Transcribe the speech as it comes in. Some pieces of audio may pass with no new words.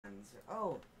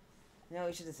No. No,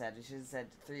 we should have said. We should have said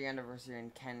 3-year anniversary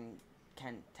and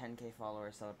 10K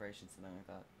follower celebration, something like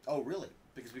that. Oh, really?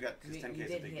 Because we got... Because 10K you is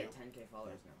a did big hit deal. 10K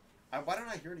followers now. Why don't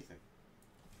I hear anything?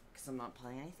 Because I'm not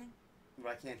playing anything?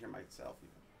 But I can't hear myself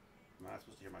even. I'm not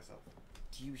supposed to hear myself.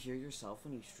 Do you hear yourself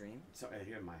when you stream? So I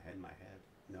hear my head.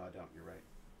 No, I don't. You're right.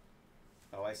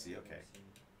 Oh, I see. Okay.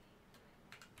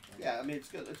 Yeah, I mean, it's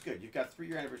good. It's good. You've got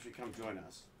 3-year anniversary. Come join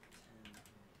us.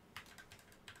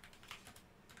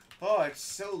 Oh, it's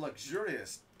so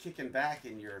luxurious, kicking back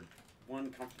in your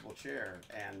one comfortable chair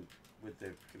and with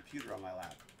the computer on my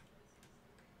lap.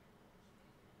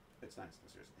 It's nice,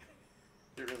 seriously.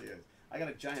 It really is. I got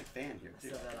a giant fan here, too.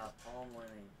 I set that up all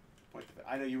morning.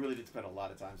 I know you really did spend a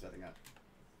lot of time setting up.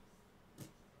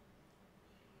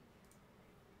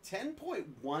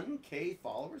 10.1K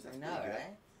followers? That's pretty good.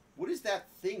 Right? What is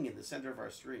that thing in the center of our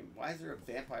stream? Why is there a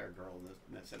vampire girl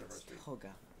in the center of our stream? It's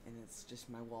Toga, and it's just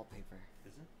my wallpaper.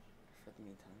 Is it? For the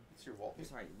meantime. It's your wallpaper?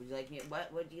 Sorry, would you like me...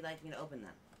 What would you like me to open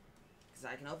then? Because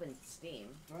I can open Steam.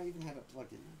 Do I even have it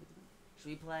plugged in? Should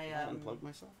we play... I unplugged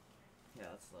myself? Yeah,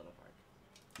 let's load up Ark.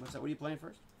 What's that? What are you playing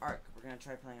first? Ark. We're going to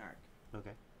try playing Ark.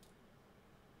 Okay.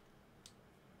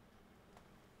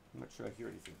 I'm not sure I hear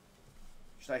anything.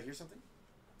 Should I hear something?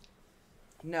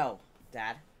 No,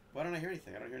 Dad. Why don't I hear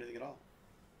anything? I don't hear anything at all.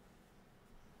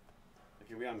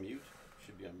 Okay, are we on mute?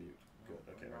 Should be on mute. Good,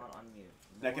 okay. We're not on mute.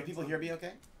 Now, can people hear me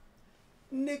okay?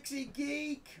 Nixie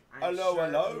Geek! I'm hello, sure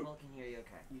hello. people can hear you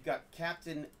okay. You got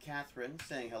Captain Catherine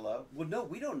saying hello. Well, no,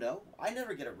 we don't know. I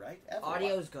never get it right, ever.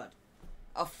 Audio's good.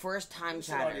 A first-time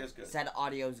chatter said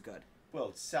audio's good.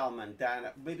 Well,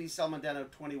 Salmandano, maybe Salmandano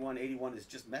 2181 is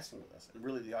just messing with us, and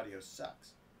really the audio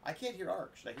sucks. I can't hear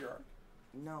Ark. Should I hear Ark?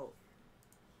 No.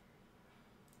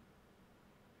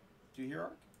 Do you hear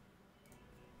Ark?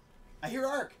 I hear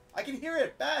Ark. I can hear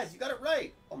it. Baz, you got it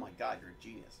right. Oh my God, you're a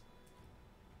genius.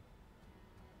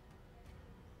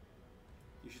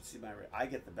 You should see my... I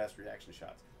get the best reaction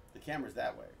shots. The camera's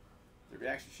that way. The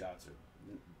reaction shots are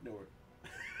nowhere...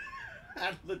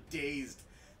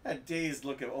 That dazed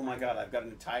look of, oh my God, I've got an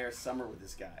entire summer with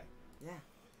this guy. Yeah.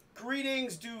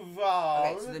 Greetings,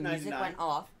 Duval. Okay, so the music went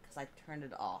off because I turned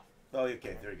it off. Oh,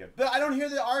 okay, very good. But I don't hear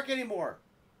the Ark anymore.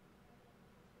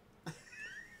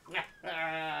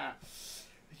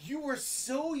 You were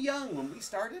so young when we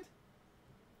started.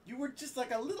 You were just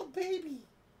like a little baby.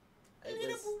 It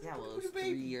was 3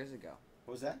 years ago.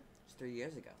 What was that? It was 3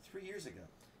 years ago. 3 years ago.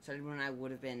 Started when I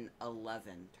would have been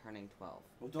 11, turning 12.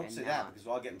 Well, don't say that because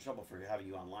we'll all get in trouble for having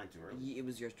you online too early. It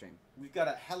was your stream. We've got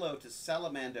a hello to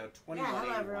Salamando 2181. Yeah,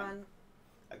 hello everyone.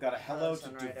 I've got a hello to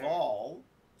Duval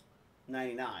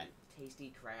 99.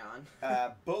 Tasty Crayon.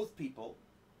 Both people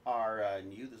are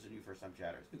new. Those are new first-time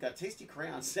chatters. We've got Tasty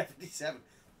Crayon 77.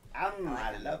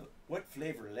 I love it. What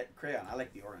flavor crayon? I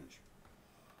like the orange.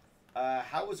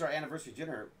 How was our anniversary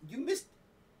dinner? You missed...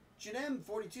 Janem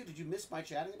 42, did you miss my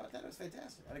chatting about that? It was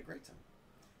fantastic. I had a great time.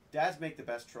 Dads make the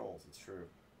best trolls. It's true.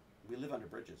 We live under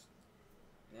bridges.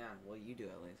 Yeah, well, you do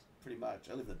at least. Pretty much.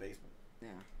 I live in the basement. Yeah.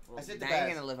 Well, I said now you're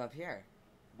going to live up here.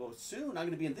 Well, soon. I'm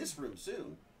going to be in this room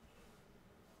soon.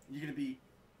 You're going to be...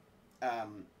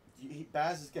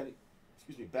 Baz is getting...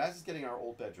 Excuse me. Baz is getting our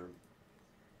old bedroom,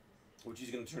 which he's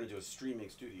going to turn into a streaming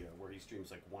studio where he streams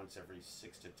like once every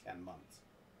 6 to 10 months.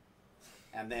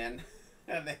 And then...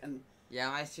 Yeah,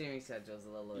 my streaming schedule is a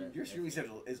little bit... Your streaming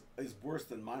schedule is worse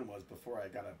than mine was before I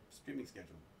got a streaming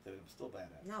schedule that I'm still bad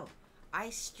at. No, I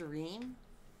stream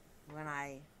when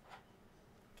I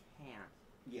can.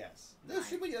 Yes. I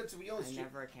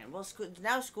never can. Well,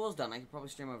 now school's done. I could probably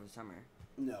stream over the summer.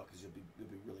 No, because you'll be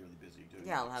really, really busy doing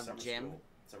I'll have gym.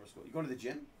 Summer school. You going to the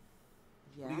gym?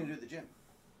 Yeah. What are you going to do at the gym?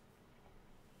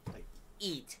 Like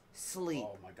eat, sleep.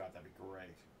 Oh my God, that'd be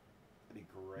great. That'd be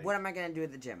great. What am I going to do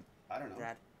at the gym? I don't know.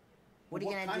 Dad? What are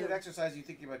you going to do? What kind of exercise are you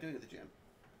thinking about doing at the gym?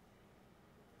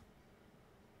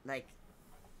 Like...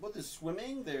 Well, there's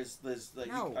swimming. There's like...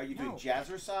 No, are you doing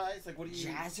jazzercise? Like, what are you...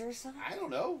 Jazzercise? I don't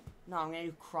know. No, I'm going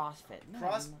to do CrossFit. No,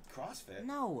 CrossFit?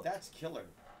 No. That's killer.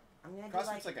 I'm going to do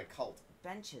CrossFit's like a cult.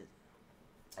 Benches.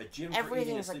 A gym Everything for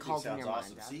eating and is a sleeping cult in sounds your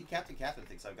awesome. mind, See, Captain Catherine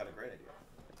thinks I've got a great idea.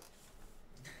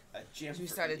 A gym. Should we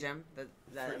start a gym? That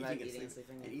eating and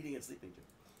sleeping? An eating and sleeping gym.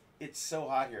 It's so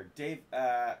hot here. Dave,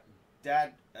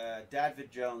 Dadvid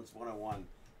Jones 101.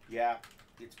 Yeah,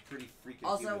 it's pretty freaking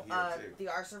also, humid here too. the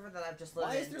R server that I've just loaded.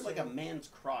 Why is there like a man's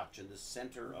crotch in the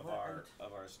center of our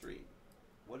stream?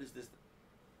 What is this?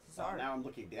 Now I'm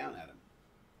looking down at him.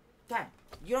 Dad,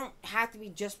 you don't have to be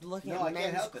just looking at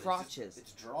men's crotches.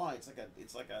 It's drawing. It's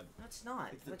like a. No, it's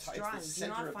not. It's drawing. the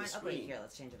center of the screen. Okay, here,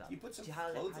 let's change it up. You put some how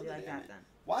clothes do you like that in then?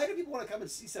 Why do people want to come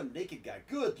and see some naked guy?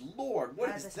 Good Lord, what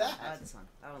is that? This one.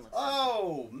 That one looks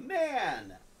Oh man!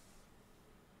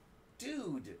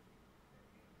 Dude,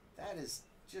 that is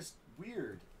just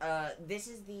weird. This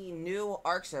is the new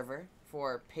Arc server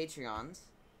for Patreons,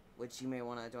 which you may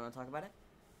want to. Do you want to talk about it?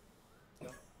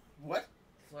 What?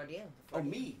 Floor to you. Oh,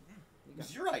 me. It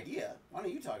was your idea. Why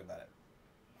don't you talk about it?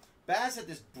 Baz had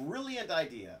this brilliant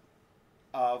idea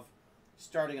of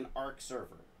starting an Arc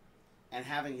server and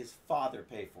having his father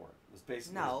pay for it. It was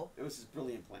basically it was his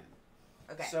brilliant plan.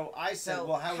 Okay. So I said,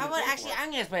 well, how about actually? I'm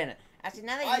gonna explain it. Actually,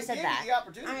 now that you said that, the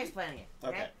opportunity. I'm explaining it.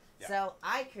 Okay. Yeah. So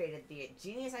I created the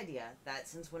genius idea that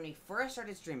since when we first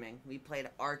started streaming, we played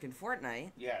Ark and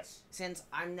Fortnite. Yes. Since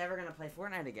I'm never gonna play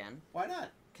Fortnite again. Why not?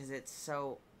 Because it's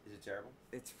so. Is it terrible?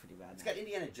 It's pretty bad. It's got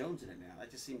Indiana Jones in it now.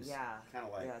 That just seems kind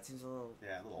of like. Yeah, it seems a little.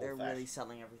 Yeah, a little They're old-fashioned. really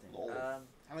selling everything.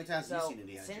 How many times have you seen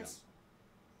Indiana Jones?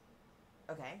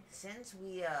 Okay, since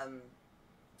we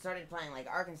started playing like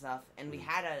Ark and stuff, and we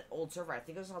had an old server. I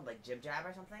think it was called like Jib Jab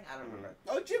or something. I don't remember.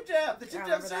 Oh, Jib Jab, the Jib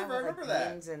Jab server. I remember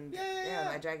that. And,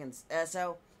 my dragons.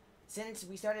 So, since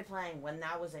we started playing, when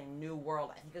that was a new world,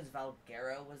 I think it was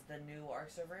Valguero was the new Ark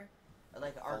server,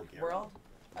 like Ark world.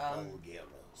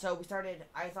 So we started.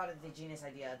 I thought of the genius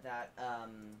idea that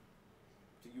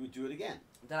so you would do it again.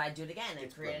 That I'd do it again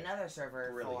and create another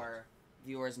server for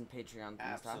viewers and Patreons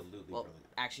and stuff. Absolutely well, brilliant.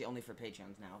 Actually, only for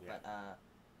Patreons now, Yeah. but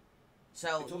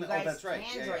so you guys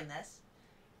can join this.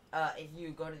 If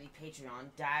you go to the Patreon,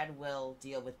 Dad will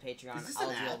deal with Patreon.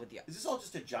 I'll deal with you. Is this all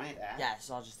just a giant ad? Yeah, it's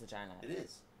all just a giant ad. It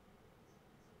is.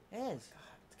 It is.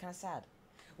 God. It's kind of sad.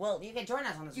 Well, you can join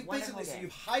us on this wonderful game. So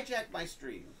you've hijacked my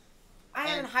stream. I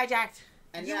haven't hijacked.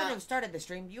 And you wouldn't have started the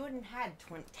stream. You wouldn't have had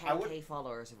 10K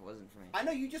followers if it wasn't for me. I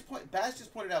know you just Baz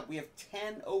just pointed out we have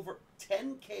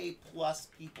 10K plus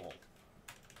people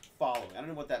following. I don't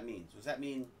know what that means. Does that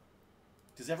mean?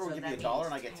 Does everyone give me $1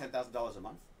 and I get $10,000 a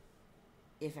month?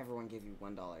 If everyone gave you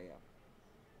 $1, yeah.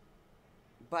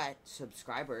 But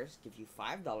subscribers give you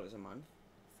 $5 a month.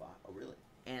 Oh, really?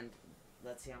 And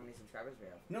let's see how many subscribers we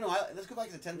have. No. Let's go back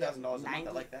to $10,000 a month.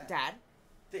 I like that. Dad,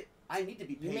 I need to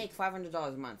be paid. You make $500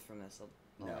 a month from this.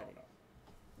 No.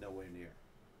 Nowhere near.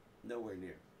 Nowhere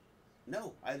near.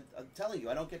 No, I'm telling you,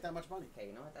 I don't get that much money. Okay,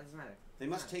 you know what? That doesn't matter. They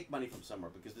must take money from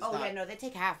somewhere because there's yeah, no, they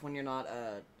take half when you're not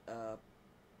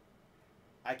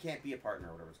I can't be a partner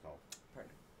or whatever it's called.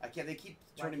 Partner. I can't. They keep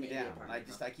turning me down, and I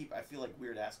feel like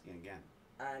weird asking again.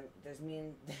 There's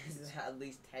at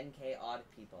least 10K odd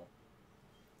people.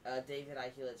 David, I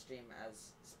heal at stream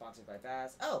as sponsored by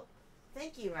Baz. Oh,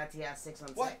 thank you,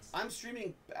 Matthias616. What? I'm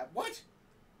streaming. What?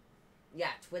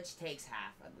 Yeah, Twitch takes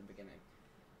half at the beginning.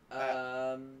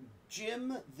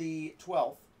 Jim the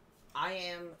 12th. I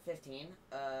am 15.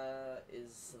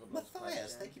 Is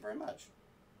Matthias? Thank you very much.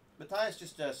 Matthias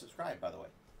just subscribed, by the way.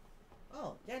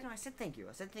 Oh, yeah, no, I said thank you.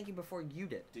 I said thank you before you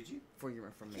did. Did you? For your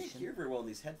information. I can't hear very well in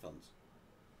these headphones.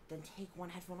 Then take one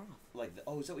headphone off. Like,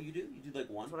 is that what you do? You do like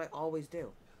one? That's what I always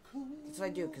do. Cool. That's what I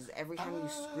do, because every time you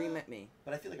scream at me.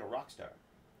 But I feel like a rock star.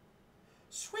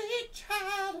 Sweet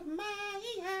child of mine.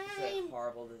 It's a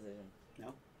horrible decision.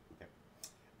 No? Okay.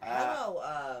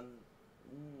 Hello,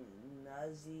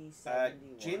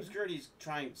 Nuzzy71. James Gertie's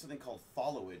trying something called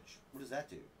Followage. What does that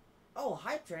do? Oh,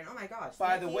 Hype Train. Oh my gosh.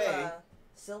 By the way,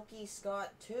 Silky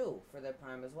Scott 2 for their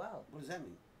Prime as well. What does that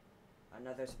mean?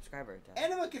 Another subscriber.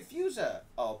 Anima Confusa.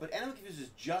 Oh, but Anima Confusa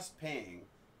is just paying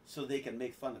so they can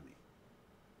make fun of me.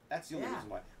 That's the only reason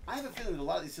why. I have a feeling that a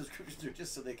lot of these subscriptions are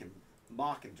just so they can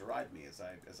mock and deride me as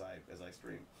I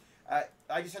stream.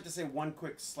 I just have to say one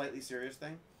quick, slightly serious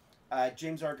thing.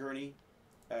 James R. Gurney,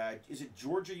 is it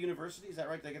Georgia University? Is that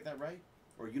right? Did I get that right?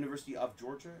 Or University of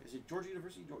Georgia? Is it Georgia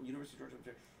University? University of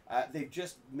Georgia? They've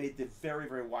just made the very,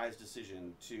 very wise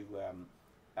decision to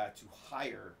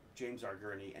hire James R.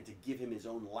 Gurney and to give him his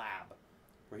own lab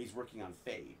where he's working on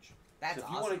phage. That's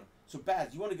awesome. So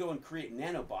Baz, you want to go and create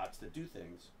nanobots that do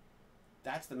things?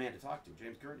 That's the man to talk to,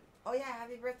 James Gurney. Oh yeah,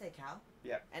 happy birthday, Cal.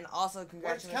 Yeah. And also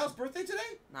congratulations. It's Cal's birthday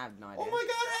today? I have no idea. Oh my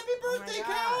God, happy birthday,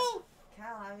 Cal!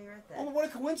 Cal, happy birthday. Oh, what a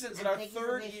coincidence that our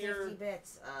third year 50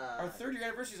 bits. Our third year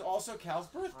anniversary is also Cal's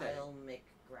birthday. Kyle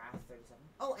McGrath 37.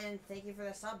 Oh, and thank you for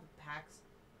the sub, Pax.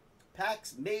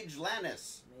 Pax Mage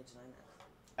Lannis. Mage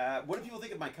Lannis. What do people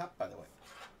think of my cup, by the way?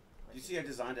 Do you see I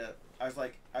designed I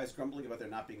was grumbling about there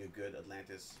not being a good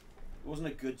Atlantis. It wasn't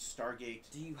a good Stargate.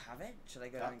 Do you have it? Should I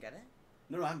go down and get it?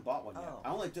 No, I haven't bought one yet.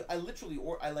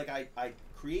 I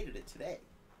created it today.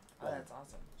 Oh, that's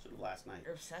awesome. Sort of last night.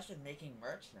 You're obsessed with making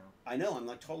merch now. I know. I'm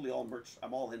like totally all merch.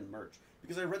 I'm all in merch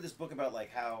because I read this book about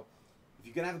like how if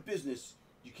you're gonna have a business,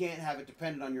 you can't have it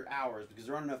dependent on your hours because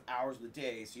there aren't enough hours in the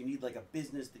day. So you need like a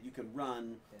business that you can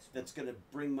run that's gonna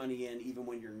bring money in even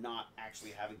when you're not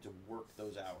actually having to work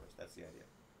those hours. That's the idea.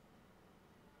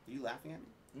 Are you laughing at me?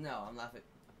 No, I'm laughing.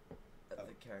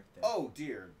 the character. Oh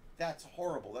dear, that's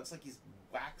horrible. That's like his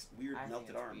waxed, weird,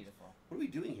 melted arms. Beautiful. What are we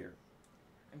doing here?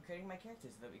 I'm creating my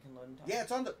characters so that we can load and talk. Yeah,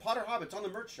 it's on the Potter Hobbit. It's on the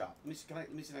merch shop. Let me see.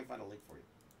 Let me see if I can find a link for you.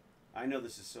 I know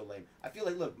this is so lame. I feel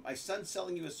like, look, my son's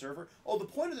selling you a server. Oh, the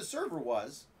point of the server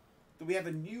was that we have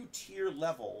a new tier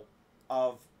level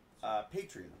of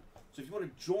Patreon. So if you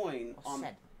want to join on...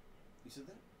 You said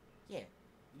that? Yeah.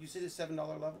 Did you say the $7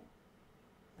 level?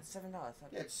 It's $7.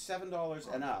 Yeah, it's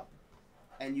 $7 and up.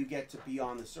 And you get to be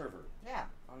on the server. Yeah,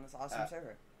 on this awesome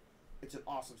server. It's an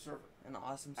awesome server. An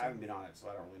awesome server. I haven't been on it, so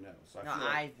I don't really know. So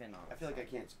I've been on it. I feel like I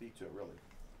can't speak to it, really.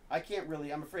 I can't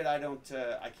really... I'm afraid I don't...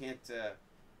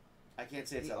 I can't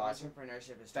say it's that awesome.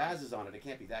 Entrepreneurship is Baz is on it. It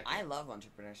can't be that good. I love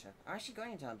entrepreneurship. I'm actually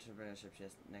going into entrepreneurship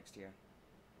next year.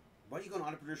 Why don't you go into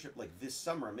entrepreneurship like this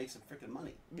summer and make some freaking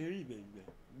money?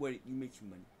 What? You make some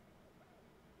money.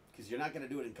 Because you're not going to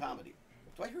do it in comedy.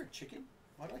 Do I hear a chicken?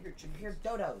 Why do I hear chickens? I hear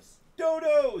dodos.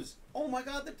 Dodos! Oh my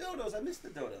god, the dodos. I miss the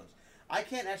dodos. I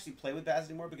can't actually play with Baz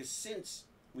anymore because since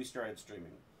we started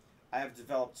streaming, I have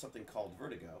developed something called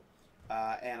Vertigo.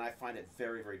 And I find it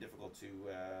very, very difficult to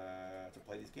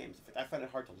play these games. In fact, I find it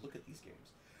hard to look at these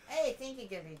games. Hey, thank you,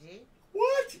 Gimpy G.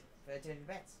 What? For the 2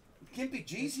 bets. Gimpy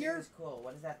G's here? This is cool.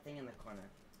 What is that thing in the corner?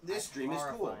 This stream is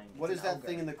cool. What is that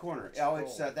thing in the corner? It's oh,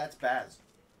 it's that's Baz.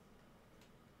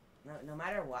 No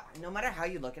matter what, no matter how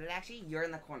you look at it, actually, you're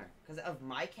in the corner. Because of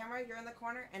my camera, you're in the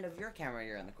corner, and of your camera,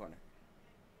 you're in the corner.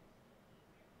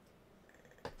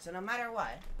 So no matter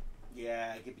what.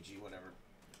 Yeah, Gimpy G, whatever.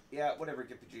 Yeah, whatever,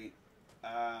 Gimpy G.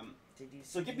 Did you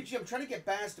so Gimpy G, I'm trying to get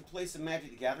Baz to play some Magic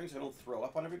the Gathering so I don't throw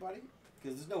up on everybody.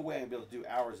 Because there's no way I'm going to be able to do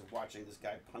hours of watching this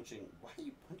guy punching. Why are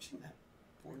you punching that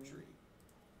poor tree?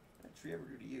 What did that tree ever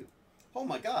do to you? Oh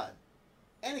my god.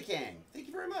 Anakin, thank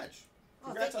you very much.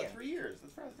 Congrats on 3 years.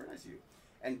 That's very nice of you.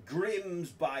 And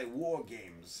Grims by War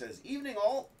Games says, evening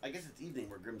all. I guess it's evening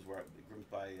where Grims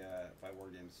by War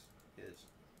Games is.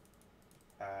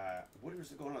 What is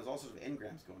going on? There's all sorts of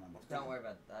engrams going on. Don't worry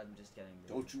about that. I'm just kidding.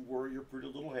 Don't you worry your pretty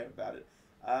little head about it.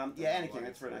 Yeah, Anakin,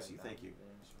 that's very nice of you. Thank you.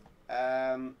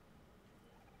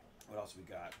 What else we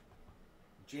got?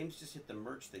 James just hit the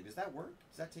merch thing. Does that work?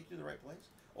 Does that take you to the right place?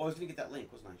 Oh, I was going to get that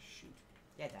link, wasn't I? Shoot.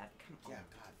 Yeah, Dad. Come on. Yeah,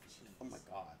 God. Jeez. Oh, my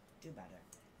God. Do better.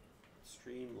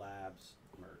 Streamlabs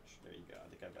merch. There you go. I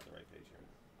think I've got the right page here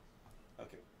now.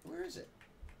 Okay. Where is it?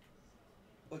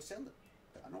 Oh, it's down the...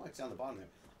 I know it's down the bottom there.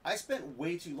 I spent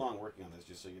way too long working on this,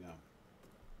 just so you know.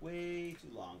 Way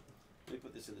too long. Let me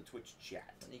put this in the Twitch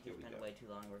chat. You can spend way too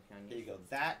long working on it. There you go.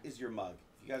 That is your mug.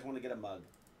 If you guys want to get a mug,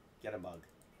 get a mug.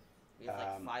 We have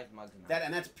like 5 mugs now.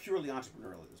 And that's purely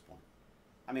entrepreneurial at this point.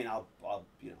 I mean, I'll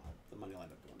the money will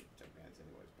end up going to Tech Bandits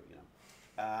anyways, but you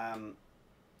know.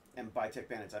 And by Tech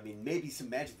Bandits, I mean maybe some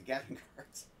Magic the Gathering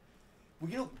cards.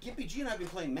 Well, you know, Gimpy G and I have been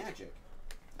playing Magic.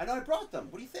 I know I brought them.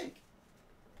 What do you think?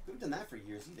 We haven't done that for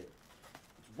years either.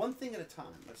 It's one thing at a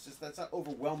time. That's not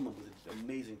overwhelm them with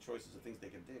amazing choices of things they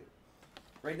can do.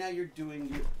 Right now, you're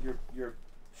doing you're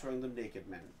showing them naked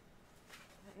men.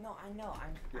 No, I know.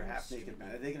 You're half naked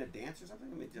man. Are they gonna dance or something?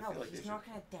 I mean, no, I feel like he's not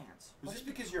gonna dance. Was this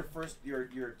because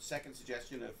your second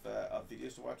suggestion of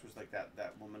videos to watch was like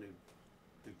that woman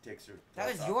who takes her?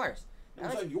 That was yours.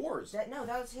 That was on yours. That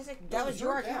was his. That was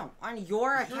your account. On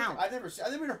your account. I've never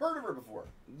even heard of her before.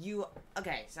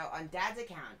 Okay? So on Dad's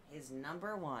account, his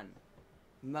 #1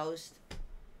 most.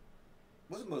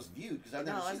 Wasn't most viewed because I've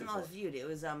never seen it. No, it wasn't most viewed. It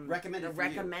was recommended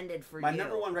for you. My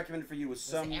 #1 recommended for you was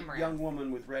some young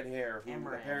woman with red hair who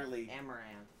apparently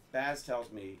Amaranth. Baz tells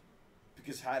me,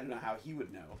 because I don't know how he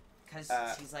would know. Because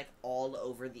she's like all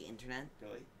over the internet.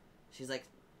 Really? She's like.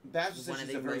 Baz says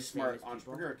she's a very smart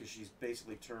entrepreneur because she's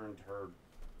basically turned her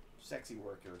sexy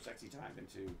work or sexy time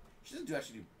into. She doesn't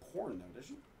actually do porn though, does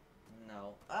she?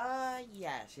 No.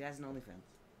 Yeah, she has an OnlyFans.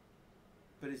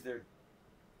 But is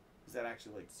that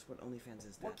actually like... That's what OnlyFans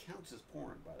is. What counts as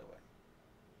porn, by the way?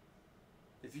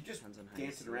 If you just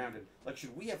dancing around and... Like,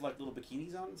 should we have, like, little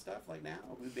bikinis on and stuff, like, now?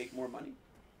 We make more money?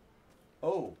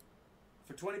 Oh.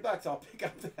 For $20, I'll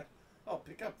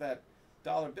pick up that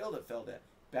dollar bill that fell down.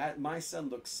 My son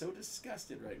looks so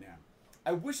disgusted right now.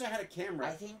 I wish I had a camera.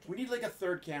 I think... We need, like, a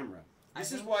third camera.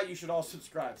 This is why you should all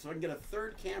subscribe, so I can get a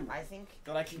third camera. I think...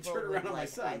 That I can turn around on my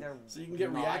son, so you can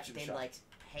get reaction shots.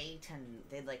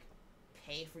 They'd, like,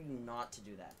 pay for you not to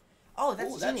do that. Oh,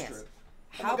 that's genius. True.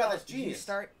 How about that's genius. You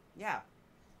start, yeah.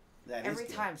 Every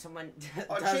time someone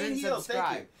doesn't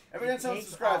subscribe, every time someone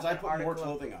subscribs, I put more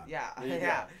clothing on. Yeah,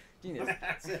 yeah. Genius.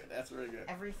 That's it. That's very good.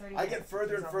 Every 30 I get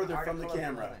further and further from the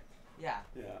camera. Yeah.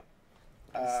 Yeah.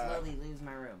 Slowly lose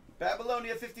my room.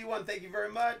 Babylonia51, thank you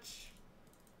very much.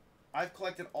 I've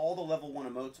collected all the level 1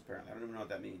 emotes, apparently. I don't even know what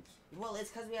that means. Well,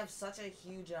 it's because we have such a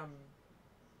huge,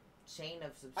 chain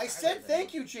of subscribers. I said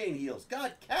thank you, Chain Heels.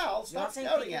 God, Cal, stop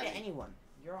shouting at me. To anyone.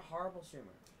 You're a horrible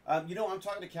streamer. You know, I'm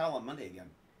talking to Cal on Monday again.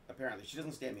 Apparently, she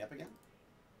doesn't stand me up again.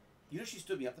 You know, she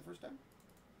stood me up the first time.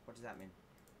 What does that mean?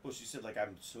 Well, she said like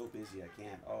I'm so busy, I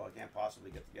can't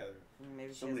possibly get together.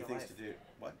 Maybe so many things to do.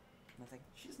 What? Nothing.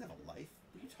 She doesn't have a life.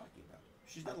 What are you talking about?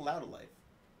 She's not allowed a life.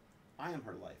 I am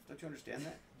her life. Don't you understand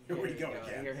that? Here we go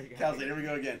again. Cal's like, here we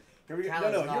go again. Here we go.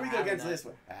 Here we go again to this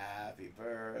one. Happy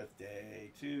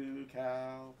birthday to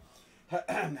Cal.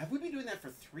 Have we been doing that for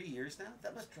 3 years now?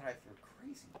 That must drive her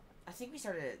crazy. I think we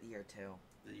started at year 2.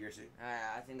 The year 2.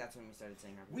 I think that's when we started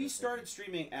saying happy birthday. We started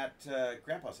streaming at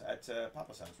Grandpa's, at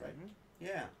Papa's house, right? Mm-hmm.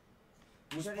 Yeah.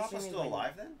 Was Papa still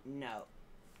alive then? No.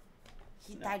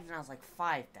 He died when I was like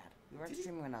 5, Dad. We weren't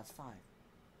streaming when I was 5.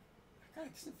 God,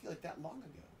 it doesn't feel like that long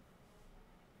ago.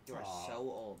 You are so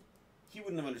old. He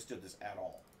wouldn't have understood this at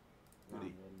all, would he?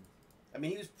 Wouldn't. I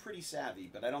mean, he was pretty savvy,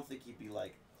 but I don't think he'd be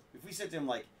like... If we said to him,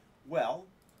 like, well,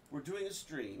 we're doing a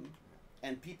stream,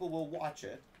 and people will watch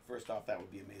it. First off, that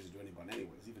would be amazing to anyone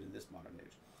anyways, even in this modern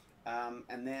age.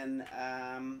 And then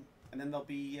there'll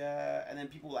be... and then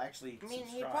people will actually subscribe.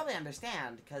 He'd probably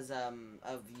understand, because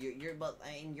of you're... But,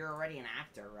 I mean, you're already an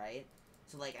actor, right?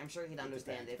 So, like, I'm sure he'd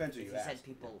understand if you said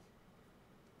people...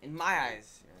 Yeah. In my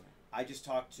eyes... I just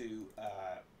talked to,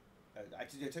 I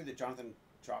tell you that Jonathan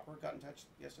Chopper got in touch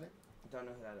yesterday? I don't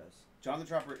know who that is. Jonathan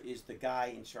Chopper is the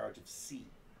guy in charge of C.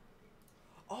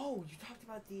 Oh, you talked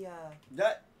about the,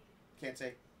 That, can't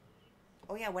say.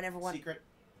 Oh yeah, when everyone... Secret.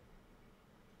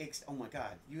 Oh my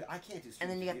god, I can't do And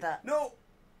then you get the... No!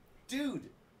 Dude!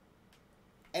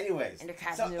 Anyways. And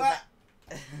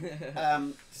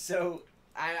so...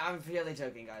 I'm purely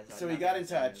joking, guys. So he got in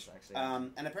touch,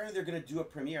 and apparently they're going to do a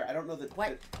premiere. I don't know that...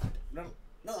 What? No,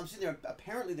 I'm sitting there.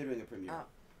 Apparently they're doing a premiere. Oh.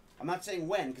 I'm not saying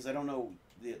when, because I don't know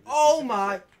the oh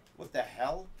my! What the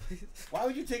hell? Why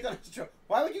would you take on a show?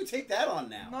 Why would you take that on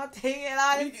now? I'm not taking it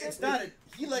on. It's not.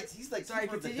 He's like sorry.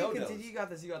 Continue. You got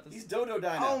this. He's Dodo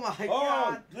Dino. Oh my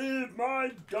god! Leave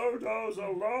my dodos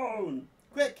alone!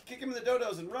 Quick, kick him in the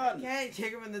dodos and run! Okay,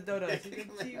 kick him in the dodos. He's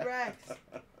a T-Rex.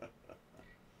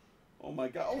 Oh my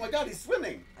god! Oh my god! He's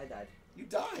swimming. I died. You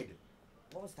died.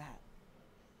 What was that?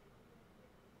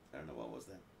 I don't know. What was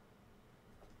that?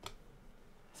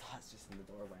 Za's just in the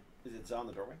doorway. Is it Za in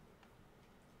the doorway?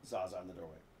 Zaza in the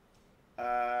doorway.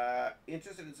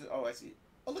 Interested in... Oh, I see.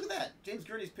 Oh, look at that. James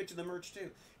Gurney's pitching the merch,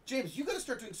 too. James, you got to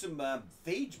start doing some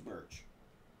Phage merch.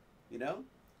 You know?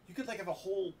 You could, like, have a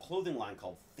whole clothing line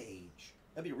called Phage.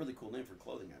 That'd be a really cool name for a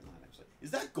clothing line, actually.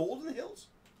 Is that gold in the hills?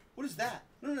 What is that?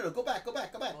 No. Go back. Golden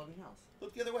Hills.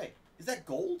 Look the other way. Is that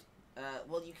gold?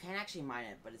 Well, you can actually mine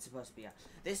it, but it's supposed to be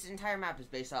this entire map is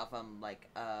based off,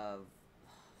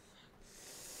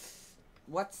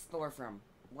 what's the word from?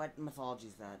 What mythology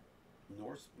is that?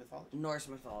 Norse mythology? Norse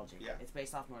mythology. Yeah. It's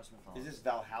based off Norse mythology. Is this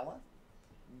Valhalla?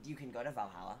 You can go to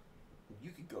Valhalla.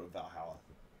 You could go to Valhalla.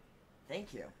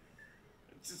 Thank you.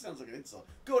 It just sounds like an insult.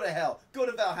 Go to hell. Go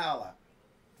to Valhalla.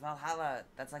 Valhalla,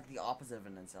 that's like the opposite of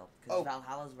an insult. Because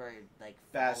Valhalla's where, like...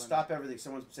 Fast, stop everything.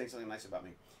 Someone's saying something nice about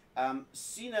me.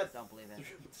 Cena... Don't believe it.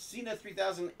 Cena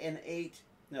 3008...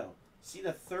 No.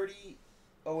 Cena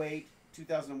 3008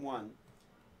 2001.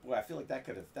 Boy, I feel like that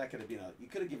could have been you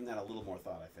could have given that a little more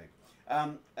thought, I think.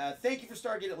 Thank you for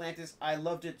Stargate Atlantis. I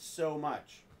loved it so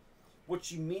much. What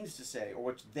she means to say, or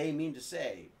what they mean to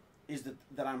say, is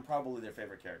that I'm probably their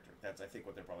favorite character. That's, I think,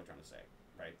 what they're probably trying to say,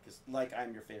 right? Because, like,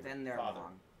 I'm your favorite Then they're father.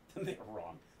 wrong. Then they're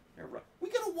wrong. They're wrong. We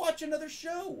gotta watch another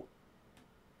show.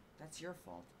 That's your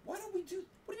fault. Why don't we do...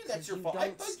 What do you mean that's your you fault?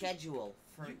 Don't schedule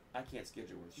for... I can't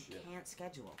schedule with shit. You can't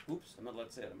schedule. Oops, I'm not allowed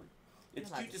to say it, am I? It's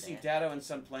You're cute to see Dado and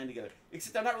Son playing together.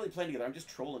 Except I'm not really playing together. I'm just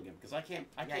trolling him because I can't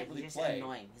really he's play.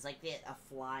 Annoying. He's like a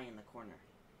fly in the corner.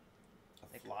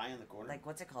 A fly in the corner? Like,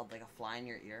 what's it called? Like a fly in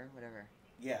your ear? Whatever.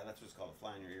 Yeah, that's what it's called, a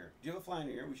fly in your ear. Do you have a fly in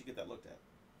your ear? We should get that looked at.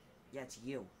 Yeah, it's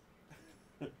you.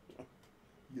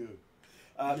 Yeah.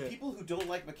 People who don't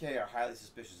like McKay are highly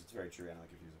suspicious. It's very true, and I'm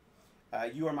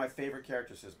confusing. You are my favorite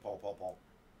character, says Paul.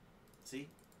 See?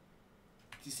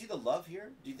 Do you see the love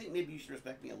here? Do you think maybe you should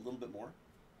respect me a little bit more?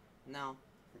 No.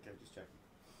 Okay, just checking.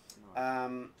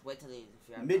 No. Wait till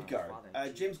Midgard.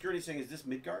 James Gurney saying, is this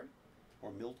Midgard? Or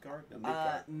Mildgard? No,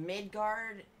 Midgard.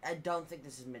 Midgard, I don't think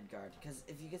this is Midgard. Because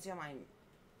if you can see on my...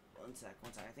 One sec. I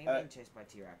think I'm being chased by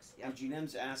T-Rex. Yeah. And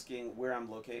G-Nem's asking where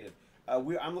I'm located.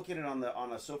 I'm located on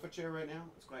a sofa chair right now.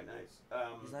 It's quite nice.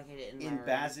 He's located in my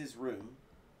Baz's room.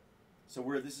 So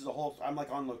this is a whole... I'm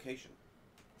like on location.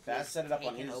 Baz set it up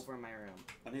on his... over my room.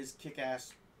 On his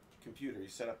kick-ass computer. He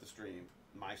set up the stream.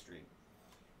 My stream.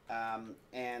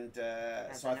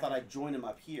 So I thought I'd join him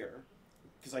up here.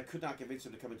 because I could not convince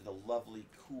him to come into the lovely,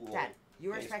 cool. Dad, you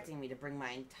were basement. expecting me to bring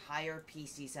my entire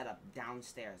PC setup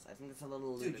downstairs. I think that's a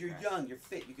little Dude, ludicrous. you're young, you're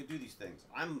fit, you can do these things.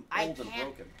 I'm I old and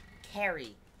can't broken.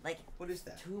 carry like What is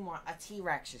that? a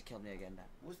T-Rex just killed me again. Dad.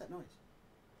 What was that noise?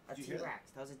 A Did you hear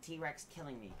T-Rex. That was a T-Rex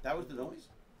killing me. That was the noise?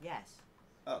 Yes.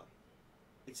 Oh.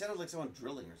 It sounded like someone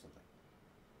drilling or something.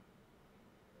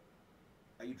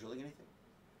 Are you drilling anything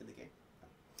in the game?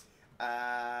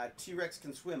 No. T-Rex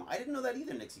can swim. I didn't know that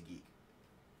either, Nixie Geek.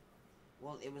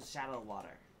 Well, it was shallow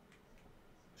water.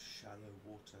 Shallow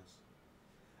waters.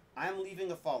 I'm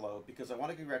leaving a follow because I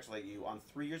want to congratulate you on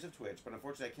 3 years of Twitch, but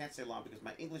unfortunately I can't stay long because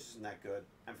my English isn't that good.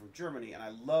 I'm from Germany and I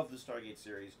love the Stargate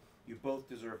series. You both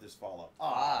deserve this follow.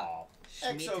 Aww.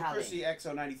 Exo Chrissy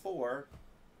XO94.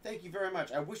 Thank you very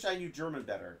much. I wish I knew German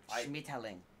better.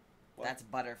 Schmetterling. That's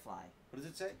butterfly. What does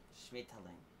it say?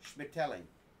 Schmetterling. Schmetterling.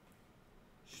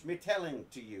 Schmetterling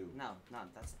to you. No,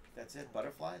 That's it.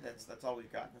 Butterfly. That's all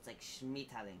we've got. That's like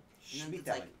Schmetterling.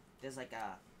 Schmetterling. There's like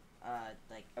a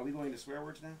like. Are we going to swear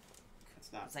words now?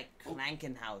 It's not. It's like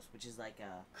Krankenhaus, which is like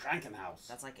a. Krankenhaus.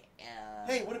 That's like.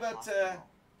 Hey, what about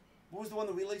what was the one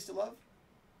that we used to love?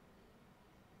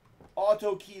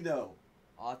 Autokino.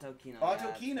 Autokino.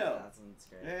 Autokino. That's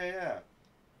great.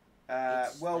 Yeah.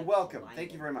 Well, like welcome. blinding.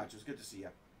 Thank you very much. It was good to see you.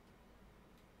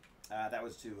 That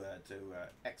was to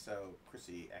Exo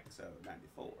Chrissy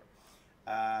XO94.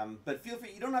 But feel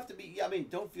free. You don't have to be. I mean,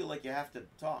 don't feel like you have to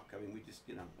talk. I mean, we just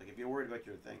like if you're worried about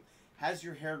your thing. Has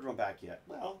your hair grown back yet?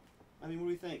 Well, I mean, what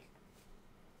do you think?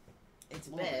 It's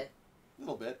a bit. A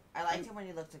little bit. I liked it when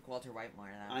you looked like Walter White more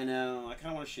now. I know. I kind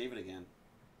of want to shave it again.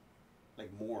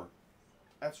 Like more.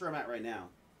 That's where I'm at right now.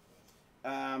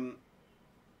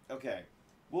 Okay.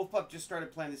 Wolfpup just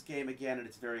started playing this game again, and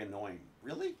it's very annoying.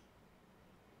 Really?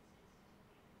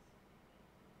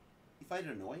 You find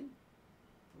it annoying?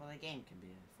 Well, the game can be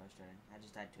frustrating. I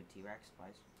just died to a T-Rex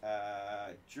twice.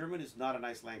 German is not a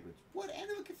nice language. What?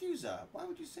 Anima Confusa? Why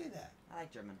would you say that? I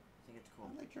like German. I think it's cool.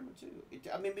 I like German too.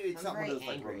 I mean, maybe it's I'm not one of very those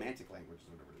like angry. romantic languages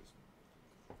or whatever it is.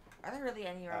 Are there really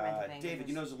any romantic languages? David,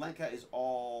 you know Zelenka is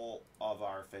all of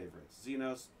our favorites.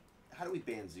 Xenos, how do we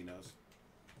ban Xenos?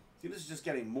 Xenos is just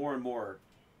getting more and more.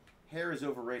 Hair is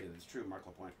overrated. It's true, Mark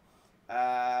LaPointe.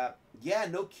 Yeah,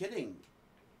 no kidding.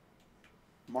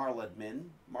 Marla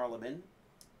Min.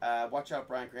 Watch out,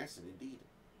 Bryan Cranston, indeed.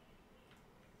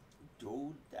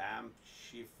 Do damn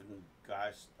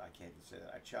Schiffengeist. I can't even say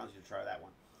that. I challenge you to try that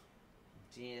one.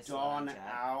 Genius. Dawn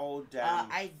Ow damn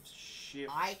Schiff.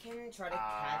 I can try to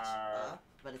catch up,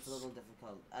 but it's a little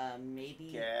difficult.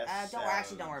 Maybe.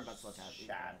 Don't worry about slow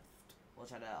chat. I'll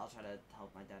try to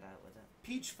help my dad out with it.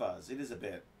 Peach Fuzz. It is a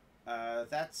bit.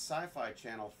 That sci-fi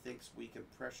channel thinks we can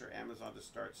pressure Amazon to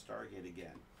start Stargate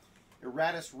again.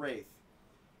 Erratus Wraith.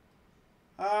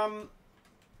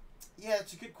 Yeah,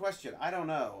 it's a good question. I don't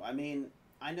know. I mean,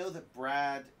 I know that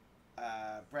Brad,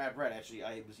 actually,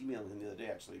 I was emailing him the other day,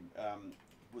 actually,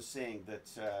 was saying that,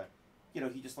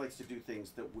 he just likes to do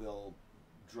things that will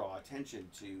draw attention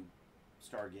to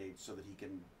Stargate so that he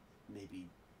can maybe,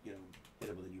 hit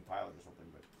him with a new pilot or something.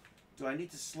 But do I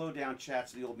need to slow down chat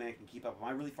so the old man can keep up? Am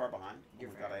I really far behind? You're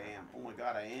oh my god, I am. Oh my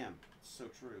god, I am. It's so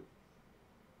true.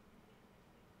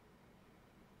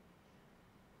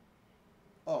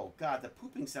 Oh god, the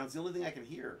pooping sound's the only thing I can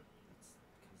hear.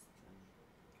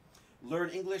 Learn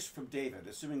English from David,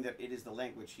 assuming that it is the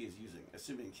language he is using.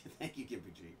 Assuming, thank you,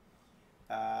 Gimpy G.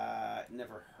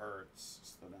 Never hurts.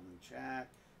 Slow down in the chat.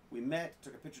 We met,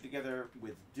 took a picture together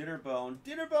with Dinnerbone,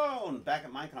 back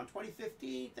at Minecon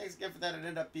 2015. Thanks again for that. It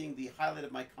ended up being the highlight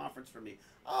of my conference for me.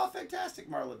 Oh, fantastic,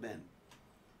 Marla Ben.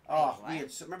 Oh, we had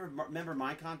remember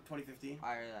Minecon 2015?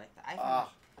 I really like that.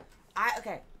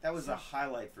 Okay. That was a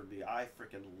highlight for me. I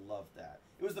freaking loved that.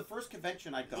 It was the first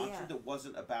convention I'd gone to that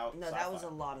wasn't about No, sci-fi. that was a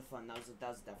lot of fun. That was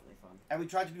definitely fun. And we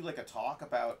tried to do like a talk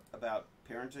about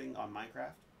parenting on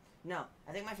Minecraft. No,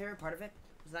 I think my favorite part of it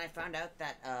was that I found out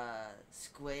that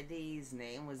Squiddy's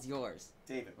name was yours.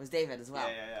 David. Was David as well.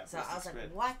 Yeah. So I was like,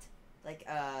 what? Like,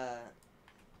 I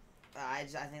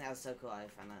think that was so cool. I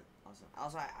found that awesome.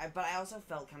 Also, but I also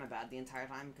felt kind of bad the entire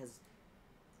time because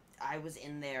I was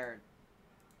in there.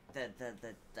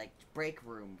 The like break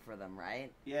room for them, right?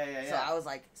 Yeah. So I was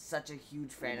like such a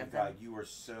huge fan of them. You were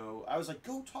so. I was like,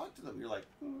 go talk to them. You're like,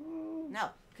 no,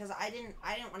 because I didn't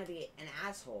want to be an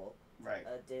asshole. Right.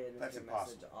 David, that's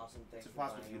impossible. Message. Awesome. Thanks. It's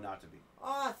impossible for you not to be.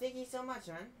 Oh, thank you so much,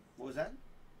 man. What was that?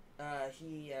 Let's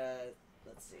see,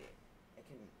 I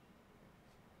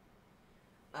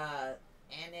can.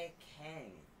 Anna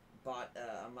Kang bought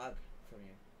a mug from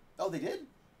you. Oh, they did.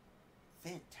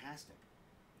 Fantastic.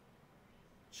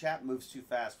 chat moves too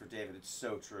fast for David. It's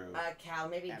so true. Cal,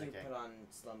 maybe do Panicking. put on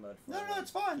slow mode for No,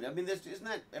 it's fine. I mean, isn't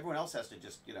that everyone else has to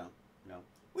just,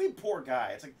 We poor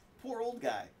guy. It's like, poor old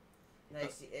guy.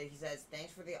 Nice. He says,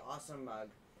 thanks for the awesome mug.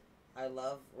 I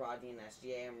love Rodney and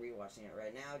SGA. I'm rewatching it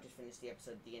right now. Just finished the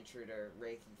episode The Intruder,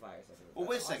 Wraith and Fire. Well,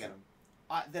 wait a second.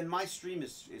 Then my stream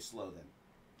is slow then.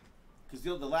 Because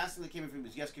the last thing that came in for me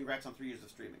was, yes, congrats on 3 years of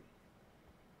streaming.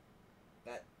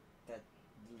 That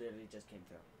literally just came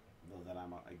through. Well, then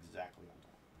I'm exactly on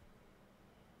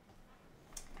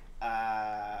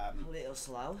time. A little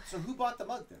slow. So who bought the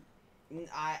mug then?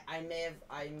 I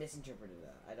misinterpreted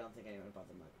that. I don't think anyone bought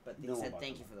the mug, but they said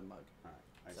thank you for the mug. All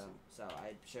right, So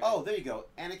I sure. Oh, there you go.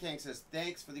 Anna Kang says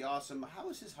thanks for the awesome. How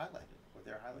was his highlighted? Were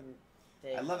they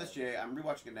highlighted? I love this, Jay. I'm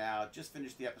rewatching it now. Just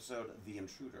finished the episode The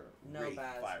Intruder. No,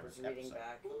 Baz was reading episode.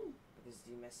 back because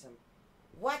you missed him.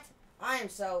 What? I'm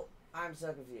so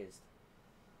confused.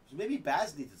 So maybe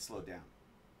Baz needs to slow down.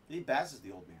 Maybe Baz is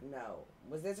the old man. No,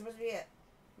 was this supposed to be it?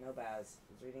 No, Baz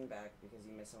was reading back because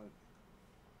you missed someone.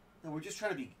 No, we're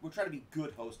trying to be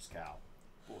good hosts, Cal.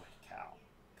 Boy, Cal.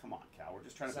 Come on, Cal. We're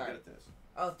just trying to be good at this.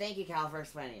 Oh, thank you, Cal, for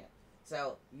explaining it.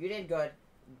 So, you did good.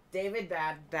 David,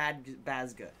 bad,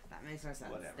 Baz, good. That makes more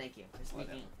sense. Whatever. Thank you for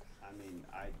speaking. I mean,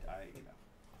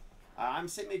 I'm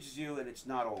the same age as you, and it's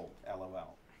not old.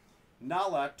 LOL.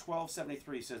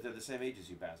 Nala1273 says they're the same age as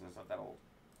you, Baz, and it's not that old.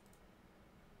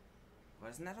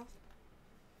 Wasn't that old?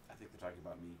 I think they're talking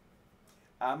about me.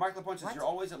 Mark LaPointe says you're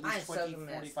always at least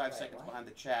 45 seconds behind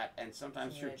the chat, and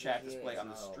sometimes your chat display on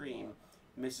the stream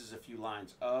misses a few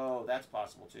lines. Oh, that's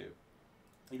possible too.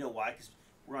 You know why? Because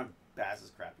we're on Baz's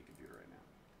crappy computer right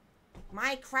now.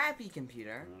 My crappy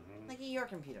computer? Mm-hmm. Look at your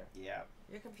computer. Yeah.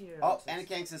 Your computer. Oh, Anna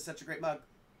Kang says such a great mug.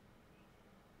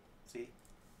 See?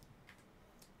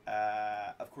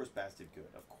 Of course Baz did good.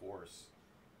 Of course.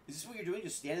 Is this what you're doing?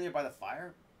 Just standing there by the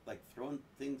fire? Like throwing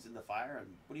things in the fire? And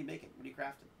what are you making? What are you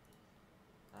crafting?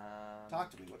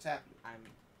 Talk to me. What's happening? I'm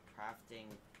crafting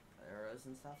arrows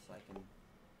and stuff so I can...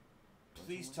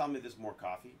 Please tell me there's more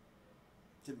coffee.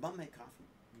 Did Mum make coffee?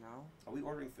 No. Are we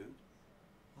ordering food?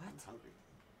 What? I'm hungry.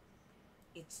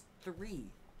 It's 3.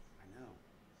 I know.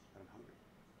 But I'm hungry.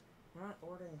 We're not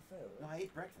ordering food. No, I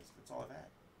ate breakfast. That's all I've had.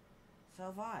 So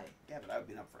have I. Yeah, but I've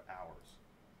been up for hours.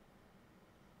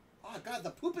 Oh, God,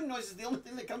 the pooping noise is the only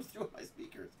thing that comes through on my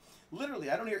speakers. Literally,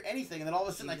 I don't hear anything, and then all of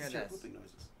a sudden I just hear pooping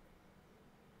noises.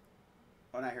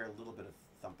 Oh, and I hear a little bit of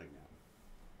thumping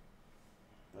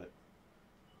now. But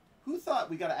who thought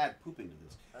we got to add pooping to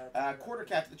this? Quarter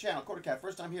Cat to the channel. Quarter Cat,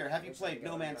 first time here. Have you played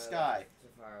No Man's Sky?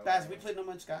 Baz, have we played No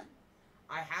Man's Sky?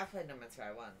 I have played No Man's Sky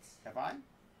once. Have I?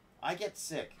 I get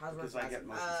sick because I get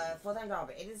motion sickness. Full-time job.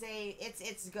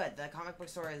 It's good. The comic book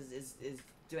store is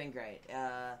doing great.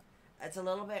 It's a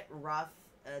little bit rough.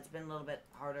 It's been a little bit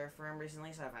harder for him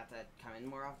recently, so I've had to come in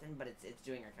more often. But it's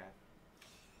doing okay.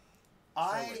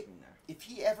 If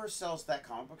he ever sells that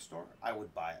comic book store, I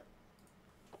would buy it.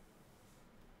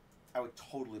 I would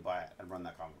totally buy it and run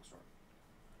that comic book store.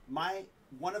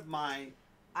 One of my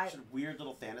sort of weird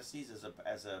little fantasies as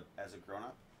a grown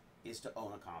up is to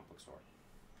own a comic book store.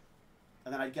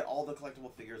 And then I'd get all the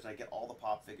collectible figures, and I'd get all the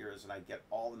pop figures, and I'd get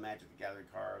all the Magic the Gathering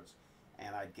cards,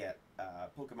 and I'd get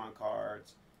Pokemon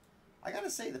cards. I gotta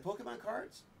say, the Pokemon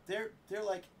cards, they're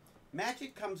like,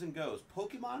 Magic comes and goes.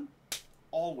 Pokemon,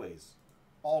 always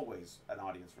an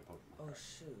audience for Pokemon cards.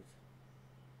 Shoot.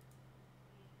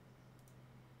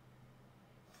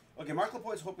 Okay, Mark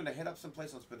LaPointe's hoping to hit up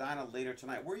someplace on Spadina later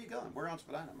tonight. Where are you going? Where on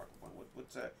Spadina, Mark LaPointe?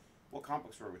 What comic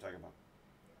book store are we talking about?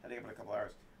 Heading up in a couple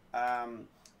hours.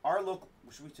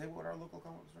 Should we say what our local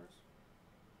comic book store is?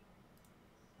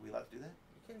 Are we allowed to do that?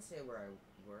 You can say where I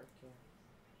work, yeah.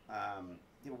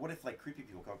 Yeah, but what if, like, creepy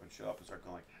people come up and show up and start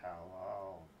going, like,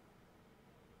 hello?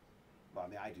 Well, I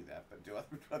mean, I do that, but do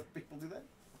other people do that?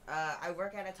 I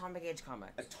work at Atomic Age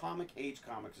Comics. Atomic Age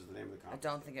Comics is the name of the comic. I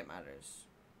don't think it matters.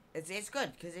 It's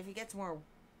good, because if he gets more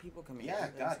people coming in... Yeah,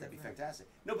 God, that'd be fantastic.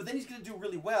 No, but then he's going to do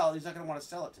really well, and he's not going to want to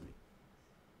sell it to me.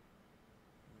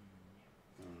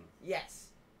 Yes.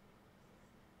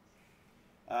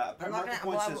 I'm not gonna,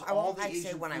 I won't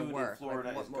say when I work, Florida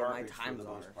like, what my times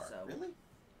are. So. Really?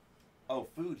 Oh,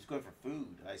 food. He's going for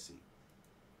food. I see.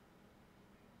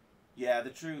 Yeah,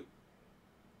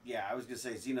 Yeah, I was gonna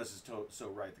say Xenos is so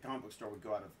right. The comic book store would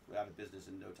go out of business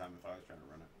in no time if I was trying to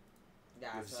run it. Yeah,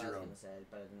 that's what I was gonna say,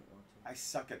 but I didn't want to. I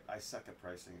suck at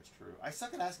pricing. It's true. I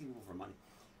suck at asking people for money.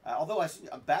 Although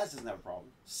Baz doesn't have a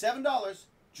problem. $7.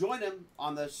 Join him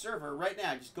on the server right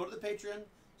now. Just go to the Patreon,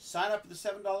 sign up for the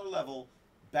 $7 level.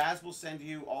 Baz will send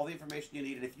you all the information you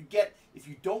need. And if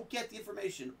you don't get the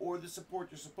information or the support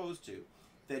you're supposed to,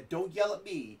 then don't yell at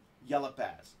me. Yell at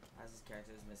Baz. Baz's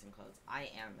character is missing clothes. I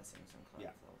am missing some clothes.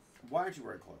 Yeah. Why aren't you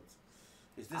wearing clothes?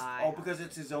 Is this because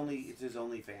it's his OnlyFans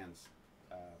character.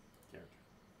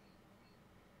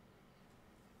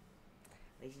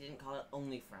 At least he didn't call it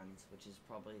Only Friends, which is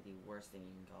probably the worst thing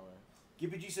you can call it.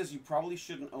 Gippy G says you probably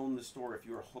shouldn't own the store if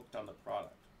you were hooked on the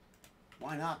product.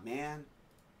 Why not, man?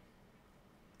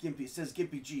 Gimpy says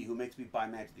Gimpy G, who makes me buy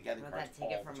Magic the Gathering cards all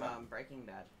the time. Take it from Breaking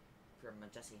Bad, from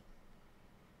Jesse.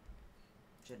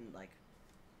 Shouldn't like.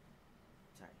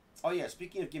 Sorry. Oh yeah,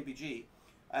 speaking of Gimpy G,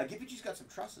 Gimpy G's got some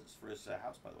trusses for his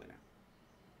house, by the way now.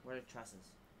 What are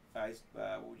trusses?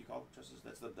 What would you call them? Trusses?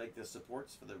 That's the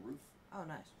supports for the roof. Oh,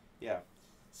 nice. Yeah,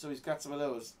 so he's got some of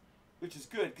those, which is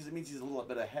good because it means he's a little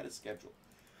bit ahead of schedule.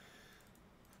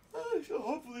 So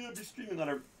hopefully he'll be streaming on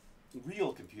a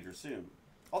real computer soon.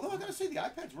 Although I gotta say the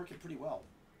iPad's working pretty well.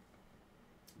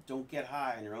 Don't get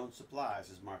high on your own supply,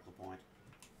 says Mark Lapointe.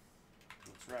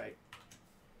 That's right.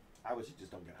 I wish you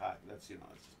just don't get high. That's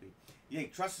that's just me. Yeah,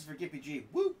 trusses for Gippy G.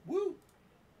 Woo woo.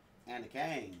 And the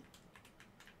Kang.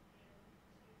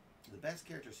 The best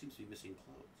character seems to be missing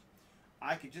clothes.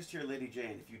 I could just hear Lady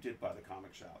Jane if you did buy the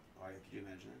comic shop. Oh yeah, could you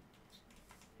imagine it?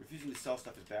 Refusing to sell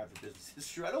stuff is bad for business.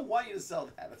 It's true. I don't want you to sell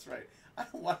that. That's right. I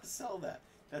don't want to sell that.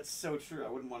 That's so true. I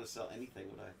wouldn't want to sell anything,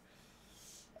 would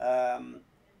I?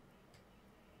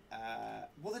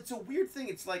 Well, it's a weird thing.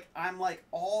 It's like I'm like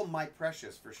all my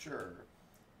precious for sure,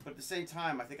 but at the same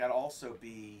time, I think I'd also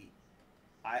be.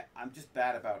 I'm just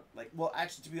bad about like. Well,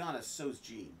 actually, to be honest, so's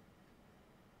Gene.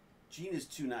 Gene is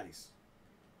too nice.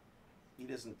 He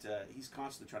doesn't. He's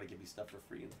constantly trying to give me stuff for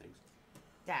free and things.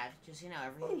 Dad, just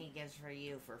everything he gives for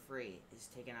you for free is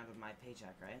taken out of my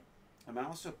paycheck, right? I'm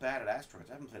also bad at asteroids.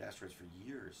 I haven't played asteroids for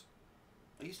years.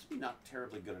 I used to be not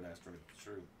terribly good at asteroids. It's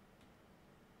true.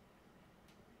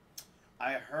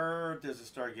 I heard there's a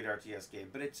Stargate RTS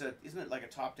game, but isn't it like a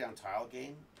top-down tile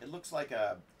game? It looks like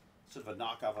a sort of a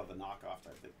knockoff of a knockoff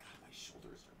type thing. God, my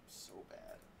shoulders are so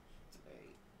bad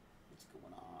today. What's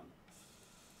going on?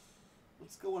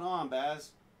 What's going on,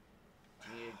 Baz? Do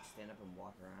you stand up and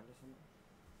walk around or something?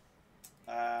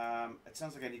 It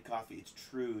sounds like I need coffee. It's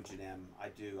true, Janem. I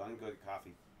do. I'm gonna go get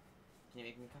coffee. Can you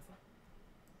make me coffee?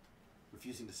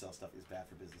 Refusing to sell stuff is bad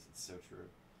for business. It's so true.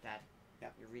 Dad.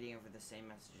 Yeah. You're reading over the same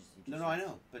messages you just No, I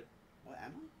know. But what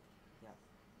am I? Yeah.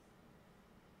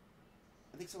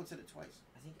 I think someone said it twice.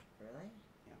 I think really?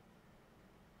 Yeah.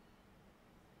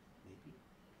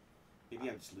 Maybe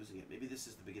I'm just losing it. Maybe this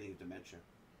is the beginning of dementia.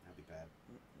 That'd be bad.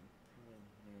 Probably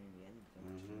nearing the end of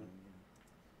dementia.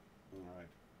 All right.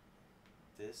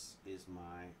 This is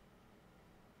my.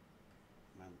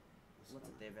 What's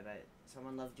it, David?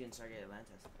 Someone loved you in Stargate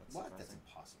Atlantis. That's what? Surprising. That's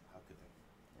impossible. How could they?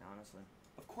 Yeah, honestly.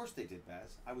 Of course they did,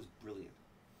 Baz. I was brilliant.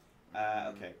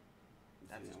 Okay.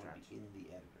 That's I want to be in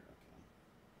the editor. Okay.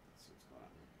 Let's see what's going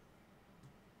on here.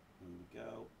 Here we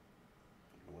go.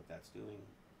 I don't know what that's doing.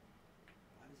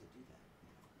 Why does it do that?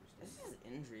 This is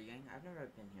intriguing. I've never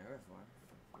been here before.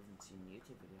 I haven't seen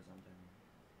YouTube videos on down here.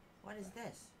 What is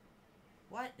this?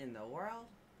 What in the world?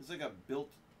 It's like a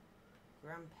built.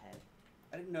 Grumphead.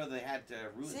 I didn't know they had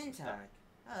ruins. Syntax.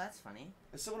 Oh, that's funny.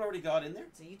 Has someone already got in there?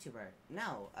 It's a YouTuber.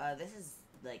 No, this is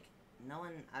like no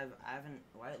one. I haven't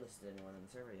whitelisted anyone in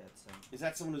the server yet. So. Is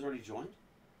that someone who's already joined?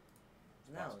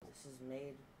 No, possible. This is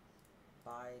made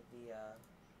by the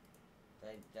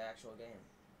actual game.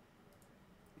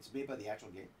 It's made by the actual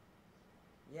game.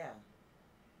 Yeah.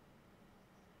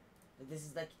 This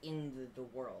is like in the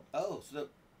world. Oh, so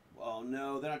oh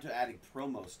no, they're not adding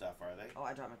promo stuff, are they? Oh,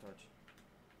 I dropped my torch.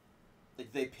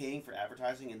 Like they paying for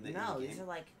advertising in the No, in the these game? are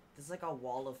like this is like a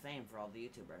wall of fame for all the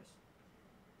YouTubers.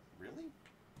 Really?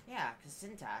 Yeah, cause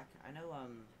Syntac, I know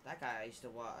that guy I used to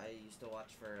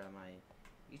watch for my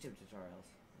YouTube tutorials.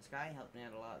 This guy helped me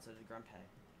out a lot. So did Grumpy.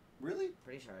 Really?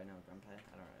 Pretty sure I know Grumpy.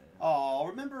 I don't really know. Oh,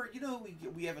 remember? You know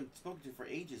we haven't spoken to for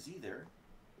ages either.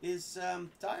 Is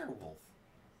Direwolf?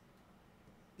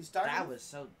 Is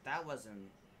Direwolf? That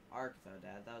wasn't Ark though,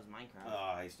 Dad. That was Minecraft.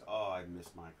 I miss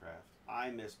Minecraft. I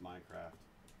miss Minecraft.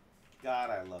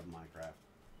 God, I love Minecraft.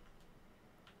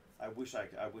 I wish I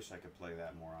could play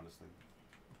that more honestly.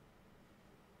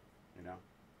 You know?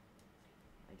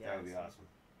 I guess. That would be awesome.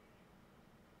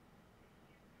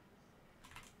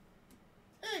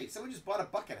 Hey, someone just bought a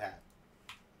bucket hat.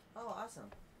 Oh,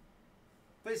 awesome.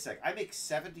 Wait a sec. I make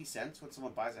 70 cents when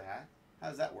someone buys a hat? How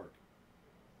does that work?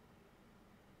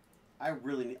 I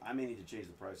may need to change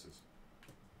the prices.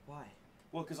 Why?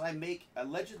 Well, because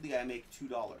allegedly I make $2.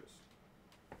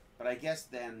 But I guess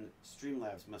then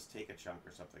Streamlabs must take a chunk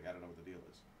or something. I don't know what the deal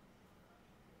is.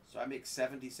 So I make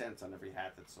 70 cents on every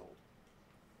hat that's sold.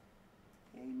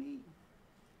 Hey, me.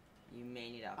 You may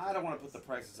need to. I don't want to put the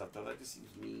prices up though. That just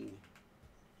seems mean.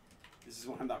 This is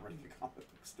why I'm not running a comic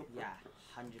book store. Yeah,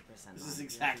 100%. This is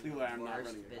exactly why I'm not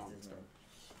running a comic store.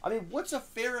 I mean, what's a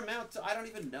fair amount? I don't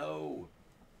even know.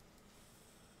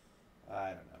 I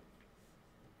don't know.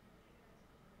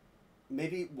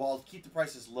 Maybe I'll keep the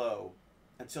prices low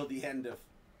until the end of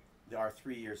our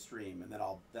 3-year stream, and then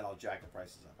I'll jack the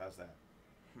prices up. How's that?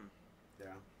 Yeah.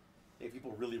 Make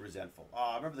people really resentful.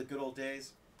 Oh, remember the good old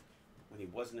days when he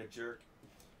wasn't a jerk?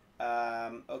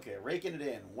 Okay, raking it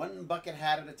in. 1 bucket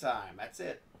hat at a time. That's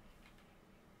it.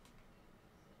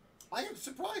 I am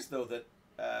surprised, though, that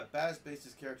Baz based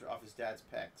his character off his dad's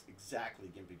pecs. Exactly,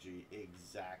 Gimpy G.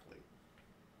 Exactly.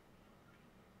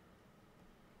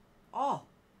 Oh!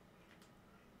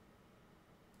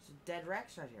 It's a dead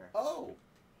Rex right here. Oh!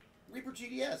 Reaper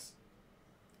GDS.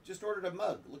 Just ordered a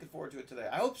mug. Looking forward to it today.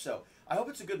 I hope so. I hope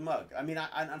it's a good mug. I mean,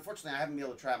 unfortunately, I haven't been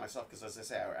able to try it myself because, as I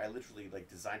say, I literally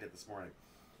designed it this morning,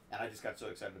 and I just got so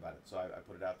excited about it, so I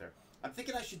put it out there. I'm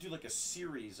thinking I should do a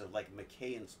series of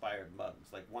McKay-inspired mugs,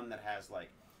 one that has what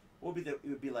would be it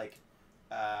would be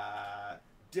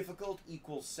difficult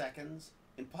equals seconds,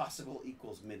 impossible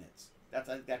equals minutes.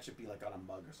 That should be on a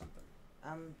mug or something.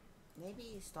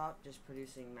 Maybe stop just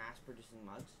mass-producing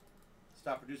mugs.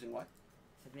 Stop producing what?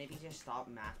 So maybe just stop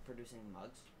mass-producing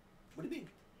mugs. What do you mean?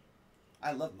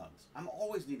 I love mugs. I'm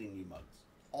always needing new mugs.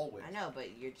 Always. I know,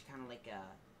 but you're just kind of I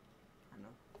don't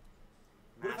know,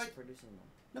 mass-producing them.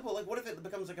 No, but what if it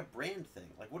becomes a brand thing?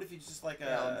 What if you just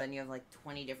No, then you have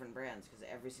 20 different brands, because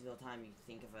every single time you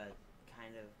think of a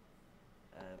kind of,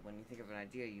 when you think of an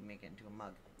idea, you make it into a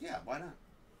mug. Yeah, why not?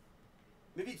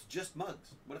 Maybe it's just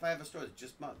mugs. What if I have a store that's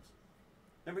just mugs?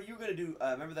 Remember you were gonna do?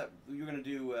 Remember that you were gonna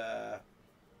do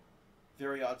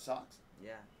Very Odd Socks?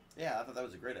 Yeah. Yeah, I thought that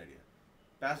was a great idea.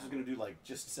 Bass was gonna do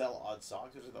just sell odd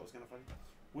socks, which I thought was kind of funny.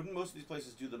 Wouldn't most of these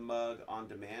places do the mug on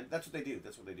demand? That's what they do.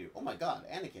 That's what they do. Oh my God,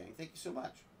 Anakin, thank you so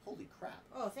much. Holy crap.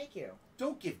 Oh, thank you.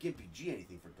 Don't give Gimpy G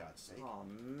anything, for God's sake. Oh,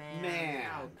 man.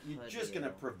 Man, you're just going to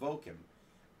provoke him.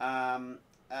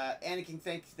 Anakin,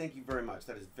 thank you very much.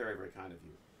 That is very, very kind of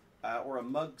you. Or a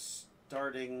mug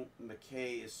starting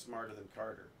McKay is smarter than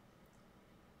Carter.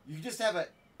 I just have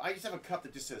a cup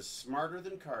that just says smarter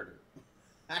than Carter.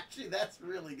 Actually, that's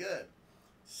really good.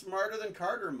 Smarter than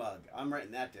Carter mug. I'm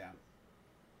writing that down.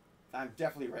 I'm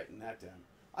definitely writing that down.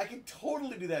 I can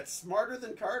totally do that. Smarter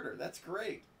than Carter. That's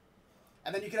great.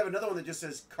 And then you can have another one that just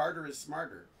says Carter is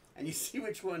smarter. And you see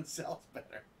which one sells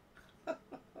better.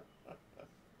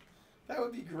 That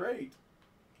would be great.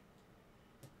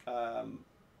 I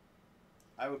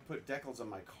would put decals on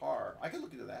my car. I could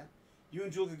look into that. You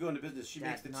and Jewel could go into business. She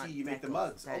makes the tea, you make the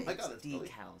mugs. Oh my God, that's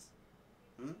decals.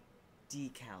 Brilliant.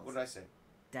 Decals. What did I say?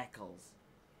 Decals.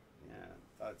 Yeah,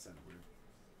 I thought it sounded weird.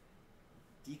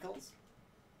 Decals?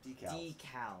 Decals.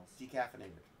 Decals.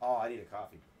 Decaffeinated. Oh, I need a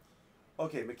coffee.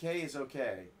 Okay, McKay is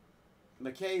okay.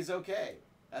 McKay is okay.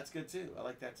 That's good too. I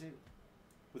like that too.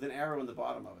 With an arrow in the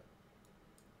bottom of it.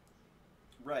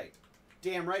 Right.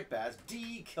 Damn right, Baz.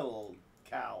 Decals.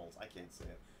 I can't say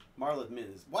it. Marla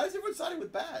Miz. Why is everyone siding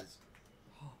with Baz?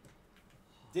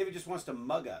 David just wants to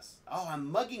mug us. Oh, I'm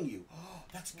mugging you. Oh,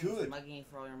 that's good. Mugging you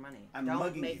for all your money. I'm Don't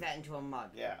mugging make you. that into a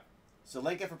mug. Yeah.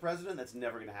 Zelenka for president? That's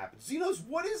never going to happen. Xenos,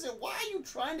 what is it? Why are you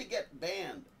trying to get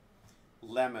banned?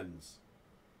 Lemons.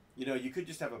 You know, you could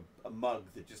just have a mug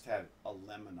that just had a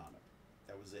lemon on it.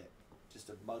 That was it. Just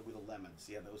a mug with a lemon.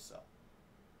 See how those sell.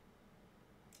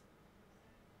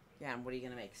 Yeah, and what are you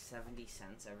going to make? 70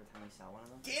 cents every time you sell one of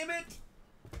them? Damn it!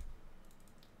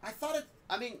 I thought it...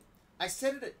 I mean, I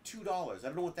said it at $2. I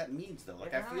don't know what that means, though. You're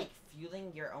kind of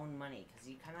fueling your own money, because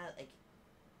you kind of,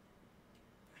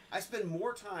 I spend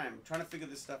more time trying to figure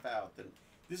this stuff out than...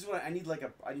 This is what I need,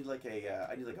 I need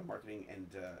a marketing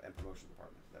and promotion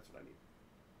department. That's what I need.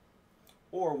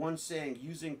 Or one saying,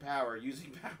 using power,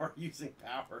 using power, using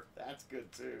power. That's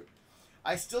good, too.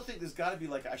 I still think there's got to be,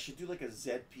 I should do, a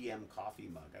ZPM coffee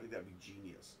mug. I think that would be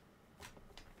genius.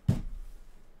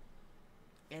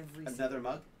 Another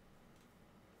mug?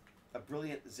 A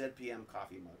brilliant ZPM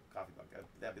coffee mug.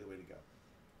 That'd be the way to go.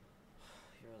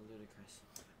 You're ludicrous.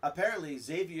 Apparently,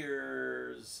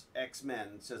 Xavier's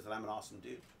X-Men says that I'm an awesome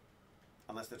dude.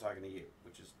 Unless they're talking to you,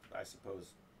 which is, I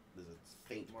suppose, there's a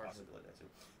faint possibility.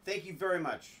 Thank you very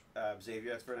much, Xavier.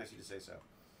 That's very nice of you to say so.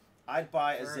 I'd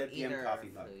buy a ZPM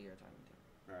coffee mug.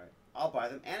 All right. I'll buy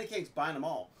them. Anna King's buying them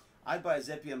all. I'd buy a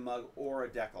ZPM mug or a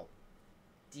decal.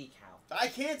 Decal. I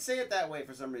can't say it that way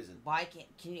for some reason. Why can't...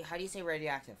 Can you... How do you say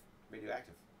radioactive?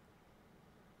 Radioactive.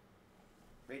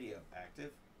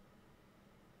 Radioactive.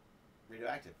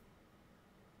 Radioactive.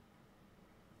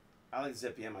 I like the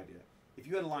ZPM idea. If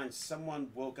you had a line,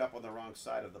 someone woke up on the wrong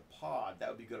side of the pod, that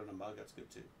would be good on a mug. That's good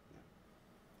too.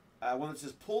 Yeah. One that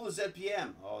says pull the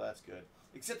ZPM. Oh, that's good.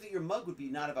 Except that your mug would be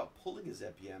not about pulling a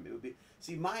ZPM. It would be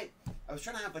I was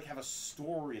trying to have a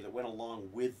story that went along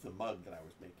with the mug that I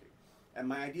was making, and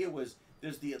my idea was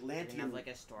there's the Atlantean. You have like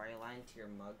a storyline to your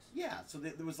mugs. Yeah. So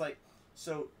there was Dr.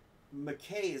 Rodney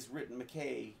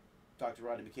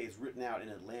McKay is written out in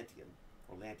Atlantean.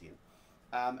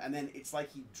 And then it's like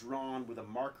he drawn with a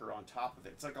marker on top of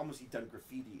it. It's like almost he'd done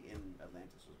graffiti in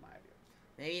Atlantis was my idea.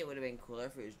 Maybe it would have been cooler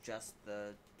if it was just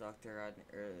the Dr. Rodney,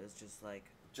 or it was just like...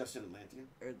 Just in Atlantean?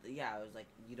 Or, yeah, it was like,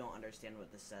 you don't understand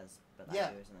what this says, but yeah.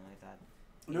 I do, or something like that.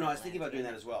 No, I was thinking about doing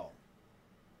that as well.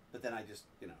 But then I just,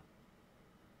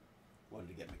 wanted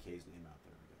to get McKay's name out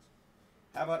there, I guess.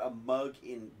 How about a mug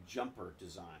in jumper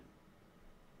design?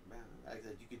 Man,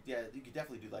 you could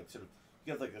definitely do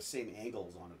you have like the same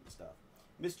angles on it and stuff.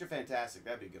 Mr. Fantastic,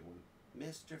 that'd be a good one.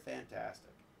 Mr.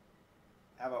 Fantastic.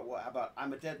 How about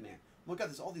I'm a dead man? Oh my God,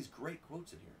 there's all these great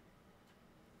quotes in here.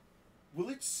 Will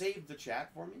it save the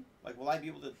chat for me? Like, will I be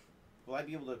able to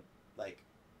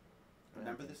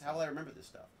remember this? How will I remember this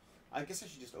stuff? I guess I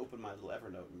should just open my little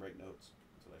Evernote and write notes.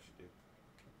 That's what I should do.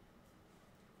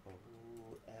 Oh,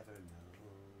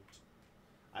 Evernote.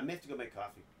 I may have to go make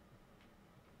coffee.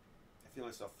 I feel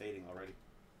myself fading already.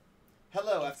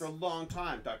 Hello, after a long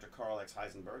time, Dr. Carl X.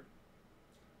 Heisenberg.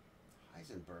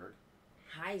 Heisenberg.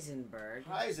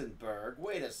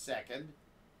 Wait a second.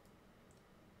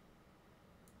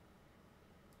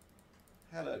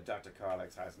 Hello, Dr. Carl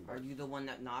X. Heisenberg. Are you the one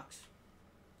that knocks?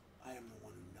 I am the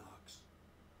one who knocks.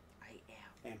 I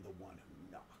am the one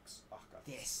who knocks. Oh, God.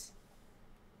 This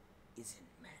isn't,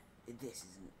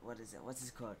 what is it? What's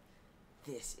this called?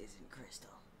 This isn't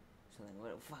crystal. So then,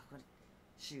 what,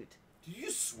 shoot. Did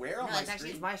you swear on my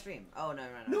stream? It's my stream. Oh, no.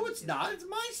 No, it's not. It's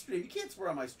my stream. You can't swear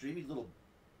on my stream, you little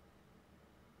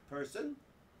person.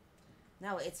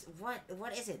 No, it's, what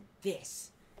is it?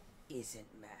 This isn't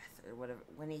math, or whatever.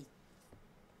 When he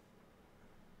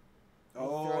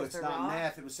Oh, it's not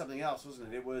math. It was something else,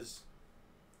 wasn't it? Was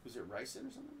it ricin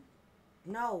or something?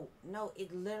 No.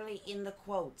 It literally in the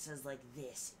quote says like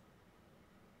this.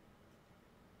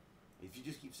 If you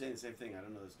just keep saying the same thing, I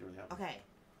don't know. This doesn't really help. Okay.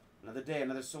 Another day,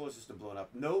 another solar system blown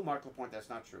up. No, Mark Lapointe, that's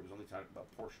not true. It was only talking about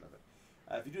a portion of it.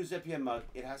 If you do a ZPM mug,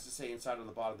 it has to say inside on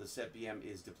the bottom the ZPM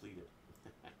is depleted.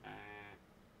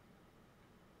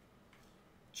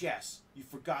 Jess, you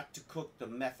forgot to cook the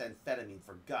methamphetamine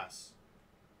for Gus.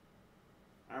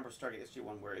 I remember Stargate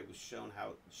SG-1 where it was shown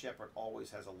how Shepard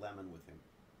always has a lemon with him.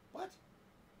 What?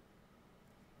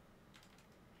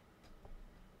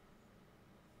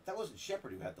 That wasn't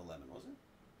Shepard who had the lemon, was it?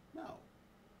 No.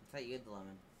 I thought you had the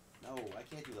lemon. No, I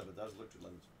can't do lemons. I was allergic to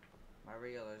lemons. Why were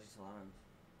you allergic to lemons?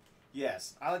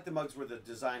 Yes, I like the mugs where the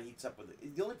design heats up with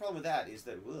it. The only problem with that is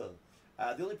that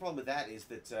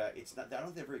it's not. I don't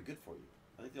think they're very good for you.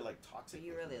 I think they're like toxic. But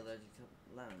you're really allergic to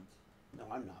lemons. No,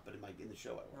 I'm not. But in the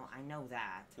show, I was. No, I know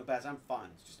that. No, Baz, I'm fine.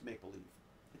 It's just make believe.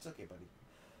 It's okay, buddy.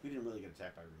 We didn't really get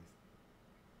attacked by Wraith.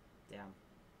 Damn.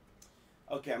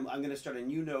 Okay, I'm going to start a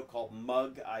new note called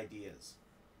Mug Ideas.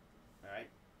 All right.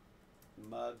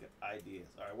 Mug Ideas.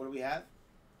 All right. What do we have?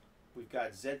 We've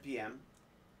got ZPM.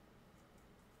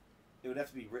 It would have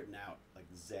to be written out like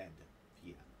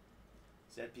ZPM.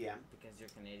 ZPM. Because you're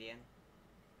Canadian?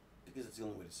 Because it's the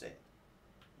only way to say it.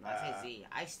 No, I say Z.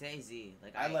 I say Z.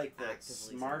 I like that.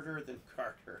 Smarter than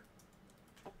Carter.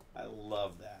 I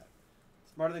love that.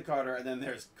 Smarter than Carter, and then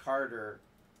there's Carter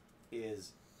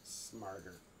is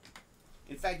smarter.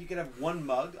 In fact, you could have one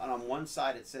mug, and on one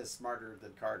side it says smarter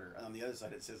than Carter, and on the other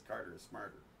side it says Carter is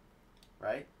smarter.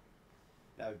 Right?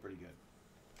 That would be pretty good.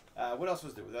 What else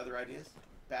was there? Were there other ideas?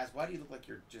 Baz, why do you look like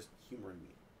you're just humoring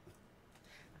me?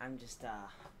 I'm just,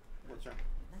 What's wrong?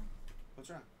 No. What's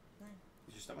wrong? No.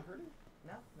 Is your stomach hurting?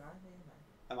 No, I think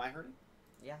Am I hurting?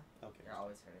 Yeah. Okay. You're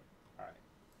always hurting. Alright.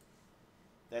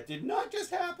 That did not just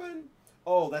happen!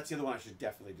 Oh, that's the other one I should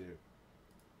definitely do.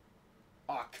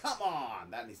 Oh, come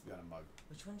on! That needs to be on a mug.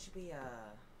 Which one should be, What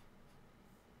are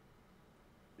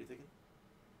you thinking?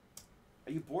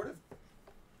 Are you bored of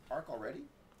Ark already?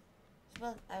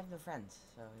 Well, I have no friends,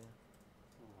 so yeah.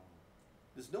 Oh.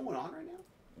 There's no one on right now?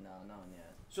 No one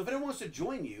yet. So if anyone wants to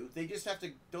join you, don't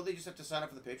they just have to sign up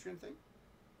for the Patreon thing?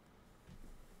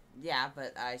 Yeah,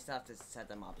 but I still have to set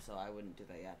them up, so I wouldn't do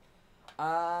that yet.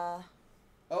 Oh,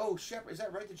 Shepard, is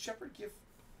that right? Did Shepard give...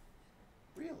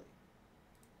 Really?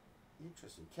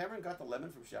 Interesting. Cameron got the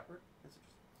lemon from Shepard? That's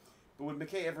interesting. But would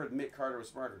McKay ever admit Carter was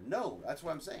smarter? No, that's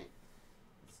what I'm saying.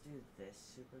 Let's do this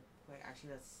super quick.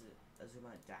 Actually, let's zoom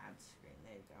out Dad's screen.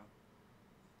 There you go.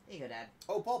 There you go, Dad.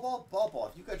 Oh, Paul.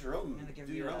 If you got your own, I'm gonna give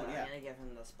do your own. Yeah. I'm gonna give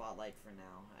him the spotlight for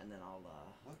now, and then I'll.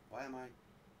 What? Why am I?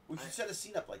 We should set a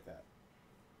scene up like that.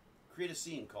 Create a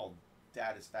scene called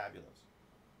 "Dad is Fabulous,"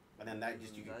 and then that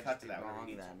just you can cut to that whenever you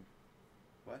need to.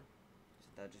 What?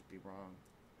 That'd just be wrong.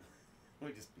 It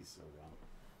would just be so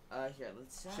wrong. Here,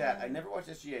 let's. Chat. I never watched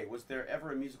SGA. Was there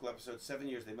ever a musical episode? 7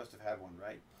 years. They must have had one,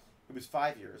 right? It was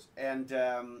 5 years, and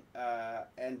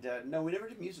no, we never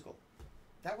did musical.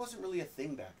 That wasn't really a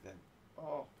thing back then.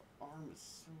 Oh, the arm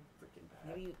is so freaking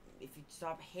bad. Maybe if you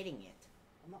stop hitting it.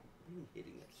 I'm not even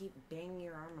hitting it. Keep banging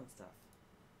your arm on stuff.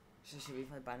 Should we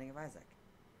play Binding of Isaac?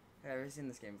 Have you ever seen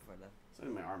this game before, though? It's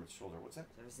only my arm and shoulder. What's that?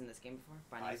 Have you ever seen this game before?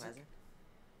 Binding of Isaac?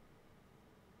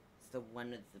 It's the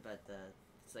one with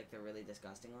it's like the really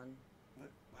disgusting one. What?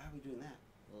 Why are we doing that?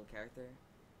 Little character.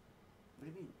 What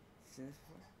do you mean? Seen this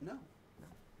before? No.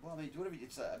 Well, I mean, whatever.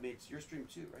 It's your stream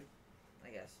too, right? I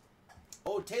guess.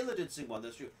 Oh, Taylor did sing one.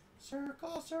 That's true.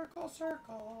 Circle, circle,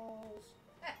 circles,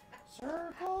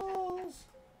 circles.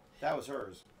 That was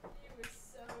hers.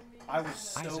 I was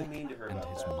so mean to her and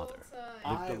about his that. mother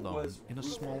lived alone in a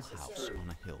small house on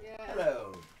a hill.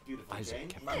 Hello, beautiful Isaac Jane.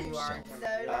 kept to himself,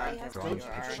 drawing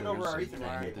pictures and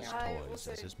playing with his toys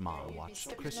as his mom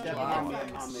watched Christian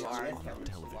movies on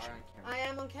television. I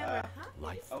am on camera, huh?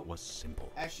 Life was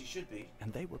simple, As she should be.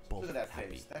 and they were Look both at that happy.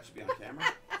 face. That should be on camera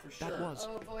for sure. That was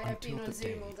Oh boy, I've been until on the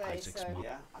Zoom day all day, Isaac's so- mother.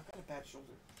 Yeah, I've got a bad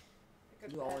shoulder.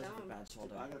 You always have a bad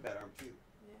shoulder. I got a bad arm too.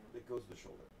 Yeah. It goes to the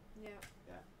shoulder. Yeah.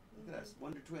 Yeah. Look at us.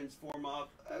 Wonder Twins form of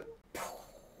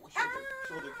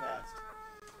shoulder cast.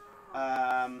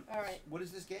 All right. What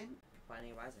is this game?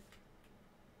 Binding of Isaac.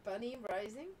 Bunny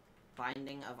Rising.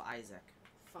 Binding of Isaac.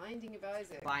 Finding of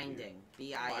Isaac. Binding.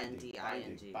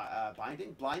 B-I-N-D-I-N-G.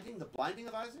 Binding? Blinding? The blinding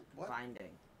of Isaac? What?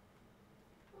 Binding.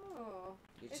 Oh.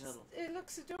 It's a- It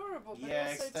looks adorable, but Yeah,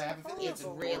 also I have a feeling It's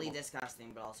horrible. really horrible.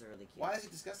 disgusting, but also really cute. Why is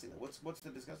it disgusting though? What's the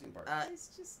disgusting part? It's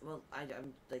just. Well,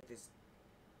 I'm like this.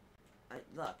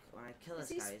 Look, when I kill Is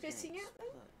this he guy, he's spitting gonna at them?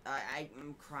 explode.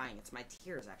 I'm crying. It's my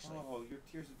tears, actually. Oh, your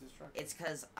tears of destruction. It's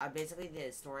because basically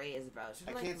the story is about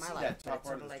sort of I like can't my see life, that but top it's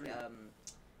part sort of of the like stream.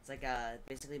 it's like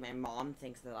basically my mom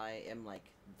thinks that I am like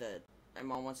my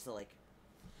mom wants to like.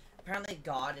 Apparently,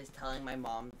 God is telling my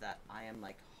mom that I am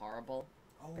like horrible.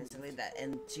 Oh, Basically, that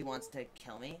and she wants to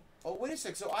kill me. Oh, wait a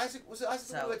sec. So Isaac was it Isaac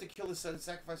the one So- who had to kill his son,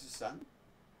 sacrifice his son?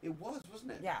 It was,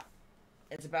 wasn't it? Yeah,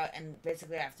 it's about and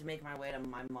basically I have to make my way to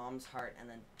my mom's heart and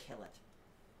then kill it.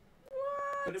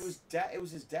 What? But it was dad. It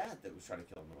was his dad that was trying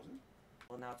to kill him, wasn't it?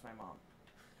 Well, now it's my mom.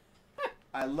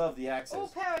 I love the All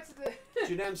accents. power to the.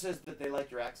 Junem says that they like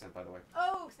your accent, by the way.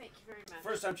 Oh, thank you very much.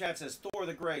 First time chat says Thor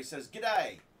the Grey says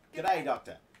G'day, G'day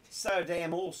Doctor. So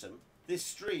damn awesome. This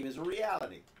stream is a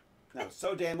reality. No,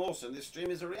 so damn awesome. This stream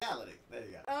is a reality. There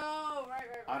you go. Oh, right.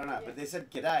 I don't know, yeah. but they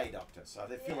said G'day Doctor, so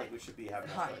they feel Yeah. like we should be having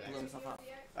a Hi, slight blew accent. himself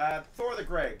up. Thor the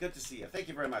Grey, good to see you. Thank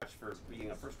you very much for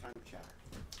being a first time chatter.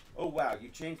 Oh wow, you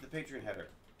changed the Patreon header.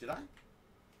 Did I?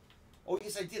 Oh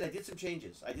yes, I did. I did some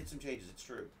changes. It's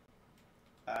true.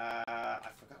 I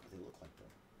forgot what they look like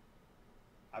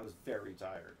though. I was very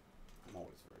tired. I'm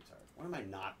always very tired. When am I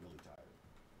not really tired?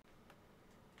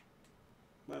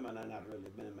 When am I not really?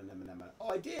 Oh,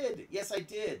 I did. Yes, I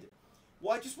did.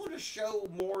 Well, I just wanted to show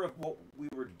more of what we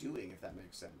were doing, if that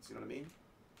makes sense. You know what I mean?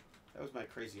 That was my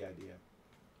crazy idea.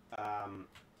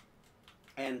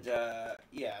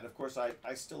 Yeah, and of course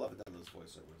I still haven't done those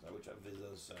voiceovers. I wish I did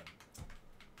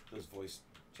those voice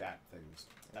chat things,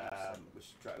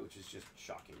 which is just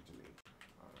shocking to me.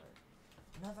 All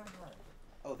right. Another heart.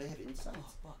 Oh, they have insights.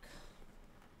 Oh, book.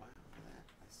 Wow, look at that.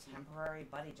 I see. Temporary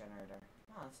buddy generator.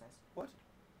 Oh, that's nice. What?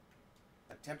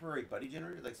 A temporary buddy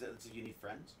generator? Like, so you need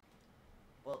friends?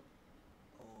 Well,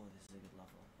 oh, this is a good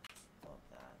level. Love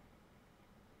that.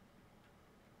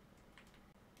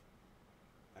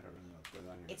 I don't really know what's going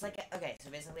on here. It's like okay, so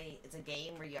basically, it's a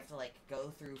game where you have to like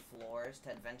go through floors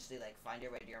to eventually like find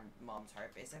your way to your mom's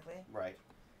heart, basically. Right.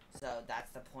 So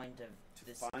that's the point of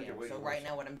this find your game. way to So her right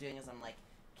heart. now, what I'm doing is I'm like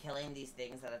killing these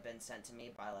things that have been sent to me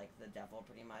by like the devil,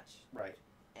 pretty much. Right.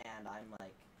 And I'm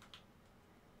like,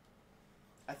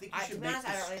 I think you to should be make honest,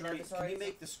 I don't really know the the screen. Can you stories.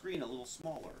 make the screen a little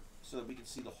smaller so that we can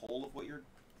see the whole of what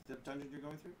the dungeon you're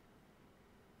going through?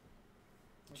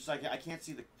 Just like I can't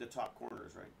see the top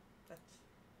corners, right?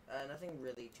 that's nothing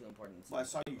really too important. Well, I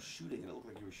saw you shooting, and it looked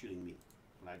like you were shooting me,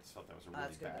 and I just felt that was a really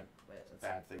That's good. bad, Wait, that's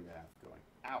bad thing to have going.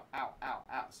 Ow! Ow! Ow!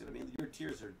 Ow! See what I mean? Your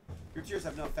tears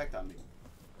have no effect on me.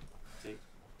 See?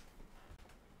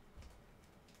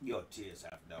 Your tears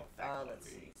have no effect on Let's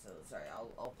me. see. So sorry,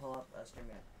 I'll pull up a stream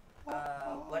here.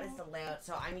 What what is the layout?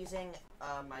 So I'm using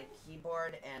my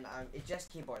keyboard, and it's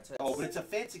just keyboard. So but it's a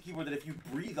fancy keyboard that if you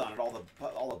breathe on it, all the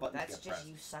buttons get pressed. That's just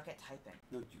you suck at typing.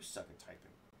 No, you suck at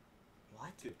typing.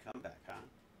 What? Good comeback, huh?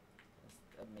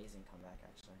 Amazing comeback,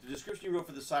 actually. The description you wrote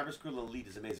for the Cyber School Elite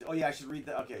is amazing. Oh yeah, I should read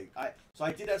that. Okay, so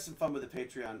I did have some fun with the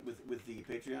Patreon, with the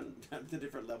Patreon, the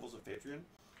different levels of Patreon.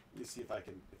 Let me see if I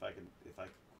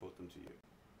quote them to you.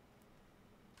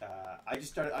 I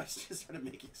just started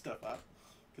making stuff up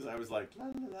because I was like la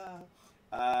la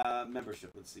la.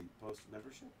 Membership. Let's see. Post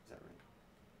membership. Is that right?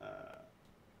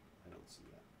 I don't see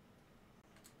that.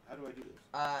 How do I do this?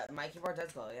 My keyboard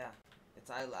does glow. Yeah.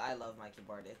 I love my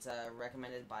keyboard. It's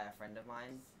recommended by a friend of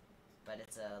mine, but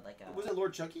it's like a. Was it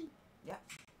Lord Chunky? Yeah.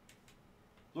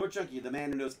 Lord Chunky, the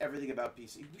man who knows everything about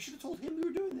PC. We should have told him we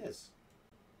were doing this.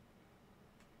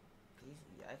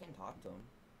 I can talk to him.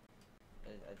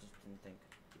 I just didn't think.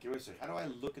 Okay, wait a second. How do I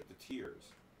look at the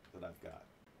tiers that I've got?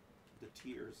 The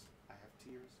tiers. I have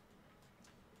tiers.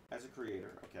 As a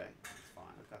creator, okay, that's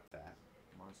fine. I've got that.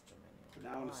 Monster menu. But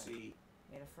now I want to see.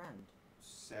 Made a friend.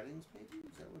 Settings, maybe?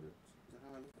 Is that what it? Is that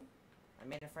how I look at it? I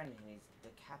made a friend and he's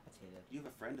decapitated. You have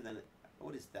a friend, and then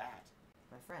what is that?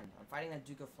 My friend. I'm fighting the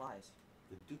Duke of Flies.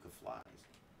 The Duke of Flies.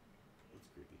 That's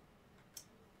creepy.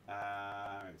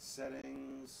 Alright,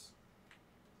 settings.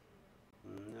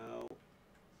 No.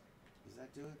 Does that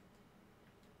do it?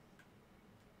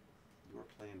 Your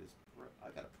plan is pro. I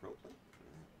got a pro plan?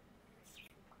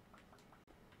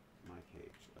 My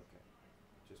page. Okay.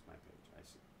 Just my page. I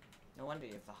see. No wonder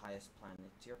you have the highest plan.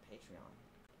 It's your Patreon.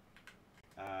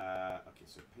 Okay,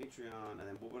 so Patreon, and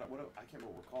then what I can't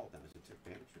remember what we're called now. Is it Tech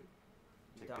Banditry?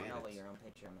 You don't know what your own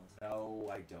Patreon is. No,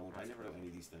 I don't. I never know any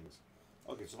of these things.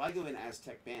 Okay, so if I go in as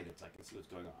Tech Bandits, I can see what's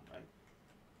going on, right?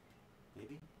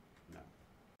 Maybe? No.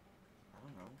 I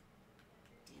don't know.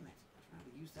 Damn it. I don't know how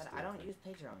to use this. I don't use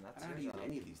Patreon. That's I don't know how to use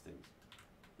any of these things.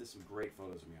 There's some great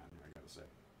photos of me on here, I gotta say.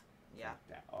 Yeah.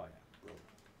 Oh, yeah. Brilliant.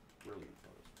 Brilliant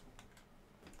photos.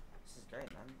 This is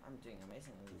great, man. I'm doing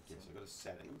amazingly. Okay, so go to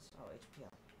settings. Oh, HPL.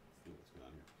 See what's going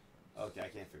on here. Okay, I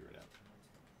can't figure it out.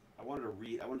 I wanted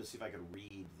to see if I could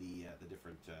read the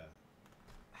different.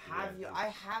 I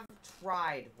have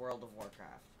tried World of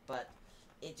Warcraft, but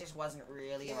it just wasn't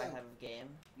really my type of game.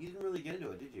 You didn't really get into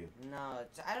it, did you? No,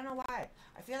 I don't know why.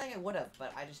 I feel like I would have,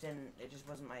 but I just didn't. It just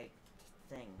wasn't my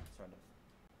thing, sort of.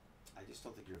 I just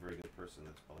don't think you're a very good person.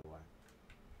 That's probably why.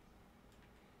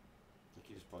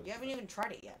 You haven't even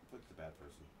tried it yet. Look, the bad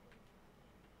person.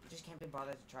 You just can't be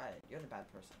bothered to try it. You're the bad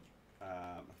person. If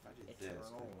I did this.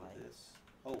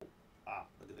 Oh,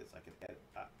 look at this. I can edit.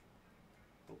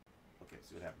 Oh, okay.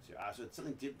 See what happens here. So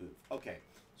something did move. Okay.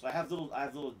 So I have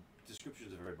little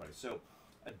descriptions of everybody. So,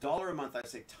 $1 a month. I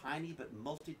say tiny but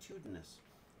multitudinous.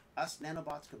 Us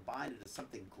nanobots combined into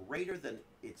something greater than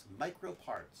its micro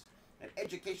parts. An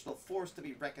educational force to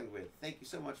be reckoned with. Thank you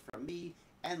so much from me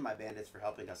and my bandits for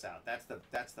helping us out. That's the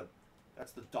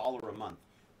 $1 a month.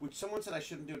 Which someone said I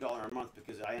shouldn't do $1 a month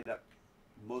because I end up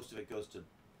most of it goes to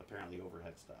apparently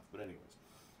overhead stuff. But anyways,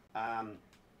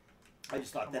 I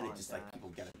just thought then it just like people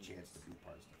get a chance to be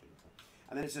part of stuff.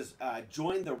 And then it says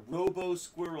join the Robo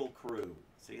Squirrel crew.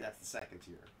 See, that's the second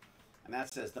tier. And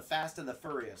that says the fast and the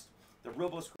furriest. The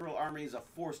Robo Squirrel army is a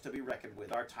force to be reckoned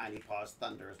with. Our tiny paws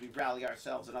thunder as we rally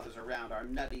ourselves and others around our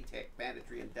nutty tech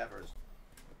banditry endeavors.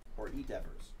 Or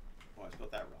endeavors. Oh, I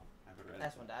spelled that wrong. I haven't read it.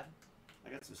 Nice one, Dad. I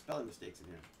got some spelling mistakes in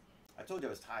here. I told you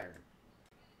I was tired.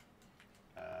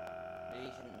 Maybe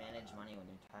you shouldn't manage money when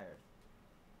you're tired.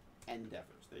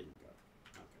 Endeavors. There you go.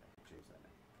 Okay, I can change that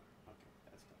now. Okay,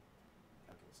 that's done.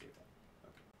 Okay, save that.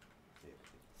 Okay, save it.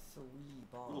 3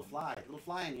 balls. Little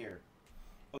fly in here.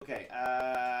 Okay,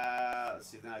 let's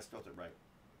see if now I spelled it right.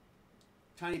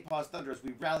 Tiny Paws Thunder as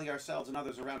we rally ourselves and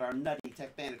others around our nutty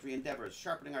tech banditry endeavors,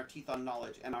 sharpening our teeth on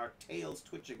knowledge and our tails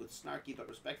twitching with snarky but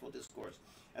respectful discourse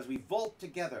as we vault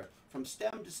together from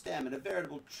stem to stem in a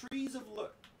veritable trees of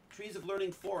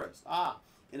learning forest.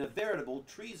 In a veritable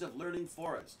trees of learning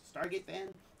forest. Stargate fan?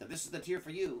 Then this is the tier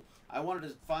for you. I wanted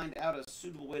to find out a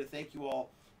suitable way to thank you all,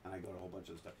 and I got a whole bunch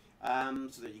of stuff.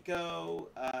 So there you go.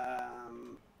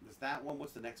 There's that one.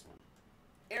 What's the next one?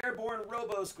 Airborne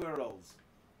Robo Squirrels.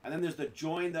 And then there's the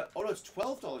join the. Oh no, it's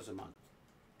 $12 a month.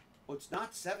 Oh, it's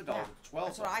not $7. Yeah, it's $12.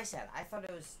 That's what I said. I thought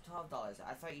it was $12.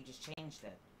 I thought you just changed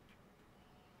it.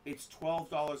 It's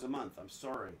 $12 a month. I'm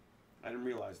sorry, I didn't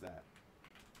realize that.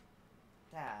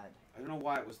 Dad. I don't know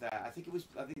why it was that. I think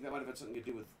that might have had something to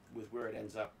do with where it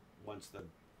ends up once the.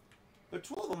 But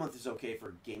 $12 a month is okay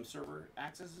for game server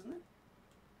access, isn't it?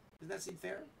 Doesn't that seem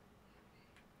fair?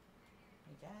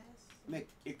 I guess. I mean,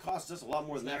 it costs us a lot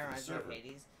more than that for the server.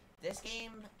 This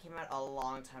game came out a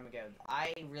long time ago.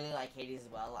 I really like Hades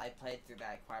as well. I played through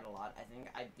that quite a lot. I think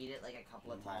I beat it like a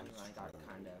couple of times and I got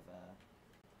kind of,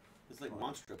 It's like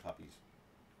Monster Puppies.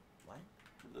 What?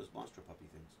 Those Monster Puppy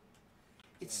things.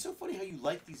 It's so funny how you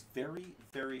like these very,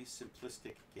 very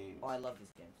simplistic games. Oh, I love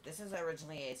these games. This is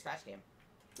originally a Scratch game.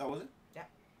 Oh, was it? Yeah.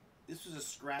 This was a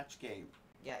Scratch game.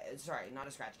 Yeah, sorry, not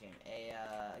a Scratch game. A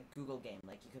Google game.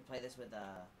 Like, you could play this with,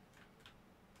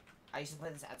 I used to play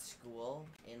this at school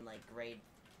in, like, grade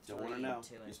Don't want to know.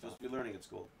 You're supposed to be learning at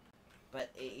school.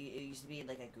 But it used to be,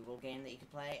 like, a Google game that you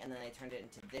could play, and then they turned it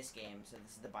into this game. So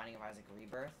this is The Binding of Isaac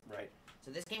Rebirth. Right.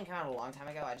 So this game came out a long time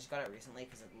ago. I just got it recently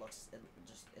because it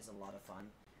just is a lot of fun.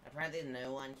 Apparently the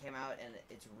new one came out, and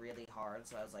it's really hard.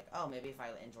 So I was like, oh, maybe if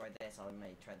I enjoyed this, I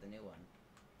might try the new one.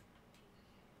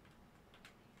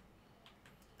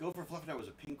 Go for Fluffy was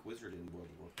a pink wizard in World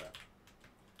of Warcraft.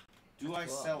 Do I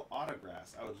sell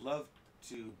autographs? I would love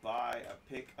to buy a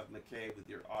pic of McKay with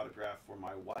your autograph for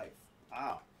my wife.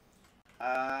 Ah.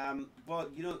 Well,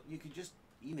 you know, you could just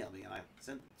email me and I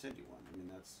send you one. I mean,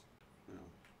 that's, you know.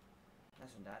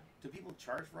 That's from Dad. Do people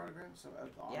charge for autographs?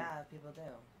 Yeah, people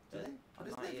do. Do they? But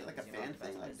isn't it like a fan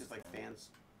thing? Like just like fans?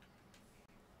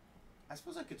 I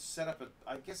suppose I could set up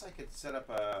I guess I could set up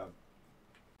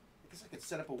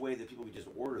a way that people could just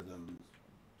order them.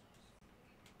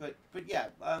 But yeah,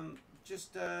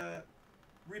 just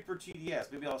Reaper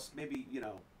TDS. Maybe you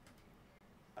know.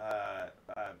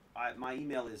 My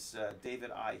email is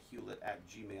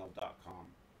davidihewlett@gmail.com.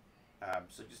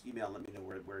 So just email and let me know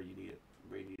where you need it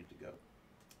to go.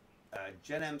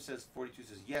 Jen M says 42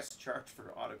 says yes, charge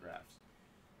for autographs.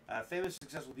 Famous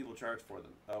successful people charge for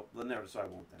them. Oh, well, never. So I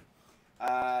won't then.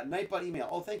 Nightbot email.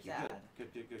 Oh, thank you. Dad.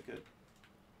 Good.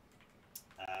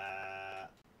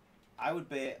 I would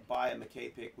buy a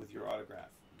McKay pic with your autograph.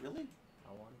 Really?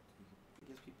 I want to. I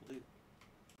guess people do.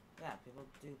 Yeah, people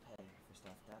do pay for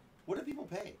stuff, Dad. What do people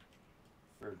pay?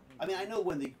 I mean, I know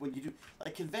when you do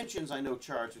like conventions, I know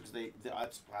charge because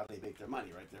that's how they make their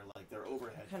money, right? They're like their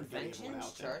overhead.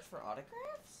 Conventions charge for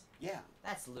autographs? Yeah.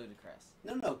 That's ludicrous.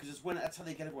 No, because that's how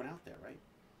they get everyone out there, right?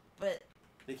 But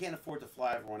they can't afford to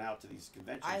fly everyone out to these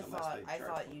conventions I unless they charge. I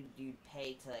thought you'd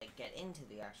pay to get into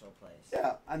the actual place.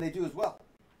 Yeah, and they do as well.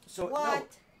 So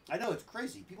what? No, I know it's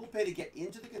crazy. People pay to get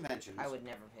into the conventions. I would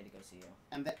never pay to go see you.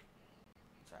 And then.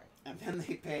 Sorry. And then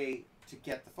they pay to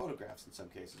get the photographs in some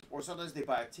cases. Or sometimes they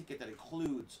buy a ticket that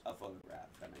includes a photograph,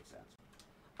 if that makes sense.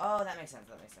 Oh, that makes sense,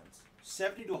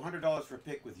 $70 to $100 for a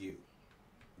pic with you.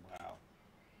 Wow.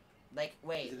 Like,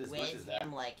 wait, with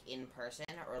him, like, in person,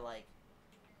 or, like,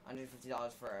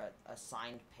 $150 for a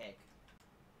signed pic?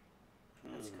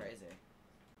 That's crazy.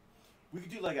 We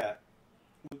could do, like,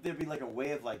 would there be, like, a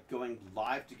way of, like, going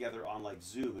live together on, like,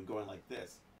 Zoom and going like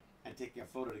this and taking a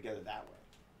photo together that way?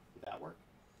 Would that work?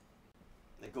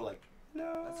 They go like,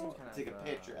 no, take a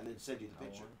picture and then send you the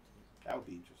picture. That would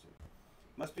be interesting.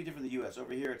 Must be different in the U.S.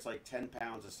 Over here, it's like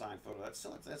 £10 a signed photo. That's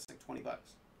like $20.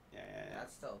 Yeah.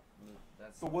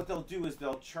 But what they'll do is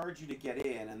they'll charge you to get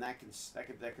in, and that can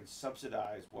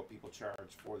subsidize what people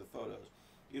charge for the photos.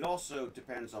 It also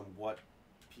depends on what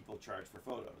people charge for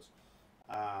photos.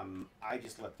 I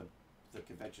just let the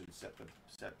convention set the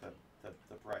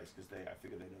price because I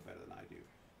figure they know better than I do.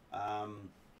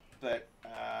 But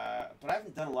I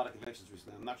haven't done a lot of conventions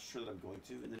recently. I'm not sure that I'm going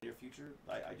to in the near future.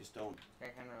 I just don't.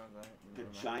 The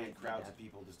giant crowds of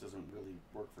people just doesn't really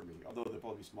work for me. Although there'll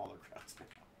probably be smaller crowds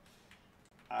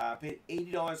now. Paid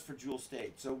 $80 for Jewel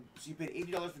State. So you paid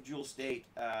 $80 for Jewel State.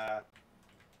 And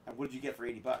what did you get for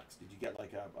 $80? Did you get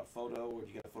like a photo, or did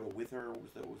you get a photo with her? What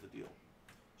was the deal?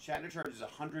 Shatner charges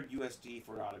 $100 USD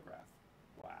for an autograph.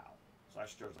 Wow. So I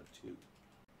should charge like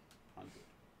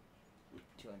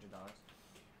 $200.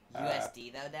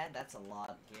 USD though, Dad? That's a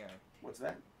lot here. What's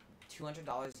that? $200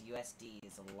 USD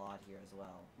is a lot here as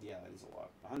well. Yeah, that is a lot.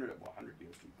 100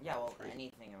 USD. Yeah, well,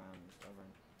 anything around is over.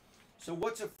 So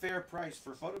what's a fair price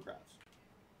for photographs?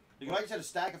 You just had a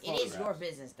stack of photographs. It is your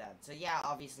business, Dad. So yeah,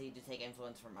 obviously you do take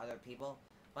influence from other people.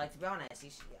 But like, to be honest,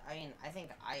 in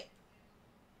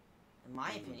my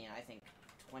opinion, I think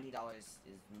 $20 is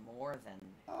more than.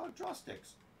 Oh, draw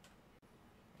sticks.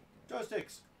 Draw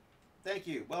sticks. Thank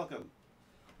you. Welcome.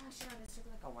 Oh, shit, this took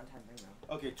like a one-time thing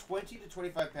though. Okay, 20 to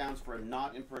 25 pounds for a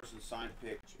not in-person signed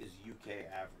pic is UK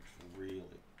average.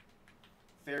 Really.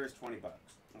 Fair is $20.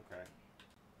 Okay.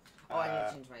 Oh, I need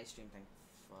to change my stream thing.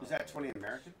 Is that 20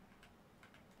 American?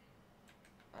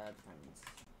 Depends.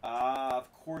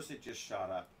 Of course it just shot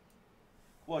up.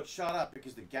 Well, it shot up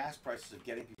because the gas prices of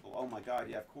getting people. Oh my God,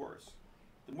 yeah, of course.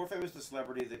 The more famous the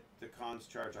celebrity, the cons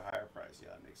charge a higher price.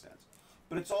 Yeah, that makes sense.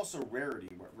 But it's also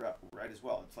rarity, right, as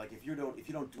well. It's like if you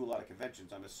don't do a lot of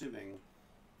conventions, I'm assuming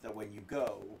that when you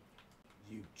go,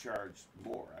 you charge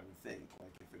more. I would think.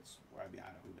 Like if it's, I mean,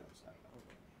 I don't. Who knows? I don't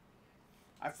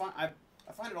know.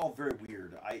 I find it all very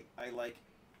weird. I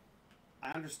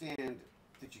understand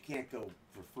that you can't go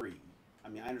for free. I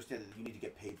mean, I understand that you need to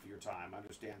get paid for your time. I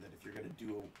understand that if you're going to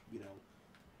do,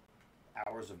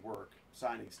 hours of work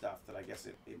signing stuff, that I guess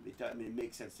it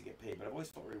makes sense to get paid. But I've always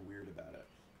felt very weird about it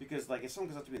because, like, if someone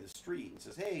comes up to me in the street and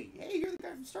says, "Hey, you're the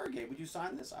guy from Stargate. Would you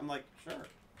sign this?" I'm like, "Sure."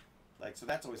 Like, so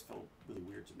that's always felt really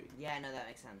weird to me. Yeah, no, that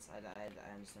makes sense. I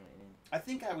understand what you mean. I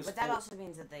think I was. But that also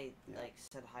means that they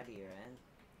said hi to you, right?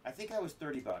 I think I was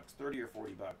 $30, $30 or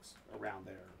 $40 around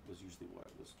there was usually what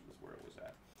was where it was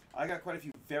at. I got quite a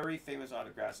few very famous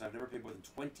autographs, and I've never paid more than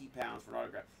 £20 for an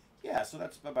autograph. Yeah, so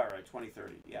that's about right, 20,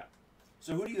 30, yeah.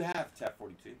 So who do you have, Tap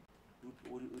 42?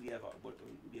 Who do you have? Who do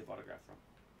you have autograph from?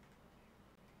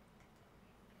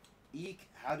 Eek,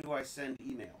 how do I send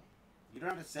email? You don't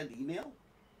have to send email.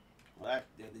 Well,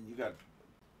 then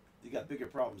you got bigger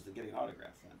problems than getting an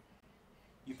autograph then.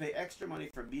 You pay extra money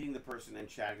for meeting the person and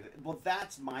chatting with them. Well,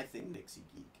 that's my thing, Nixie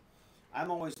Geek. I'm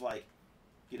always like,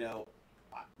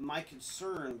 my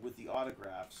concern with the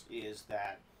autographs is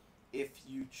that if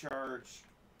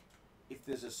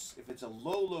it's a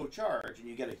low charge and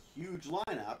you get a huge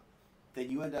lineup, then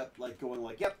you end up like going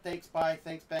like, yep, thanks, bye,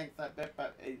 thanks, bang, bye,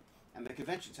 and the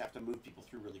conventions have to move people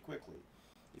through really quickly.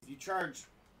 If you charge,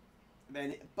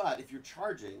 but if you're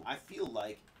charging, I feel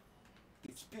like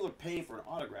if people are paying for an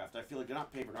autograph, I feel like they're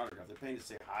not paying for an autograph. They're paying to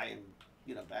say hi and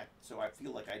that. So I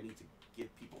feel like I need to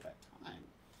give people that time.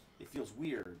 It feels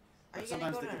weird. But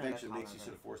sometimes the convention makes you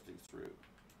sort of force things through.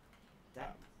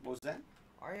 What was that?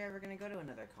 Are you ever going to go to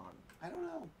another con? I don't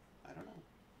know.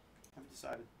 Haven't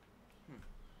decided.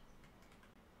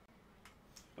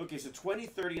 Okay, so 20,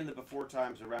 30 in the before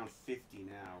times, around 50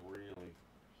 now, really.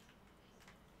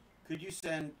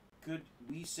 Could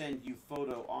we send you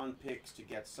photo on pics to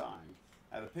get signed?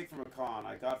 I have a pic from a con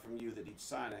I got from you that needs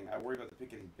signing. I worry about the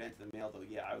pic getting bent in the mail, though.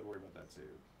 Yeah, I would worry about that, too.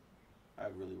 I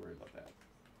would really worry about that.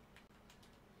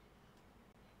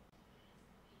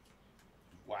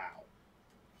 Wow.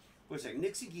 Wait a second.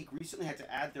 Nixie Geek recently had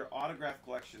to add their autograph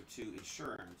collection to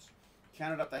insurance.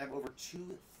 Counted up, they have over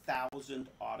 2,000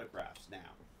 autographs now.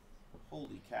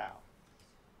 Holy cow.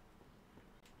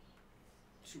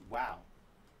 Wow.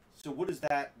 So what is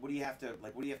that? What do you have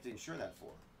to insure that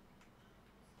for?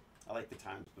 I like the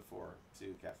times before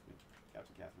too, Captain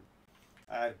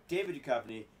Catherine. David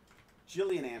Duchovny,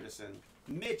 Gillian Anderson,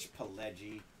 Mitch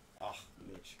Pileggi,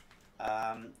 Mitch,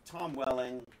 Tom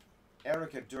Welling,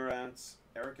 Erica Durant.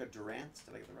 Did I get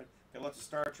that right? Got lots of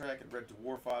Star Trek and Red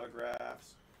Dwarf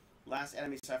autographs. Last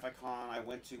Anime Sci-Fi Con I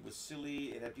went to was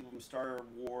silly. It had people from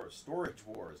Storage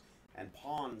Wars, and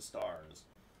Pawn Stars.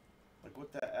 Like,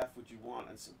 what the F would you want?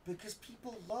 And so, because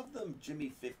people love them,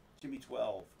 Jimmy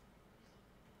 12.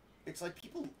 It's like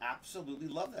people absolutely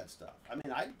love that stuff. I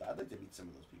mean, I'd like to meet some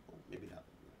of those people. Maybe not.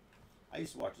 I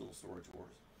used to watch Little Storage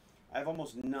Wars. I have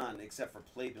almost none except for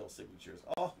Playbill signatures.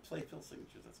 Oh, Playbill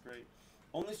signatures. That's great.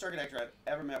 Only Stargate actor I've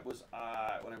ever met was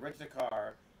when I rented a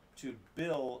car to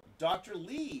bill Dr.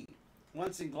 Lee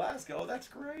once in Glasgow. Oh, that's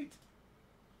great.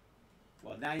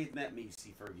 Well, now you've met me,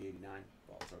 C. Fergie 89.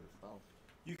 Well, sort of. Oh.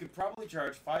 You could probably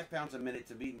charge £5 a minute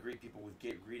to meet and greet people with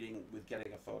getting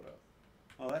a photo.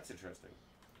 Oh, that's interesting.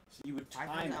 So you would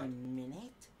time it. A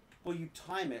minute? Well, you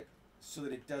time it so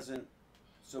that it doesn't,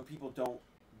 so people don't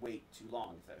wait too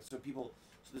long.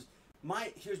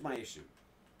 Here's my issue.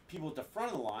 People at the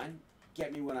front of the line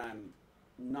get me when I'm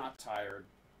not tired.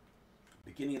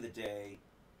 Beginning of the day,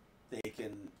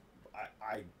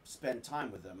 I spend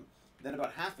time with them. Then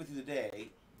about halfway through the day,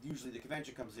 usually the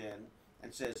convention comes in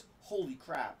and says, holy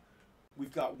crap,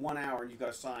 we've got 1 hour and you've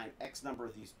got to sign X number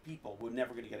of these people. We're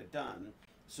never going to get it done.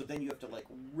 So then you have to like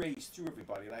race through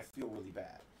everybody, and I feel really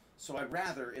bad. So I'd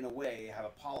rather, in a way, have a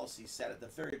policy set at the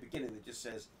very beginning that just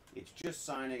says it's just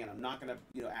signing, and I'm not going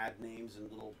to add names and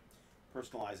little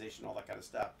personalization, all that kind of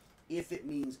stuff, if it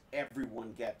means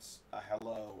everyone gets a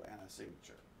hello and a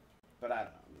signature. But I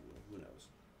don't know. I mean, who knows?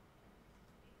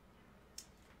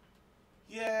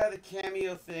 Yeah, the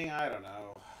cameo thing, I don't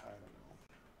know.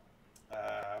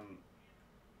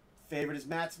 Favorite is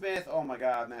Matt Smith. Oh my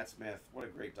God, Matt Smith. What a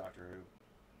great Doctor Who.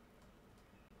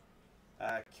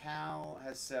 Cal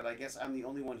has said, I guess I'm the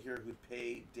only one here who'd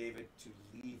pay David to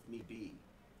leave me be.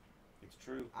 It's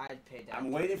true. I'd pay David.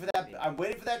 I'm waiting for that. I'm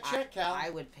waiting for that check, Cal. I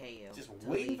would pay you. Just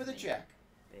waiting for the check.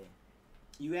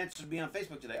 You answered me on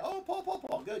Facebook today. Oh,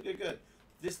 Paul. Good.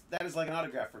 That is like an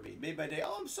autograph for me. Made my day.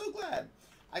 Oh, I'm so glad.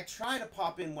 I try to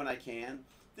pop in when I can.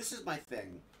 This is my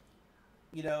thing.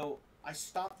 I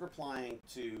stopped replying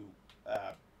to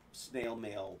snail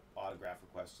mail autograph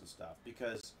requests and stuff,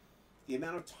 because the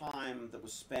amount of time that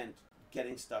was spent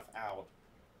getting stuff out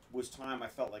was time I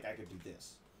felt like I could do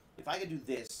this. If I could do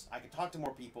this, I could talk to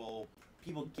more people.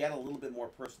 People get a little bit more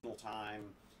personal time.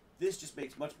 This just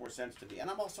makes much more sense to me. And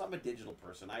I'm a digital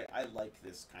person. I like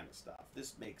this kind of stuff.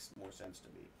 This makes more sense to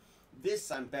me.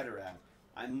 This I'm better at.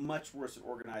 I'm much worse at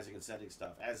organizing and sending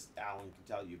stuff, as Alan can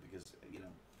tell you, because, you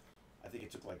know, I think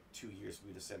it took like 2 years for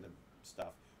me to send him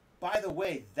stuff. By the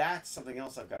way, that's something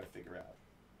else I've got to figure out.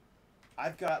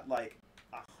 I've got like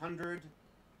 100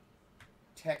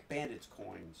 Tech Bandits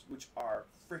coins, which are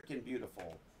freaking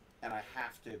beautiful, and I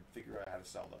have to figure out how to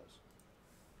sell those.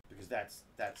 Because that's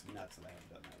nuts that I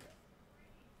haven't done that yet.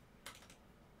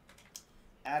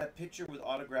 Add a picture with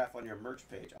autograph on your merch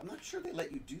page. I'm not sure they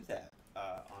let you do that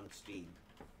on Steam.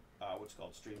 What's it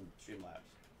called? Streamlabs.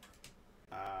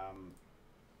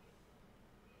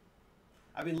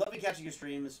 I've been loving catching your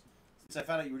streams since I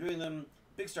found out you were doing them.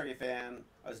 Big Stargate fan.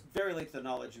 I was very late to the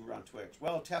knowledge you were on Twitch.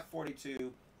 Well,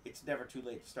 TEF42, it's never too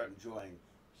late to start enjoying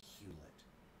Hewlett.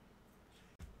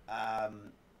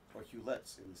 Or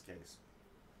Hewlett's in this case.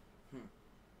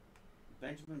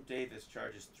 Benjamin Davis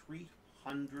charges $300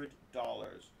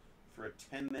 for a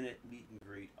 10-minute meet and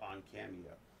greet on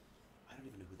Cameo. I don't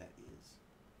even know who that is.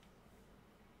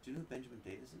 Do you know who Benjamin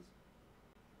Davis is?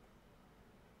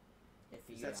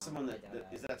 Is that someone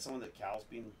that Cal's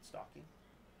been stalking?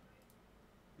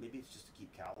 Maybe it's just to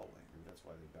keep Cal away. Maybe that's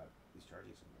why he's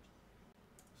charging so much.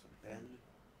 So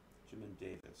Benjamin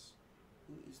Davis,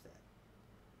 who is that?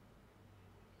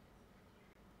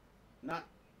 Not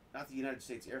the United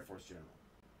States Air Force General.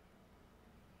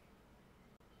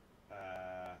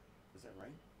 Is that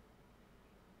right?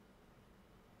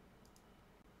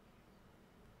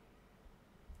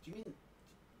 Do you mean?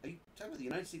 Are you talking about the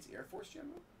United States Air Force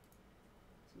General?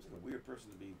 Seems like a weird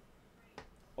person to be.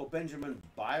 Oh, Benjamin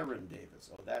Byron Davis.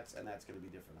 Oh, that's going to be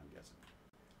different. I'm guessing.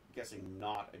 I'm guessing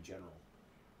not a general.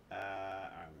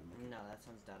 No, that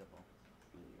sounds doubtable.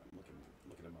 I'm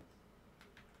looking him up.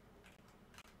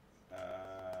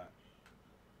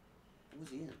 What was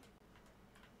he in?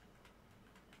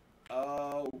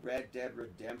 Oh, Red Dead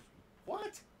Redemption.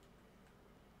 What?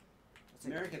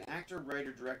 American actor,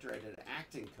 writer, director, and an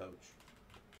acting coach.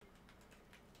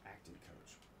 Acting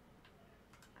coach.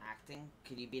 Acting?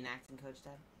 Could you be an acting coach,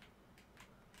 Dad?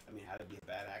 I mean, how to be a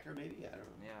bad actor, maybe? I don't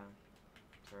know. Yeah,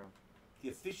 true. The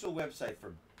official website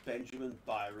for Benjamin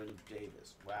Byron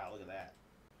Davis. Wow, look at that.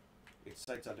 Its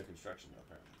site's under construction, though,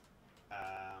 apparently.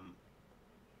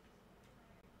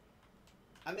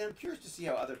 I mean, I'm curious to see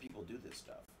how other people do this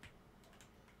stuff.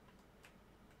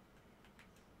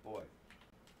 Boy,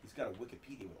 he's got a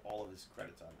Wikipedia with all of his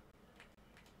credits on it.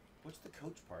 What's the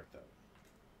coach part, though?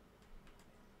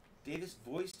 Davis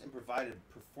voiced and provided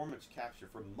performance capture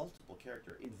for multiple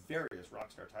characters in various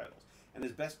Rockstar titles, and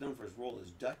is best known for his role as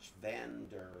Dutch van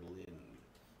der Linde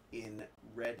in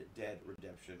Red Dead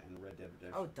Redemption and Red Dead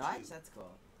Redemption 2. Oh, Dutch? That's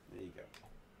cool. There you go.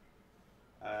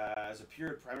 Has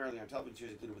appeared primarily on television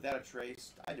shows included Without a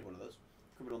Trace. I did one of those.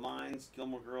 Criminal Minds,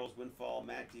 Gilmore Girls, Windfall,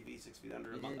 Mad TV, 6 Feet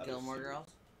Under, among others. Gilmore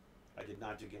Girls? I did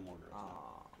not do Gilmore Girls.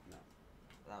 Oh. No.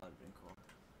 That would have been cool.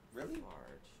 Really?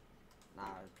 Large.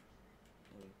 Nah.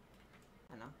 Maybe.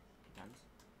 I don't know. Depends.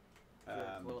 If you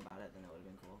were cool about it, then it would have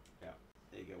been cool. Yeah.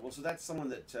 There you go. Well, so that's someone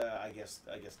that I guess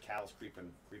Cal's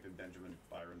creeping Benjamin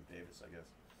Byron Davis, I guess.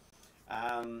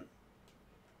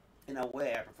 In a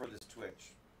way, I prefer this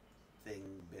Twitch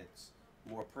thing bits.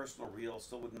 More personal, real.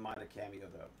 Still wouldn't mind a cameo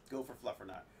though. Go for fluff or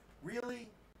not. Really?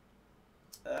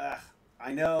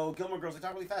 I know Gilmore Girls. They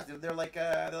talk really fast. They're like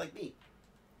me.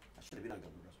 I should have been on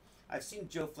Gilmore Girls. I've seen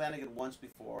Joe Flanagan once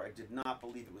before. I did not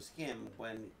believe it was him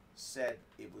when said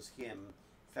it was him.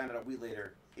 Found out a week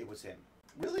later it was him.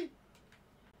 Really?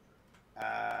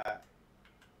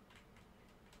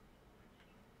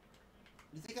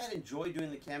 You think I'd enjoy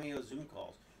doing the cameo Zoom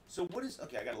calls? So what is...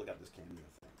 Okay, I gotta look up this cameo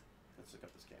thing. Let's look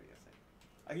up this cameo thing.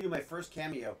 I can do my first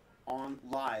cameo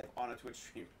live on a Twitch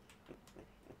stream.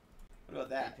 What about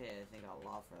that? I think a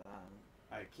lot for that.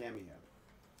 Alright, cameo.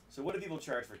 So what do people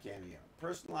charge for cameo?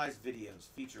 Personalized videos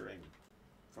featuring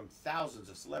from thousands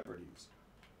of celebrities.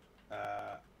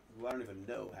 Who I don't even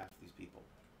know half of these people.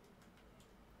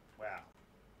 Wow.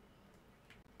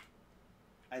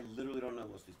 I literally don't know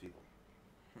most of these people.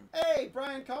 Hey,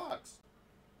 Brian Cox!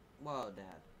 Whoa,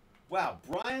 Dad. Wow,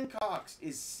 Brian Cox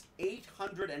is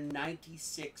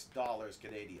 $896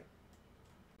 Canadian.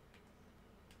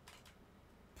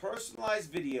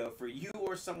 Personalized video for you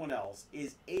or someone else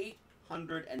is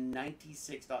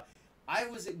 $896. I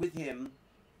was with him.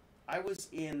 He was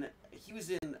in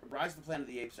Rise of the Planet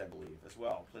of the Apes, I believe, as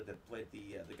well. Played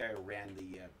the guy who ran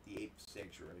the ape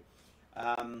sanctuary,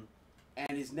 and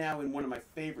is now in one of my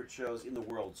favorite shows in the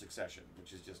world, Succession,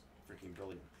 which is just freaking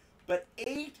brilliant. But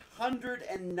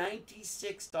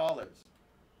 $896.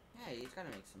 Yeah, he's gotta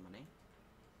make some money.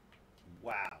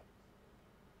 Wow.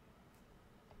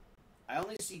 I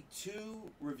only see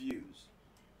 2 reviews.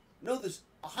 No, there's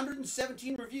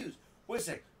 117 reviews. Wait a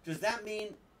sec. Does that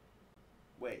mean...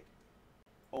 Wait.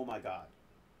 Oh my god.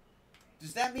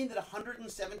 Does that mean that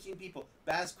 117 people...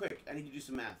 Baz, quick. I need to do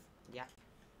some math. Yeah.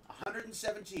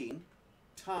 117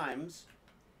 times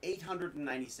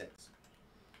 896.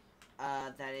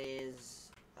 That is...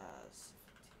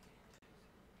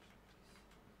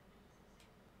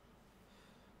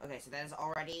 Okay, so that is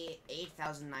already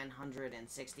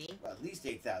 8,960. Well, at least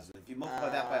 8,000. If you multiply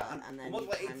that by 100, and then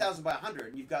multiply 8,000 by 100,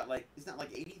 and you've got like, isn't that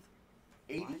like 80?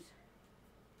 80? What?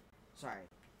 Sorry.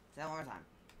 Say that one more time.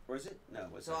 Or is it? No.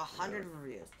 What's so 100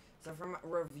 reviews. So from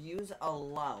reviews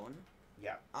alone,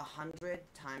 yeah, 100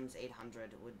 times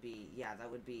 800 would be, yeah, that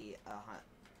would be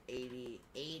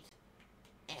 88.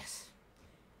 Yes.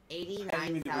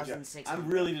 89,600. I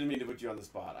really didn't mean to put you on the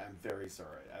spot. I'm very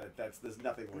sorry. There's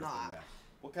nothing worse than that.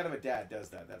 What kind of a dad does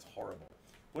that? That's horrible.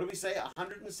 What did we say?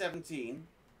 117.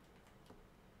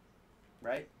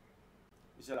 Right?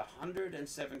 We said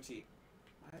 117.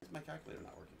 Why is my calculator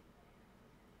not working?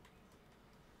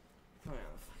 Put me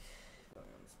on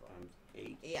the spot.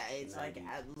 8. Yeah, it's 96. Like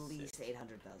at least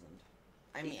 800,000.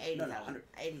 I mean 80,000.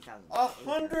 80,000.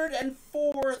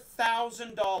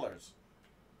 $104,000.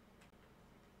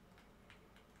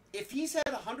 If he's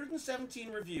had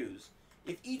 117 reviews,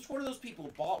 if each one of those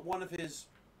people bought one of his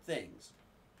things,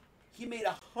 he made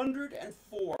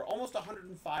 104, almost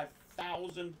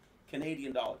 105,000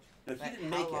 Canadian dollars. Now, he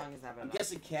didn't make it. How long has that been? I'm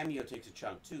guessing Cameo takes a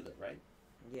chunk too, though, right?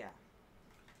 Yeah.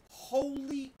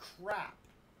 Holy crap!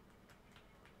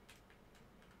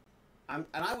 And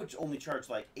I would only charge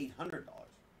like $800.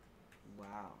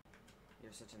 Wow,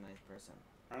 you're such a nice person.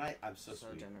 Aren't I? I'm so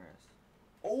sweet. Generous.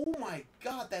 Oh my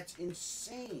god, that's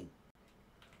insane.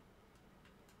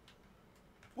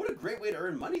 What a great way to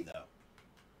earn money, though.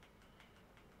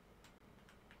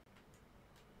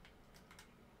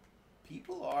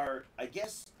 People are, I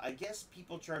guess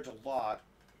people charge a lot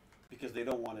because they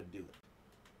don't want to do it.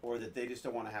 Or that they just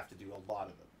don't want to have to do a lot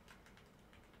of them.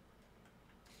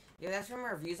 Yeah, that's from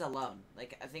reviews alone.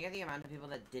 Like, I think of the amount of people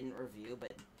that didn't review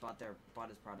but bought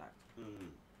his product.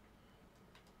 Mm.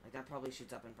 Like, that probably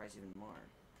shoots up in price even more.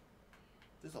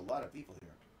 There's a lot of people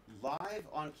here. Live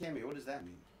on Cameo, what does that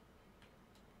mean?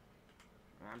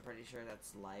 I'm pretty sure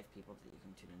that's live people that you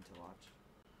can tune in to watch.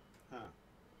 Huh.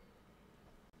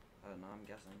 I don't know, I'm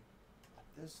guessing.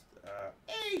 This,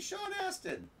 hey, Sean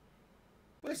Astin!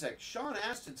 Wait a sec, Sean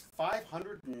Astin's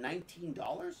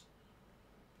 $519?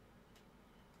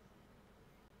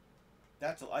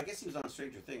 That's, I guess he was on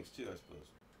Stranger Things too, I suppose.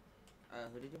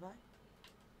 Who did you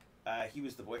buy? He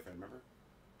was the boyfriend, remember?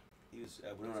 He was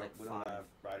Winona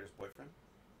Ryder's boyfriend.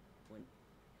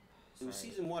 It was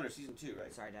season 1 or season 2,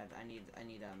 right? Sorry, Dad. I need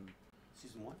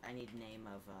season 1. I need name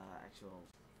of actual.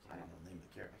 I don't know the name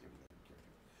of the character. I can't remember the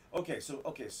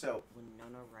character. Okay, so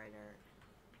Winona Ryder.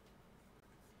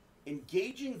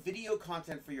 Engaging video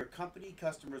content for your company,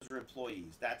 customers, or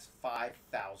employees. That's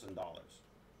 $5,000.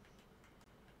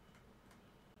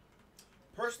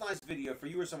 Personalized video for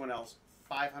you or someone else.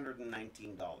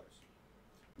 $519.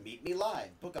 Meet me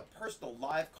live. Book a personal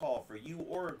live call for you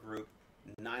or a group.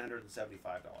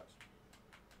 $975.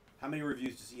 How many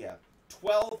reviews does he have?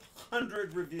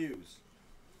 1,200 reviews.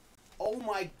 Oh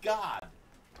my god.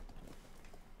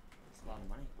 That's a lot of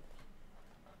money.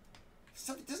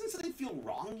 Doesn't something feel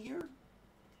wrong here?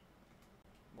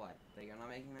 What? That you're not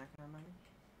making that kind of money?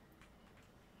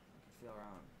 I feel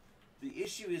wrong. The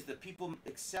issue is that people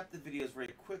accept the videos very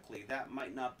quickly. That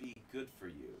might not be good for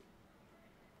you.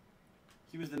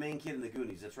 He was the main kid in the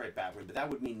Goonies. That's right, Batman. But that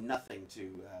would mean nothing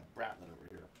to Bratlin over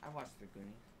here. I watched the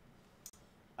Goonies.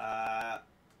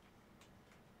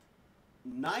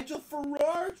 Nigel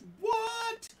Farage?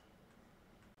 What?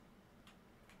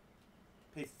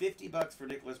 Pay $50 for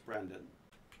Nicholas Brendan.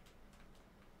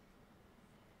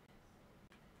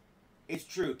 It's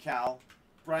true, Cal.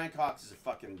 Brian Cox is a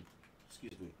fucking,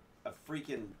 excuse me, a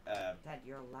freaking Dad,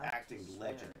 you're allowed acting to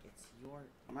swear. legend. It's your.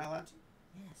 Am I allowed to?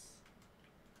 Yes.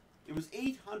 It was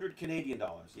 800 Canadian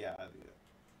dollars. Yeah.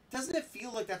 Doesn't it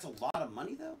feel like that's a lot of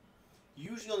money, though?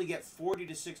 You usually only get 40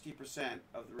 to 60%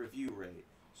 of the review rate.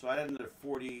 So I'd add another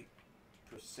 40%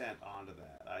 onto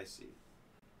that. I see.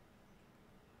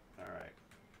 All right.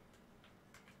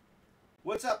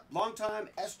 What's up? Long time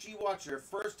SG watcher.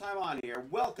 First time on here.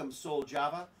 Welcome, Soul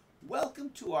Java. Welcome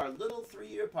to our little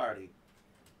 3-year party.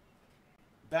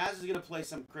 Baz is going to play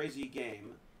some crazy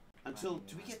game until...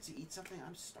 Do we get to eat something?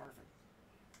 I'm starving.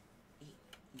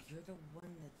 You're the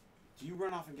one that... Do you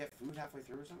run off and get food halfway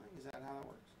through or something? Is that how that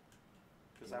works?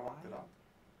 Because I walked the dog.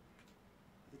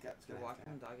 I think that's going to happen.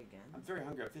 Walking the dog again? I'm very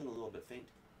hungry. I'm feeling a little bit faint.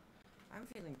 I'm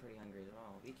feeling pretty hungry as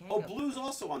well. We can't. Oh, Blue's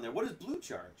also on there. What does Blue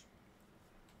charge?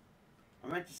 I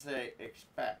meant to say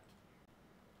expect.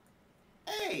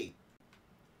 Hey!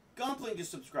 Gompling just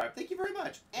subscribed. Thank you very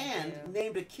much. And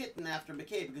named a kitten after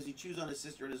McKay because he chews on his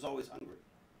sister and is always hungry.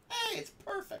 Hey, it's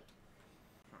perfect.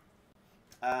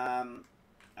 I'm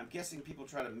guessing people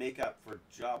try to make up for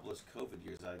jobless COVID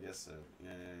years, I guess.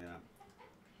 Yeah.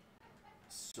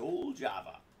 Soul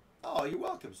Java. Oh, you're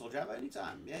welcome, Soul Java,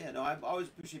 anytime. Yeah, no, I always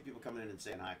appreciate people coming in and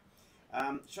saying hi.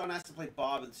 Sean asked to play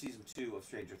Bob in Season 2 of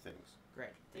Stranger Things.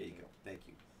 Great. There you go. Thank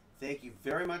you. Thank you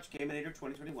very much, Gaminator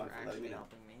 2021, for letting me know.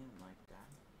 Helping me like that.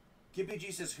 Gippy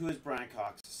G says, who is Brian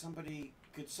Cox?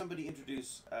 Could somebody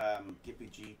introduce Gippy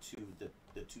G to the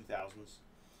 2000s?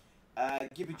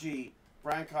 Gippy G,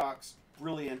 Brian Cox,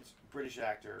 brilliant British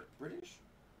actor. British?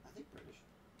 I think British.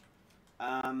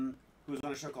 Who's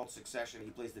on a show called Succession. He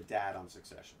plays the dad on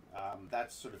Succession.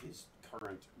 That's sort of his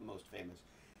current, most famous.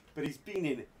 But he's been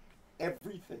in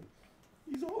everything.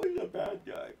 He's always a bad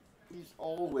guy. He's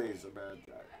always a bad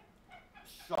guy.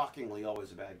 Shockingly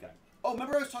always a bad guy. Oh,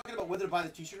 remember I was talking about whether to buy the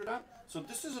t-shirt or not? So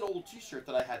this is an old t-shirt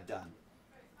that I had done.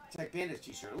 Tech Bandits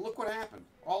t-shirt. And look what happened.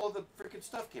 All of the freaking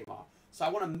stuff came off. So I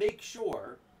want to make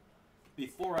sure,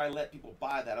 before I let people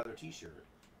buy that other t-shirt,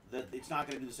 that it's not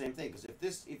going to do the same thing. Because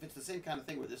if it's the same kind of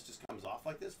thing where this just comes off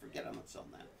like this, forget I'm not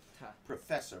selling that. Huh.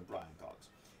 Professor Brian Cox.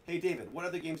 Hey, David, what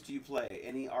other games do you play?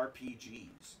 Any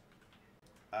RPGs?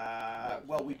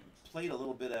 Well, we played a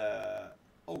little bit of...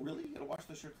 Oh, really? You got to watch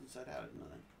the shirts inside out? I didn't know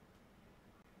that.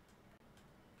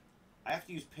 I have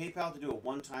to use PayPal to do a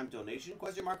one-time donation?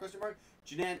 Question mark, question mark.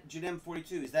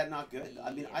 Janem42, is that not good? Yes.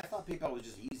 I mean, I thought PayPal was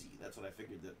just easy. That's what I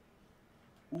figured that...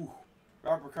 Ooh.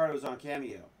 Robert Ricardo's on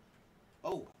Cameo.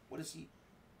 Oh, what is he?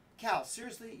 Cal,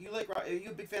 seriously? Are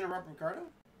you a big fan of Robert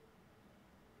Ricardo?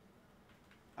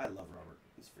 I love Robert.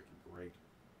 He's freaking great.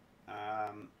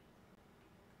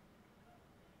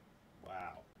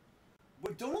 Wow.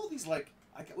 But don't all these, like...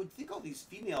 I would think all these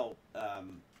female... I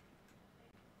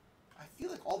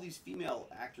feel like all these female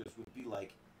actors would be,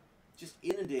 like, just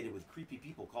inundated with creepy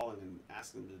people calling and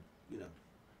asking them to,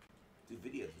 do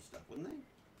videos and stuff, wouldn't they?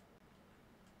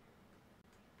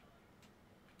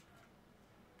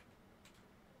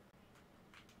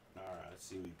 Alright, let's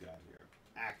see what we've got here.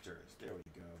 Actors. There we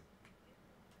go.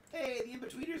 Hey, the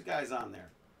In-Betweeners guy's on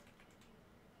there.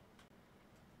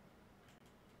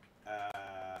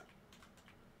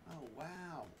 Oh,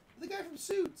 wow. The guy from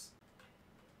Suits.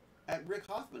 That Rick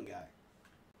Hoffman guy.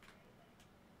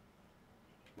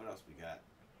 What else we got?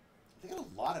 They got a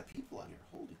lot of people on here.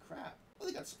 Holy crap. Oh,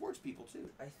 they got sports people, too.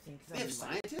 I think they have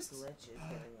scientists? Glitch is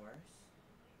getting worse.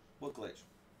 What glitch?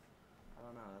 I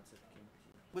don't know. That's a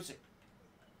what's it?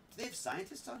 Do they have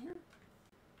scientists on here?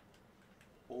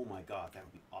 Oh my god, that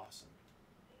would be awesome.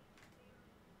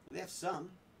 They have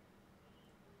some.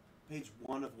 Page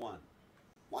 1 of 1.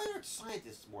 Why aren't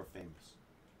scientists more famous?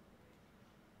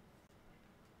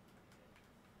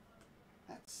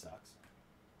 That sucks.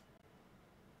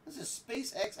 This is a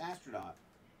SpaceX astronaut.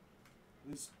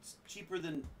 Who's cheaper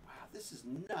than... Wow, this is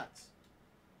nuts.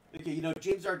 Okay,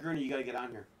 James R. Gurney, you gotta get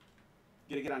on here.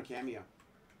 You gotta get on Cameo.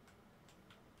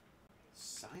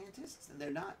 Scientists? And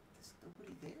they're not... There's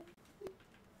nobody there?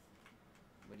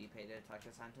 Would you pay to talk to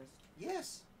a scientist?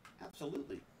 Yes,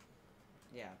 absolutely.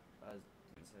 Yeah,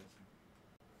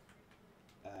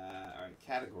 alright,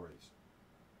 categories.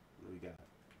 What do we got?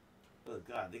 Oh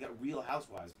god, they got Real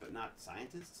Housewives, but not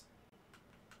scientists?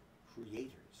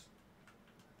 Creators.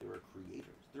 There are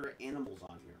creators. There are animals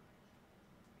on here.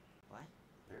 What?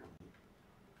 Apparently.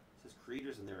 It says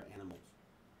creators and there are animals.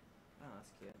 Oh,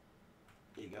 that's cute.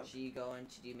 There you go. Should you go and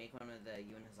should you make one of the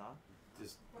you and Hazal?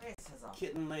 Just what is Hazal?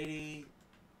 Kitten lady.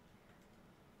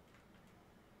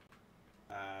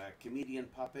 Comedian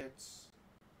puppets.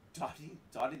 Dottie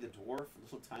the dwarf,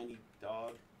 little tiny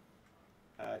dog.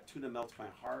 Tuna melts my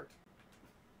heart.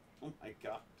 Oh my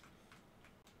god.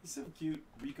 He's so cute.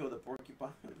 Rico the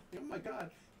porcupine. Oh my god.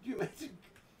 Can you imagine?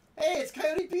 Hey, it's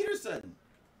Coyote Peterson.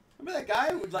 Remember that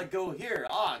guy who would like go here?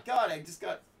 Ah, god, I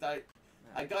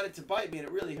got it to bite me and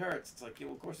it really hurts. It's like, yeah,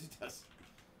 well, of course he does.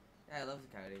 Yeah, I love the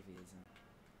Coyote Peterson.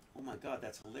 Oh my god,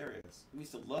 that's hilarious. We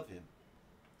used to love him.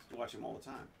 Used to watch him all the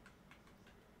time.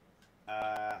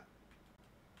 I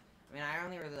mean, I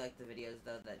only really like the videos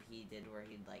though that he did where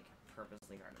he'd like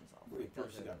purposely hurt himself. Where he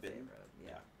purposely got bitten.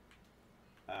 Yeah.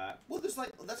 Well, there's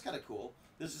like that's kind of cool.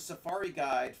 There's a safari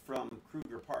guide from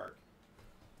Kruger Park.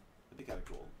 That'd be kind of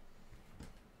cool.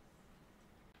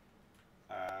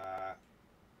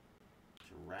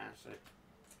 Jurassic.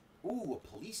 Ooh, a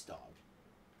police dog.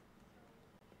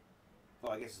 Oh,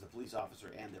 I guess it's the police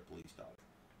officer and their police dog.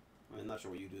 I mean, I'm not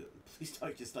sure what you do. The police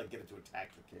dog just like get it to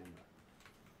attack the camera.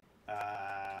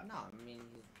 No, I mean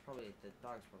he's probably the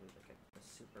dog's probably like a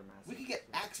super massive. We could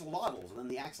get axolotls, and then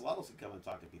the axolotls could come and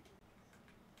talk to people.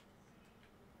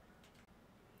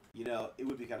 You know, it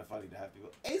would be kind of funny to have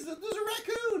people. Hey, there's a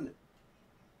raccoon.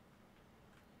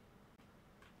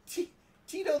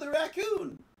 Tito the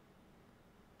raccoon.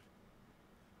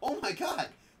 Oh my God!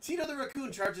 Tito the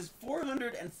raccoon charges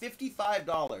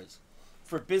 $455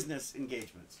 for business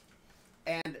engagements,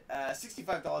 and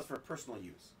 $65 for personal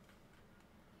use.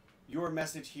 Your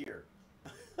message here.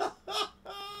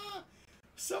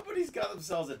 Somebody's got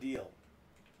themselves a deal.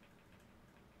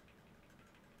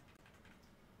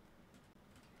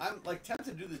 I'm like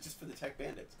tempted to do this just for the Tech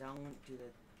Bandits. Don't do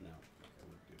that. No, I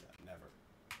wouldn't do that. Never.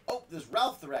 Oh, there's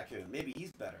Ralph the raccoon. Maybe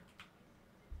he's better.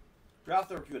 Ralph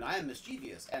the raccoon. I am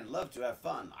mischievous and love to have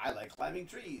fun. I like climbing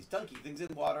trees, dunking things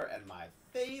in water, and my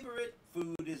favorite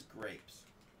food is grapes.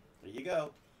 There you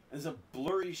go. There's a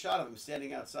blurry shot of him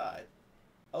standing outside.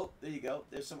 Oh, there you go.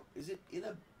 There's some. Is it in?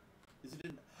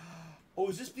 Oh,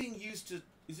 is this being used to?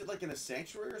 Is it like in a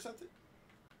sanctuary or something?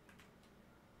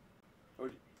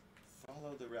 Or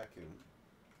follow the raccoon.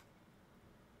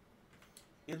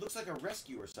 It looks like a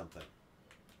rescue or something.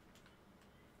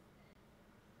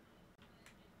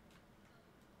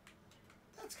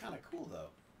 That's kind of cool, though.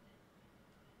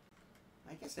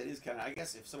 I guess that is kind of. I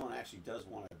guess if someone actually does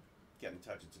want to get in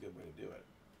touch, it's a good way to do it.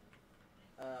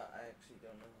 I actually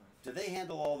don't know. Do they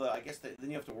handle all the? I guess then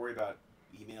you have to worry about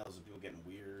emails and people getting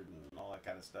weird and all that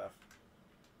kind of stuff.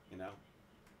 You know.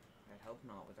 I hope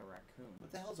not with a raccoon.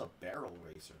 What the hell's a barrel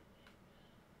racer?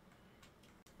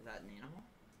 Is that an animal?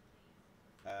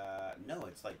 No,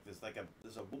 it's like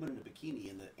there's a woman in a bikini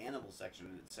in the animal section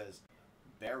and it says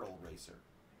barrel racer.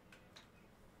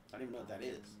 I don't even know what that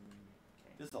is.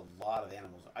 Okay. There's a lot of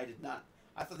animals. I did not.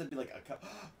 I thought there'd be like a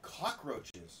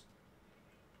cockroaches.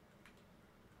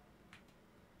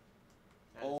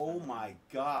 Oh my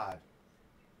God.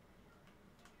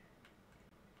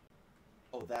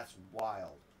 Oh, that's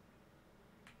wild.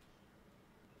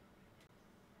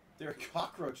 There are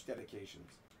cockroach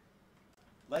dedications.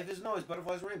 Life isn't always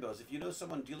butterflies and rainbows. If you know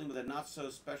someone dealing with a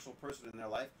not-so-special person in their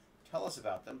life, tell us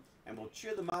about them, and we'll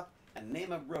cheer them up and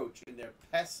name a roach in their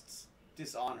pest's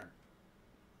dishonor.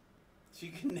 So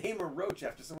you can name a roach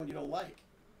after someone you don't like.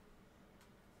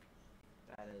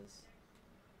 That is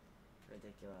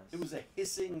ridiculous. It was a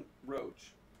hissing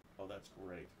roach. Oh, that's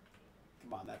great.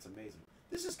 Come on, that's amazing.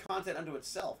 This is content unto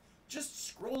itself. Just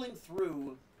scrolling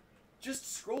through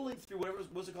whatever,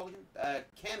 what's it called again?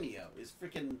 Cameo is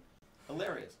freaking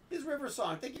hilarious. His River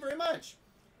Song, thank you very much.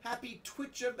 Happy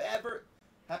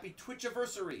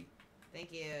Twitchiversary.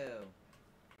 Thank you.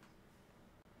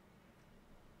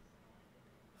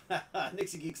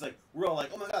 Nixie Geek's like, we're all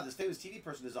like, oh my God, this famous TV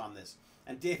person is on this.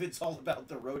 And David's all about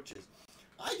the roaches.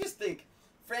 I just think,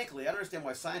 frankly, I don't understand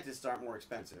why scientists aren't more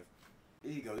expensive.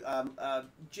 There you go.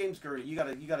 James Gurney, you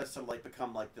gotta sort of like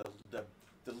become like the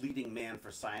leading man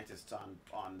for scientists on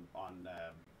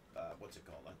what's it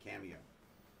called, on Cameo.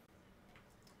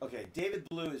 Okay, David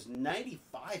Blue is $95.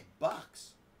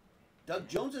 Doug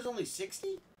Jones is only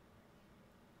 60.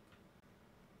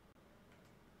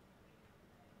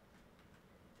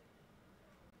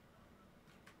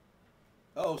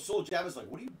 Oh, Soul Java's like,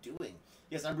 what are you doing?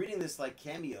 Yes, I'm reading this like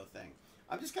Cameo thing.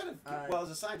 I'm just kind of well, as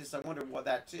a scientist, I wonder what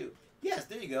that too. Yes,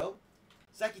 there you go.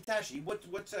 Sakitashi, what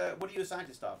are you a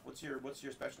scientist of? What's your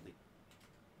specialty?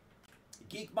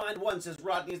 Geek Mind 1 says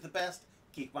Rodney is the best.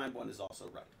 Geek Mind 1 is also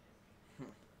right.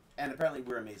 And apparently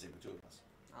we're amazing, the two of us.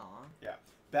 Aw. Yeah.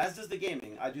 Baz does the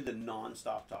gaming. I do the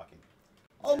non-stop talking.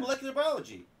 Oh, molecular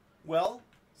biology. Well,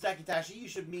 Sakitashi, you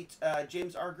should meet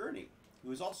James R. Gurney,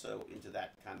 who is also into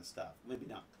that kind of stuff. Maybe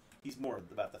not. He's more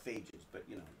about the phages, but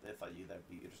you know, if I you, that'd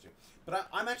be interesting. But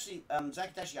I'm actually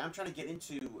Sakitashi. I'm trying to get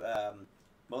into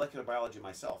molecular biology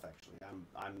myself. Actually,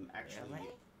 I'm actually. Really?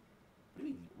 What do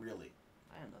you mean, really?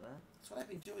 I didn't know that. That's what I've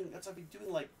been doing. That's what I've been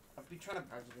doing. Like I've been trying to.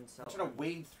 I'm trying to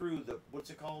wade through the what's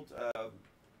it called?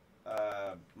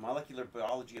 Molecular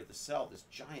biology of the cell. This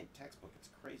giant textbook. It's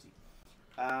crazy.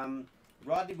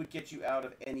 Rodney would get you out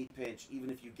of any pinch,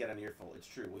 even if you get an earful. It's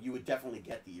true. Well, you would definitely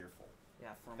get the earful.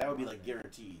 Yeah, that would be like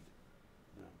guaranteed.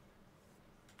 No.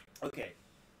 Okay,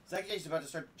 Zacchaeus is about to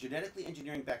start genetically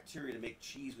engineering bacteria to make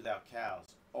cheese without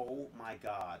cows. Oh my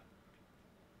God.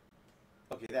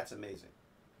 Okay, that's amazing.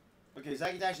 Okay,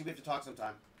 Zaki Tashi, we have to talk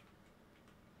sometime.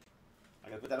 I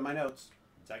gotta put that in my notes.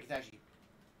 Zaki Tashi.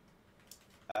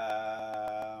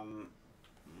 Right.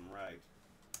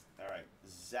 Alright.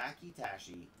 Zaki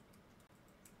Tashi,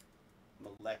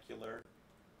 molecular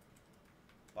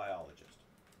biologist.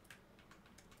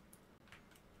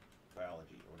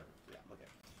 Biology or whatever. Yeah, okay.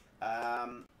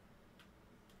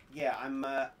 Yeah,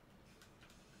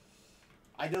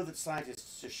 I know that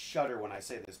scientists just shudder when I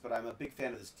say this, but I'm a big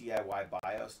fan of this DIY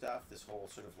bio stuff. This whole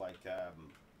sort of like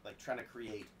trying to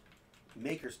create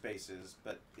maker spaces,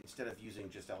 but instead of using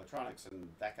just electronics and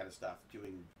that kind of stuff,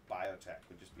 doing biotech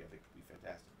would just be, I think, would be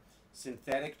fantastic.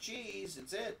 Synthetic cheese,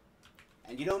 it's it.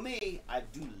 And you know me, I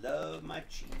do love my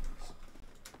cheese.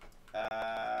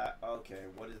 Okay,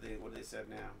 what do they said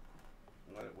now?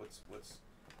 What's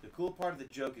the cool part of the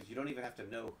joke is you don't even have to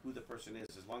know who the person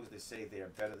is as long as they say they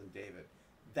are better than David.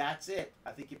 That's it.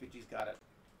 I think YippieG's got it.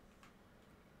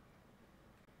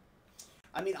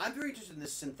 I mean, I'm very interested in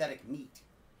this synthetic meat.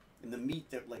 In the meat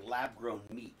that, like, lab-grown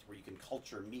meat, where you can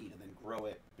culture meat and then grow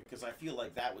it. Because I feel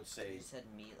like that would say... You said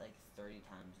meat like 30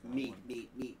 times. Meat.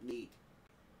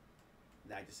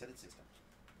 No, I just said it 6 times.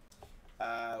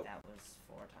 That was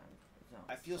 4 times. No,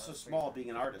 I feel so small being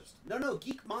an artist. No,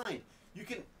 geek mind. You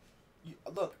can...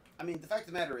 look, I mean, the fact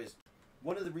of the matter is,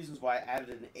 one of the reasons why I added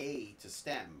an A to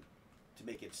STEM, to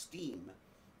make it STEAM,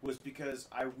 was because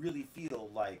I really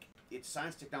feel like it's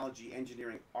science, technology,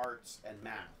 engineering, arts, and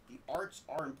math. The arts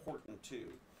are important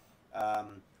too.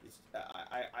 I'm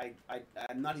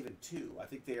not even two. I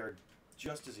think they are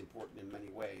just as important in many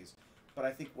ways. But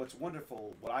I think what's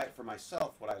wonderful, for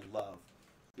myself, what I love,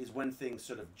 is when things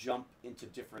sort of jump into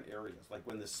different areas. Like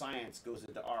when the science goes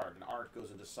into art, and art goes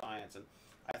into science, and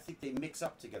I think they mix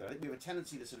up together. I think we have a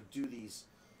tendency to sort of do these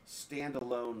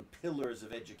standalone pillars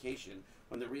of education,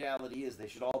 when the reality is they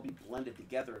should all be blended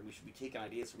together, and we should be taking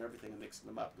ideas from everything and mixing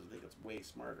them up, because I think it's way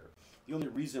smarter. The only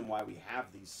reason why we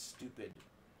have these stupid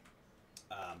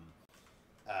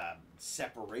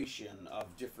separation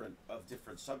of different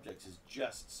subjects is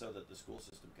just so that the school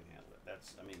system can handle it.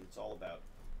 I mean, it's all about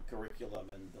curriculum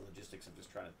and the logistics of just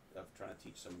trying to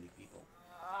teach so many people.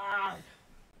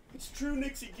 It's true,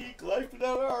 Nixie Geek. Life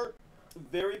without art,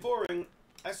 very boring.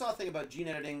 I saw a thing about gene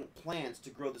editing plants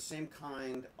to grow the same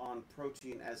kind on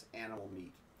protein as animal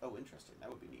meat. Oh, interesting. That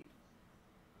would be neat.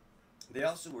 They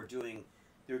also were getting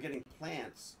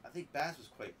plants. I think Baz was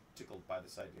quite tickled by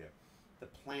this idea. The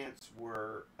plants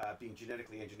were being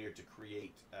genetically engineered to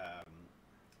create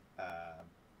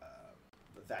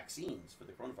vaccines for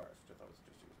the coronavirus, which I thought was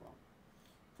interesting as well.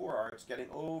 Poor arts getting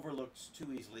overlooked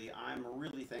too easily. I'm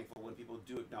really thankful when people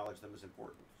do acknowledge them as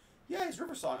important. Yeah, his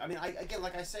river song. I mean, again,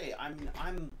 like I say,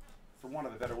 I'm for want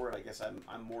of a better word, I guess I'm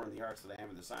more in the arts than I am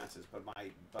in the sciences. But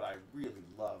I really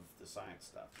love the science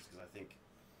stuff, just because I think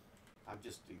I'm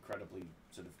just incredibly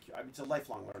sort of. I mean, it's a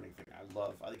lifelong learning thing. I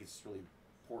think it's really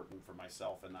important for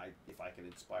myself, and if I can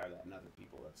inspire that in other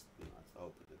people, that's the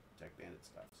hope of the Tech Bandit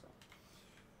stuff. So,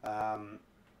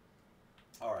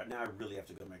 all right, now I really have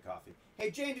to go make coffee.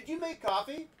 Hey, Jane, did you make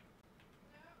coffee?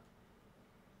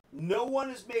 No. No one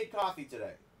has made coffee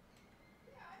today.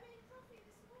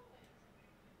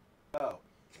 Oh,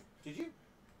 did you?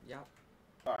 Yep.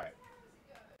 All right.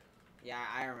 Yeah,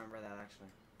 I remember that actually.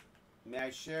 May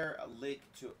I share a link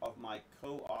of my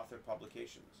co-authored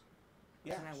publications?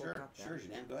 Yeah, sure,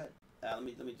 Jeanette, go ahead. Let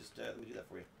me do that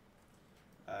for you.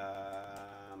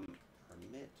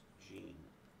 Permit Gene.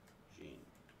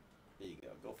 There you go.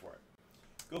 Go for it.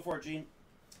 Go for it, Gene.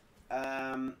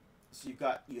 So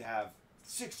you have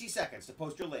 60 seconds to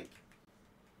post your link.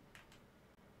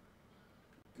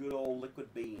 Good old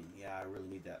liquid bean. Yeah, I really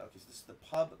need that. Okay, so this is the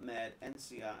PubMed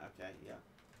NCI. Okay, yeah.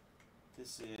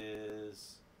 Is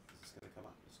this going to come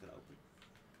up? Is this going to open?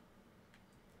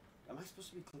 Am I supposed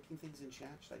to be clicking things in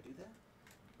chat? Should I do that?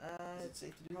 Is it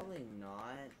safe to do probably that?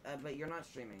 Not. But you're not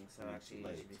streaming, so actually you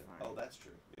should be fine. Oh, that's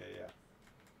true. Yeah.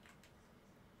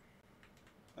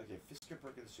 Okay, Fisker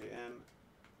Perkins JM.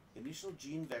 Initial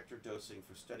gene vector dosing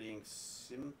for studying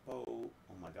oh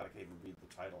my god, I can't even read the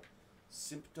title.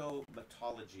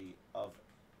 Symptomatology of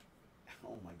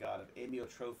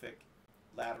amyotrophic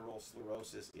lateral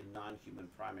sclerosis in non-human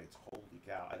primates. Holy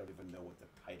cow, I don't even know what the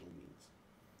title means.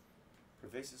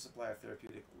 Pervasive supply of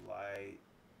therapeutic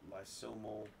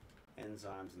lysosomal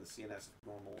enzymes in the CNS of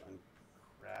normal and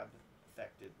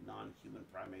crab-affected non-human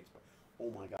primates.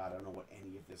 Oh my god, I don't know what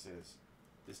any of this is.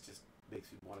 This just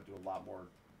makes me want to do a lot more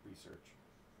research.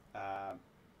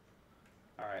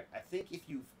 Alright, I think if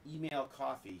you email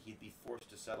Coffee, he'd be forced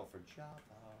to settle for Java.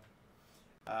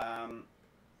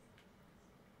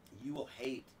 You will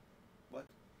hate... What?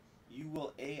 You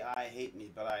will AI hate me,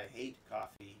 but I hate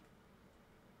Coffee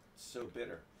It's so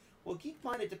bitter. Well, keep in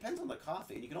mind, it depends on the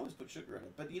coffee, and you can always put sugar in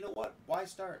it. But you know what? Why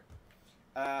start?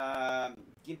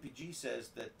 Gimpy G says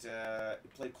that he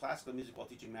played classical music while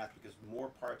teaching math because more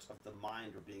parts of the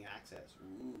mind are being accessed.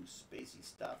 Ooh, spacey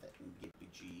stuff at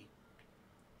Gimpy G.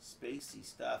 Spacey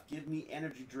stuff. Give me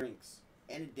energy drinks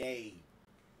any day.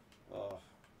 Oh,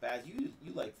 Baz, you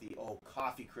like the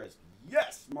coffee crisp?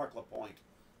 Yes, Mark Lapointe.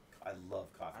 I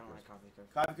love coffee crisp. I don't like coffee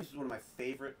crisp. Coffee crisp is one of my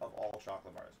favorite of all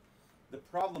chocolate bars. The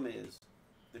problem is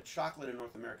the chocolate in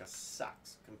North America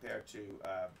sucks compared to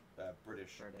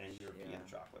British and European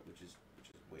chocolate, which is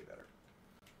way better.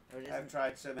 I've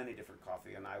tried so many different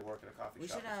coffee, and I work at a coffee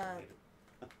shop.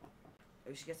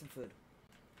 We should get some food.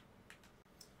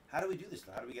 How do we do this,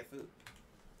 though? How do we get food?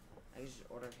 I just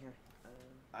ordered here.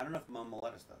 I don't know if Mom will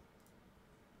let us, though.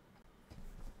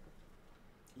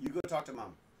 You go talk to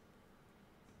Mom.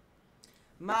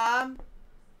 Mom?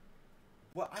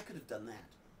 Well, I could have done that.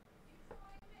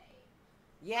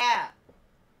 Yeah.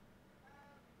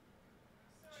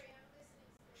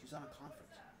 She's on a conference.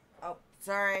 Oh,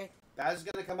 sorry. Baz is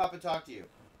going to come up and talk to you.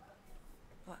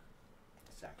 What?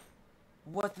 Exactly.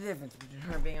 What's the difference between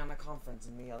her being on a conference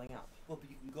and me yelling out? Well,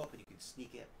 but you can go up and you can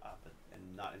sneak it up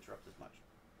and not interrupt as much.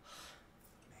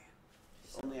 Man,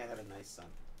 if only I had a nice son.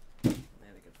 I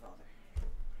had a good father.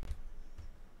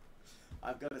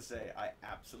 I've got to say,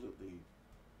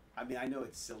 I mean, I know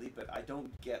it's silly, but I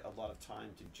don't get a lot of time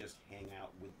to just hang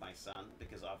out with my son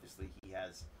because obviously he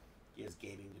has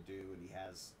gaming to do and he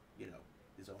has, you know,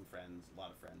 his own friends, a lot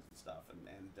of friends and stuff. And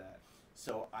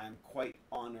so I'm quite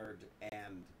honored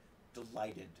and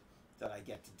delighted that I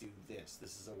get to do this.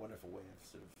 This is a wonderful way of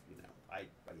sort of, you know,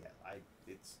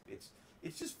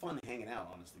 it's just fun hanging out,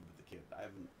 honestly, with the kid. I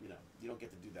haven't, you know, you don't get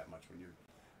to do that much when you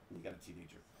got a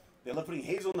teenager. They love putting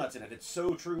hazelnuts in it. It's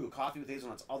so true. Coffee with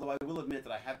hazelnuts. Although I will admit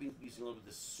that I have been using a little bit of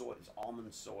this soy, this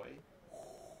almond soy.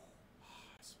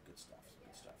 Some good stuff. Some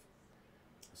good stuff.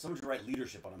 Someone should write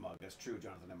leadership on a mug. That's true,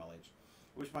 Jonathan MLH.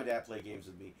 Wish my dad played games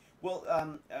with me. Well,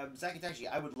 Zach Itachi,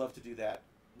 I would love to do that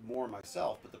more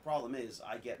myself, but the problem is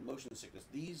I get motion sickness.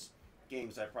 These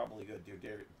games I probably go to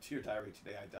your diary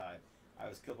today. I died. I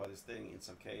was killed by this thing in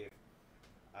some cave.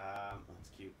 That's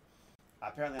cute.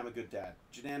 Apparently I'm a good dad.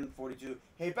 Janen42.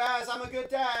 Hey Baz, I'm a good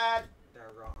dad. They're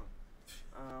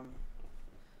wrong.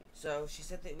 So she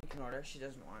said that we can order. She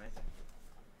doesn't want anything.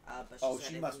 But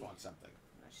she must want something.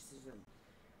 No, she doesn't.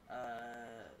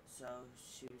 So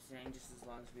she was saying just as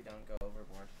long as we don't go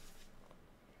overboard.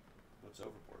 What's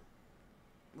overboard?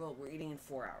 Well, we're eating in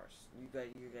 4 hours. You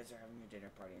guys are having your dinner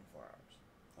party in 4 hours.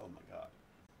 Oh my god.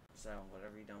 So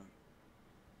whatever you don't.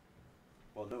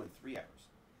 Well, no, in 3 hours.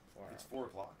 4 hours. It's 4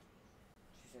 o'clock.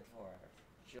 She said 4 hours.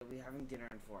 She'll be having dinner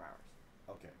in 4 hours.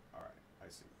 Okay, all right, I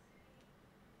see.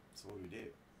 So what do we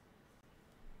do?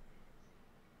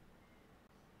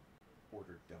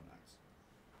 Order donuts.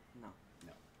 No.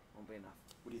 No. Won't be enough.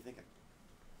 What are you thinking?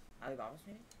 Alibaba's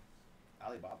maybe?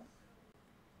 Alibaba?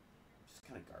 Just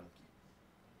kind of garlicky.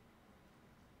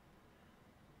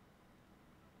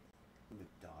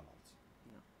 McDonald's.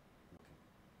 No. Okay.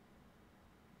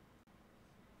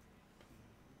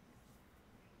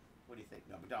 What do you think?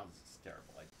 No, McDonald's is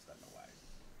terrible. I just don't know why.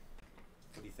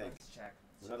 What do you think? Let's check.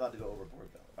 We're not allowed to go overboard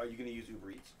though. Are you going to use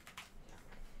Uber Eats?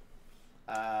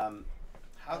 Yeah.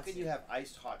 How can you have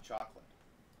iced hot chocolate?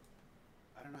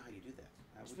 I don't know how you do that.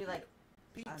 Just be like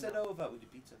Pizza Nova. We do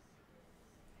pizza.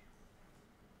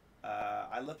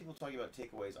 I love people talking about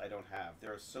takeaways I don't have.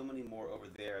 There are so many more over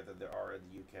there than there are in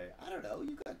the UK. I don't know.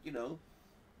 You've got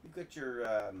your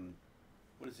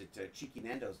what is it? Cheeky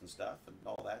Nando's and stuff and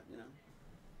all that. You know.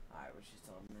 I wish you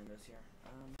still had Nando's here.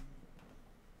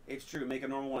 It's true. Make a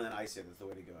normal one and ice it. That's the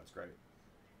way to go. It's great.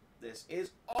 This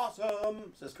is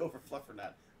awesome. Says go for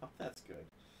Fluffernut. Oh, that's good.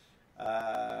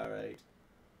 All right.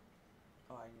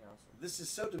 Oh, I need also. This is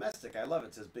so domestic. I love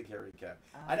it. Says Big Hairy Cat.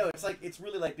 I know. It's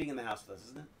really like being in the house with us,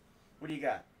 isn't it? What do you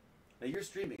got? Now you're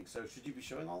streaming, so should you be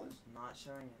showing all this? Not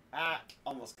showing it. Ah,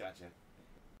 almost got you.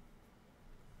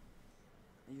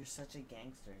 You're such a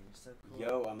gangster. You're so cool.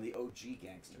 Yo, I'm the OG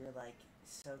gangster. You're like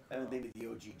so cool. And maybe the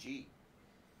OGG.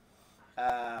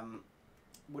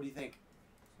 What do you think?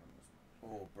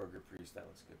 Oh, Burger Priest, that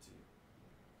looks good to you.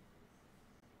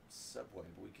 Subway,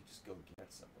 but we could just go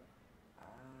get Subway.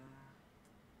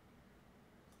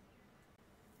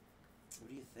 What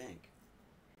do you think?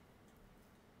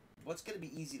 What's going to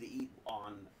be easy to eat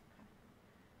on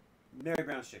Mary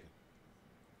Brown's chicken?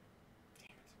 Damn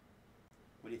it.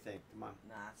 What do you think? Come on.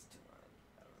 Nah, that's too hard.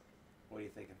 What are you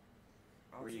thinking?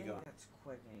 Where are you think going? That's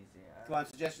quick and easy. Come on,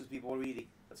 suggestions, people. What are we eating?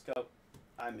 Let's go.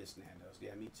 I miss Nando's.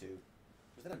 Yeah, me too.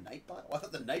 Was that a Nightbot? Oh, I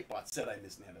thought the Nightbot said I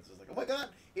miss Nando's. I was like, oh my god,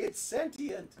 it's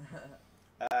sentient.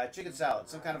 Chicken salad,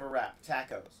 some kind of a wrap,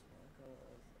 tacos.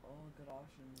 All good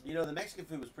options. You know, the Mexican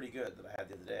food was pretty good that I had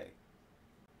the other day.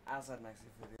 I also had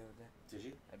Mexican food the other day. Did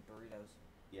you? I had burritos.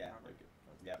 Yeah, very good.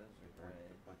 Yeah, those good are point. great.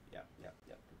 Good point. Yeah,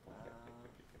 good point.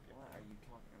 What are you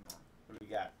talking about? What do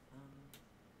we got?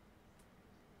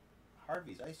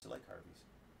 Harvey's. I used to like Harvey's.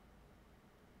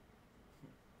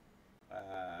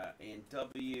 In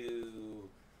W,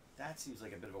 that seems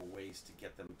like a bit of a waste to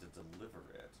get them to deliver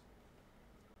it.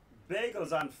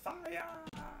 Bagels on fire!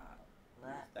 What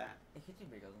is that? It could do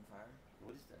bagels on fire.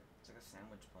 What is that? It's like a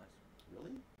sandwich place.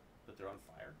 Really? But they're on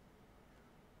fire?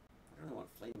 I don't know what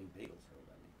flaming bagels are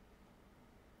about me.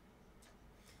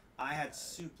 I had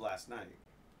soup last night.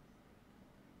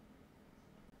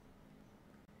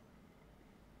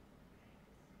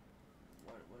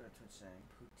 What are Twitch saying?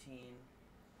 Poutine.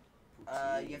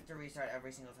 You have to restart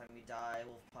every single time you die.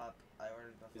 Wolf Pop. I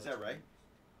ordered buffalo. Is that right?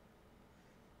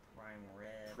 Prime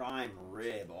rib. Prime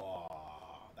rib.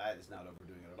 Oh, that is not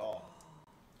overdoing it at all.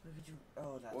 Look at you.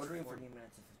 Oh, that's ordering 40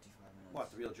 minutes and 55 minutes.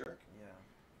 What, the real jerk? Yeah.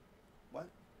 What?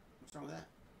 What's wrong with that?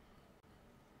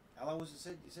 How long was it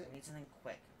said? You said? I need something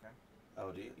quick, okay?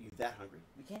 Oh, do you? You that hungry?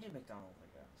 We can't do McDonald's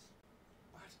like this.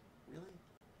 What? Really?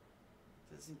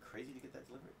 Does it seem crazy to get that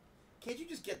delivered? Can't you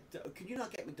just get? Can you not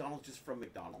get McDonald's just from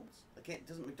McDonald's? Like,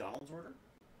 doesn't McDonald's order?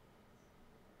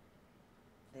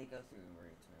 They go through Uber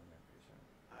Eats, man. I'm pretty sure.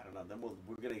 I don't know. Then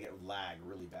we're gonna get lag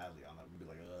really badly on that. We'll be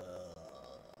like,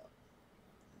 ugh.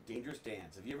 Dangerous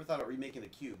Dance. Have you ever thought of remaking the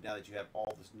Cube now that you have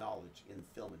all this knowledge in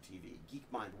film and TV? Geek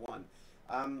Mind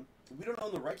 1. We don't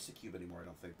own the rights to Cube anymore, I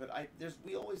don't think. But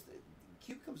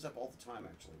Cube comes up all the time,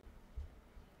 actually.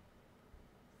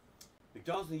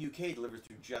 McDonald's in the UK delivers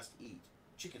through Just Eat.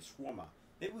 Chicken shawarma.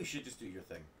 Maybe we should just do your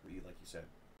thing, like you said.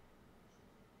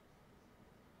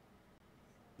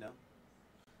 No?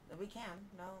 No, we can.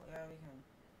 No, yeah, we can.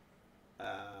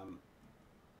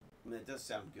 I mean, it does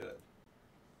sound good.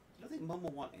 You don't think Mum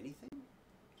will want anything?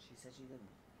 She said she didn't.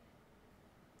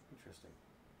 Interesting.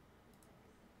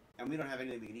 And we don't have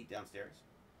anything we can eat downstairs?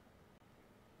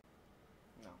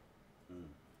 No.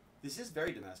 This is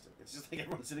very domestic. It's just like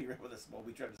everyone's sitting around with us while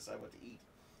we try to decide what to eat.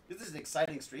 This is an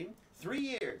exciting stream. 3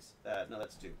 years. No,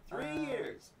 that's 2. 3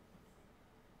 years.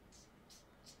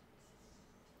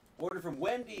 Order from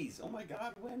Wendy's. Oh my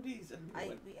God, Wendy's. I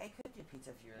could do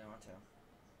pizza if you really want to.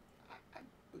 I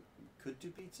could do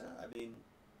pizza. I mean,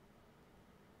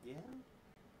 yeah.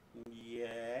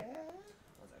 Yeah.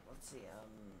 Let's see.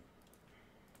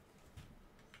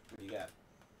 What do you got?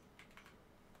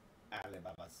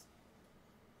 Alibaba's.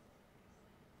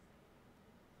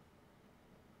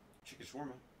 Chicken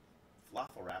shawarma.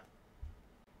 Falafel wrap.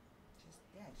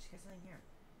 Just get something here.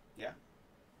 Yeah?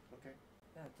 Okay.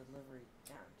 Yeah, delivery.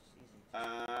 Yeah, just easy.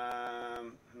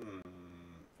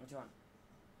 What do you want?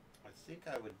 I think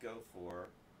I would go for...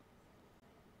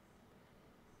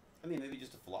 I mean, maybe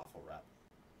just a falafel wrap.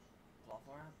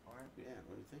 Falafel wrap? Alright. Yeah,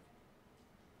 what do you think?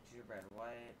 Cheese bread,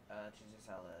 white, Caesar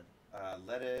salad.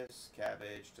 Lettuce,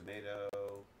 cabbage, tomato...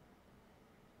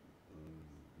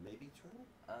 maybe turnip?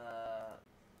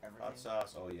 Everything. Hot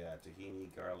sauce, oh yeah, tahini,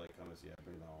 garlic, hummus, yeah,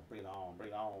 bring it on, bring it on, bring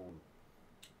it on.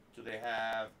 Do they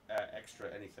have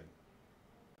extra anything?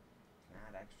 I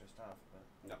had extra stuff, but...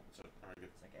 No, so, alright, good.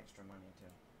 It's like extra money, too.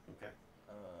 Okay.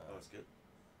 Oh, that's good.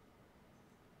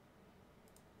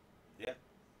 Yeah.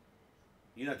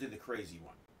 You're not doing the crazy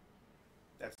one.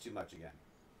 That's too much again.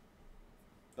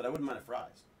 But I wouldn't mind a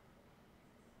fries.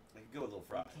 I could go with little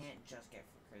fries. You can't just get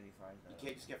crazy fries, though. You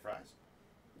can't just get fries?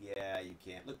 Yeah, you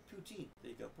can't. Look, poutine. There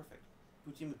you go. Perfect.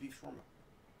 Poutine with beef shawarma.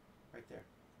 Right there.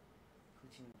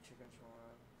 Poutine chicken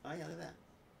shawarma. Oh, yeah, look at that.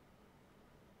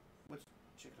 What's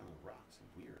chicken on the rocks?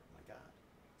 Weird. Oh, my God.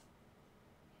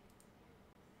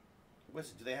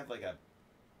 What's it? Do they have like a...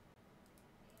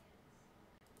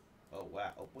 Oh,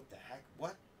 wow. Oh, what the heck?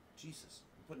 What? Jesus.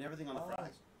 You're putting everything on the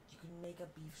fries? You can make a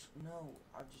beef... No,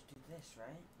 I'll just do this,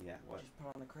 right? Yeah, what? Just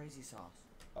put on the crazy sauce.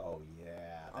 Oh,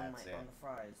 yeah, that's it. On the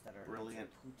fries that are... Brilliant,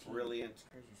 poutine, brilliant,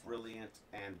 crazy sauce. brilliant,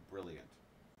 and brilliant.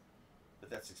 But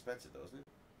that's expensive, though, isn't it?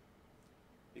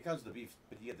 It comes with the beef,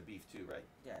 but you get the beef too, right?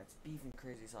 Yeah, it's beef and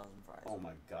crazy sauce and fries. Oh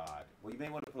my God. Well, you may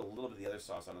want to put a little bit of the other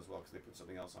sauce on as well, because they put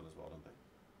something else on as well, don't they?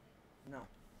 No.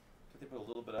 Don't they put a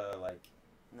little bit of, like...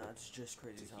 No, it's just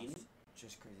crazy tahini? sauce.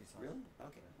 Just crazy sauce. Really?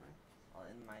 Okay,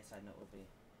 alright. In my side note will be...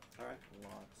 Alright.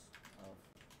 Lots of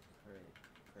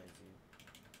crazy...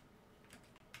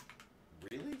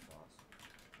 Really? Sauce.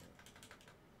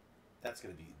 That's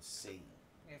going to be insane.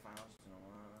 Okay, fine, I'll just do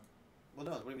normal. Well,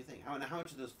 no, what do you think? How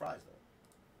much are those fries, though?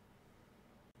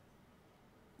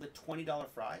 The $20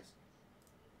 fries?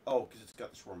 Oh, because it's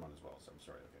got the shawarma on as well, so I'm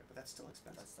sorry, okay. But that's still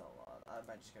expensive. That's still a lot. I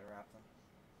might just gotta wrap them.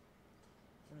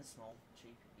 Something small,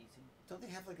 cheap, easy. Don't they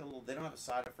have like a little? They don't have a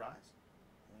side of fries.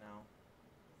 No.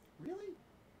 Really?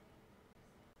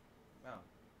 No.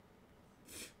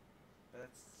 But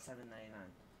that's $7.99.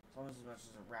 It's almost as much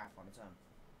as a wrap on its own.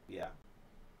 Yeah.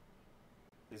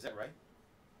 Is that right?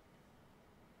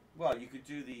 Well, you could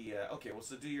do the okay. Well,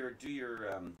 so do your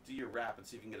wrap and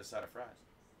see if you can get a side of fries.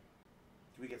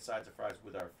 Do we get sides of fries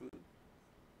with our food?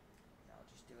 I'll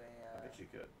just do a. I bet you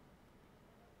could.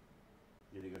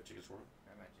 You need to go chicken shawarma?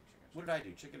 I might do chicken. What did I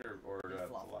do? Chicken or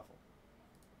falafel?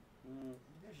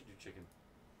 Maybe I should do chicken.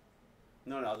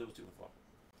 No, I'll do the falafel.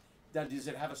 Now, does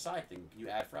it have a side thing? Can you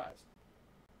add fries?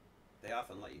 They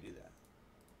often let you do that.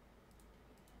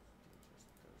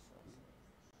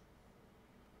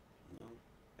 No,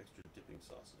 extra dipping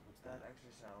sauces. What's that?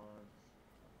 Extra salad.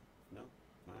 No.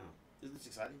 Wow. Isn't this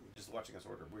exciting? Just watching us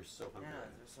order. We're so hungry. Yeah,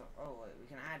 wait, we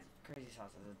can add crazy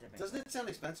sauce as a dipping. Doesn't it sound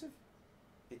expensive?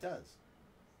 It does.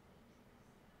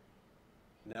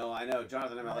 No, I know,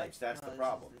 Jonathan MLH. That's the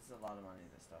problem. This is a lot of money.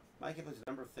 This stuff. Mike, if there's a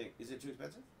number of things, is it too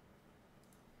expensive?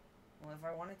 Well, if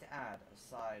I wanted to add a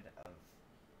side of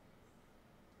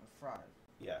fries.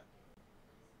 Yeah.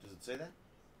 Does it say that?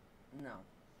 No.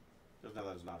 Doesn't have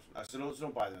that as an option. So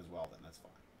don't buy them as well. Then that's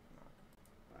fine. No.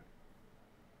 Right.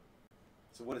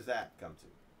 So what does that come to?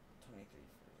 23.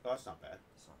 Oh, that's not bad.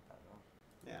 It's not bad at all.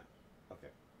 Yeah.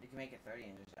 Okay. You can make it 30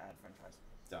 and just add French fries.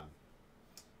 Done.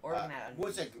 Or you can add.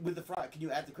 What's that with the fry? Can you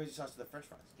add the crazy sauce to the French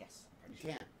fries? Yes. You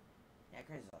can. Yeah,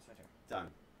 crazy sauce right here.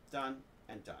 Done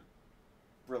and done.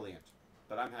 Brilliant.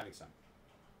 But I'm having some.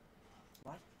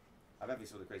 What? I'm having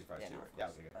some of the crazy fries too. No, Yeah,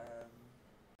 okay, good.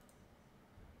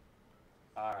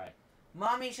 All right.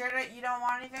 Mommy, sure that you don't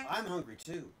want anything? I'm hungry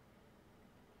too.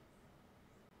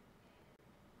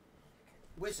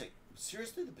 Wait a second.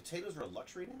 Seriously, the potatoes are a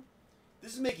luxury now?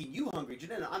 This is making you hungry,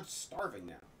 Janina. I'm starving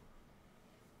now.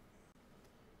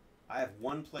 I have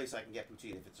one place I can get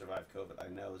poutine if it survived COVID. I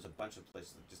know there's a bunch of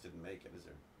places that just didn't make it, is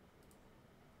there?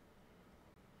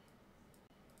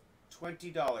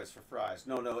 $20 for fries.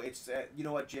 No, it's you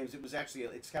know what, James? It was actually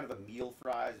it's kind of a meal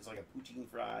fries. It's like a poutine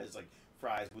fries, it's like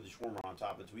fries with the shawarma on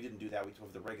top of it. So we didn't do that. We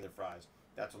took the regular fries.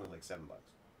 That's only like $7.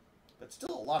 But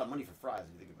still a lot of money for fries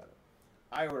if you think about it.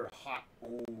 I ordered hot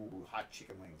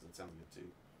chicken wings. That sounds good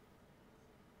too.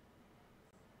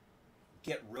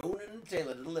 Get Ronan and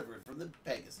Taylor delivered from the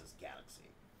Pegasus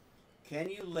Galaxy. Can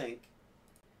you link?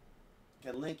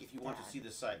 Can link if you want to see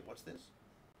the site. What's this?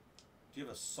 Do you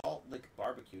have a Salt Lick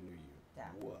barbecue near you?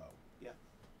 Yeah. Whoa. Yeah.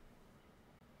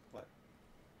 What?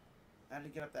 How did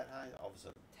it get up that high all of a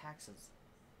sudden? Taxes.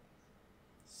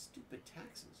 Stupid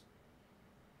taxes.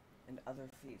 And other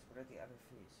fees. What are the other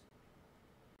fees?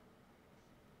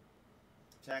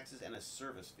 Taxes and a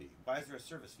service fee. Why is there a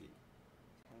service fee?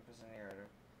 10% of your order.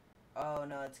 Oh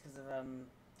no, it's because of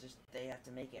just they have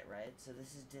to make it, right? So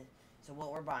this is so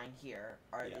what we're buying here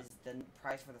is the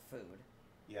price for the food.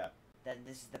 Yeah. Then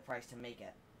this is the price to make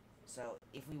it. So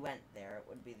if we went there, it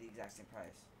would be the exact same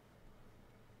price.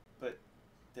 But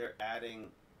they're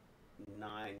adding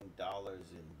 $9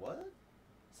 in what?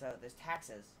 So there's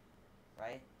taxes,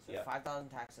 right? So $5 in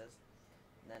taxes,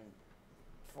 and then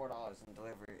 $4 in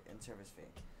delivery and service fee.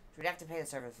 So we'd have to pay the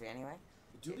service fee anyway.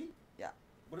 Do we? Yeah.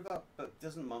 What about? But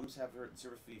doesn't Mums have her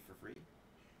service fee for free?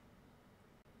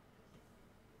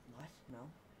 What?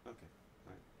 No. Okay.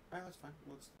 All right, that's fine.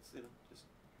 Let's just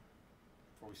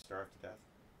before we starve to death.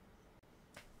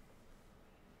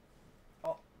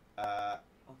 Oh. Okay.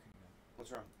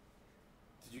 What's wrong?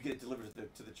 Did you get it delivered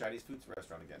to the Chinese food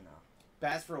restaurant again? No.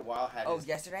 Baz for a while had.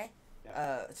 Yesterday?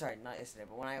 Yeah. Sorry, not yesterday,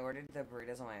 but when I ordered the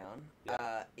burritos on my own,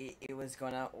 it was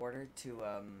gonna order to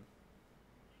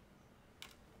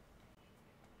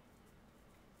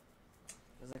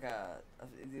it was like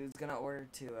it was gonna order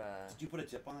to Did you put a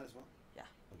tip on that as well? Yeah.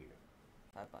 Okay, good.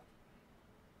 $5.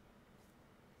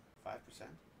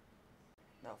 5%?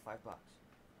 No, $5.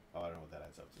 Oh, I don't know what that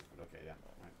adds up to, but okay, yeah.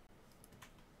 Right.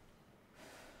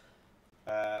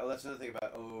 Well, that's another thing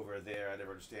about over there I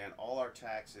never understand. All our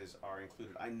taxes are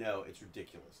included. I know, it's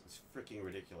ridiculous. It's freaking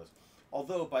ridiculous.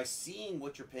 Although, by seeing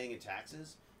what you're paying in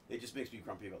taxes, it just makes me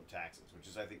grumpy about the taxes, which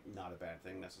is, I think, not a bad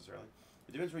thing, necessarily.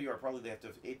 It depends where you are. Probably they have to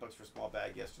have $8 for a small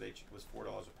bag yesterday. Chicken was $4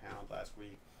 a pound last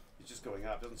week. It's just going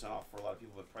up. Doesn't sound off for a lot of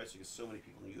people, but pricing is so many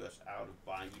people in the U.S. out of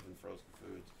buying even frozen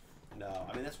foods. No,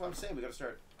 I mean, that's what I'm saying. We got to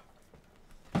start.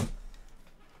 Wait,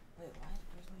 why?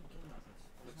 Where's my game with this?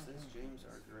 What's this? James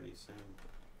R. Gurney saying,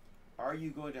 are you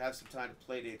going to have some time to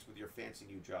play dates with your fancy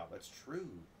new job? That's true.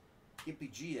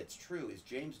 Gimpy G, that's true. Is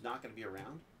James not going to be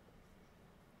around?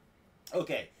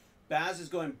 Okay. Baz is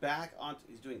going back on.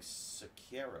 He's doing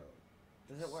Sekiro.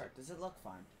 Does it work? Does it look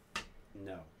fun?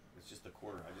 No. It's just the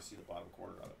corner. I just see the bottom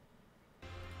corner of it.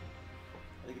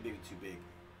 I think it may be too big.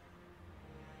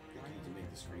 I think you need to make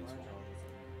the screen smaller.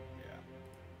 Yeah.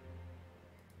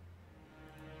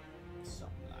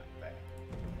 Something like that.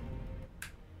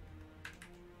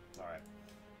 Alright.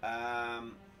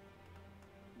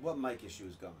 What mic issue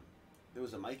is gone? There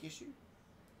was a mic issue?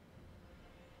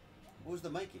 What was the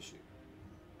mic issue?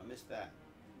 I missed that.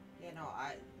 Yeah, no,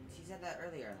 she said that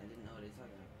earlier and I didn't know what he was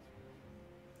talking about.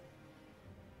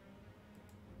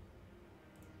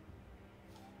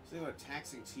 Something about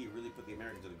taxing tea really put the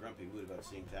Americans in a grumpy mood about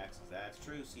seeing taxes. That's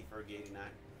true,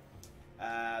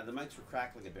 Ferg89. The mics were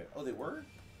crackling a bit. Oh, they were?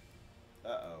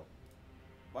 Uh-oh.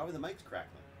 Why were the mics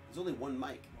crackling? There's only one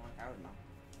mic. I don't know.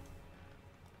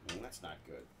 That's not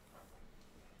good.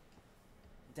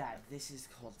 Dad, this is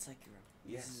called Sekiro.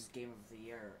 Yes. This is Game of the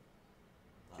Year.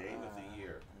 Game of the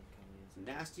Year.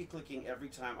 Nasty clicking every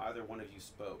time either one of you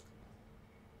spoke.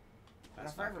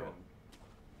 That's not good.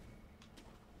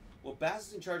 Well, Baz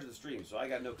is in charge of the stream, so I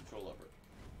got no control over it.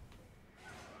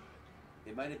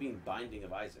 It might have been Binding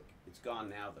of Isaac. It's gone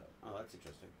now, though. Oh, that's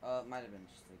interesting. It might have been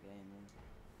just a game, then.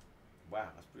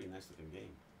 Wow, that's a pretty nice looking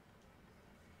game.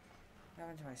 What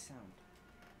happened to my sound?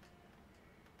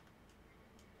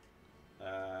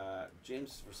 James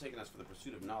has forsaken us for the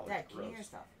pursuit of knowledge. Dad, can you hear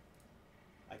stuff?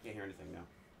 I can't hear anything now.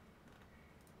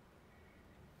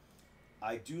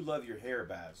 I do love your hair,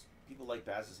 Baz. People like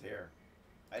Baz's hair.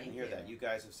 I didn't hear that. You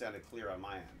guys have sounded clear on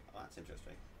my end. Oh, that's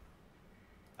interesting.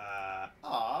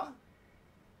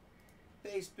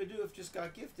 Base Bidoof just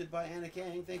got gifted by Anna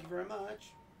Kang. Thank you very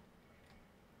much.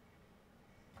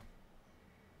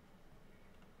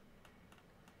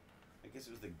 I guess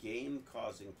it was the game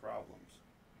causing problems.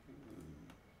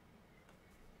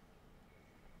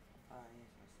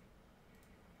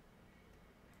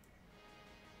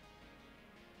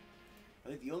 I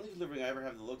think the only delivery I ever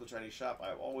have in the local Chinese shop,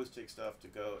 I always take stuff to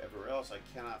go everywhere else. I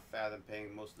cannot fathom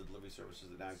paying most of the delivery services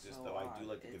that now exist, though I do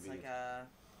like the convenience.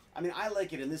 I mean, I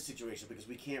like it in this situation because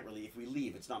we can't really, if we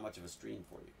leave, it's not much of a stream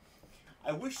for you.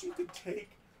 I wish you could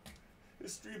take the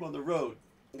stream on the road.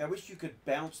 I wish you could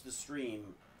bounce the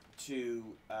stream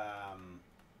to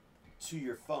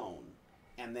your phone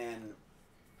and then,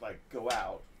 like, go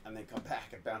out and then come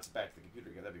back and bounce it back to the computer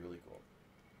again. That'd be really cool.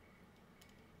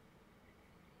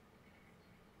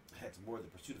 It's more the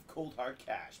pursuit of cold hard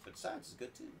cash, but science is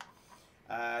good too.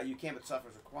 You can't, but software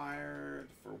is required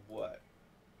for what?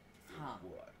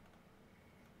 What?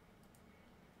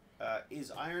 Is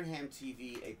Ironham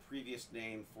TV a previous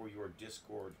name for your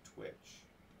Discord Twitch?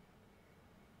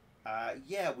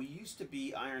 Yeah, we used to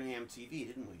be Ironham TV,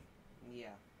 didn't we?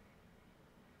 Yeah.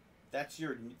 That's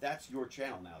your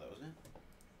channel now, though, isn't it?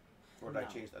 Or did I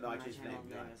change that? No, I changed the name.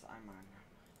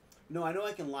 No, I know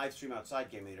I can live stream outside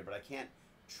Game Leader, but I can't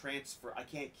transfer. I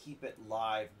can't keep it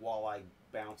live while I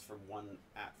bounce from one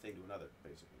app thing to another,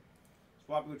 basically.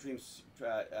 Swapping between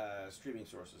streaming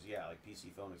sources, yeah, like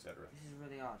PC, phone, etc. This is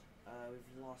really odd.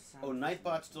 We've lost sound. Oh,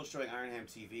 Nightbot's still showing Ironham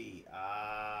TV.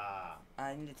 Ah.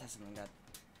 I need to test something. That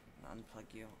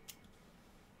unplug you.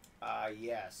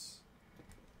 Yes.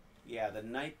 Yeah, the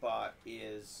Nightbot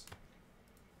is.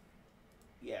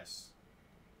 Yes.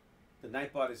 The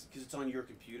Nightbot is because it's on your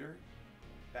computer.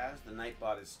 Baz, the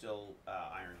Nightbot is still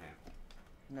Ironham.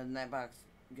 No, the Nightbot's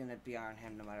gonna be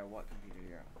Ironham no matter what computer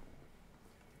you're on.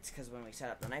 It's because when we set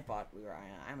up the Nightbot, we were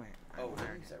Ironham. Oh,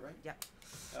 really? Is that right? Yep.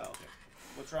 Oh, okay.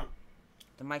 What's wrong?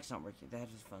 The mic's not working. The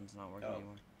headphone's not working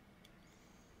anymore.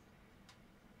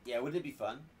 Yeah, wouldn't it be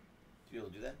fun to be able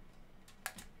to do that?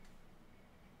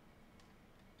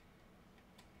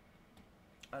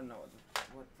 I don't know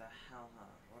what the hell.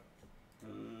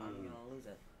 I'm gonna lose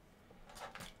it.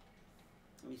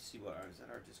 Let me see what is that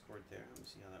our Discord there? Let me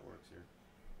see how that works here.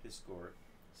 Discord.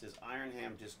 It says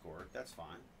Ironham Discord. That's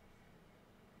fine.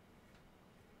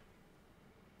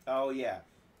 Oh yeah.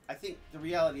 I think the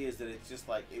reality is that it's just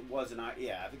like it was I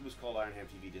think it was called Ironham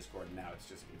TV Discord, and now it's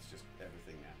just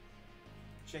everything now.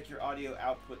 Check your audio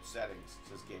output settings,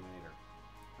 says Game Leader.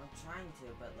 I'm trying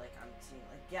to, but like I'm seeing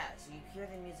so you hear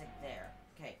the music there.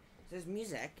 Okay. So there's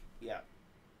music. Yeah.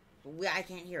 But I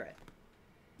can't hear it.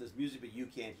 There's music, but you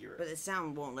can't hear it. But the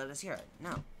sound won't let us hear it.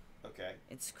 No. Okay.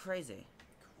 It's crazy.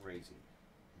 Crazy.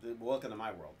 Welcome to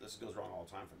my world. This goes wrong all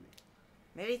the time for me.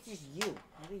 Maybe it's just you.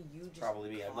 Maybe you just. Probably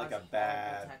me. I'm like a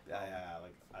bad,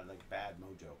 like bad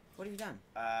mojo. What have you done?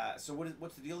 So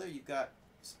what's the deal there? You've got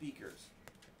speakers,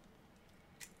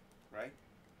 right?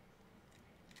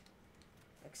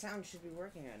 Like sound should be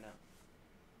working right now.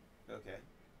 Okay.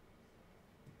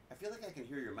 I feel like I can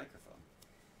hear your microphone.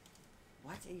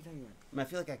 What are you talking about? I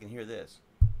feel like I can hear this.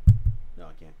 No,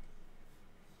 I can't.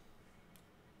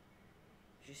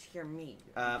 Just hear me.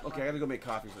 Okay, I gotta go make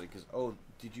coffee for you because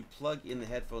did you plug in the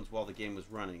headphones while the game was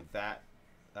running? That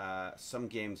some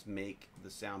games make the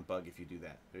sound bug if you do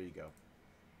that. There you go.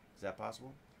 Is that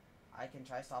possible? I can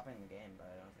try stopping the game,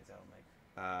 but I don't think that'll make.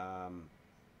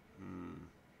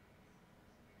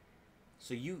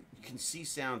 So you can see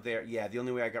sound there. Yeah, the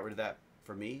only way I got rid of that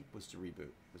for me was to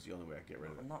reboot. Was the only way I could get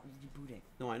rid of it. I'm not rebooting.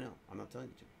 No, I know. I'm not telling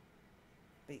you to.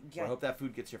 But yeah, so I hope that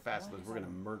food gets here fast, because we're gonna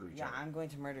murder each other. Yeah, I'm going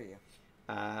to murder you.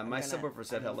 My subwoofer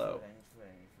said hello. I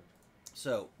need food.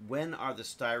 So, when are the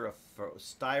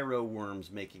styro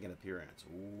worms making an appearance?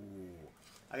 Ooh,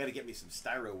 I gotta get me some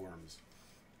styro worms.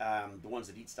 The ones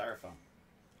that eat styrofoam.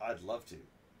 I'd love to.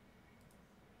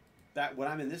 That when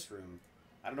I'm in this room,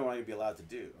 I don't know what I'm gonna be allowed to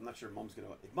do. I'm not sure Mom's gonna.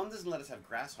 If Mom doesn't let us have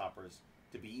grasshoppers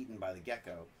to be eaten by the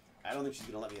gecko, I don't think she's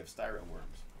gonna let me have styro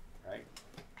worms, right?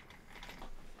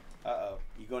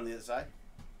 You going to the other side?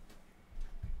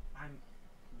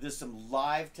 There's some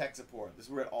live tech support. This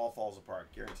is where it all falls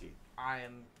apart, guaranteed. I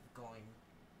am going.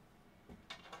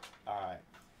 All right.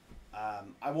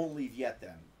 I won't leave yet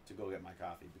then to go get my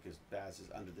coffee because Baz is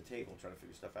under the table trying to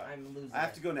figure stuff out. I'm losing. I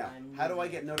have to go now. How do I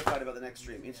get notified about the next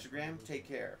stream? Instagram? Take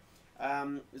care.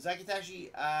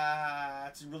 Zakitashi,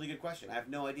 that's a really good question. I have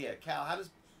no idea. Cal, how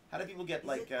do people get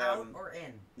Is it out or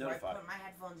in? Notified? Do I put my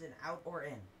headphones in out or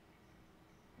in?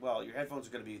 Well, your headphones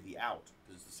are going to be the out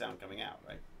because it's the sound coming out,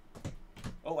 right?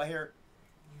 Oh, I hear.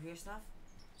 You hear stuff?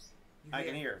 I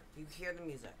can hear. You hear the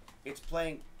music. It's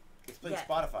playing. It's playing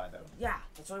Spotify though. Yeah,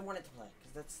 that's what I want it to play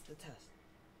because that's the test.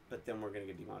 But then we're gonna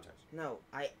get demonetized. No,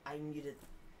 I muted.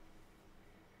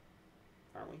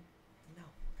 Aren't we? No.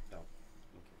 No.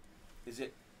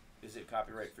 Okay. Is it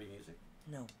copyright free music?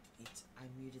 No, I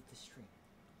muted the stream.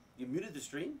 You muted the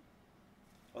stream?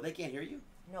 Oh, they can't hear you?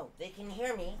 No, they can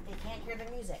hear me. They can't hear the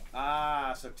music.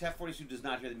 Ah, so Tef42 does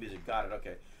not hear the music. Got it.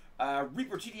 Okay.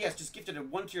 Reaper TDS just gifted a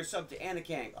 1-tier sub to Anna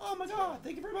Kang. Oh my God!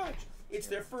 Thank you very much. It's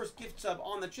their first gift sub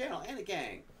on the channel. Anna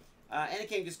Kang. Anna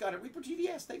Kang just got it. Reaper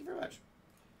TDS. Thank you very much.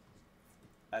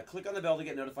 Click on the bell to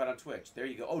get notified on Twitch. There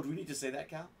you go. Oh, do we need to say that,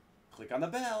 Cal? Click on the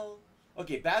bell.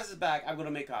 Okay, Baz is back. I'm going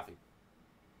to make coffee.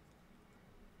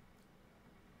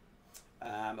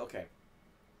 Okay.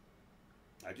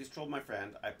 I just trolled my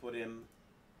friend. I put him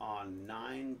on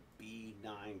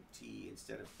 9B9T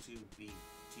instead of 2BT.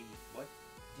 What?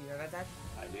 Do you hear that, Dad?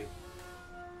 I do. Do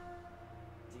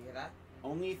you hear that?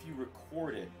 Only if you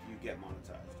record it, you get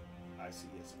monetized. I see,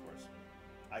 yes, of course.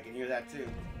 I can hear that too.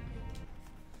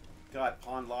 God,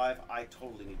 Pond Live, I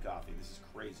totally need coffee. This is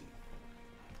crazy.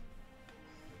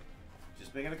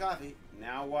 Just making a coffee.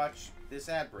 Now watch this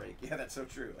ad break. Yeah, that's so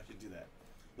true. I should do that.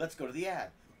 Let's go to the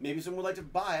ad. Maybe someone would like to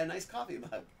buy a nice coffee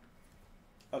mug.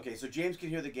 Okay, so James can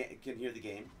hear the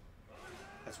game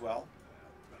as well.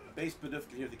 Base Badoof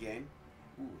can hear the game.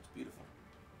 Ooh, it's beautiful.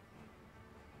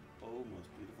 Oh, most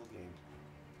beautiful game.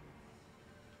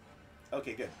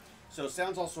 Okay, good. So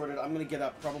sound's all sorted. I'm gonna get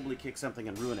up, probably kick something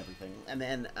and ruin everything, and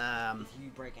then if you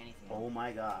break anything. Oh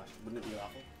my gosh, wouldn't it be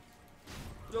awful?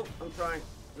 Nope, I'm trying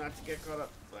not to get caught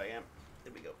up. But I am.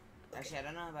 There we go. Okay. Actually, I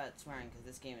don't know about swearing because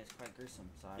this game is quite gruesome.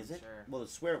 So I'm is it? Sure. Well,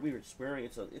 we were swearing.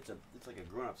 It's like a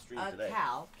grown-up stream today.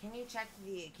 Cal, can you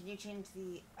change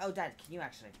the? Oh, Dad, can you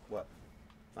actually? What?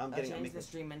 Change the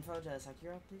stream info to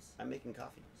Sekiro, please. I'm making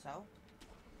coffee. So?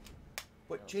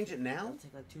 What? Change it now? It'll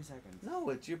take like 2 seconds.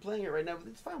 No, you're playing it right now.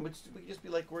 It's fine. We can just be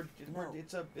like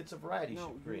it's a variety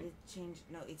stream. No, you need to change.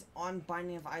 No, it's on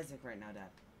Binding of Isaac right now, Dad.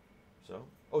 So?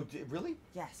 Oh, really?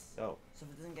 Yes. Oh. So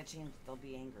if it doesn't get changed, they'll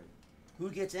be angry. Who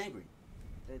gets angry?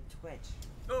 The Twitch.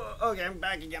 Oh, okay, I'm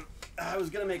back again. I was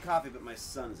gonna make coffee, but my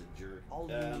son's a jerk. All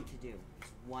you need to do is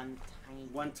one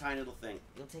tiny little thing.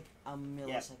 It'll take a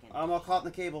millisecond. Yeah. I'm all caught in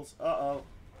the cables. Uh-oh.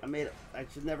 I made it. I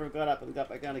should never have got up and got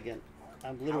back down again.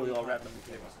 I'm literally all wrapped up in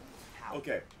the cables. How?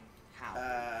 Okay. How?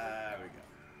 There we go.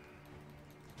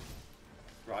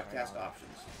 Broadcast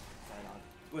options.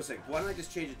 Wait a second. Why don't I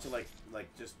just change it to like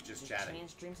just chatting?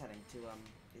 Change stream setting to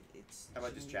it's. How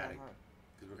about just chatting?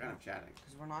 Because we're kind of chatting.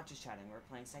 Because we're not just chatting. We're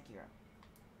playing Sekiro.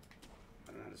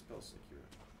 I don't know how to spell Sekiro.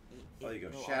 There you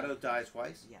go. Shadow dies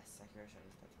twice? Yes, Sekiro Shadow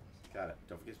dies twice. Got it.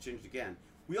 Don't forget to change it again.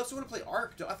 We also want to play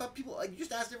Ark. I thought people... you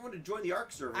just asked everyone to join the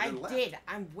Ark server. I did.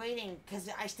 I'm waiting, because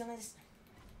I still need to... Is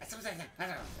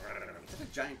that a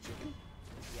giant chicken?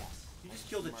 Yes. You just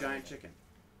killed a giant chicken.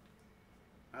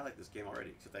 I like this game already,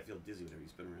 except I feel dizzy whenever you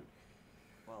spin around.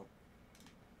 Well...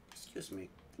 Excuse me.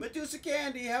 Medusa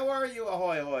Candy, how are you?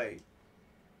 Ahoy, ahoy.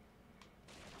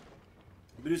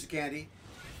 Medusa Candy.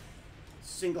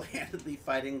 Single-handedly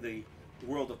fighting the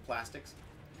world of plastics.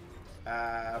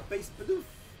 Base Badoof.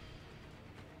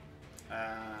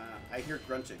 I hear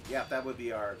grunting. Yeah, that would be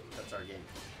that's our game.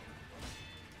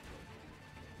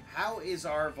 How is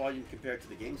our volume compared to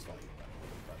the game's volume?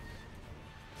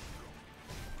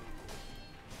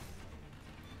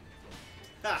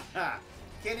 Ha ha!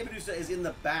 Candy Medusa is in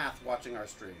the bath watching our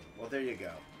stream. Well, there you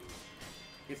go.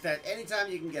 If that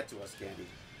anytime you can get to us, Candy.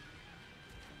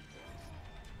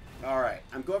 Alright,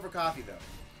 I'm going for coffee, though.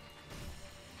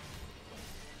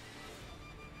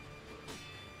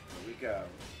 There we go.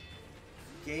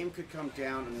 Game could come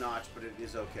down a notch, but it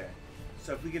is okay.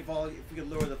 So if we could lower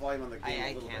the volume on the game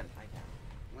a little bit. I can't.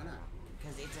 Why not?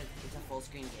 Because it's a full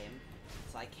screen game,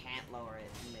 so I can't lower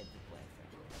it mid play.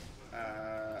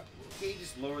 Can you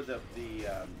just lower the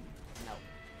No.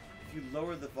 If you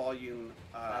lower the volume,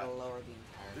 That'll lower the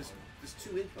entire. There's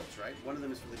two inputs, right? One of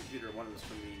them is from the computer, one of them is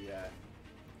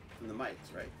from the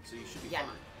mics, right? So you should be fine.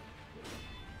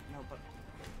 No, but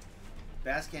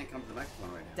Bass can't come to the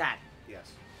microphone right now. Dad.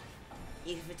 Yes.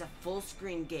 If it's a full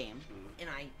screen game and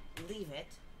I leave it,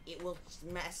 it will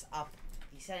mess up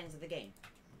the settings of the game.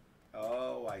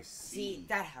 Oh, I see. See,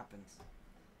 that happens.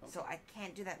 Okay. So I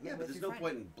can't do that. Yeah, with but there's your no friend.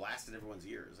 point in blasting everyone's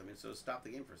ears. I mean, so stop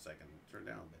the game for a second. Turn it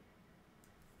down a bit.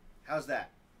 How's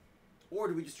that? Or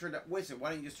do we just turn down? Wait a second.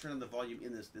 Why don't you just turn on the volume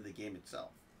in the game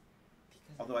itself?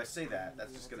 Because Although I say that,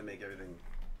 that's just going to make everything.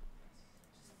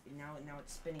 Now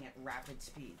it's spinning at rapid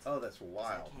speeds. Oh, that's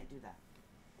wild. So I can't do that.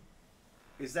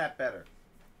 Is that better?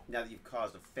 Now that you've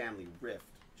caused a family rift,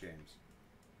 James.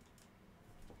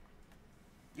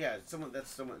 Yeah, someone.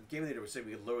 Game Leader was saying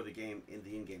we could lower the game in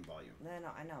the in-game volume. No,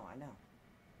 I know.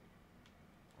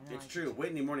 It's true. Wait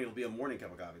in the morning, it'll be a morning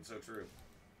cup of coffee. It's so true.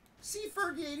 See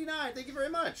Fergie89, thank you very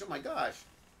much. Oh my gosh.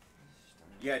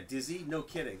 Yeah, dizzy. No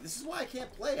kidding. This is why I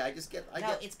can't play.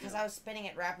 It's because I was spinning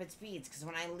at rapid speeds. Because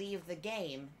when I leave the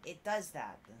game, it does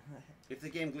that. If the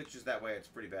game glitches that way, it's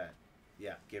pretty bad.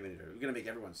 Yeah, Game Leader. We're gonna make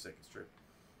everyone sick. It's true.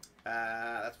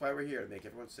 That's why we're here, to make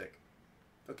everyone sick.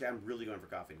 Okay, I'm really going for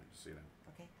coffee now, just so you know.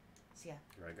 Okay. See ya.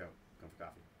 Here I go. Going for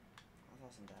coffee. That's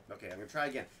awesome, Dad. Okay, I'm going to try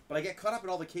again. But I get caught up in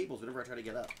all the cables whenever I try to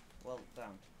get up. Well,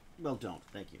 don't. Well, don't.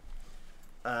 Thank you.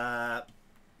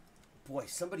 Boy,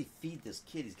 somebody feed this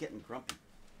kid. He's getting grumpy.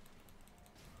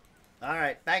 All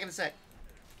right, back in a sec.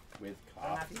 With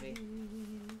coffee.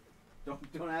 Don't have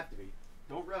to be. Don't have to be.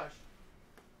 Don't rush.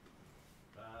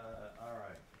 All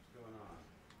right. What's going on?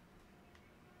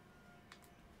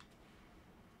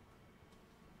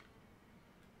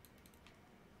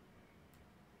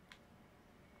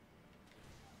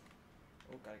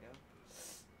 Oh, gotta go.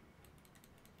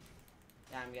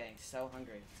 Yeah, I'm getting so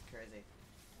hungry. It's crazy.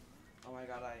 Oh my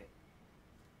god,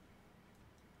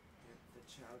 the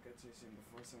child gets here soon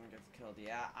before someone gets killed.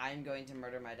 Yeah, I'm going to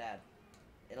murder my dad.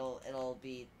 It'll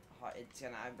be hard.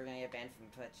 We're gonna get banned from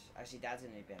Twitch. Actually, Dad's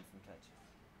gonna be banned from Twitch.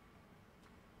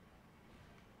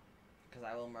 Because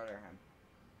I will murder him.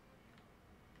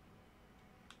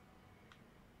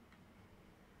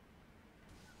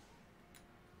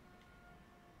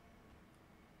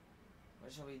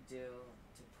 What shall we do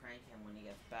to prank him when he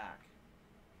gets back?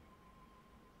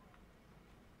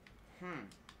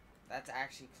 That's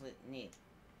actually neat.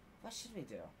 What should we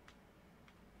do?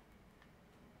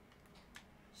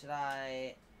 Should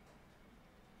I...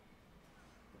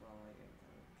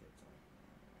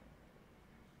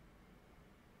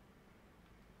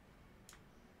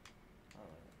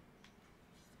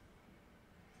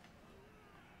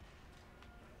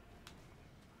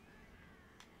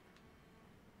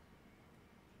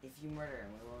 If you murder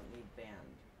him, we won't need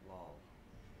banned. Lol.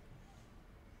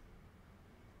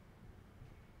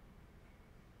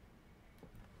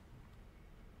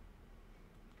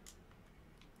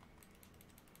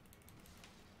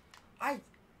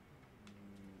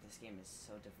 This game is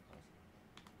so difficult.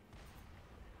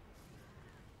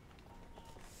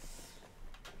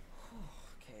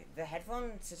 Okay, the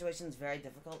headphone situation is very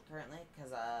difficult currently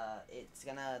because it's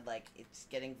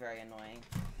getting very annoying.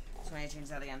 So when I change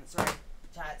that again, sorry.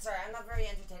 Chat, sorry, I'm not very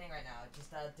entertaining right now. It's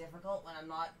just difficult when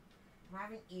when I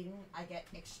haven't eaten, I get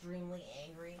extremely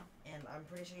angry, and I'm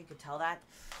pretty sure you could tell that.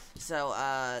 So,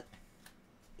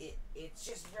 it's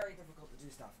just very difficult to do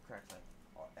stuff correctly.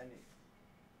 And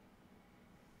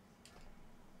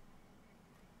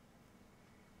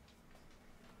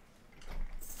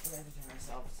I entertain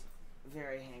myself.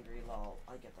 Very hangry, lol.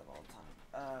 I get that all the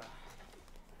time.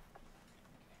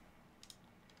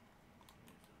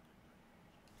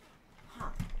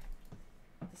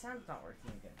 The sound's not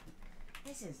working again.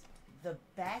 This is the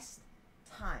best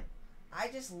time. I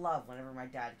just love whenever my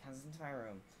dad comes into my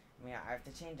room and I have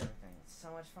to change everything. It's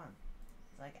so much fun.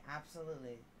 It's like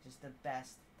absolutely just the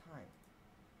best time.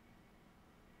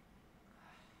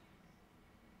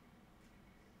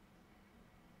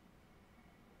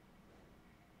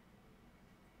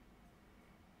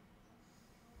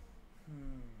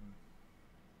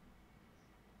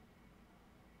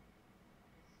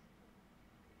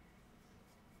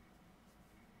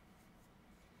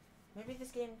 Maybe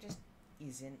this game just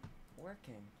isn't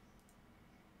working.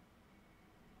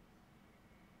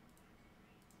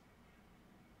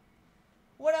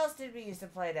 What else did we used to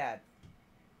play, Dad?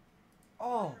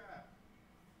 Oh.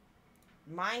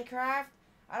 Minecraft?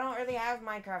 I don't really have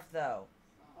Minecraft, though.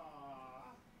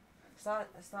 I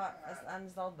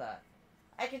uninstalled that.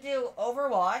 I could do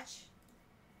Overwatch.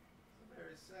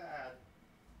 Very sad.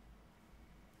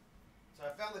 So I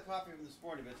found the coffee from this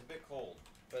morning, but it's a bit cold.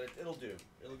 But it'll do.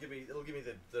 It'll give me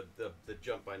the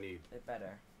jump I need. It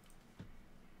better.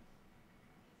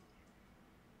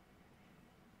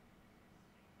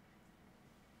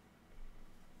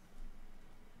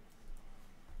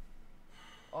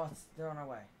 Oh, they're on our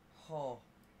way. Oh,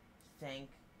 thank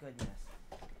goodness.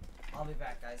 I'll be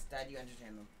back, guys. Dad, you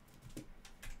entertain them.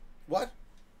 What?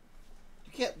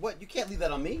 You can't leave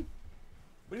that on me?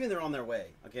 What do you mean they're on their way?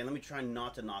 Okay, let me try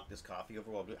not to knock this coffee over.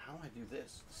 How do I do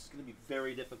this? This is going to be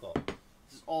very difficult.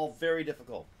 This is all very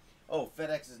difficult. Oh,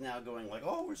 FedEx is now going like,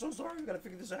 oh, we're so sorry. We've got to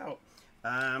figure this out.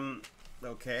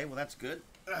 Okay, well, that's good.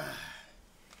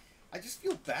 I just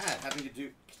feel bad having to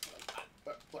do...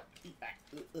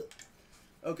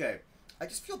 Okay, I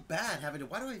just feel bad having to...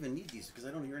 Why do I even need these? Because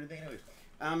I don't hear anything anyways.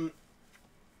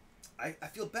 I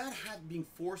feel bad being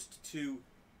forced to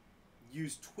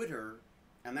use Twitter,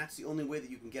 and that's the only way that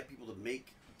you can get people to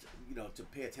to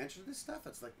pay attention to this stuff.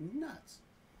 It's like nuts.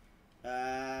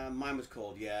 Mine was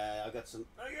cold. Yeah, I got some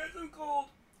cold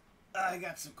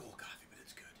coffee, but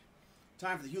it's good.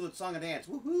 Time for the Hewlett Song and Dance.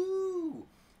 Woohoo!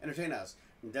 Entertain us.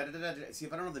 See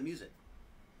if I don't know the music.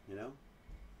 You know?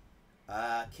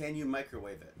 Can you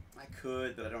microwave it? I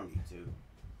could, but I don't need to.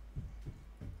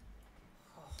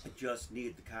 I just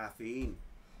need the caffeine.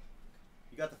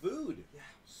 You got the food? Yeah.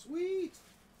 Sweet.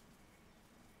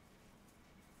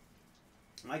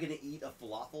 Am I going to eat a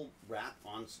falafel wrap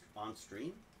on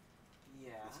stream? Yeah.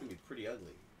 It's going to be pretty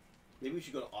ugly. Maybe we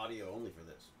should go to audio only for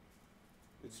this.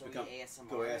 It's just become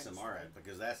go ASMR it,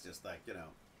 because that's just like,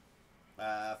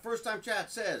 First time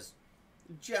chat says,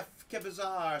 Jeff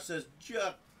Kebazar says,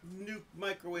 Juck, nuke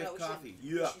microwave coffee.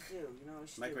 Yuck. You know what we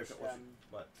should Microwave do?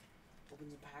 What?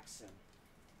 Open the pack soon.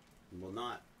 Well,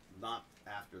 not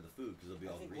after the food, because it'll be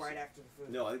all greasy. Right after the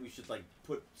food. No, I think we should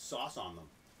put sauce on them,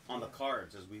 on the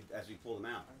cards as we pull them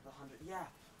out. Yeah.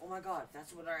 Oh my God,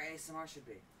 that's what our ASMR should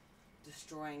be.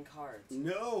 Destroying cards.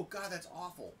 No, God, that's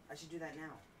awful. I should do that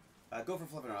now. Go for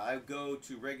flipping. I go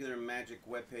to regular Magic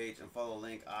webpage and follow the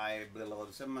link. Blah, blah, blah.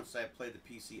 7 months I played the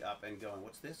PC up and going.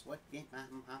 What's this? What?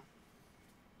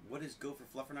 What is Go for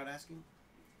Fluffernut asking?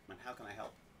 And how can I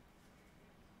help?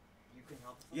 You can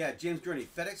help. Yeah, James Gurney.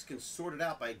 FedEx can sort it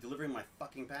out by delivering my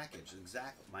fucking package.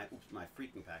 Exactly. My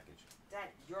freaking package. Dad,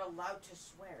 you're allowed to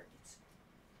swear. It's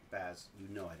Baz, you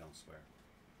know I don't swear.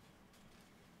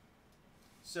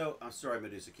 So, I'm sorry,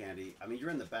 Medusa Candy. I mean,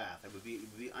 you're in the bath. It would be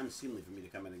unseemly for me to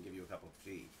come in and give you a cup of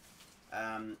tea.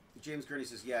 James Gurney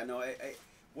says, yeah, no,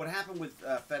 what happened with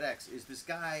FedEx is this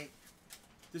guy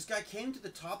came to the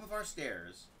top of our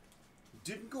stairs,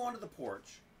 didn't go onto the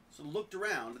porch, so looked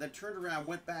around, then turned around,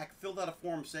 went back, filled out a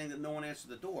form saying that no one answered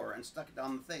the door, and stuck it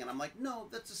on the thing. And I'm like, no,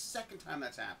 that's the second time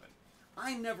that's happened.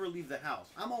 I never leave the house.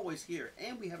 I'm always here,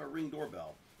 and we have a Ring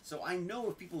doorbell, so I know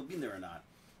if people have been there or not.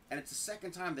 And it's the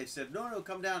second time they've said, no,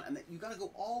 come down, and you got to go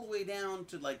all the way down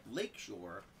to like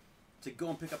Lakeshore to go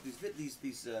and pick up these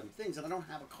things, and I don't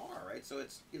have a car, right? So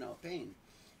it's a pain.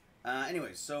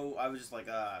 Anyway, so I was just like,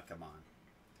 come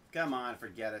on,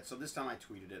 forget it. So this time I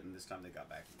tweeted it, and this time they got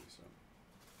back to me. So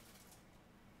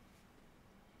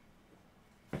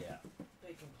yeah,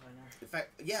 big complainer. In fact,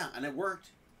 yeah, and it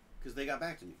worked because they got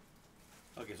back to me.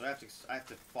 Okay, so I have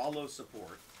to follow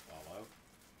support,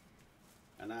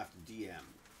 and I have to DM.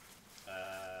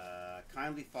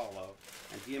 Kindly follow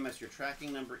and DM us your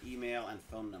tracking number, email, and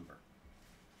phone number.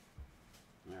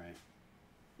 Alright.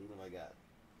 What have I got?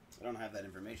 I don't have that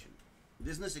information.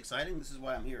 Isn't this exciting? This is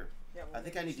why I'm here. Yeah, well, I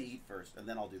think I need to eat first, and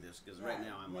then I'll do this, because right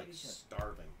now I'm like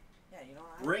starving. Yeah, you know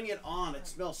what? Bring it on. It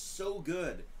smells so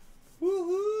good.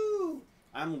 Woohoo!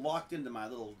 I'm locked into my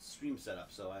little stream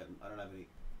setup, so I don't have any...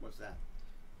 What's that?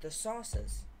 The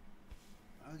sauces.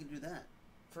 How can I do that?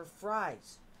 For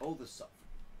fries. Oh, the sauce.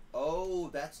 Oh,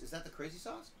 is that the crazy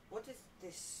sauce? What is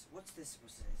this? What's this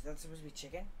supposed to be? Is that supposed to be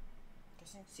chicken?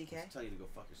 Guessing? CK? It's tell you to go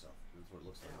fuck yourself. That's what it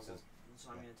looks like. Yeah, that's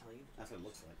what I'm going to tell you. That's what it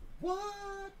looks like.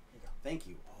 What? There you go. Thank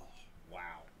you. Oh,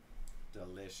 wow.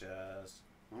 Delicious.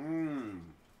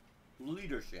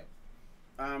 Leadership.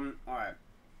 Alright.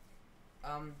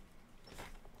 I'm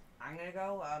going to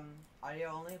go audio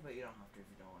only, but you don't have to if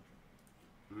you don't want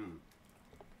to.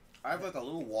 I have like a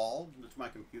little wall that's my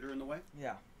computer in the way.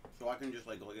 Yeah. So I can just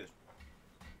like go like this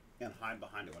and hide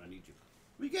behind it when I need to.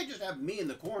 We can't just have me in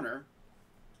the corner.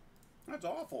 That's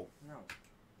awful. No.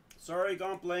 Sorry,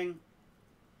 Gompling.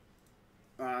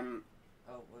 Oh,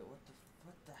 wait, what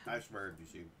the hell? I swear, you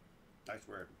see. I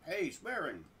swear. Hey,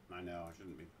 swearing! I know, I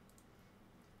shouldn't be.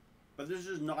 But this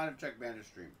is not a Tech Bandit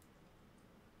stream.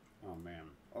 Oh, man.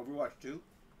 Overwatch 2?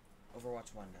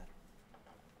 Overwatch 1, Dad.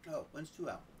 Oh, when's 2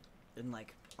 out? In,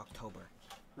 like, October.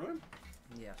 Really?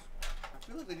 Yes. I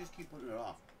feel like they just keep putting it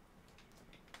off.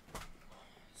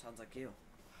 Sounds like you.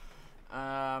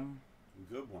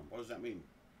 Good one. What does that mean?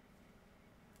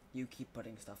 You keep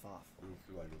putting stuff off. What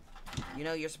do I do? You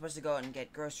know you're supposed to go out and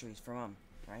get groceries for Mom,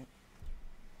 right?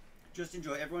 Just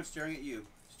enjoy. Everyone's staring at you,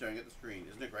 staring at the screen.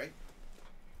 Isn't it great?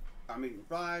 I'm eating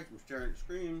fries. I'm staring at the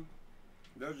screen.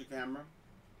 There's the camera.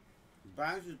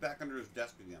 Brian's is back under his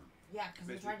desk again. Yeah, because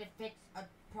I'm trying to fix a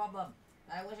problem.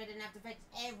 I wish I didn't have to fix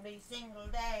every single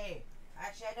day.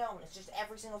 Actually, I don't. It's just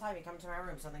every single time you come to my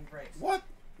room, something breaks. What?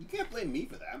 You can't blame me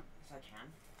for that. Yes, I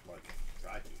can. Well,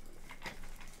 try to.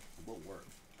 It won't work.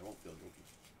 I won't feel guilty.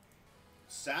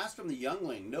 Sass from the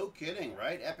Youngling. No kidding,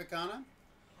 right, Epicana?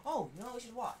 Oh, you know what we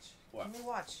should watch? What? Can we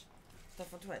watch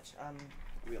stuff on Twitch? Are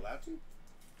we allowed to?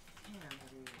 Can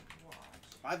we watch?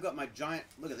 I've got my giant...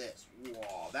 Look at this.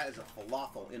 Whoa, that is a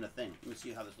falafel in a thing. Let me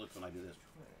see how this looks when I do this.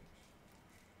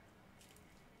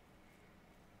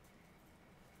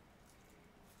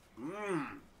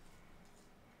 Mmm.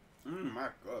 Mmm,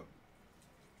 that's good.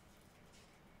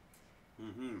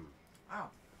 Mm-hmm. Oh.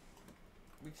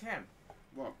 We can.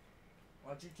 What?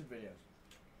 Watch YouTube videos.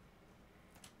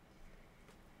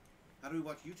 How do we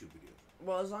watch YouTube videos?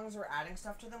 Well, as long as we're adding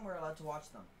stuff to them, we're allowed to watch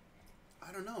them.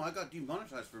 I don't know. I got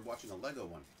demonetized for watching a Lego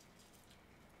one.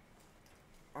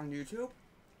 On YouTube?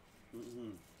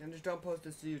 Mm-hmm. Then just don't post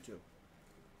this to YouTube.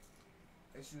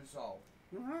 Issue solved.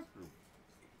 You don't have to.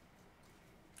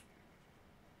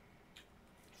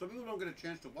 Some people don't get a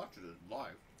chance to watch it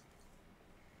live.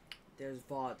 There's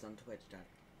VODs on Twitch, Dad.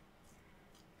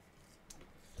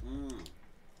 Mmm.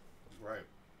 Right.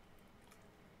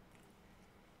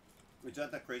 Is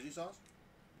that crazy sauce?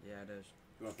 Yeah, it is.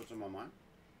 You want to put some on mine?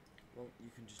 Well,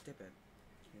 you can just dip it.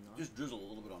 Can you not? Just drizzle a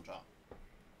little bit on top.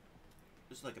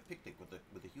 This is like a picnic with the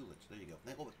Hewletts. There you go.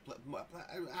 There you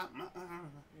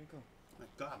go. My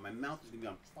God, my mouth is gonna be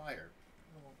on fire.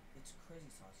 Well, it's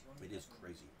crazy sauce. You want It is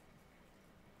crazy.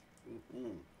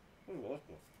 Mm-hmm.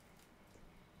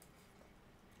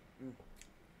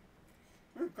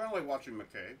 It's kind of like watching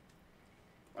McKay.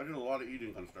 I did a lot of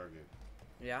eating on Stargate.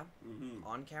 Yeah? Mm-hmm.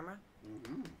 On camera?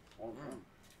 Mm-hmm. All the time.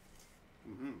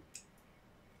 Mm-hmm.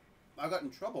 I got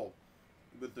in trouble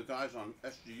with the guys on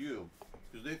SGU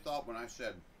because they thought when I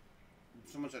said,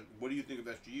 someone said, "What do you think of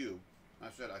SGU?" I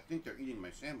said, "I think they're eating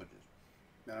my sandwiches."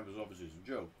 And that was obviously a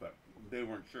joke, but they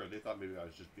weren't sure. They thought maybe I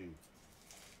was just being.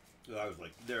 So I was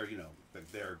like, they're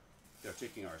they're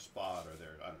taking our spot, or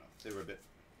they're, I don't know. They were a bit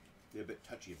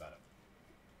touchy about it.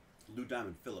 Lou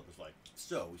Diamond Phillip was like,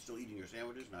 "So, we still eating your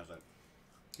sandwiches?" And I was like,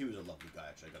 he was a lovely guy,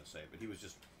 actually, I gotta say, but he was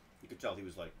just, you could tell he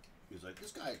was like, this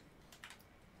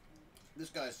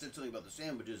guy said something about the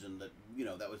sandwiches, and that,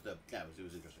 that was it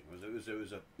was interesting.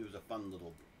 It was a fun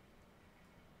little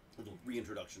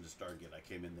reintroduction to Stargate. I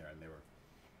came in there and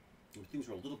things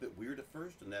were a little bit weird at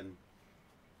first, and then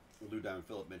Lou Diamond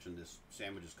Phillip mentioned this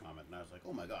sandwiches comment, and I was like,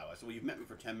 oh my God. I said, well, you've met me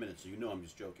for 10 minutes, so you know I'm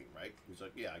just joking, right? He's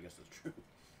like, yeah, I guess that's true.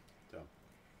 So.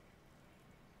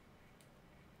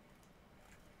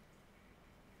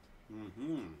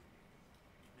 Mm-hmm.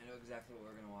 I know exactly what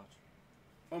we're gonna watch.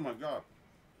 Oh my God.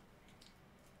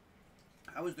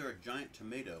 How is there a giant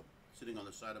tomato sitting on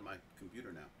the side of my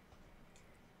computer now?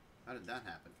 How did that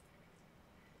happen?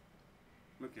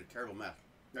 Look at a terrible mess.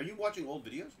 Are you watching old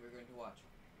videos? We're going to watch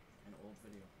an old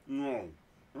video. No.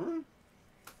 Huh?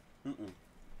 Mm-mm.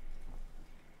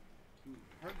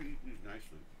 Hard to eat these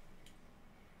nicely.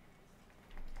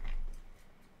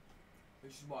 We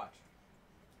should watch.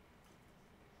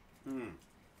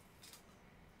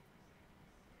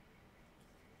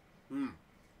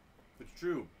 It's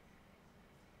true.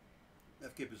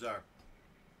 FK Bizarre.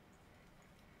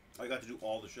 I got to do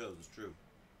all the shows, it's true.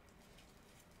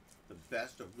 The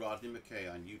best of Rodney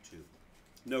McKay on YouTube.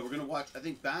 No, we're gonna watch, I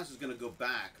think Baz is gonna go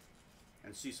back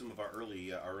and see some of our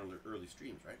early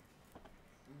streams, right?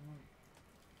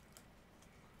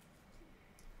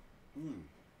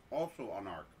 Also on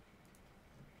ARC.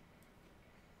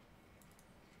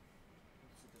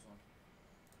 Let's see this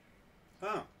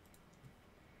one.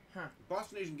 Huh.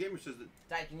 Boston Asian Gamer says that.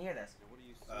 Dad, can you hear this? What do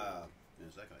you see? In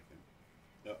a second I can.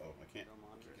 Uh-oh, I can't. I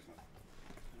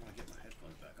get my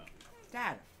headphones back on.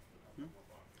 Dad.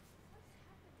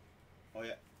 Oh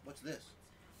yeah. What's this?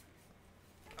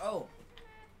 Oh.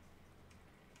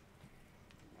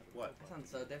 What? That sounds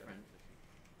so different.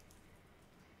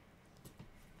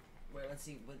 Wait, let's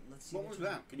see. Let's see. What was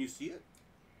that? Can you see it?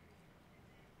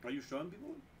 Are you showing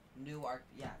people? New arc.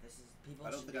 Yeah, this is people.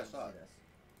 I don't think I saw it. This.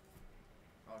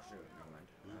 Oh shoot! Never mind.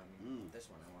 This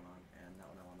one I want on, and that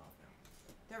one I want off now.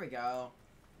 There we go.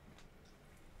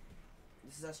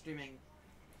 This is us streaming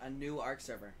a new Ark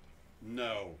server.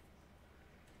 No.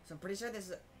 So I'm pretty sure this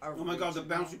is. Oh my god, the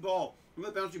bouncy ball!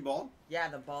 Remember the bouncy ball? Yeah,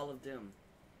 the ball of doom.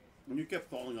 When you kept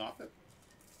falling off it.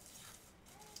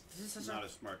 This is such not a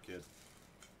smart kid.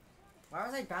 Why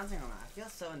was I bouncing on that? I feel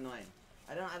so annoying.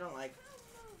 I don't like.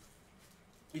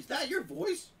 Is that your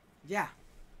voice? Yeah.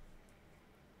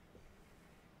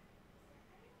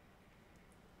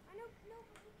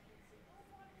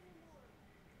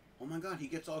 Oh my god, you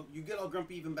get all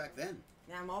grumpy even back then.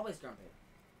 Yeah, I'm always grumpy.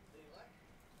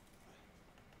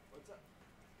 What's up?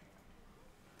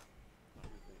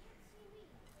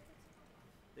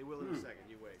 They will in a second,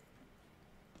 you wait.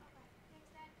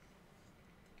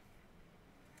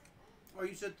 Oh,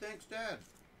 you said thanks, Dad.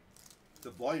 The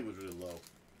volume was really low.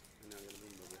 And now I'm gonna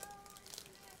move it.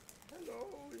 Hello,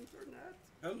 internet.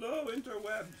 Hello,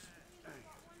 interwebs.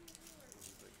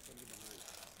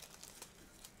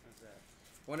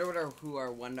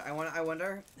 I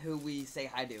wonder who we say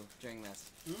hi to during this.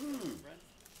 Very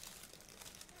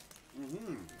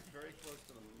close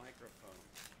to the microphone.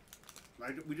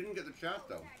 We didn't get the chat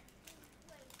though.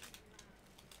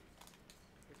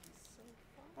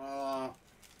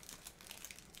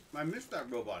 I missed that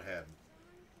robot head.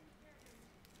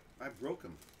 I broke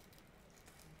him.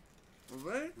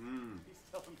 Really? He's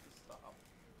telling him to stop.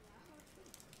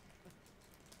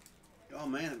 Oh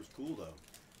man, it was cool though.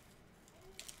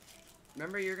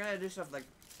 Remember, you're gonna do stuff like.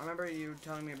 I remember you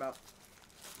telling me about.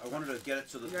 I wanted to get it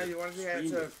so that. Yeah, you wanted to get it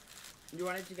so. You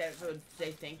wanted to get it so it would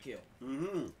say thank you.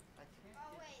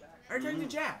 Are you talking to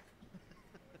Jack?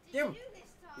 Damn.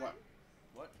 What?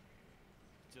 What?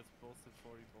 Just both at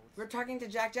 40 volts. We're talking to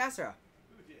Jack Jassera.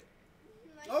 Who did?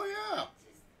 Oh yeah.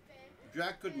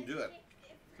 Jack couldn't do it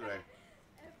today.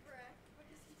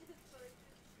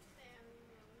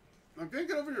 I can't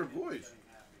get over your voice.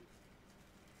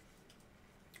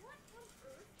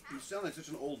 You sound like such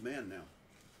an old man now.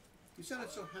 You sounded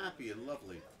so happy and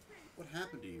lovely. What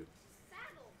happened to you?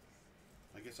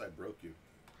 I guess I broke you.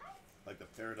 Like the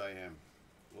parent I am.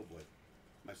 Oh boy.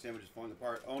 My sandwich is falling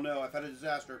apart. Oh no, I've had a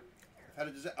disaster.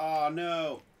 Oh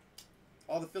no.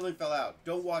 All the filling fell out.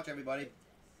 Don't watch, everybody.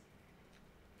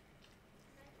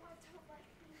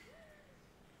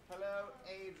 Hello,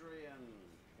 Adrian.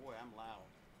 Boy, I'm loud.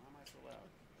 Why am I so loud?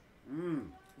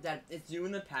 Dad, it's you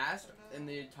in the past in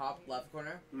the top left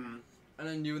corner, and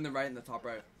then you in the right in the top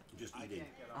right. Just I eating.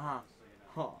 can't get on, so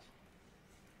you know.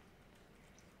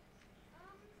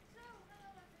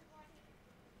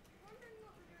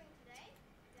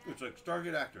 It's like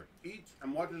Stargate actor. Eats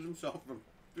and watches himself from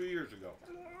 2 years ago.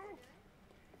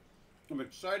 Some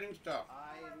exciting stuff.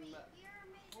 I'm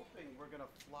hoping we're gonna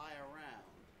fly around.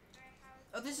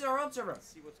 Oh, this is our old server.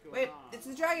 See what's going Wait, on. it's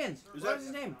the Dragons. Is What that- was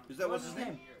his name? Is that What what's was his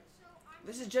name?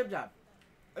 This is Jib Job.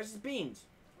 This is Beans.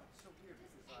 What's so weird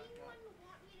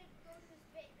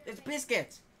is It's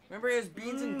Biscuits. Remember, it was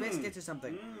Beans and Biscuits or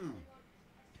something.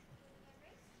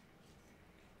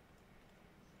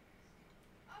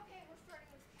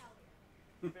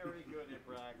 very good,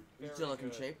 Ibrag. You still look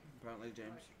in shape, apparently,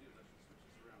 James.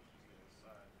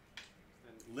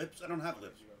 Lips? I don't have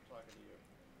lips. I'm talking to you.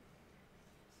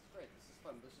 Great, this is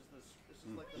fun. This is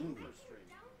like the Uber stream.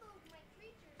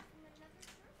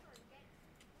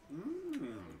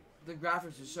 The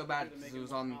graphics was so bad because it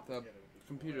was on the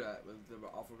computer with the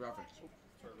awful graphics.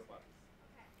 Sorry, robot.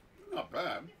 Not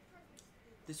bad.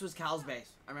 This was Cal's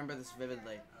base. I remember this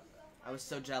vividly. I was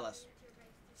so jealous.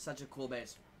 Such a cool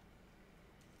base.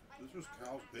 This was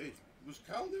Cal's base. Was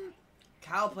Cal there?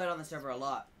 Cal played on the server a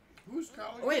lot. Who's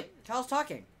Cal? Oh wait, Cal's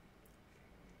talking.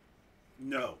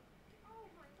 No.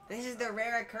 This is the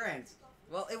rare occurrence.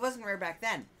 Well, it wasn't rare back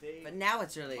then, but now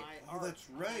it's really. Oh, that's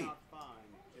right.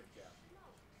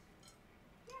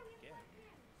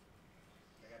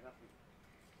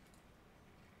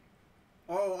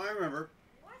 Oh, I remember.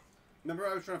 Remember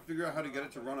I was trying to figure out how to get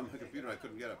it to run on my computer and I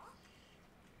couldn't get it.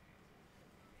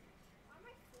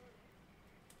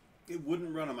 It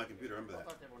wouldn't run on my computer, remember that.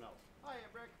 Hi,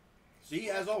 Rick. See,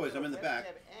 as always, I'm in the back,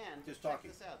 And just check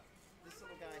talking. this out. This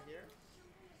little guy here,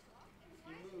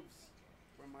 he moves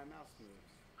where my mouse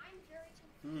moves. I'm very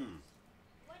confused.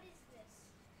 What is this?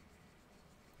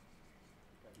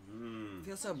 It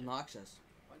feels so obnoxious.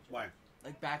 Why?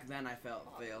 Like back then, I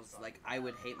feels like I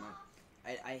would hate my.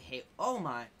 I hate. Oh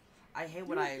my! I hate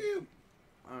what I. Cute.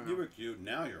 I don't know. You were cute.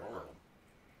 Now you're horrible.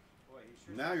 Boy, he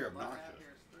sure Now you're seems a lot obnoxious.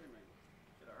 happier streaming.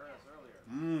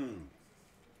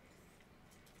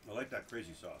 that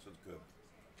crazy sauce. That's good.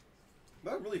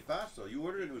 That really fast though. You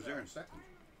ordered it. It was there in seconds.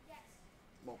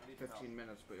 Well, 15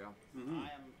 minutes, but yeah. Mm-hmm.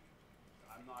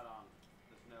 I'm not on.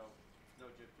 There's no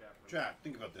jib jab. Chat,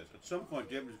 think about this. At some point,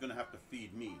 David's going to have to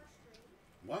feed me.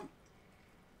 What?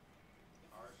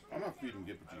 I'm not feeding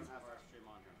Gipper I to you. don't have our stream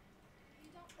on here.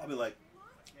 I'll be like, I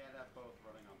can't have both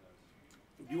running on this.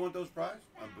 do you want those fries?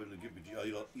 I'm going to give you. I'll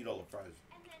eat all the fries.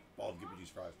 All of Gipper G's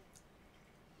fries.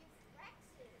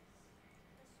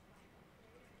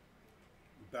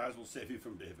 Baz will save you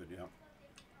from David, yeah.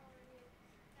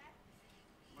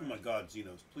 Oh my God,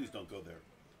 Xenos, please don't go there.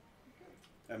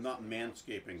 I'm not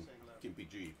manscaping Gimpy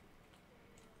G.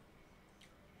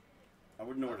 I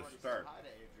wouldn't know where to start. Hi to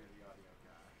Adrian, the audio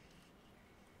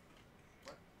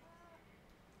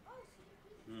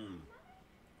guy. Hmm.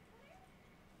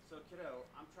 So, kiddo,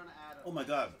 I'm trying to add a, Oh my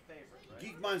God. a favorite, right?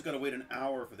 Geek Mind's got to wait an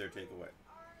hour for their takeaway.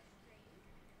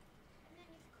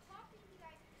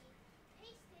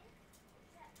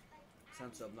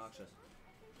 Sounds so obnoxious.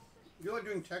 You're like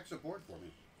doing tech support for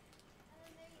me.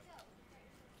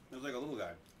 It was like a little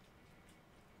guy.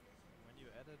 When you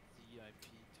added the IP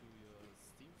to your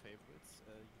Steam favorites,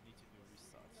 you need to do a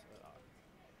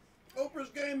restart. Oprah's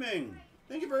Gaming!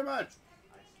 Thank you very much.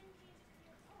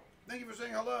 Thank you for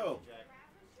saying hello.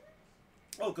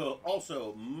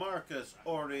 Also, Marcus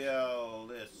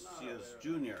Aurelius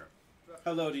Jr.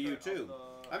 Hello to you too.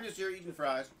 I'm just here eating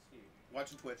fries,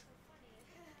 watching Twitch.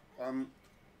 I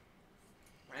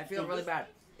feel really bad.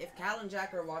 If Cal and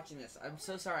Jack are watching this, I'm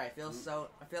so sorry. I feel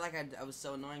like I was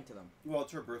so annoying to them. Well,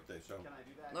 it's her birthday, so. Can I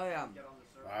do that? Oh yeah. Get on the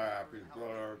server? Happy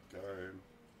birthday.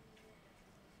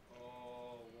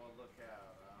 Oh, well, look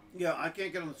out. Yeah, I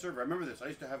can't get on the server. I remember this. I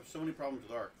used to have so many problems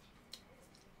with Ark.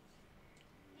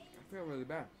 I feel really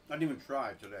bad. I didn't even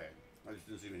try today. I just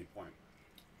didn't see any point.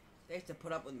 They used to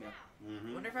put up with me.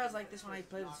 Mm-hmm. I wonder if I was like this when I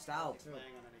played with Stal too.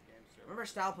 Playing on any game server. Remember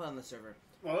Stal put on the server?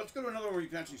 Well, let's go to another one where you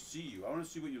can actually see you. I want to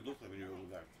see what you look like when you're a little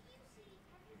guy.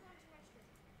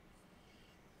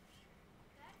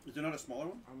 Is there not a smaller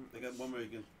one? They got one where you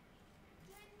can...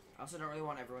 I also don't really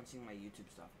want everyone seeing my YouTube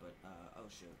stuff, but, oh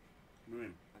shoot. What do you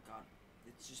mean? I got,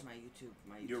 it's just my YouTube,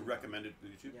 Your recommended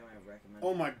YouTube? Yeah, my recommended.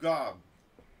 Oh my God.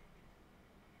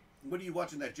 What are you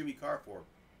watching that Jimmy Carr for?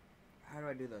 How do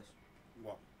I do this?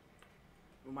 What?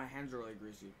 Well, my hands are really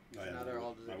greasy. Oh, yeah, now they're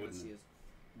all I wouldn't. see.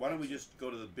 Why don't we just go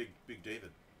to the Big David?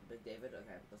 Big David?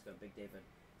 Okay, let's go Big David.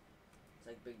 It's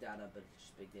like Big Data, but it's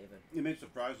just Big David. It makes the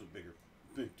prize look bigger.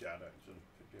 Big Data instead of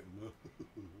Big David.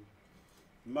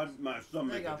 my son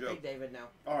There made you a go, joke. Big David now.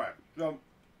 Alright, so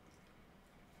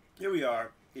here we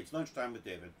are. It's lunchtime with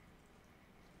David.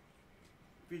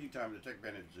 Feeding time at the Tech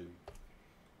Bandit Zoo.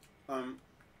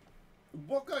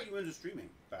 What got you into streaming,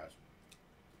 Baz?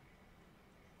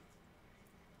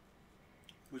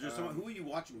 Was there someone? Who were you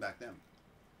watching back then?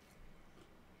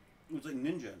 It was like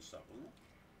Ninja and stuff, wasn't it?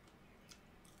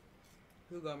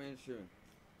 Who got me into streaming?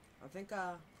 I think,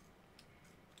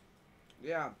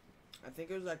 yeah. I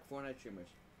think it was like Fortnite streamers.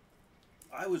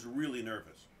 I was really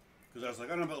nervous. Because I was like,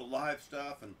 I don't know about the live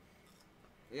stuff and...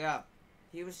 Yeah.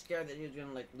 He was scared that he was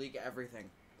gonna, like, leak everything.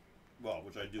 Well,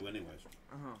 which I do anyways.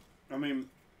 Uh-huh. I mean,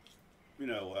 you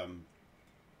know,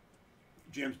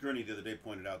 James Gurney the other day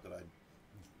pointed out that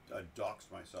I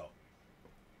doxed myself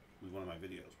with one of my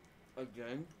videos.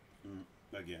 Again?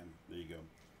 Again, there you go.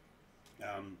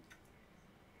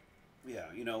 Yeah,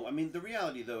 you know, I mean, the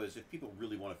reality, though, is if people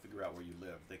really want to figure out where you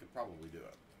live, they could probably do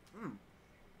it.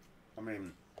 I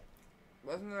mean...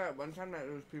 Wasn't there one time that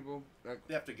there was people, like...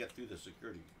 They have to get through the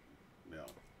security, you know,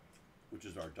 which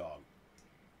is our dog.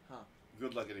 Huh.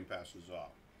 Good luck getting past Huzzah.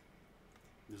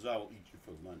 Huzzah will eat you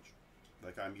for lunch,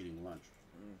 like I'm eating lunch.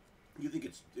 You think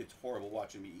it's horrible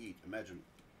watching me eat. Imagine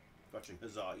watching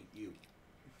Huzzah eat you.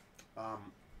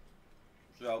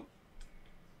 So...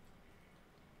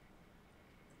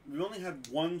 We only had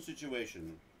one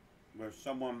situation where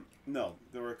someone... No,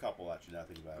 there were a couple, actually, now I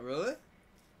think about it. Really?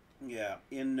 Yeah.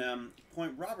 In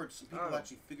Point Roberts, people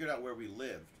actually figured out where we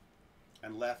lived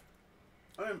and left.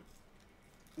 I mean,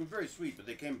 it was very sweet, but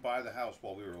they came by the house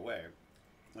while we were away.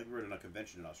 Like we were in a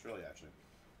convention in Australia, actually.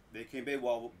 They came by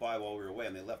while we were away,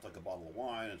 and they left like a bottle of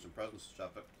wine and some presents and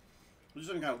stuff. But there's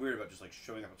something kind of weird about just like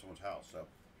showing up at someone's house, so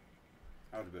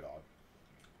that was a bit odd.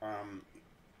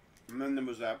 And then there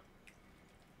was that...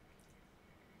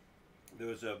 There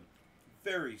was a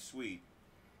very sweet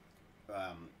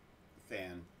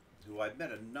fan who I'd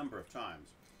met a number of times,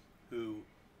 who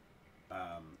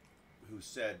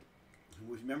said,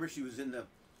 remember she was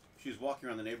walking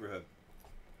around the neighborhood,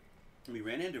 and we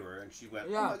ran into her, and she went,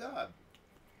 "Oh my God!"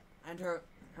 And her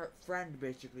friend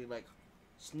basically like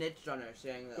snitched on her,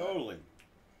 saying that. Totally.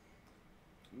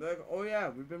 They're like, oh yeah,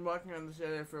 we've been walking around this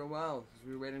area for a while because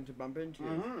we were waiting to bump into you.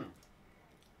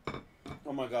 Mm-hmm.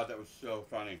 Oh my god, that was so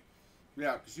funny.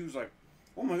 Yeah, because she was like,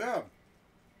 oh my god,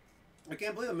 I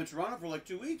can't believe I'm in Toronto for like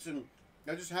 2 weeks and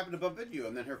I just happened to bump into you.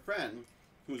 And then her friend,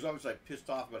 who was always like pissed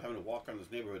off about having to walk around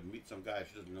this neighborhood and meet some guy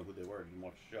she doesn't know who they were, didn't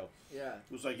watch the show. Yeah.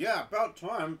 Was like, yeah, about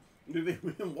time. We've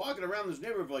been walking around this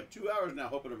neighborhood for like 2 hours now,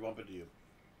 hoping to bump into you.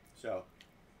 So.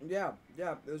 Yeah,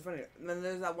 it was funny. And then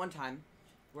there's that one time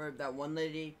where that one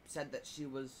lady said that she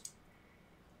was.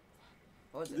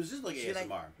 What was it? This is like she, ASMR.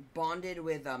 Like, bonded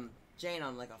with Jane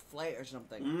on like a flight or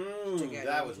something.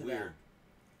 That was weird.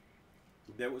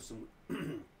 There was some.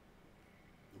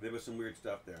 There was some weird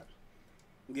stuff there.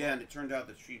 Yeah, and it turned out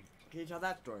that she. Can you tell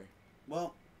that story?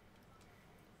 Well,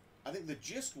 I think the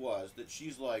gist was that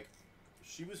she's like,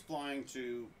 she was flying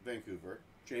to Vancouver.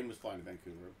 Jane was flying to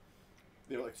Vancouver.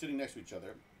 They were like sitting next to each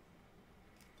other.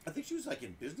 I think she was like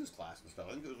in business class and stuff.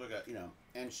 I think it was like a,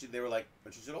 and they were like,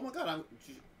 and she said, oh my god,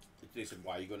 they said,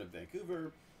 why are you going to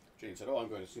Vancouver? Jane said, oh, I'm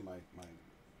going to see my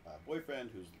boyfriend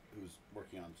who's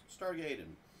working on Stargate,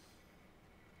 and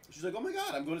she's like, oh my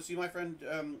god, I'm going to see my friend,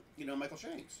 Michael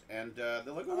Shanks, and they're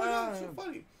like, oh my god, it's so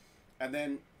funny. And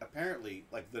then apparently,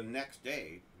 like the next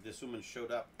day, this woman showed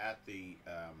up at the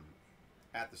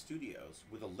studios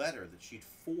with a letter that she'd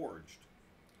forged,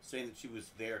 saying that she was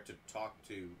there to talk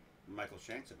to Michael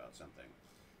Shanks about something,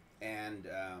 and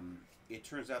it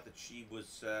turns out that she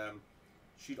was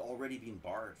she'd already been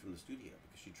barred from the studio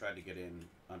because she tried to get in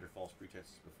under false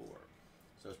pretenses before.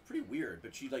 So it's pretty weird,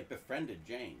 but she like befriended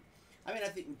Jane. I mean, I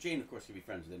think Jane, of course, can be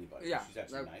friends with anybody. Yeah, she's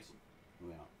actually nice.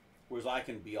 Whereas I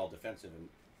can be all defensive, and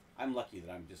I'm lucky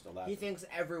that I'm just allowed. He thinks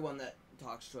everyone that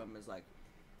talks to him is like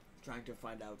trying to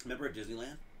find out. Remember at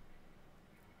Disneyland?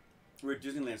 We were at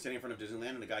Disneyland, standing in front of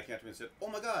Disneyland, and a guy came up to me and said, "Oh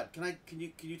my God, can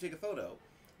you take a photo?"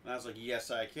 And I was like, "Yes,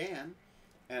 I can."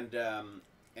 And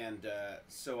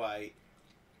so I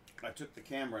took the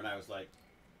camera and I was like,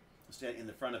 standing in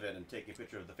the front of it and taking a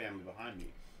picture of the family behind me,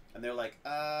 and they're like,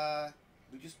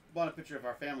 "We just want a picture of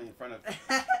our family in front of,"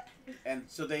 and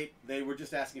so they were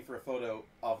just asking for a photo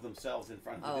of themselves in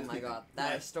front of. Oh Disney my god,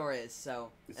 that story is it's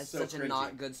so such cringy. a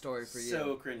not good story for you.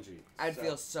 So cringy. I'd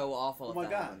feel so awful. Oh my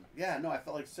god, happened. Yeah, no, I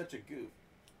felt like such a goof.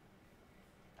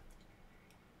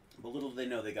 But little do they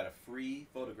know they got a free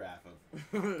photograph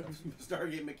of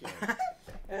Stargate McCann.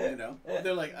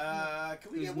 They're like,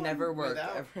 can we get one never worked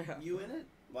without you in it?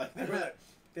 Like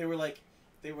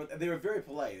they were very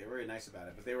polite. They were very nice about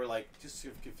it, but they were like just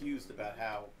sort of confused about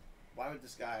why would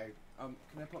this guy? Can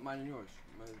I put mine in yours?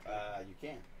 You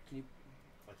can. Can you?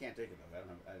 I can't take it though.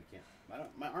 I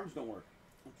can't. My arms don't work.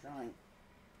 I'm trying.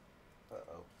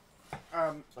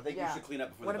 I think you should clean up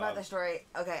before. What about the story?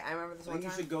 Okay, I remember this one time. I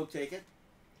think you should go take it.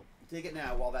 Take it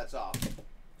now while that's off.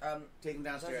 Take them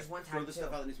downstairs. One time throw the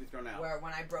stuff out that needs to be thrown out. Where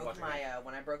when I broke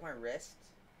my wrist,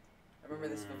 I remember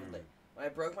this vividly. When I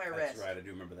broke my wrist. That's right, I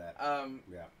do remember that.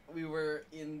 Yeah. We were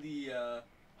in the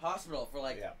hospital for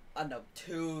like I don't know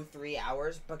 2-3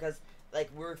 hours because like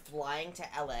we're flying to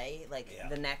LA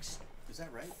the next. Is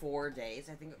that right? 4 days,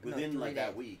 I think. Within 3 days.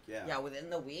 That week, yeah. Yeah, within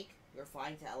the week, we were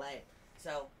flying to LA.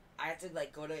 So I had to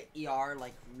go to ER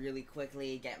really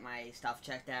quickly, get my stuff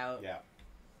checked out. Yeah.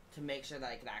 To make sure that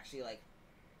I could actually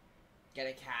get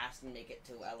a cast and make it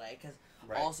to LA. Because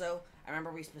also, I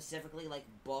remember we specifically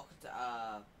booked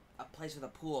a place with a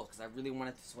pool because I really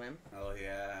wanted to swim. Oh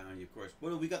yeah, of course.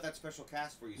 Well, we got that special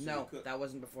cast for you. So no, that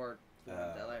wasn't before we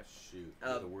went to LA. Shoot,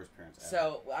 you're the worst parents ever.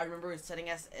 So I remember sending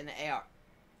us in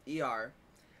ER.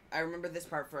 I remember this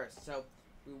part first. So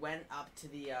we went up to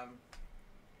the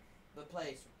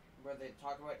place where they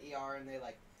talk about ER and they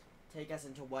take us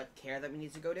into what care that we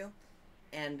need to go to.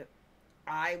 And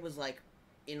I was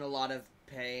in a lot of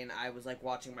pain. I was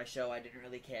watching my show. I didn't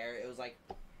really care. It was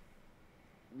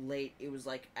late. It was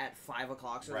at 5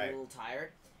 o'clock, so I was a little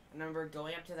tired. I remember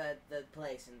going up to the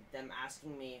place and them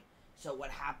asking me, so what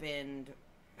happened?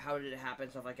 How did it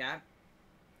happen? Stuff like that.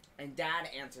 And Dad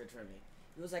answered for me.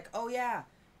 He was like, oh yeah,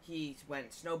 he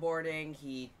went snowboarding.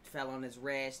 He fell on his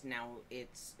wrist. Now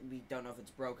we don't know if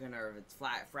it's broken or if it's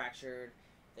fractured.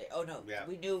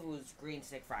 We knew it was green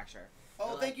stick fracture.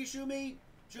 Oh, thank you, Shumi.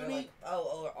 Shumi.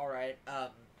 All right.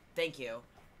 Thank you,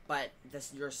 but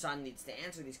your son needs to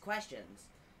answer these questions,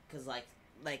 because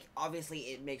obviously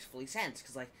it makes fully sense,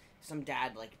 because some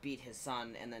dad beat his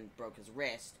son and then broke his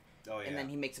wrist. Oh yeah. And then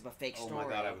he makes up a fake story. Oh my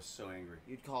god, I was so angry.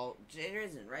 You'd call it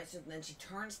isn't right. So then she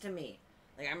turns to me.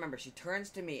 I remember she turns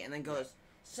to me and then goes,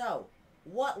 "So,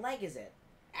 what leg is it?"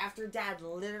 After Dad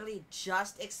literally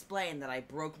just explained that I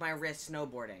broke my wrist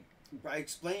snowboarding.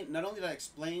 Not only did I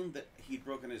explain that he'd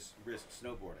broken his wrist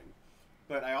snowboarding,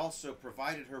 but I also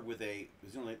provided her with a.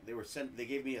 They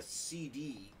gave me a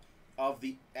CD of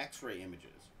the X-ray images,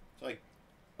 so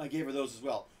I gave her those as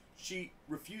well. She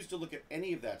refused to look at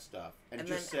any of that stuff and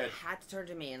just then said. Had to turn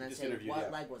to me and then say, "What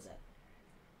leg was it?"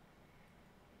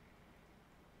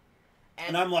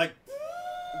 And I'm like.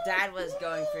 Dad was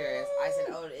going furious. I said,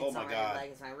 "Oh, it's Oh not my my God.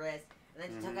 leg, it's my wrist." And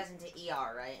then she took us into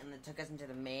ER, right? And then took us into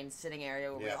the main sitting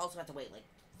area where we also had to wait like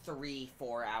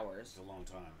 3-4 hours. It's a long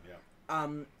time, yeah.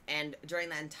 And during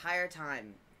that entire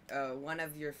time, one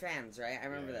of your fans, right? I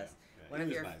remember this. Yeah.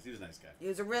 He was a nice guy. He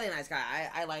was a really nice guy.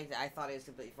 I liked it. I thought he was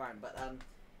completely fine. But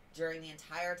during the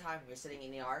entire time we were sitting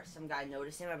in ER, some guy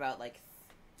noticed him about like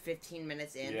 15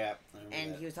 minutes in. Yeah.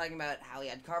 And he was talking about how he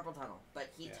had carpal tunnel. But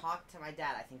he talked to my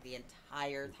dad, I think, the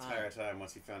entire time.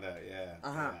 Once he found out, yeah.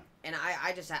 Uh-huh. Yeah. And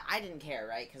I just sat, I didn't care,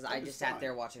 right? Because I just sat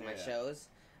there watching my shows.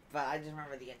 But I just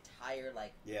remember the entire,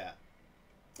 like... Yeah.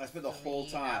 I spent the whole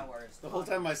time... The whole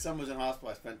time my son was in hospital,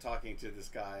 I spent talking to this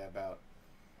guy about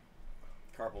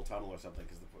carpal tunnel or something.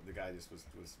 Because the guy just was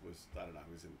I don't know,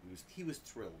 he was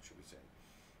thrilled, should we say.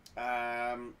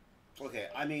 Okay,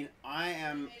 I mean,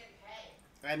 I'm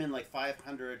in like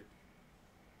 500.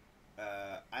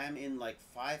 I am in like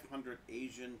 500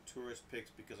 Asian tourist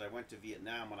pics because I went to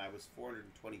Vietnam when I was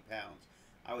 420 pounds.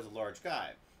 I was a large guy.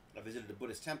 I visited a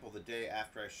Buddhist temple the day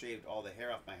after I shaved all the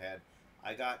hair off my head.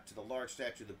 I got to the large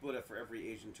statue of the Buddha for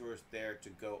every Asian tourist there to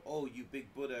go, "Oh, you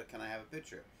big Buddha, can I have a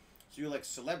picture?" So you're like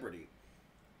celebrity.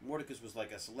 Mordecus was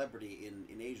like a celebrity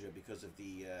in Asia because of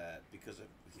the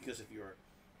because of your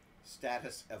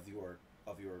status of your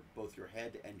both your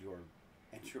head and your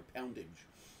poundage.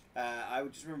 I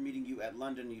would just remember meeting you at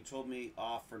London. You told me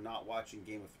off for not watching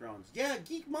Game of Thrones. Yeah,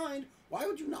 geek mind. Why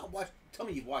would you not watch? Tell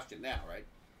me you've watched it now, right?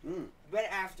 But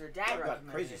after Dad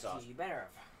recommended crazy it sauce. to you, better have.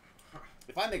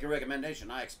 If I make a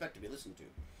recommendation, I expect to be listened to.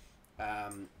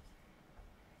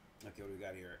 Okay, what do we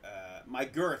got here? My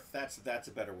girth. That's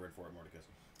a better word for it, Mordecus.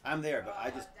 I'm there, but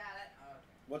I just.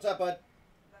 What's up, bud?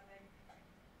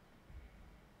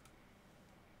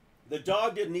 The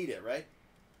dog didn't eat it, right?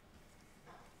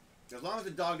 As long as the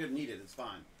dog didn't eat it, it's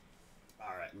fine.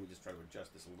 All right, let me just try to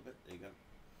adjust this a little bit. There you go.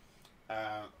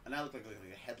 And I look like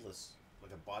a headless,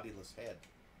 like a bodiless head.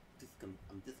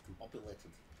 I'm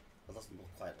discombobulated. That doesn't look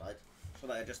quite right.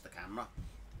 Should I adjust the camera?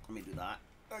 Let me do that.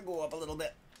 I go up a little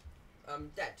bit.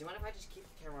 Dad, do you mind if I just keep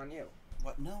the camera on you?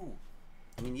 What? No.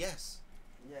 I mean, yes.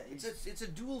 Yeah. It's a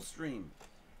dual stream.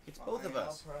 It's both of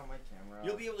us. I'll put on my camera.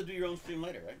 You'll be able to do your own stream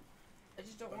later, right? I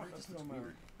just don't want this to put looks on my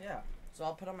weird. Yeah. So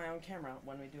I'll put on my own camera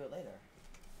when we do it later.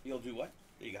 You'll do what?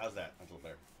 There you go. How's that? That's a little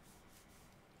better.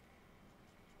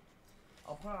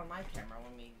 I'll put on my camera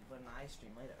when I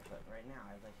stream later, but right now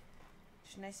I like.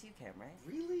 Shouldn't I see you cam, right?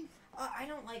 Really? I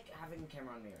don't like having a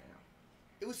camera on me right now.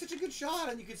 It was such a good shot,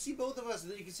 and you could see both of us,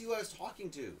 and then you could see who I was talking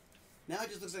to. Now it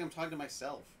just looks like I'm talking to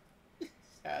myself.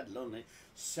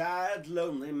 Sad,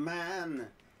 lonely man.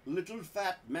 Little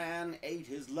fat man ate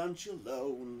his lunch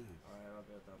alone. Alright, I'll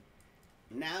do it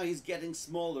then. Now he's getting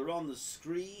smaller on the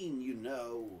screen, you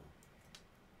know.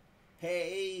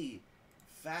 Hey,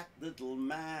 fat little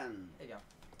man. There you go.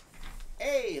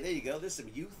 Hey, there you go. There's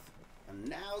some youth. And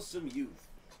now some youth.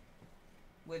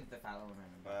 With the fat little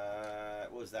man.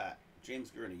 What was that?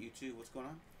 James Gurney, you too? What's going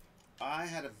on? I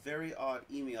had a very odd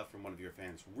email from one of your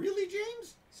fans. Really,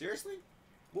 James? Seriously?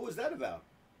 What was that about?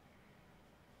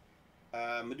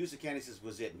 Medusa Candy says,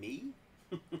 was it me?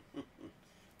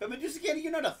 But Medusa Candy,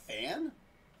 you're not a fan?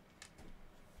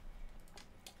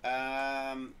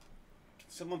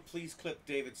 Someone please clip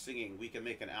David singing. We can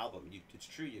make an album. It's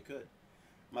true, you could.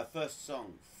 My first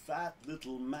song, Fat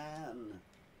Little Man.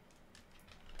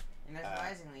 And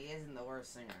surprisingly, he isn't the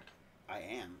worst singer. I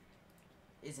am.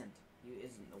 Isn't. You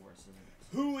isn't the worst, isn't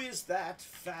it? Who is that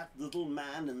fat little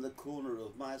man in the corner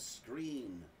of my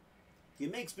screen? He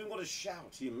makes me want to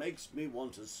shout. He makes me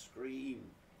want to scream.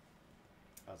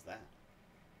 How's that?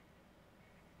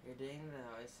 You're doing the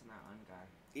voice in that one guy.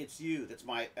 It's you. That's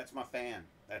my fan.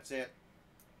 That's it.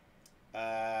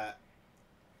 I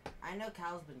know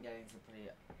Cal's been getting some pretty...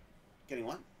 Getting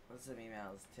what? Some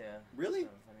emails too. Really? Some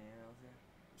funny emails, yeah.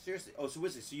 Seriously? Oh, so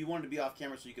is it? So you wanted to be off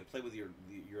camera so you could play with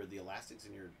the elastics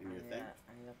in your thing?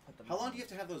 I need to put them How long do you have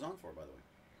to have those on for, by the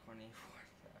way?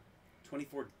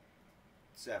 24/7.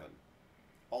 24/7.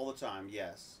 All the time,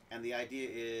 yes. And the idea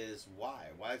is why?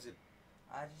 Why is it?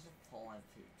 I just pull my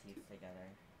teeth together.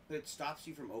 It stops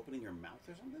you from opening your mouth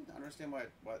or something? I don't understand why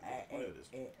it is.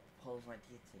 It pulls my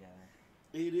teeth together.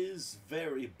 It is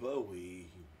very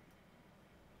Bowie.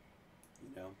 You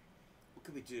know? What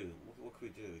could we do? What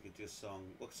could we do? We could do a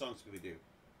song. What songs could we do?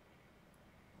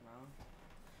 Well,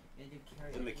 you do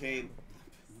karaoke.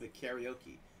 The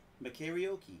karaoke. The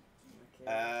karaoke.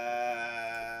 Boy, oh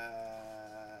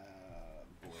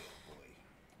boy.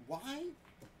 Why?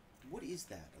 What is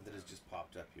that that has just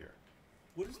popped up here?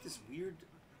 What is this weird...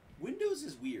 Windows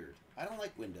is weird. I don't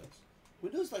like Windows.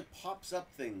 Windows, like, pops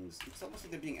up things. It's almost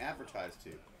like they're being advertised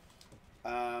to.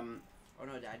 Oh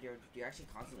no, Dad, you're actually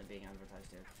constantly being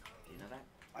advertised to. Do you know that?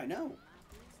 I know.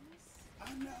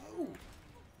 I know.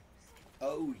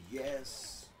 Oh,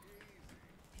 yes.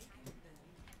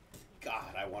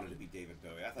 God, I wanted to be David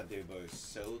Bowie. I thought David Bowie was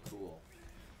so cool.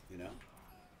 You know?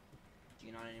 Do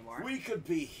you not anymore? We could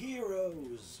be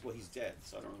heroes. Well, he's dead,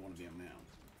 so I don't really want to be him now.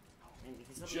 I mean,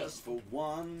 Just for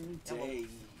one day.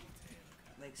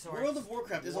 Like World of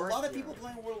Warcraft. There's a lot of people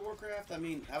playing World of Warcraft. I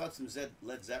mean, how about some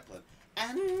Led Zeppelin?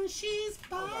 And she's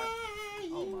buying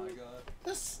oh my God.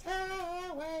 the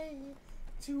stairway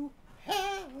to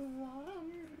heaven.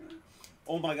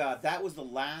 Oh my God, that was the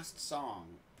last song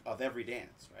of every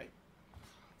dance, right?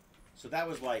 So that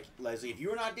was like, Leslie, if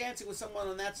you're not dancing with someone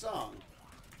on that song,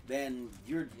 then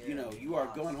you are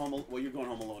going home. Well, you're going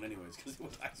home alone anyways because it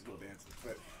was high school dances.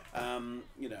 But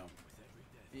you know,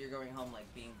 you're going home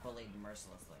like being bullied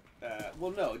mercilessly. Well,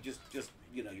 no, just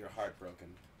you're heartbroken.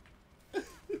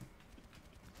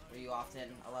 Were you often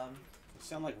alone? You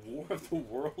sound like War of the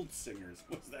Worlds singers.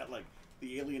 Was that like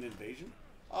the alien invasion?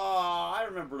 Oh, I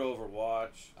remembered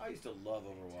Overwatch. I used to love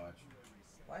Overwatch.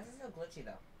 Why is it so glitchy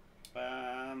though?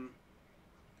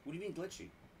 What do you mean glitchy?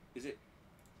 Is it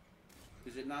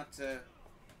not?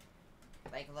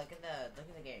 Like look at the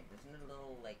game. Isn't it a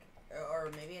little like, or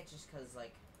maybe it's just because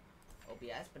like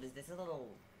OBS? But is this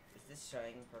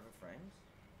showing perfect frames?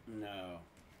 No,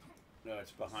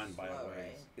 it's behind by a ways.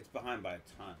 Right? It's behind by a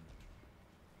ton.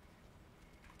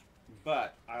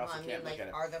 But I also can't look at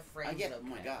it. Are the frames? I get. Okay? Oh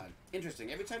my God,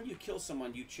 interesting. Every time you kill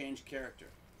someone, you change character.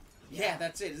 Yeah,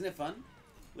 that's it. Isn't it fun,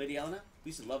 Lady Elena? We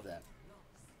used to love that.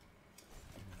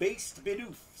 Based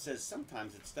Bidoof says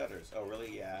sometimes it stutters. Oh,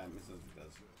 really? Yeah, Mrs.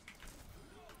 does.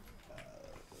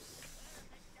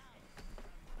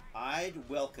 I'd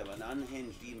welcome an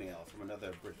unhinged email from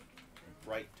another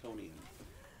Brightonian.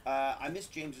 I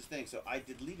missed James's thing, so I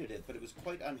deleted it, but it was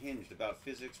quite unhinged about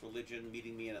physics, religion,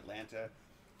 meeting me in Atlanta.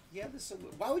 Yeah,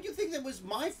 why would you think that was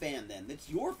my fan then? That's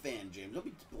your fan, James. Don't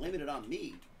be blaming it on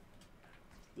me.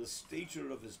 The stature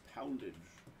of his poundage.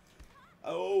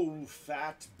 Oh,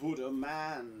 fat Buddha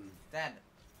man. Dad.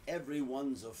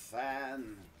 Everyone's a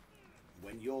fan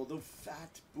when you're the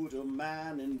fat Buddha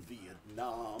man in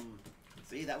Vietnam.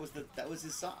 See, that was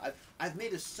his song. I've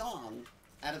made a song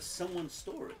out of someone's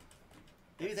story.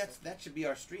 Maybe that should be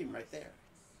our stream right there.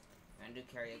 And do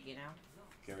karaoke now?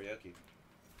 Karaoke.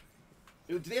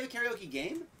 Do they have a karaoke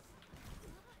game?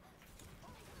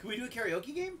 Can we do a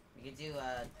karaoke game? We could do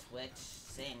Twitch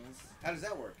sings. How does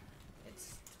that work?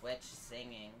 It's Twitch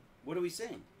singing. What do we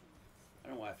sing? I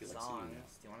don't know why I feel like singing now.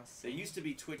 Do you want to sing? There used to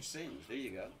be Twitch sings. There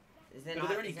you go. Are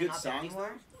there any good songs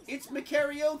anymore? It's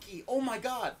McKaraoke. Oh my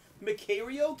God,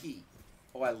 McKaraoke.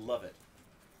 Oh, I love it.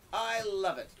 I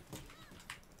love it.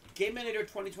 Game Manator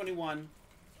 2021.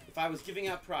 If I was giving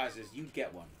out prizes, you'd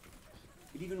get one.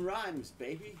 It even rhymes,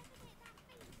 baby.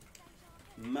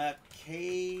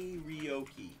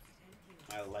 McKaraoke.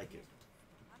 I like it.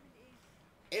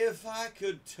 If I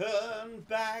could turn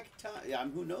back time. Yeah,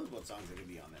 who knows what songs are going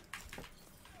to be on there.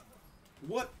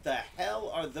 What the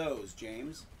hell are those,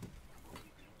 James?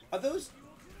 Are those...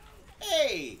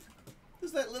 Hey!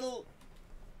 Is that little...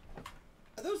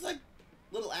 Are those like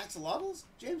little axolotls,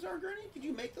 James R. Gurney? Did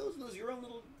you make those? Are those your own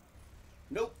little...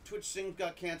 Nope, Twitch Sing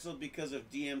got canceled because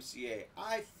of DMCA.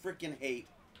 I freaking hate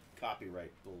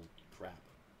copyright bull crap.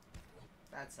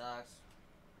 That sucks.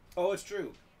 Oh, it's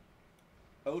true.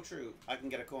 Oh, true. I can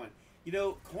get a coin. You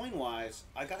know, coin-wise,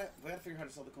 we gotta figure out how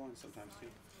to sell the coins sometimes, too.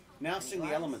 Now sing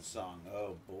the Elements song.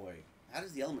 Oh, boy. How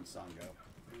does the Elements song go?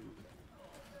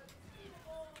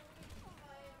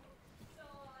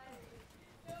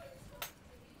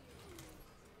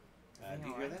 Do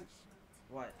you hear that?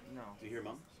 What? No. Do you hear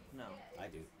Mum? No. I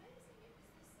do.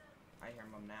 I hear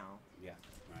Mum now. Yeah,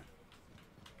 right.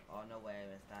 Oh, no way I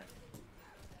missed that.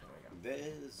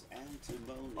 There's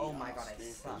antimony. Oh my God, I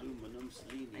suck. Aluminum,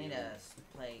 selenium. I need to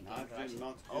play nitrogen,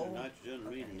 oxygen, nitrogen,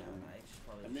 rhenium.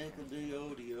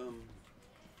 Nickel-diodium.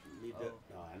 Need the... No,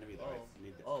 I never either.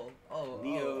 Need the...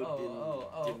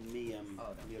 Neodymium.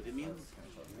 Neodymium?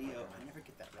 Neo... I never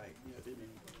get that right.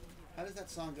 Neodymium. How does that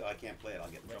song go? I can't play it. I'll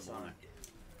get in trouble on it.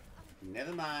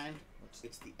 Never mind.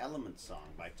 It's the Element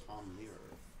song by Tom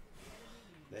Lehrer.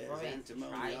 There's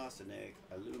antimony, arsenic,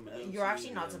 aluminum. You're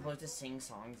actually not supposed to sing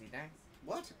songs either.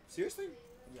 What? Seriously?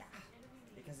 Yeah.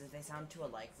 Because if they sound too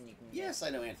alike, then you can... Yes, I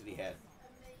know Anthony Head.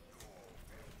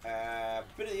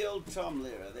 Bit of the old Tom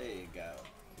Lehrer. There you go.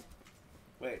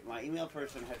 Wait, my email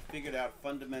person had figured out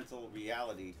fundamental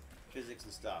reality, physics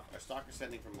and stuff. Are stalkers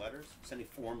sending from letters? Sending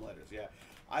form letters, yeah.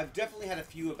 I've definitely had a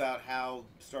few about how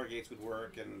Stargates would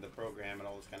work and the program and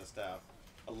all this kind of stuff.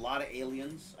 A lot of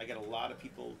aliens. I get a lot of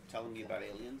people telling me about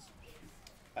aliens.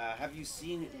 Have you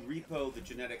seen Repo the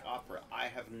Genetic Opera? I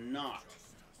have not.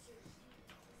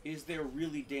 Is there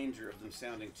really danger of them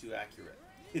sounding too accurate?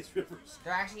 His river.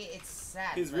 They're actually, it's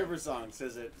sad. His river song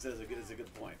says a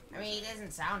good point. I mean, it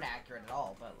doesn't sound accurate at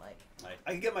all, but like.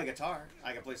 I can get my guitar.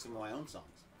 I can play some of my own songs.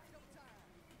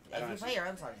 If you play your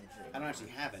own songs, it's really I don't actually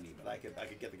have any, but I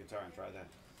could get the guitar and try that.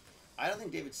 I don't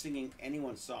think David's singing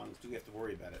anyone's songs. Do we have to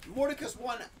worry about it? Mordecus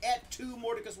 1 at 2,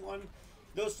 Mordecus 1.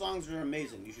 Those songs are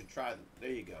amazing. You should try them. There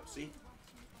you go. See?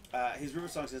 His river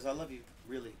song says, "I love you,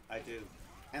 really, I do,"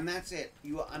 and that's it.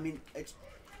 I mean, it's.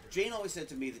 Jane always said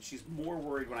to me that she's more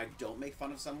worried when I don't make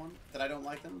fun of someone that I don't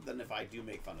like them than if I do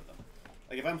make fun of them.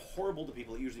 Like, if I'm horrible to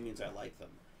people, it usually means I like them.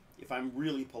 If I'm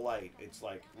really polite, it's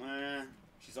like,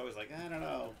 She's always like, I don't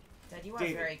know. Dad, you are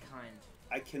David, very kind.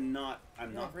 I cannot.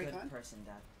 I'm You're not very a good kind. person,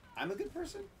 Dad. I'm a good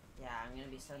person? Yeah, I'm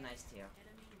gonna be so nice to you.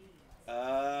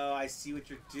 Oh, I see what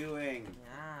you're doing.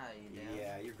 Yeah, you do.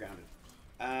 Yeah, you're grounded.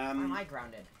 Or am I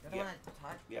grounded? You're the yeah. one that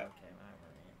taught? Yeah. Okay,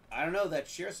 whatever. I don't know, that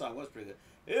Cher song was pretty good.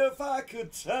 If I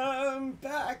could turn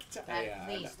back time. Dad, Yeah,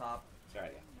 please stop. Sorry,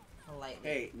 yeah. Politely.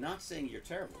 Hey, not saying you're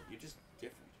terrible. You're just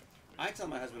different. I tell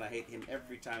my husband I hate him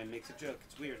every time he makes a joke.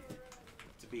 It's weird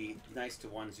to be nice to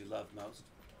ones you love most.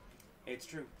 It's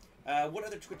true. What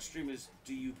other Twitch streamers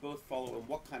do you both follow, and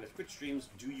what kind of Twitch streams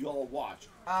do y'all watch?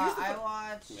 I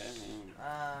watch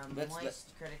Let's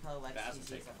Moist, Critical, Lex, That's TC,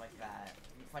 safe. stuff like that.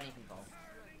 Funny people.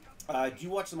 Do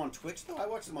you watch them on Twitch, though? I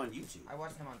watch them on YouTube. I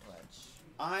watch them on Twitch.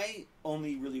 I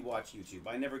only really watch YouTube.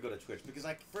 I never go to Twitch because,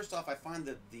 first off, I find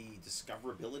that the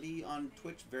discoverability on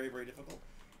Twitch very, very difficult.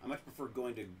 I much prefer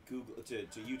going to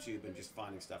to YouTube and just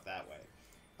finding stuff that way.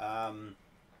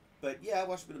 But yeah, I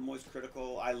watch a bit of Moist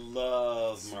Critical. I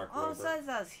love Mark Rober. Oh,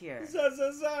 Zaza's here.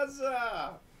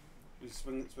 Zaza! You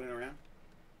spinning around?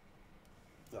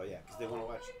 Oh yeah, because they want to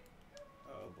watch.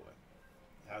 Oh boy,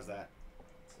 how's that?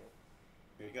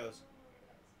 Here he goes.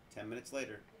 10 minutes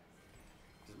later.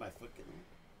 Does my foot get in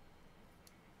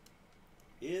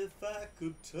there? If I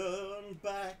could turn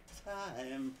back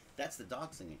time. That's the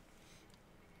dog singing.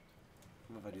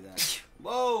 What if I do that?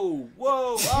 Whoa!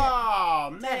 Oh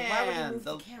man! Dad, why would you move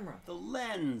the camera? The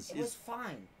lens It was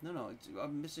fine. No,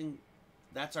 I'm missing.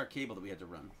 That's our cable that we had to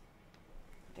run.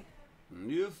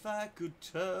 If I could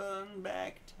turn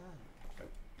back time. There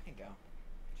you go.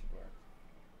 Should work.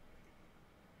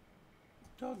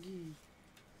 Doggy.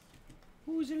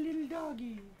 Who's a little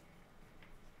doggy?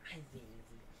 Hi, baby.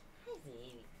 Hi,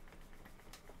 baby.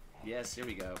 Yes, here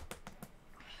we go.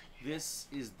 This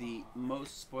is the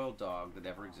most spoiled dog that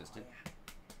ever existed.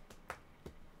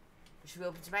 Should we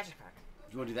open some magic pack?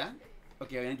 Do you want to do that?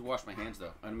 Okay, I need to wash my hands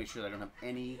though. I want to make sure that I don't have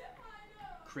any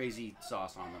crazy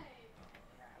sauce on them.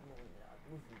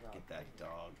 Get that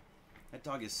dog. That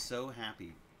dog is so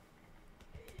happy.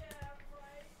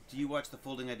 Do you watch the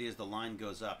Folding Ideas? The line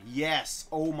goes up. Yes!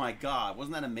 Oh my god.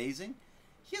 Wasn't that amazing?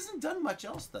 He hasn't done much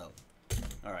else though.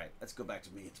 Alright, let's go back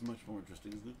to me. It's much more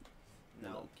interesting, isn't it?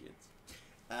 No, kids.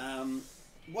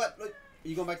 What? Look, are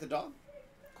you going back to the dog?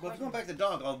 Well, if you're going back to the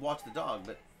dog, I'll watch the dog,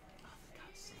 but... Oh, for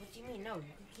God's sake. What do you mean? No, you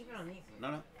can keep it on me.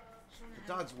 No.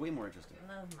 The dog's way more interesting.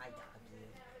 I love my dog.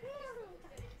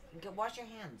 You can wash your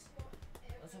hands.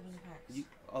 Let's open the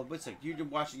packs. Wait a sec. You're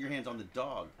washing your hands on the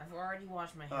dog. I've already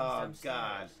washed my hands. Oh,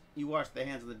 God. You washed the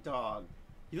hands of the dog.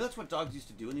 You know that's what dogs used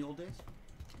to do in the old days?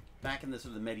 Back in the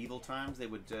sort of the medieval times, they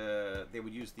would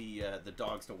use the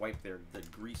dogs to wipe the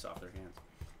grease off their hands.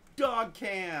 Dog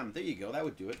cam! There you go. That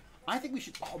would do it. I think we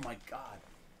should... Oh, my God.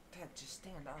 Dad, just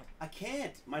stand up. I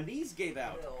can't. My knees gave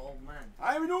out. You're an old man.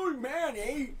 I'm an old man,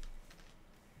 eh?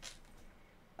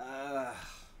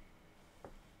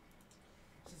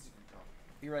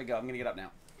 Here I go. I'm going to get up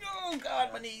now. Oh,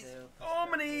 God, my knees. Oh,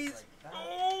 my knees.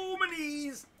 Oh, my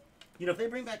knees. You know, if they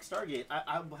bring back Stargate,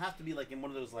 I will have to be, like, in one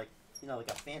of those, like, you know,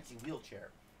 like a fancy wheelchair.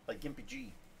 Like Gimpy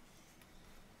G.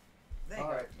 There you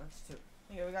go. That's two.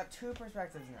 Here, we got two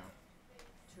perspectives now.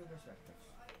 Two perspectives.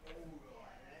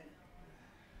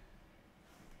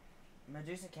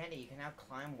 Medusa Candy, you can now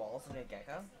climb walls with a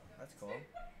gecko. That's cool.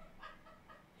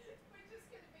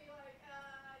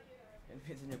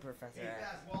 It's a new professor. Hey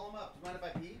guys, wall them up. Do you mind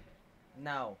if I pee?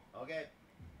 No. Okay.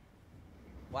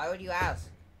 Why would you ask?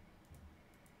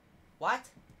 What?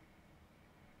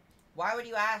 Why would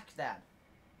you ask that?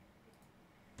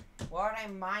 Why would I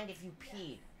mind if you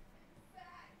peed?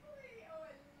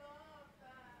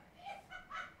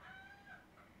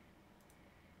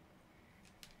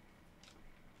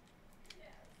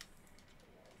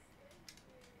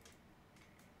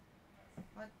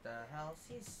 What the hell?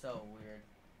 He's so weird.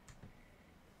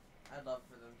 I'd love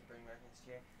for them to bring back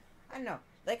SGA. I don't know.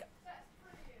 Like,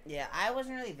 yeah, I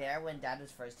wasn't really there when Dad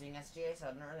was first doing SGA, so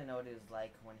I don't really know what it was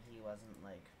like when he wasn't,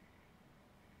 like,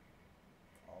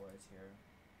 always here.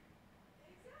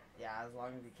 Yeah, as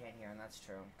long as he can't hear, and that's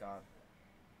true. God.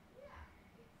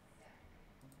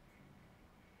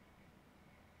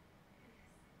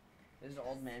 There's an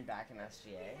old man back in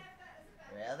SGA.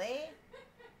 Really?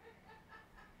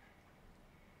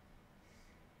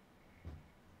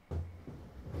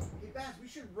 Hey, Baz, we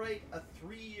should write a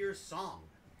 3-year song.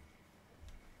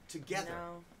 Together.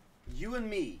 No. You and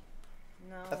me.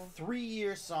 No. A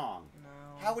 3-year song. No.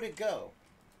 How would it go?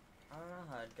 I don't know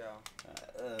how it'd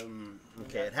go.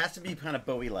 Okay, it has to be kind of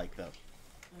Bowie-like, though.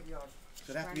 Maybe I'll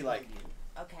So it'd have to be like...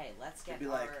 Okay, let's get be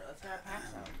our like- let's get our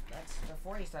packs out. Let's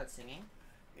before you start singing.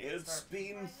 It's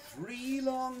been 3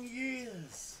 long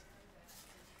years.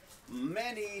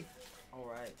 Many All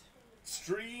right.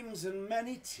 streams and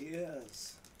many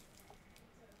tears.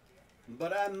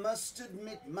 But I must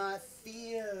admit my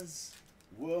fears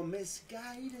were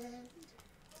misguided.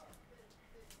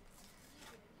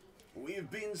 We've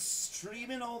been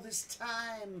streaming all this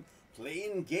time,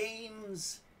 playing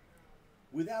games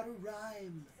without a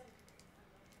rhyme,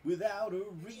 without a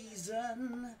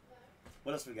reason.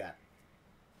 What else we got?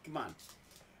 Come on.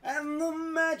 And the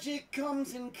magic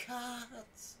comes in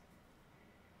cards.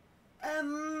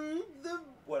 And the...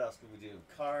 What else can we do?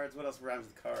 Cards. What else rhymes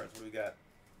with cards? What do we got?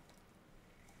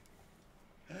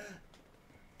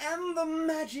 And the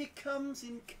magic comes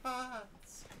in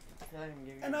cards. I feel like I'm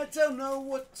giving And you- I don't know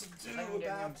what to do like I'm giving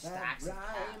about him that stacks of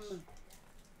cash. rhyme.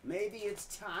 Maybe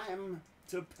it's time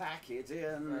to pack it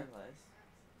in. Very nice.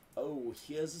 Oh,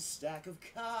 here's a stack of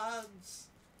cards.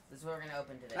 This is what we're gonna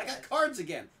open today. I got guys. cards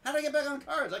again. How do I get back on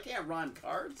cards? I can't rhyme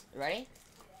cards. Ready?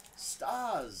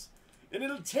 Stars. And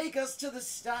it'll take us to the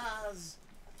stars.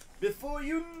 Before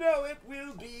you know it,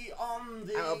 we'll be on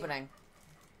the I'm opening.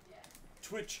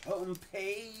 Twitch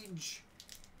homepage.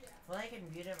 Well, I can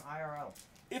mute him IRL.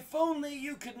 If only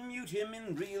you could mute him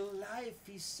in real life,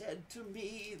 he said to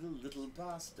me, the little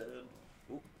bastard.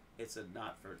 Oop, it's a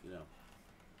not for, you know.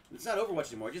 It's not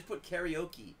Overwatch anymore. Just put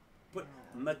karaoke. Put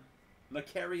ma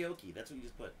karaoke. That's what you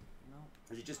just put. No.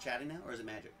 Is it just chatting now, or is it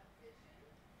magic?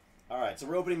 Alright, so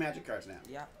we're opening magic cards now.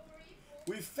 Yep.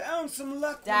 We found some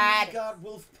luck Dad. when we got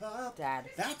Wolf Pup. Dad.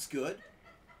 That's good.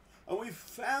 And we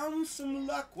found some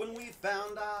luck when we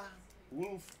found our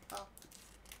Wolf Pup.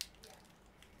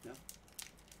 No?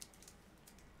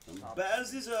 And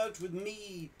Baz is out with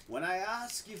me when I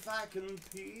ask if I can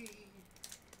pee.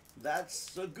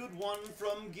 That's a good one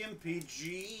from Gimpy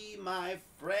G, my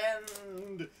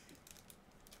friend.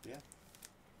 Yeah.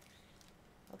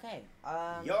 Okay.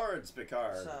 Yards,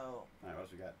 Picard. So. All right, what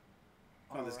else we got?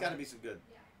 Oh, there's alright. got to be some good.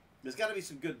 There's got to be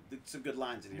some good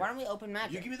lines in here. Why don't we open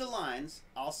magic? You give me the lines,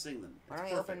 I'll sing them. Why It's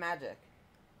don't we open perfect. magic?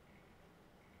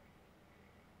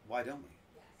 Why don't we?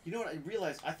 You know what? I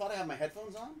realized I thought I had my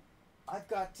headphones on. I've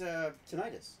got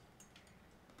tinnitus.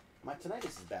 My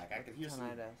tinnitus is back. I can hear some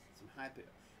high pitch.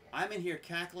 I'm in here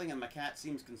cackling, and my cat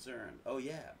seems concerned. Oh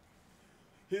yeah.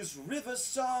 His river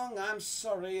song. I'm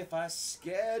sorry if I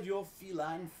scared your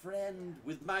feline friend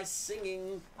with my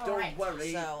singing. Don't Alright,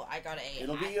 worry. So I got a.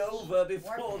 It'll be hacky over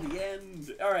before warp the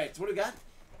end. All right. So what do we got?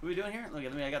 What are we doing here? Look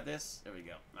at me. I got this. There we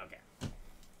go. Okay.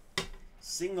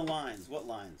 Sing the lines. What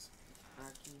lines?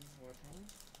 hacky warping.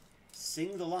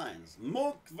 Sing the lines.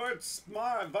 Mokvart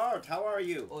Vart, how are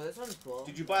you? Oh, this one's cool.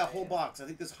 Did you buy a whole box? I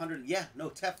think there's 100. Yeah, no,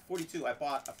 TEF 42. I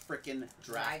bought a frickin'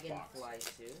 draft box. Dragonfly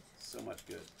suit. So much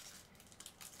good.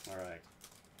 All right.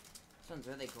 This one's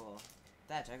really cool.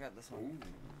 Dad, check out this one. Ooh.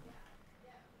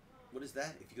 What is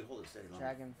that? If you could hold it steady long.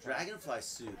 Dragonfly. Dragonfly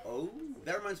suit. Oh,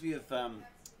 that reminds me of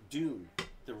Dune.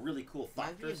 The really cool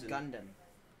Reminds me of factors. Gundam.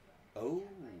 Oh,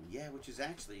 yeah, which is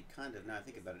actually kind of, now I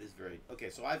think about it, is very...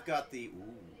 Okay, so I've got the...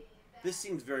 Ooh. This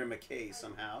seems very McKay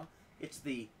somehow. It's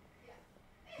the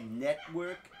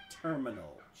Network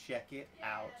Terminal. Check it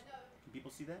out. Can people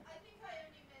see that?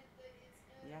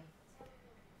 Yeah.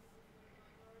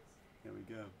 Here we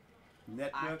go.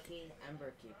 Network... Aki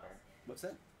Ember Keeper. What's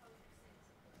that?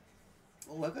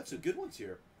 Oh, I've got some good ones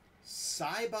here.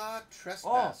 Cybok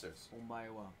Trespassers.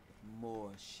 Omae wa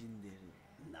mou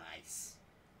shinderu. Nice.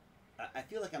 I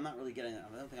feel like I'm not really getting...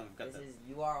 I don't think I've got This the... is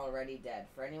You Are Already Dead.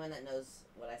 For anyone that knows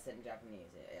what I said in Japanese,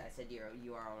 I said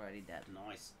You Are Already Dead.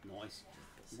 Nice, nice.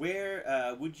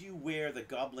 Where would you wear the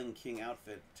Goblin King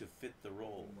outfit to fit the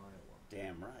role?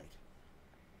 Damn right.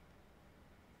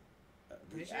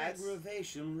 Pretty The sure it's-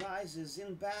 aggravation rises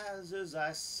in Baz as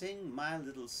I sing my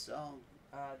little song.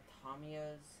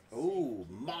 Tamiya's... Oh,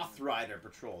 Moth Rider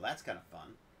Patrol. That's kind of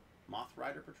fun. Moth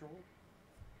Rider Patrol.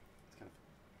 It's kind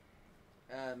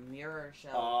of. Mirror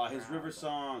Shell. Oh, his river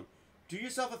song. Do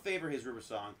yourself a favor, his river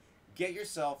song. Get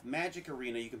yourself Magic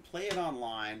Arena. You can play it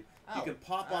online. You can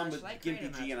pop on with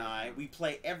Gimpy G and I. We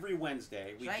play every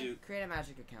Wednesday. Should I create a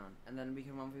Magic account and then we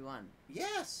can 1v1?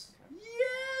 Yes. Okay.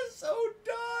 Yes. Oh,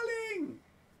 darling.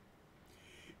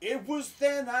 It was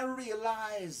then I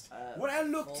realized when I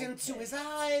looked into his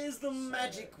eyes, the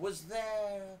magic was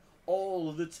there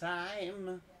all the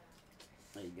time.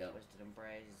 There you go. Twisted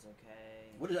Embrace is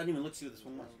okay. What did I didn't even look to see what this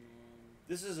one was?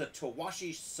 This is a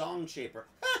Tawashi Song Shaper.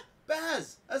 Ha!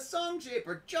 Baz! A Song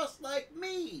Shaper just like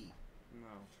me! No.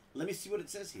 Let me see what it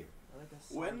says here. I like a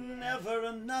song. Whenever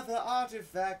another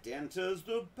artifact enters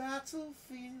the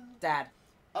battlefield. Dad.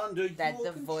 Under Dad, your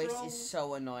the control, voice is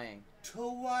so annoying.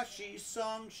 Tawashi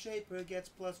Song Shaper gets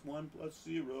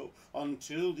 +1/+0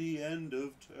 until the end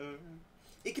of turn.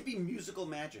 It could be musical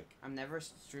magic. I'm never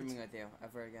streaming with you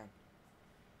ever again.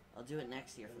 I'll do it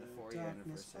next year for the 4-year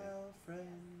anniversary.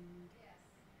 Friend,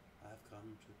 I've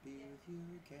come to be with you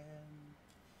again.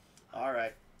 All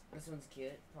right. This one's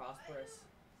cute. Prosperous.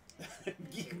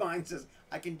 Geek Mind says,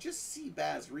 I can just see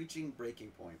Baz reaching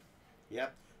breaking point.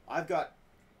 Yep. I've got,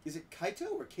 is it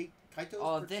Kaito or Kaito's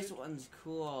Oh, Pursuit? this one's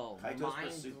cool. Kaito's Mind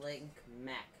Pursuit. Link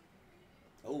Mech.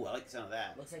 Oh, I like the sound of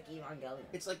that. Looks like Evangelion.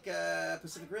 It's like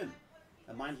Pacific Rim.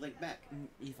 A Mind Link mech.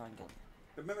 Evangelion.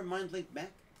 Remember Mind Link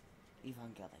mech?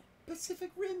 Evangelion.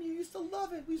 Pacific Rim, you used to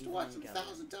love it. We used to watch it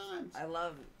 1,000 times. I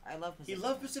love Pacific He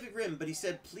loved Pacific Rim, but he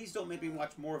said, please don't make me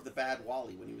watch more of the bad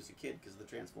Wally when he was a kid because of the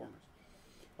Transformers.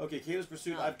 Okay, Kato's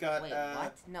Pursuit, No, I've got... wait,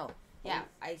 what? No. Yeah,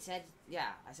 I said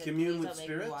Commune please with don't make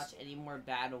Spirits? me watch any more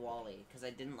bad Wally, because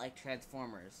I didn't like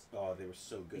Transformers. Oh, they were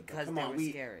so good. Because Come they on, were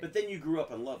scary. But then you grew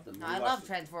up and loved them. No, We I watched love them.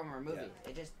 Transformer movies. Yeah.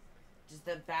 It just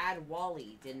the bad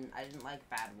Wally I didn't like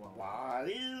bad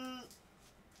Wally.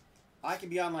 I can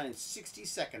be online in 60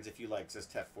 seconds if you like, says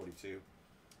Tef42.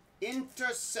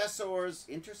 Intercessors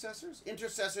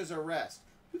Arrest.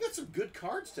 We got some good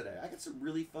cards today. I got some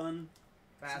really fun.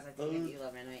 Baz, I think you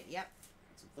love anime. Yep.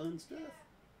 Some fun stuff.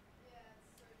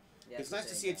 Yes, It's nice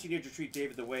to see a teenager treat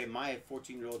David the way my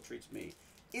 14-year-old treats me.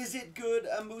 Is it good,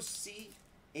 a moosey?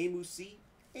 A moosey?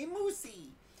 A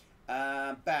moosey!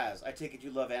 Baz, I take it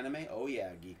you love anime? Oh yeah,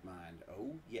 Geek Mind.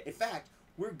 Oh yeah. In fact,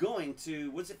 we're going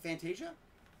to, what's it, Fantasia?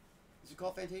 Is it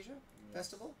called Fantasia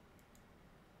Festival?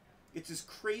 It's this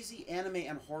crazy anime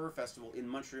and horror festival in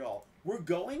Montreal. We're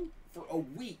going for a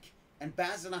week, and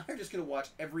Baz and I are just going to watch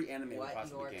every anime we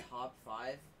possibly What, can. your top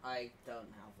 5? I don't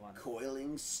have one.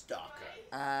 Coiling Stalker.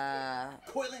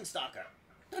 Coiling Stalker.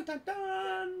 Dun dun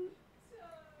dun!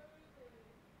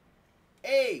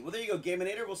 Hey, well there you go,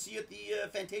 Gaminator. We'll see you at the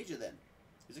Fantasia then.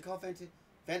 Is it called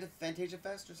Fantasia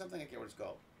Fest or something? I can't remember what it's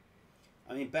called.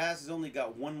 I mean, Baz has only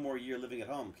got one more year living at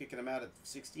home. Kicking him out at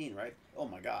 16, right? Oh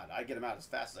my God, I'd get him out as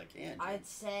fast as I can. I'd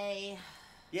say...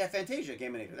 Yeah, Fantasia,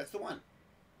 Gaminator. That's the one.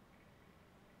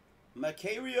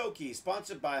 Makaryoke,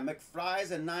 sponsored by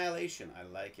McFry's Annihilation. I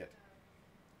like it.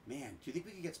 Man, do you think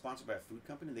we could get sponsored by a food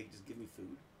company and they could just give me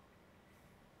food?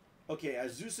 Okay,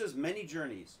 Azusa's Many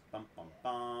Journeys. Bum, bum,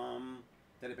 bum.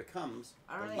 Then it becomes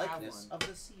the likeness of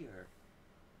the seer.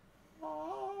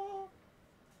 Aww.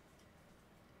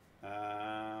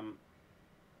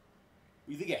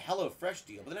 You think a HelloFresh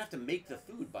deal, but then I have to make the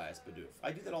food by us, Bidoof.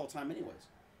 I do that all the time anyways.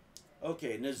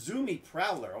 Okay, Nezumi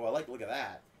Prowler. Oh, look at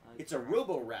that. It's a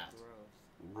Robo-Rat.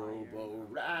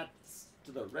 Robo-Rats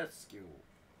to the rescue.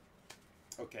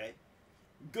 Okay.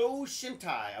 Go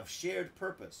Shintai of Shared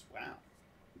Purpose. Wow.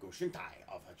 Go Shintai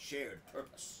of a Shared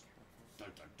Purpose.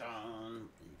 Dun dun dun.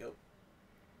 There you go.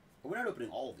 But we're not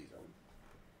opening all of these, are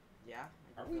we? Yeah.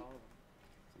 Are we? All of them.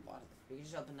 There's a lot of them. We can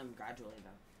just open them gradually,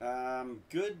 though.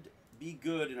 Be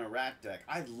good in a rat deck.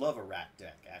 I love a rat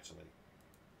deck, actually.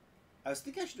 I was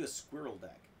thinking I should do a squirrel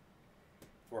deck.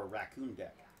 Or a raccoon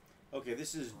deck. Okay,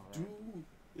 this is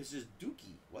This is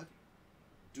Dookie. What?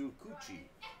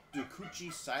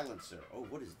 Dookuchi Silencer. Oh,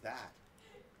 what is that?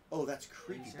 Oh, that's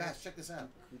creepy. Bash, check this out.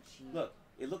 Look,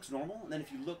 it looks normal, and then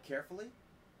if you look carefully, do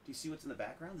you see what's in the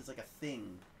background? There's like a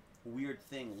thing, a weird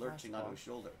thing lurching onto his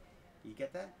shoulder. You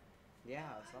get that? Yeah,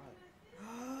 I saw it.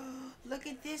 Look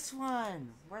at this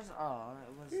one. Where's it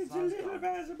was It's a little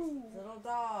Bazaboo. Little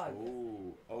dog.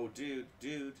 Oh, dude.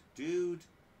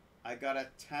 I got a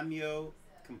Tamio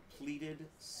completed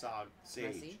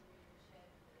sage.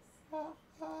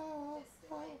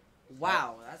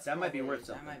 Wow, that might be worth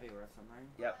something. That might be worth something.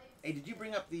 Yep. Hey, did you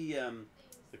bring up the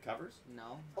covers?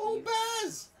 No. Oh,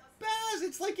 Baz! Baz,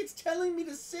 it's like it's telling me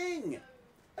to sing.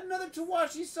 Another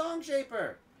Tawashi Song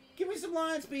Shaper. Give me some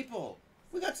lines, people.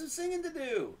 We got some singing to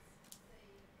do.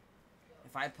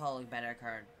 If I pull a better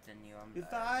card than you, I'm.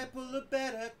 If I pull a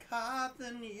better card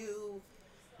than you,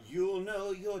 you'll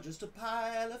know you're just a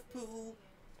pile of poo.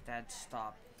 Dad,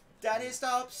 stop. Daddy,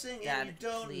 stop singing. Dad, you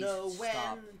don't please know when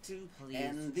stop. to Please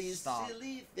end these stop.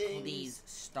 silly things. Please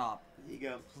stop. There you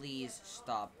go. Please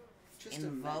stop. Just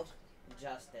Invoke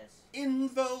justice.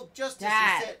 Invoke justice.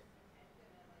 Dad. He said.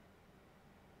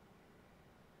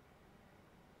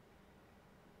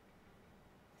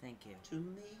 Thank you. To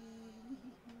me,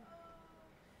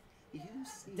 you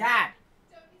see. Dad!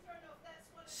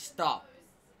 Stop.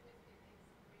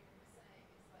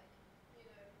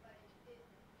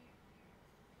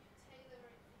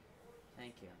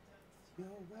 Thank you. You're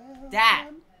welcome. Dad!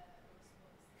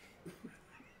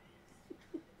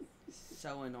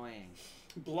 So annoying.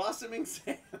 Blossoming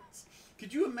Sands.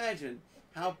 Could you imagine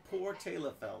how poor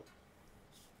Taylor felt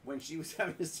when she was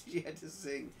having to, she had to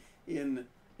sing in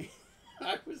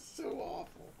I was so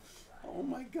awful. Oh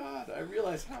my god, I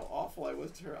realized how awful I was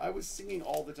to her. I was singing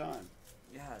all the time.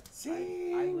 Yeah,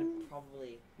 Sing. I would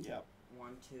probably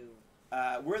want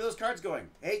to... where are those cards going?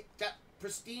 Hey,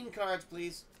 pristine cards,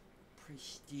 please.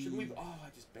 Pristine. Should we... Oh, I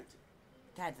just bent it.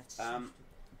 Dad, that's so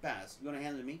Baz, you want to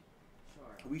hand it to me?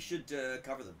 Sure. We should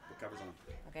cover them. The covers on them.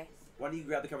 Okay. Why don't you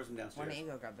grab the covers from downstairs? Why don't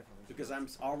you go grab the covers? Because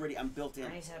I'm built in.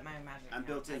 I need to set my magic. I'm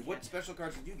built in. I What can't. special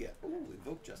cards did you get? Ooh,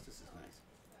 Invoke Justice is nice.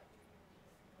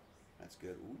 That's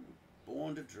good. Ooh,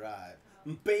 Born to Drive.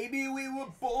 Baby, we were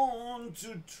born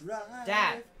to drive.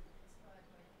 Dad.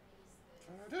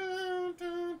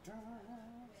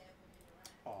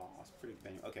 Oh, it's pretty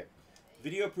manual. Okay.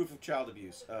 Video proof of child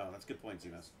abuse. Oh, that's a good point,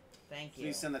 Zenos. Thank you.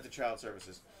 Please send that to Child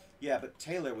Services. Yeah, but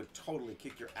Taylor would totally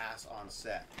kick your ass on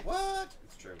set. What?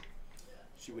 It's true.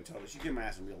 She would totally. She'd kick my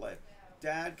ass in real life.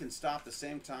 Dad can stop the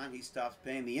same time he stops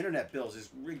paying the internet bills. Is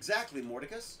exactly,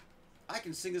 Mordecus. I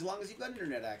can sing as long as you've got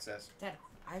internet access. Dad,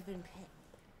 I've been paying.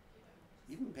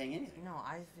 You've been paying anything. No,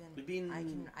 I've You've been.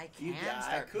 been. I can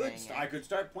start paying it. I could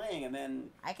start playing and then.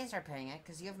 I can start paying it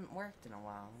because you haven't worked in a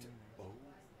while. Oh.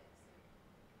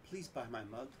 Please buy my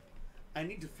mug. I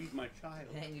need to feed my child.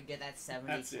 And you get that 70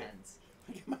 That's cents.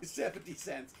 I get my 70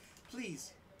 cents.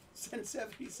 Please send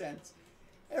 70 cents.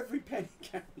 Every penny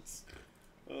counts.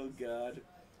 Oh God.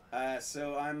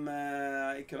 So I'm.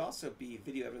 It could also be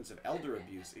video evidence of elder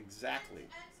abuse. Exactly.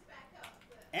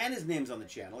 And his name's on the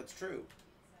channel. It's true.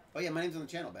 Oh yeah, my name's on the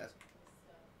channel, Baz.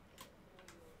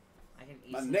 I can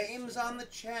My easily name's on the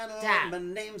channel. Dad. My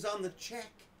name's on the check.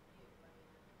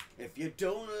 If you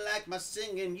don't like my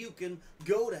singing, you can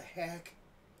go to heck.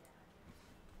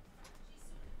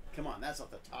 Come on, that's off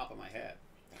the top of my head.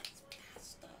 That's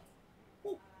fast stuff.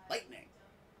 Woo, lightning.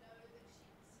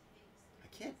 I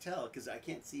can't tell because I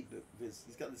can't see his.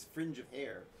 He's got this fringe of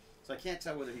hair, so I can't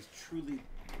tell whether he's truly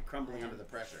crumbling under the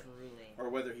pressure, or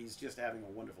whether he's just having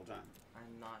a wonderful time.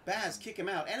 I'm not. Baz, kick him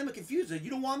out. Anima Confuser, you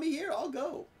don't want me here? I'll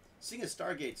go. Sing a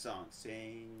Stargate song.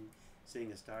 Sing a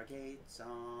Stargate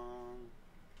song.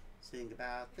 Sing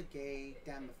about the gate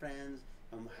and my friends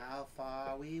and how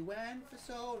far we went for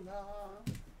so long.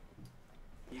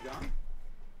 You gone?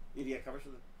 You need to get covers for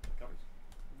the covers?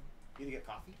 You need to get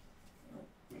coffee? No.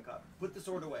 Get coffee. Put the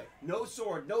sword away. No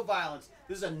sword, no violence.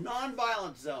 This is a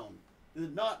non-violent zone. This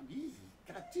is not.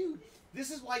 God, dude. This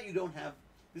is why you don't have.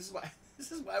 This is why.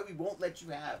 This is why we won't let you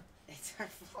have. It's our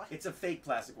fault. It's a fake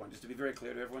plastic one, just to be very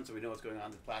clear to everyone, so we know what's going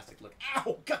on. The plastic look.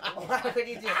 Ow, God! Why would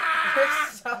you do? You're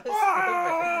so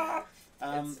stupid.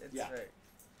 It's yeah. right.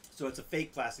 So it's a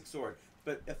fake plastic sword,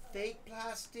 but a fake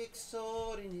plastic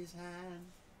sword in his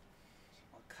hand.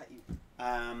 I'll cut you.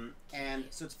 And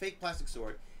so it's a fake plastic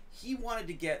sword. He wanted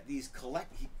to get these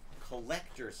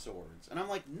collector swords, and I'm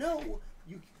like, no,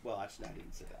 you. Well, actually, I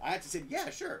didn't say that. I had to say, yeah,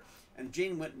 sure. And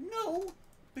Jane went, no,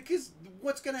 because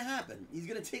what's going to happen? He's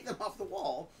going to take them off the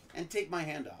wall and take my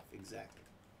hand off. Exactly.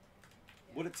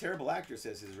 What a terrible actor,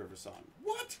 says his River Song.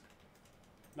 What?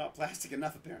 Not plastic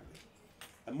enough, apparently.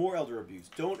 And more elder abuse.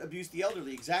 Don't abuse the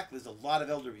elderly. Exactly. There's a lot of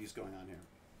elder abuse going on here.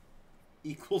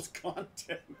 Equals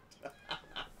content.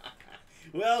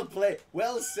 Well played.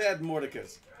 Well said,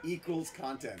 Mordecus. Equals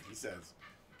content, he says.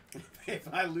 If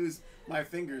I lose my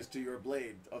fingers to your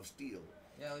blade of steel.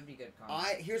 Yeah, it would be good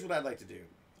content. Here's what I'd like to do.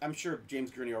 I'm sure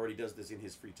James Gurney already does this in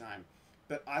his free time.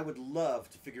 But I would love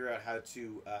to figure out how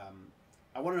to...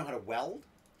 I want to know how to weld.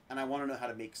 And I want to know how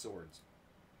to make swords.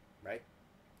 Right?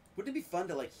 Wouldn't it be fun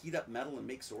to, like, heat up metal and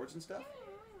make swords and stuff?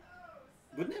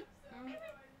 Wouldn't it?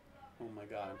 Oh my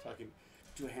god, I'm talking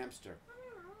to a hamster.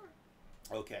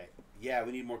 Okay. Yeah,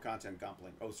 we need more content,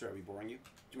 Gompling. Oh, sorry, are we boring you? Do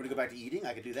you want to go back to eating?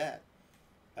 I could do that.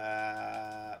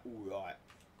 Right.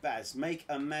 Baz, make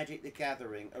a Magic the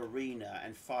Gathering arena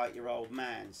and fight your old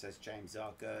man, says James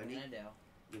R. Gurney. What are you gonna do?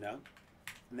 You know?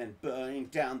 and then burning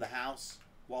down the house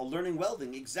while learning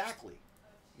welding. Exactly.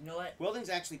 You know what? Welding's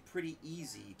actually pretty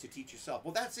easy to teach yourself.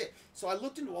 Well, that's it. So I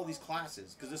looked into all these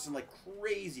classes because there's some like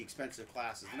crazy expensive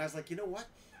classes, and I was like, you know what?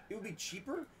 It would be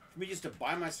cheaper for me just to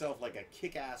buy myself like a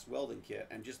kick-ass welding kit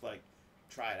and just like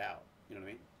try it out. You know what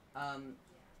I mean?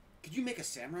 Could you make a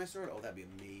samurai sword? Oh, that'd be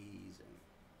amazing.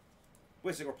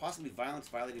 Wait a second, or possibly violence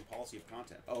violating policy of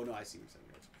content. Oh no, I see what you're saying.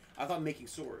 I thought making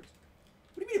swords.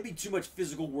 What do you mean it'd be too much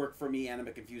physical work for me, Anime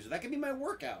Confuser? That could be my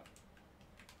workout.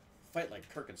 Fight like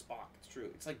Kirk and Spock. It's true.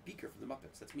 It's like Beaker from the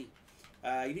Muppets. That's me.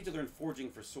 You need to learn forging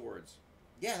for swords.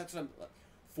 Yeah, that's what I'm...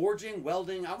 forging,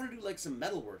 welding. I want to do like some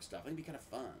metalwork stuff. I think it'd be kind of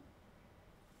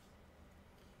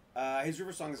fun. His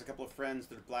River Song has a couple of friends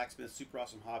that are blacksmiths. Super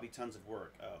awesome hobby. Tons of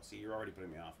work. Oh, see, you're already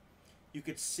putting me off. You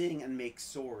could sing and make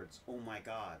swords. Oh my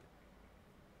god.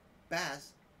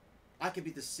 Baz, I could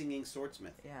be the singing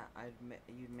swordsmith. Yeah,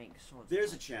 you'd make swords.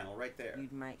 There's a channel right there.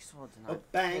 You'd make swords and Oh,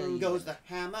 bang goes the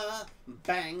hammer,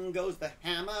 bang goes the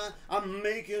hammer. I'm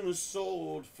making a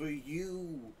sword for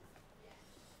you.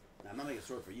 Now, I'm not making a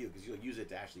sword for you because you'll use it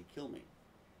to actually kill me.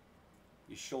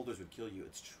 Your shoulders would kill you.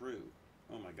 It's true.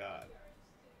 Oh my god.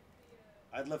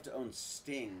 I'd love to own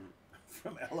Sting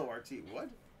from LORT. What?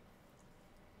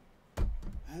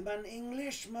 I'm an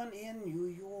Englishman in New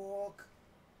York.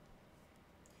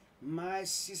 My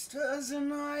sisters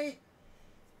and I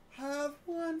have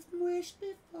one wish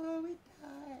before we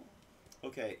die.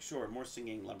 Okay, sure. More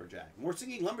singing lumberjack. More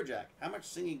singing lumberjack. How much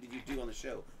singing did you do on the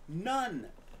show? None.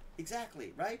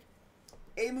 Exactly. Right.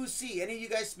 Amu C. Any of you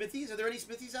guys smithies? Are there any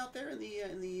smithies out there in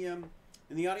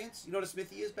the audience? You know what a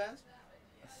smithy is, Baz?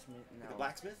 No. Like a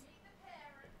blacksmith.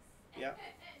 Yeah.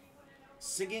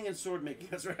 Singing and sword making.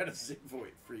 That's right. A sing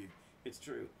for you. It's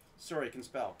true. Sorry, can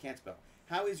spell. Can't spell.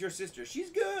 How is your sister? She's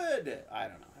good. I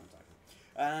don't know. I haven't talked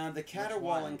to her. The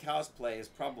caterwauling cosplay is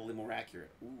probably more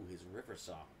accurate. Ooh, his river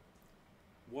song.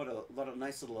 What a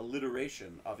nice little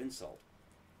alliteration of insult.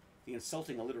 The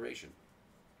insulting alliteration.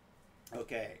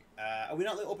 Okay. Are we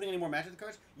not opening any more Magic the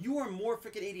cards? You are more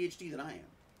freaking ADHD than I am.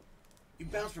 You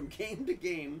bounce from game to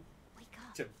game,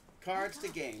 to cards to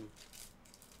game.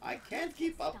 I can't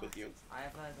keep up with you. I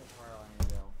have a tutorial I need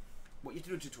to do. What, you have to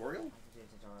do a tutorial? I have to do a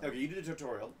tutorial. Okay, you did a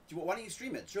tutorial. Why don't you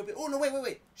stream it? Show people. Oh no,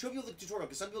 wait. Show people the tutorial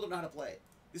because some people don't know how to play.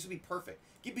 This would be perfect.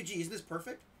 GPG, isn't this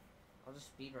perfect? I'll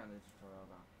just speedrun the tutorial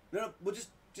though. No, we'll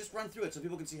just run through it so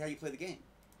people can see how you play the game.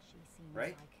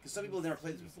 Right? Because some people have never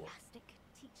played this before.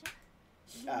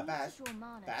 Bash.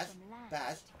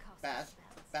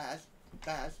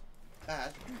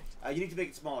 You need to make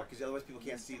it smaller because otherwise people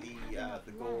can't see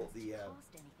the goal.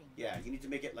 Yeah, you need to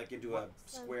make it like into a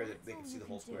square that they can see the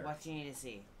whole square. What do you need to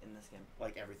see in this game?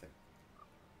 Like everything.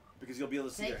 Because you'll be able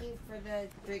to see. Thank you for the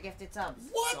 3 gifted subs.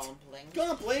 What?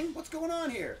 Gompling. What's going on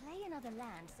here? Play another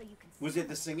land so you can. Was it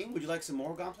the singing? Would you like some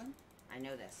more Gompling? I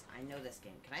know this. I know this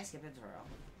game. Can I skip the tutorial?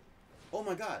 Oh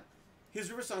my god. His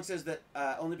River Song says that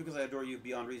only because I adore you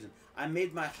beyond reason. I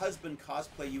made my husband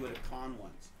cosplay you at a con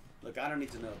once. Look, I don't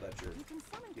need to know about your,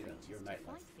 your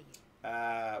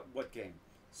nightlife. What game?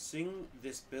 Sing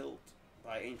this built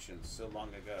by ancients so long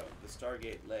ago. The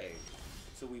Stargate lay,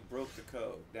 so we broke the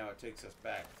code. Now it takes us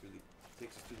back through the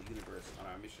universe on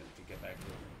our mission to get back to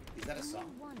it. Is that a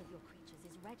song? One of your creatures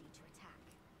is ready to attack.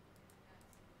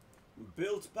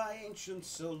 Built by ancients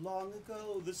so long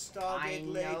ago, the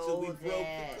Stargate lay till we broke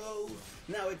the code.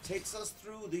 Now it takes us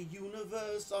through the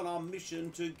universe on our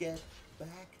mission to get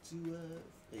back to Earth.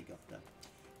 There you go. Done.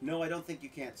 No, I don't think you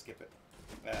can't skip it.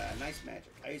 Nice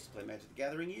Magic. I used to play Magic the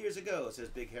Gathering years ago, says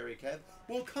Big Harry Kev.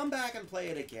 We'll come back and play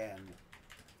it again.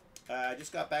 I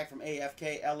just got back from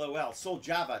AFK, LOL. Sold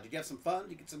Java. Did you have some fun?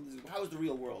 Did you get some? How is the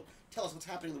real world? Tell us what's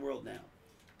happening in the world now.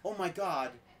 Oh my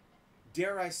God.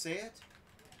 Dare I say it?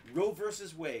 Roe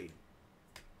versus Wade.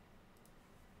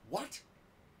 What?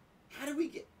 How did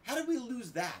we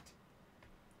lose that?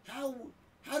 How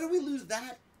do we lose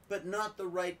that but not the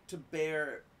right to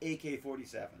bear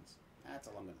AK-47s? That's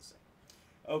all I'm going to say.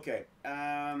 Okay.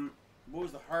 What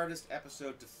was the hardest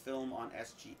episode to film on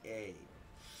SGA?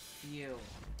 You.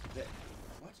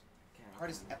 What? Okay.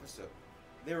 Hardest episode.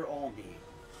 They were all me,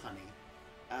 honey.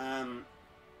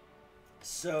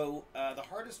 So the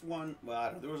hardest one, well,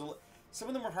 I don't know. There was some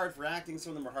of them were hard for acting. Some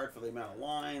of them were hard for the amount of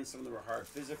lines. Some of them were hard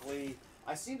physically.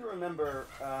 I seem to remember.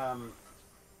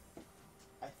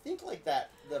 I think like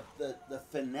that the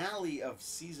finale of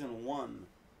season 1.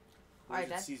 Or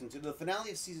Alright, season 2. The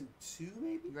finale of season 2,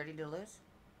 maybe. You ready to lose?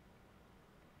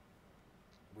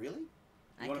 Really?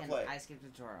 You want to play? I skipped the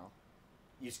tutorial.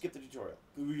 You skipped the tutorial.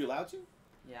 Were you allowed to?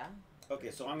 Yeah.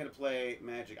 Okay, so I'm gonna play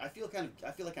Magic. I feel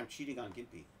like I'm cheating on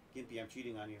Gimpy. Gimpy, I'm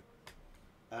cheating on you.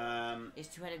 Is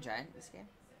Two-Headed Giant this game?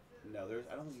 No, there's.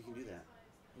 I don't think you can do that.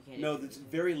 You can't. No, it's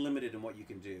very limited in what you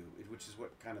can do, which is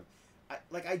what kind of.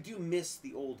 I do miss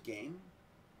the old game.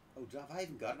 Oh, have I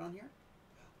even got it on here?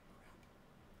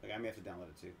 Like I may have to download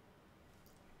it too.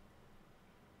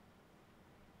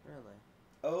 Really?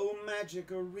 Oh,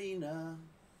 Magic Arena,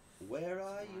 where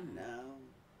are you now?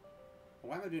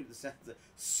 Why am I doing the sound of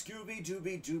Scooby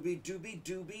Dooby Dooby Dooby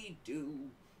Dooby Doo?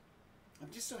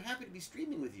 I'm just so happy to be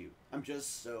streaming with you. I'm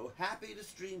just so happy to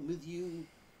stream with you.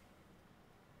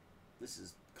 This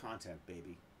is content,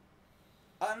 baby.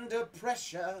 Under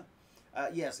Pressure.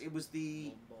 Yes, it was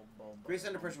the... Grace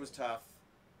Under Pressure was tough.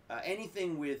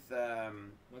 Anything with... Oh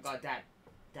my god, Dad.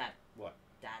 Dad. What?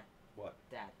 Dad. What?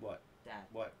 Dad. What? Dad.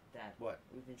 What? Dad. What?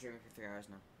 We've been streaming for 3 hours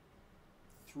now.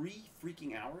 3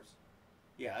 freaking hours?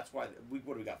 Yeah, that's why... What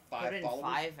do we got? 5 Put in followers?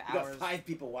 5 We hours. got 5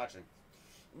 people watching.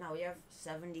 No, we have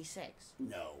 76.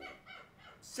 No.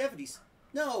 70...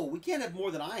 No, we can't have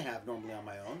more than I have normally on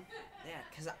my own. Yeah,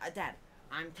 because, Dad,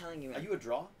 I'm telling you. Are you a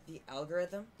draw? The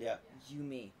algorithm? Yeah. You,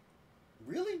 me.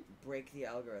 Really? Break the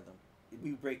algorithm.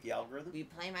 We break the algorithm? We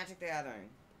play Magic the Gathering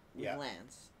with Yeah.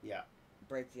 Lance. Yeah.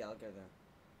 Break the algorithm.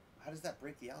 How does that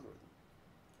break the algorithm?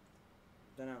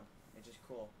 Don't know. It's just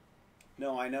cool.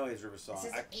 No, I know his River Song.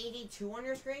 It says 82 on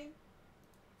your screen?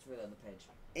 It's really on the page.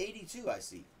 82, I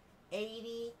see.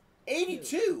 80.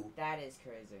 82? That is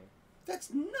crazy. That's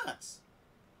nuts.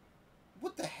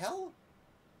 What the hell?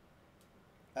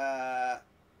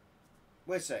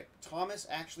 Wait a sec. Thomas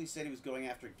actually said he was going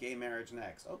after gay marriage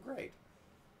next. Oh, great.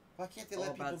 Why can't they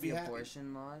let people be happy? About the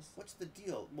abortion laws? What's the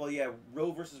deal? Well, yeah,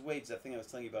 Roe versus Wade's that thing I was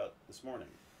telling you about this morning.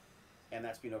 And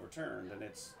that's been overturned, and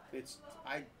it's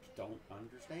I don't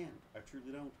understand. I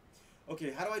truly don't.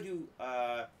 Okay, how do I do,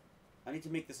 I need to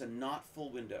make this a not full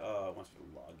window. Oh, it wants me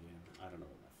to log in. I don't know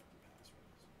what my fucking password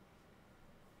is.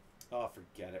 Oh,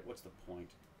 forget it. What's the point?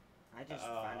 I just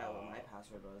found out what my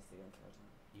password was the entire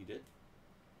time. You did?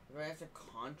 We're after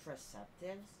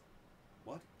contraceptives?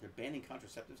 What? They're banning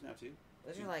contraceptives now, too?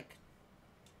 Those are like...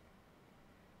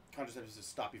 Contraceptives to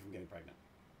stop you from getting pregnant.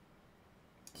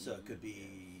 So it could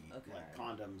be like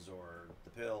condoms or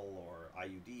the pill or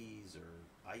IUDs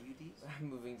or IUDs? I'm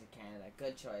moving to Canada.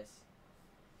 Good choice.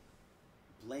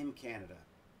 Blame Canada.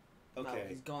 Okay. No,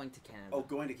 he's going to Canada. Oh,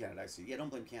 going to Canada, I see. Yeah, don't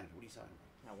blame Canada. What are you talking about?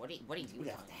 No, what are you doing?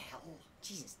 What the hell?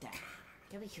 Jesus, Dad.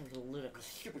 Don't be so ludicrous.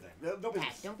 Stupid. Dad, don't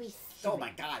be stupid. Oh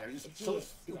my god, I'm just so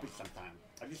stupid sometimes.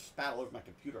 I just spat all over my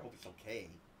computer. I hope it's okay.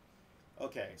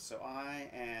 Okay, so I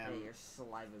am... Hey, your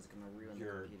saliva is going to ruin the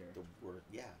computer. The word,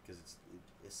 yeah, because it's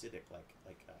acidic, like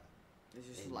is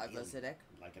your saliva acidic?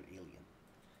 Like an alien.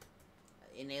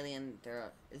 In Alien,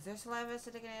 is there saliva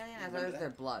acidic in Alien? I thought it was that? their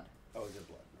blood. Oh, it's their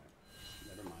blood,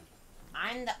 right. Never mind.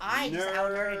 I just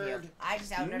out-nerded you. I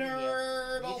just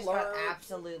out-nerded you. You just got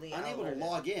absolutely unable to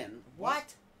log in.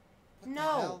 What? What no.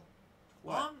 The hell?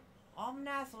 What?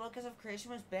 Omnath Locus of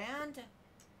Creation was banned?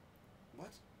 What?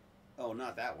 Oh,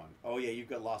 not that one. Oh, yeah, you've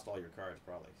lost all your cards,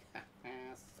 probably.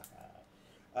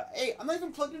 Hey, I'm not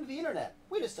even plugged into the internet.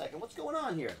 Wait a second, what's going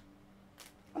on here?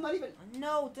 I'm not even...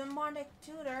 No, demonic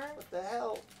tutor. What the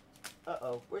hell?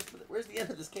 Uh-oh, where's the end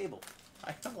of this cable?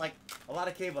 I have, like, a lot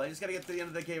of cable. I just gotta get to the end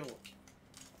of the cable.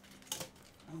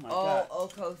 Oh, my God.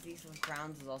 Oko Thief of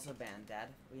Crowns is also banned, Dad.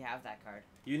 We have that card.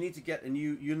 You need to get... And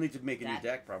you need to make a new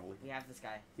deck, probably. We have this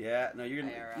guy. Yeah, no, you're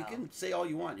gonna... IRL. You can say all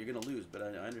you want. You're gonna lose, but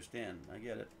I understand. I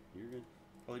get it. You're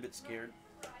probably a bit scared.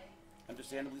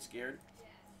 Understandably scared.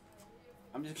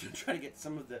 I'm just gonna try to get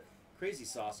some of the crazy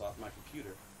sauce off my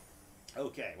computer.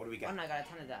 Okay, what do we got? Oh no, I got a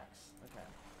ton of decks. Okay.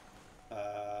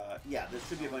 Yeah, there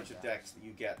should be a bunch of decks that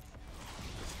you get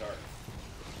to start.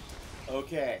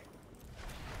 Okay.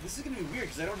 This is gonna be weird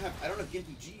because I don't have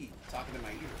Gimpy G talking in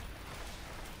my ear.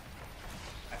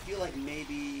 I feel like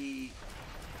maybe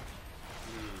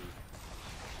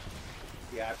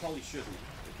yeah, I probably shouldn't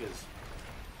because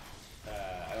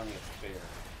I don't think it's fair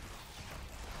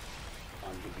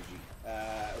on Gimpy G.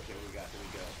 Okay, what we got? There we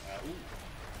go. Ooh,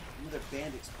 another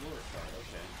Band Explorer card.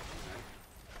 Okay. Alright.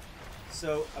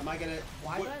 So, am I gonna...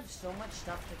 Why do I have so much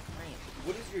stuff to claim?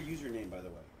 What is your username, by the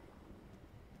way?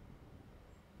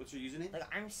 What's your username? Like,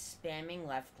 I'm spamming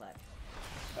left click.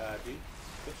 Dude,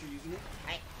 what's your username?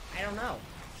 I don't know.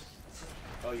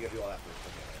 Oh, you gotta do all that first.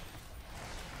 Okay.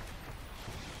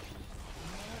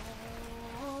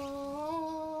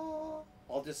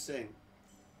 I'll just sing.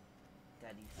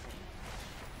 Daddy, sing.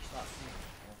 Stop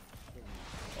singing.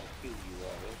 I'll kill you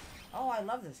all. Oh, I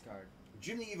love this card.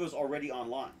 Jim the Evo's already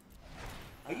online.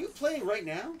 Are you playing right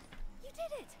now? You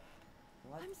did it!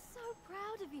 What? I'm so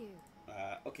proud of you.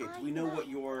 Okay, do we know what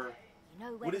your... You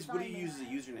know What do you use as a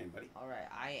username, buddy? Alright,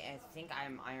 I think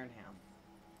I'm Ironham.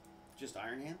 Just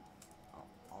Ironham? Oh.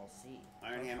 I'll see.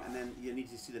 Ironham, and then you need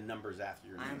to see the numbers after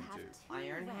your name too.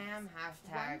 Ironham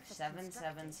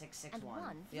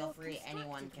 #77661. Feel free,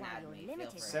 anyone can add me. Feel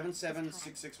free.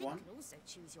 77661. Is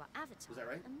that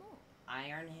right?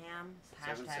 Ironham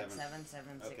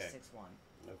 #77661.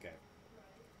 Okay.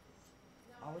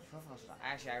 Oh, which profile should I?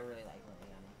 Actually, I really like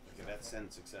Liliana. Okay, that's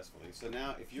sent successfully. So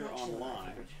now, if you're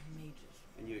online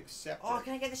and you accept Oh, it,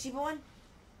 can I get the Shiba one?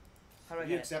 How do I you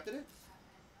get it? accepted it?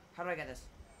 How do I get this?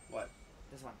 What?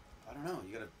 This one. I don't know.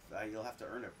 You gotta. You'll have to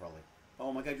earn it probably.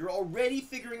 Oh my God! You're already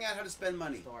figuring out how to spend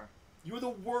money. Store. You're the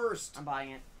worst. I'm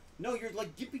buying it. No, you're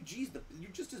like Gippy G's.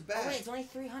 You're just as bad. Oh wait, it's only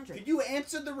 300. Did you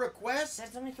answer the request?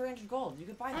 That's only 300 gold. You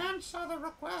could buy that. Answer the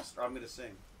request. Or I'm gonna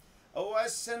sing. Oh, I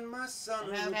send my son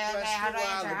a request Okay. How do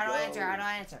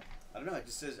I answer? I don't know. It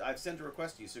just says I've sent a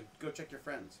request to you. So go check your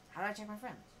friends. How do I check my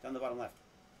friends? Down the bottom left.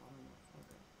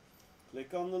 Okay.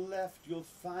 Click on the left. You'll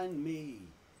find me.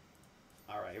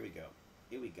 All right. Here we go.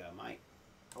 Here we go, Mike.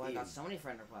 Oh, I got so many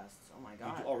friend requests. Oh my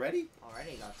God. Already?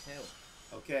 Already got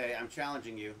 2. Okay, I'm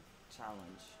challenging you.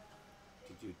 Challenge.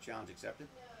 Did you challenge accepted?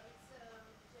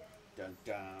 Dun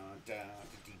dun dun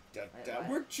dun Wait,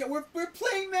 dun. what? We're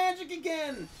playing Magic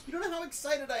again. You don't know how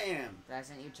excited I am. Did I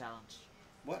send you challenge?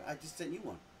 What? I just sent you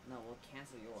one. No, we'll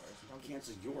cancel yours. Don't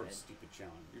Cancel yours, stupid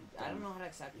challenge. You're dumb. I don't know how to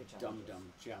accept your challenge.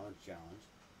 Dumb challenge.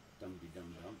 Dumb.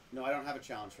 No, I don't have a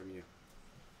challenge from you.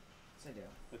 Yes, I do.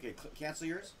 Okay, cancel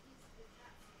yours.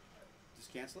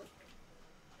 Just cancel it.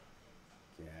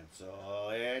 Cancel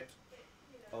it.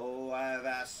 Oh, I've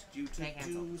asked you to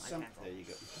do something. There you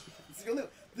go. It's the only,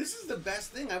 this is the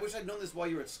best thing. I wish I'd known this while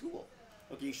you were at school.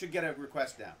 Okay, you should get a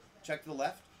request now. Check to the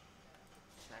left.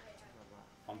 Check to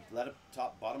the left.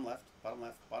 Top, bottom left, bottom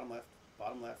left, bottom left,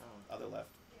 bottom left, other left.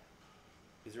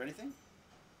 Is there anything?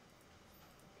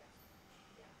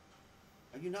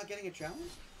 Are you not getting a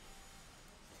challenge?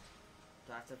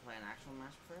 Do I have to play an actual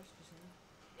match first or something?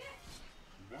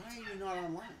 Why are you not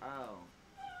online? Oh.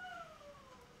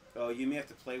 Oh, you may have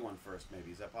to play one first,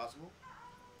 maybe. Is that possible?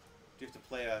 Do you have to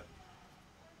play a...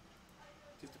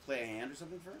 hand or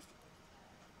something first?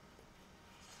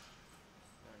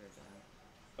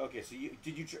 Okay, so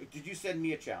did you send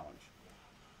me a challenge?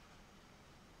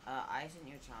 I sent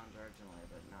you a challenge originally,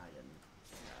 but no, I didn't.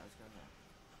 Yeah, I was gonna.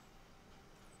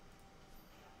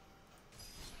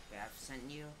 Yeah, I've sent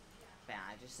you. Yeah,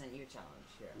 I just sent you a challenge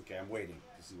here. Okay, I'm waiting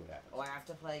to see what happens. Oh, I have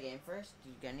to play a game first? Did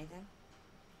you get anything?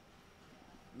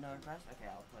 No request?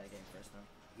 Okay, I'll play a game first then.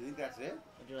 You think that's it?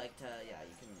 Would you like to? Yeah,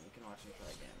 you can watch me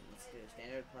play a game. Let's do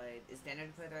standard play. Is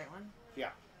standard play the right one?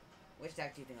 Yeah. Which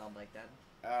deck do you think I'll like, Dad?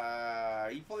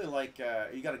 You probably like.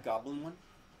 You got a goblin one?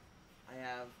 I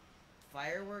have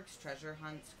fireworks, treasure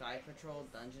hunt, sky patrol,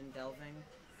 dungeon delving,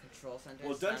 control center.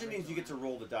 Well, dungeon means you get to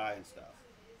roll the die and stuff.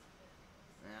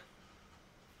 Yeah.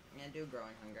 Yeah, do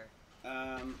growing hunger.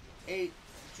 Hey,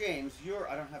 James,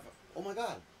 I don't have a... Oh my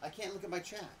God, I can't look at my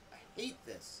chat. I hate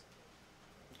this.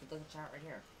 You could look at chat right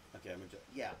here. Okay,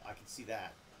 yeah, I can see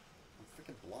that. I'm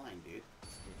freaking blind, dude.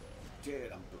 Dude,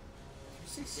 Did you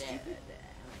say stupid?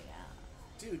 Oh my God.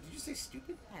 Dude, did you say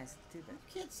stupid? Yeah, it's stupid.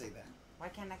 You can't say that. Why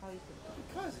can't I call you stupid?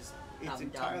 Because it's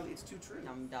it's too true.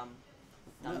 Dumb.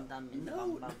 No, Dumb.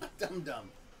 not dumb. Dumb.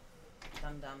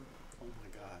 Oh my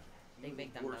God.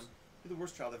 Big dumb. You're the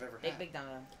worst child I've ever had. Big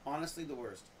dumb. Honestly, the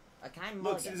worst. Can I mulligan?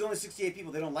 Look, see, there's only 68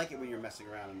 people. They don't like it when you're messing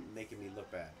around and making me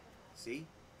look bad. See?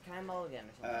 Can I mulligan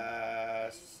or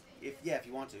something? If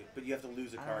you want to, but you have to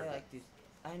lose a I card. don't really like these.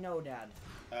 I know, Dad.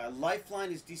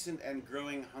 Lifeline is decent and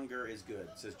growing hunger is good,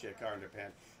 says Jacarnder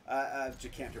Pan.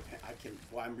 Jacander Pan.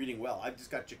 I'm reading well. I've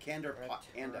just got Jacander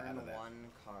Panda out of that.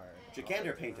 One card.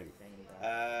 Jacander painting.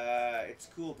 It's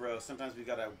cool, bro. Sometimes we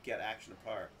gotta get action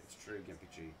apart. It's true, Gimpy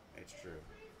G. It's true.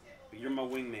 But you're my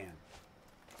wingman.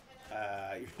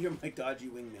 You're my dodgy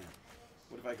wingman.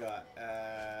 What have I got?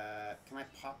 Can I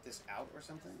pop this out or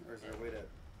something? Or is there a way to...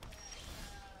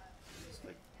 Just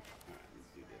like... Alright, let's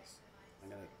do this. I'm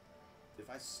gonna... If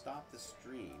I stop the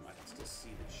stream, I can still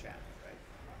see the chat, right?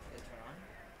 Did it turn on?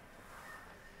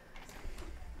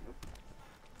 Nope.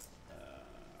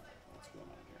 What's going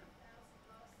on here?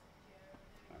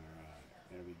 Alright,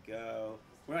 there we go.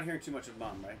 We're not hearing too much of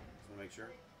Mom, right? Just wanna make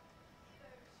sure.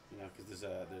 You know, because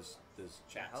there's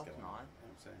chats going on. You know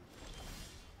what I'm saying?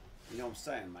 You know what I'm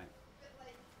saying, Mike?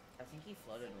 I think he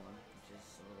floated one, which is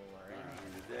a little worrying. Alright, I'm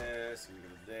gonna do this, I'm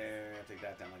gonna go there, take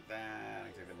that down like that,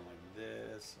 take that down like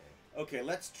this. Okay,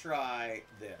 let's try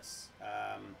this. For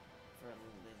a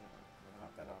little bit.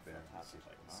 Pop that up there. Let's see if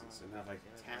I can see. So now if I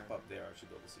tap up there, I should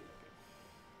be able to see it.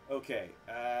 Okay.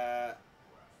 I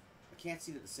can't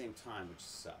see it at the same time, which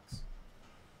sucks.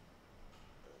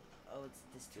 Oh, it's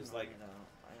this too It's like... though.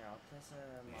 I'll press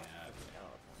a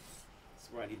skeleton.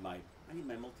 That's where I need my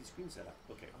multi-screen setup.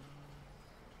 Okay.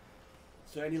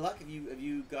 So any luck? Have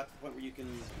you got to the point where you can?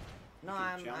 No,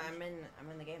 I'm in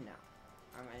the game now.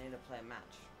 I need to play a match.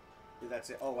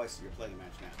 That's it. Oh, I see. You're playing a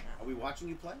match now. Yeah. Are we watching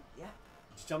you play? Yeah.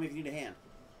 Just tell me if you need a hand.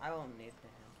 I won't need the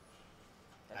hand.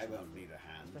 I won't need a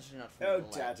hand. Especially not from Oh, the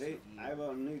likes Daddy, of you. I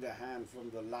won't need a hand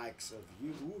from the likes of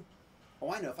you.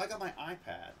 Oh, I know. If I got my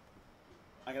iPad,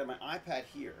 I got my iPad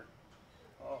here.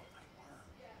 Oh, my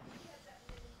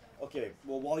word. Okay,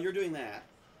 well, while you're doing that,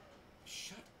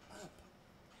 shut up.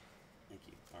 Thank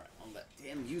you. All right, I'll let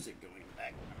damn music go in the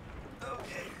background.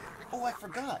 Okay. Oh, I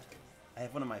forgot. I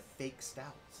have one of my fake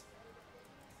stouts.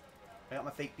 I got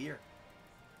my fake beer.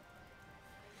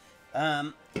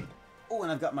 Oh,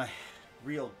 and I've got my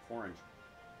real orange.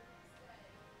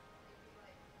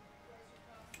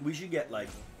 We should get like,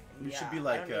 we should be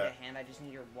like. I don't need a hand. I just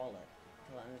need your wallet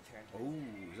to let me turn. Oh,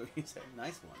 you said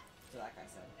nice one. So like I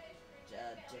said,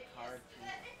 Jacquard.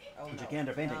 Oh no.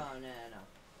 Jacander painting. No.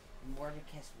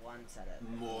 Mordicus 1 said it.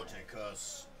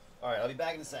 Mordicus. All right, I'll be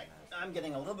back in a sec. I'm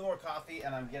getting a little bit more coffee,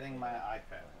 and I'm getting my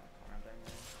iPad.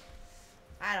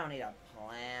 I don't need a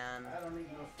plan. I don't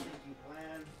need no freaking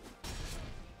plan.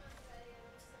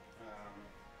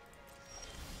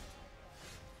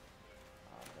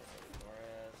 I'll go to the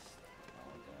forest.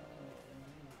 I'll go.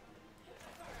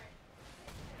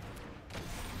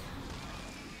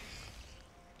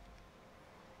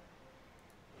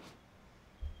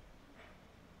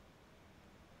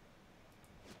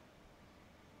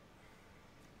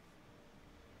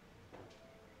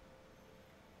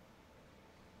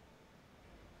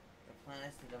 The plan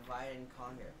is to divide and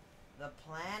conquer. The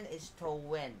plan is to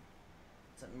win.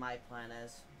 That's what my plan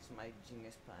is. That's what my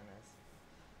genius plan is.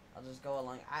 I'll just go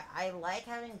along. I like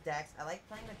having decks. I like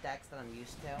playing with decks that I'm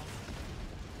used to.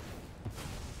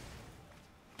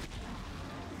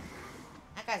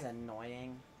 That guy's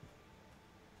annoying.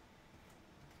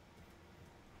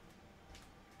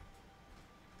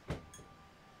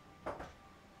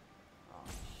 Oh,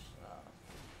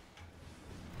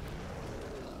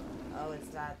 oh, it's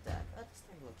that deck. Oh, this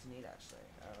thing looks neat, actually.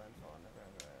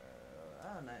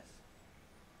 Oh, nice.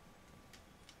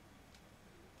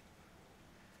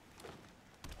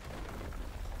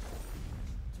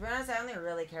 To be honest, I only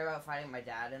really care about fighting my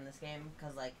dad in this game,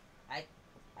 because, like, I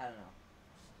don't know.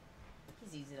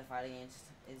 He's easy to fight against.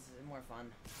 It's more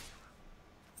fun.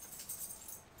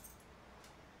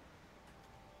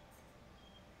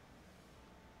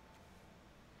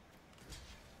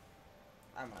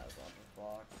 I might as well just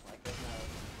block. Like, there's no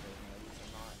use in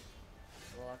not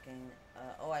blocking.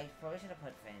 Oh, I probably should have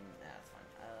put Fane. Nah, that's fine.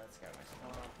 Let's grab my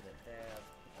spawn, put it there, let's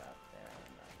put that there,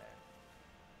 and that there.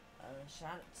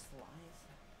 Shot it slice.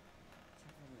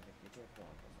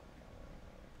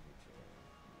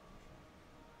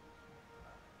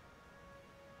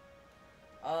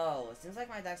 Oh, it seems like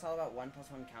my deck's all about 1+1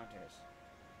 counters.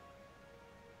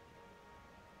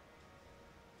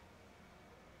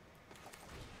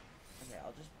 Okay,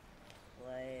 I'll just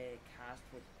play cast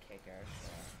with kicker.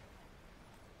 So.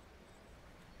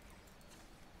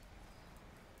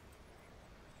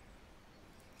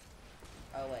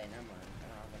 Oh wait, never mind. I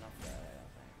don't have enough there, I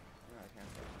don't think. No, I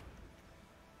can't do it.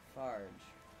 Farge.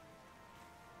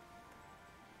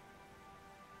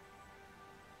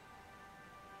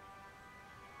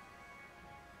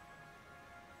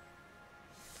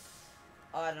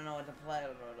 Oh, I don't know what to play.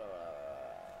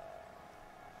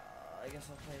 I guess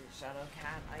I'll play Shadow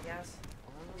Cat, I guess.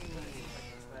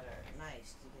 It's better.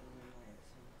 Nice.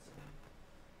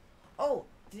 Oh,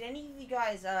 did any of you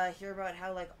guys hear about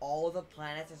how, like, all the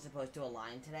planets are supposed to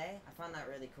align today? I found that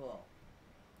really cool.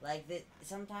 Like,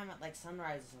 sometime at, like,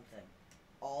 sunrise or something,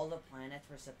 all the planets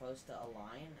were supposed to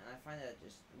align, and I find that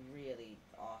just really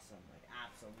awesome. Like,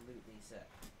 absolutely sick.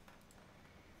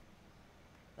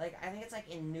 Like, I think it's like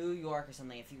in New York or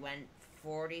something, if you went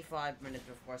 45 minutes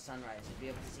before sunrise, you'd be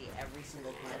able to see every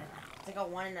single planet. It's like a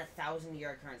 1 in 1,000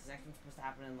 year occurrence. The next one's supposed to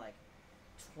happen in like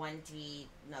 20,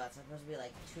 no, it's supposed to be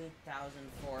like 2,443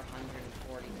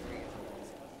 or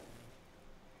something.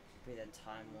 Should be the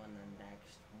time when the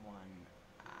next one,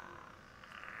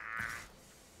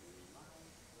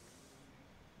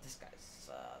 this guy's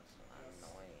such an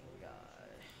annoying guy.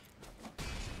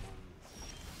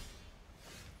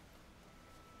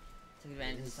 Took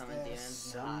advantage of some of the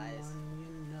demons and highs.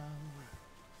 You know,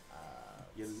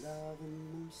 you're loving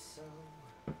them so,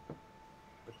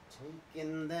 but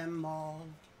taking them all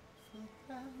for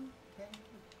granted.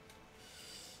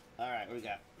 Alright, what we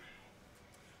got?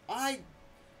 I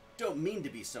don't mean to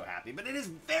be so happy, but it is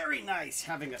very nice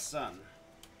having a son.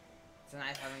 It's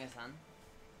nice having a son?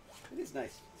 It is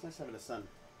nice. It's nice having a son.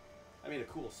 I mean, a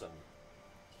cool son.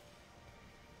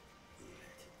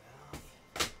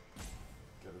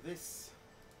 this.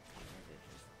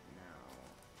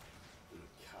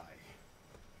 Okay.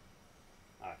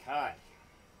 Okay.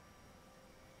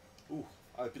 Ooh,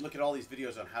 I've been looking at all these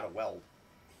videos on how to weld.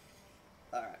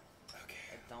 Alright, okay.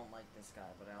 I don't like this guy,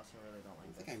 but I also really don't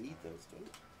like this. I think I need those, don't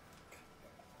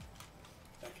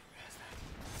I? Okay.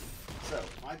 So,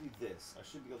 if I do this, I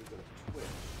should be able to go to Twitch.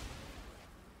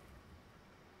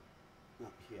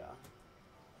 Up here.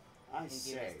 I think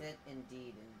say. You missed it?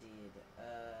 Indeed, indeed.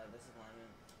 This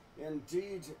alignment.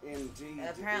 Indeed, indeed.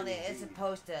 Apparently, indeed. it's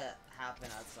supposed to happen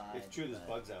outside. It's true, there's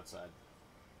bugs outside.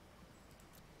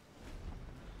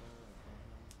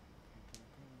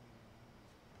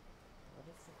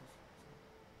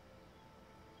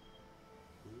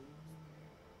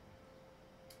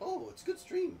 Oh, it's a good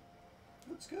stream.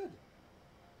 Looks good.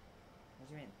 What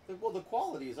do you mean? Well, the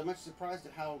quality is. I'm actually surprised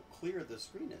at how clear the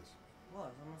screen is. Well,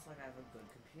 it's almost like I have a good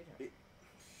computer.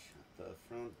 Shut the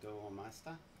front door,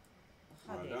 master.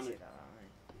 How dare you say that on me?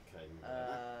 Okay.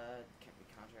 Can't be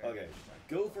contrary. Okay,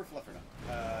 go for Fluffernup.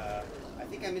 I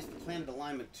think I missed the planet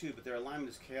alignment too, but their alignment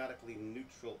is chaotically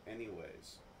neutral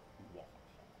anyways.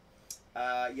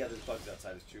 Yeah, there's bugs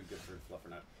outside. It's true. Good for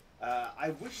Fluffernup. I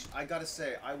wish, I gotta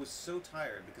say, I was so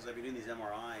tired because I've been doing these going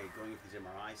for these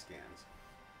MRI scans,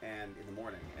 and in the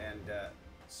morning, and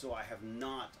so I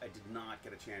did not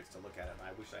get a chance to look at it. And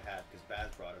I wish I had because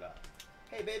Baz brought it up.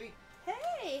 Hey, baby.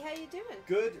 Hey, how you doing?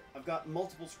 Good. I've got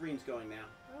multiple screens going now.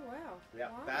 Oh wow.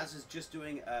 Yeah, wow. Baz is just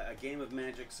doing a game of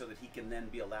Magic so that he can then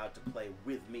be allowed to play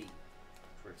with me,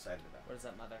 which we're excited about. What is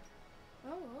that, Mother?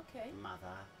 Oh, okay.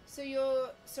 Mother. So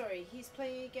he's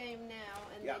playing a game now,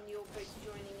 and then you're both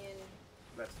joining in.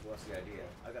 That's the idea.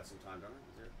 I got some time, don't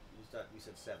I? You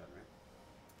said 7,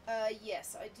 right?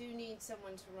 Yes, I do need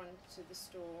someone to run to the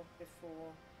store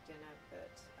before dinner,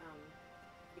 but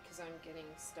because I'm getting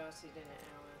started in an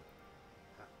hour,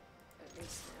 at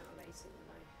least an hour later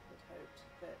than I had hoped.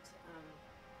 But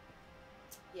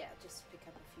yeah, just pick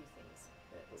up a few things.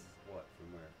 But what?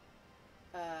 From where?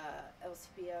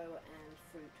 LCBO and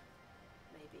fruit,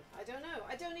 maybe. I don't know.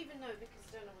 I don't even know because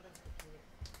I don't know what I'm cooking yet.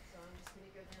 So I'm just going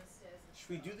to go downstairs. And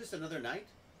should we do this another night?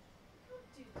 We can't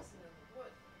do this another.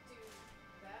 What? Do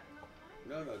that another night?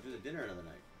 No, do the dinner another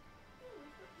night. No,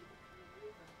 we've got people coming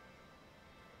over.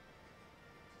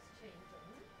 Just changed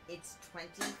on it. It's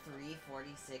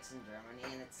 23:46 in Germany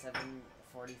and it's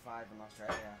 7:45 in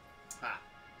Australia. Ha!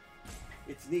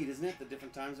 It's neat, isn't it? The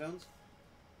different time zones.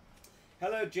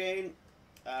 Hello, Jane.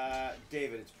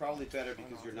 David, it's probably better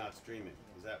because you're not streaming.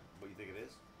 Is that what you think it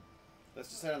is? Let's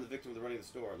decide on the victim of the running of the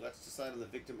store. Let's decide on the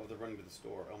victim of the running to the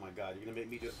store. Oh my God, you're gonna make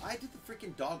me do it. I did the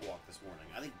freaking dog walk this morning.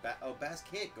 I think Baz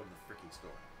can't go to the freaking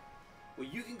store. Well,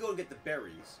 you can go and get the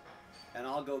berries, and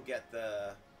I'll go get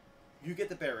the. You get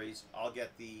the berries. I'll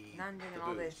get the. I'm doing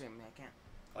all day streaming. I can't.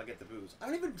 I'll get the booze. I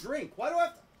don't even drink. Why do I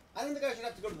have to? I don't think I should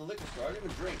have to go to the liquor store. I don't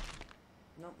even drink.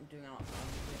 Nope, I'm doing all this.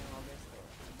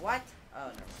 What?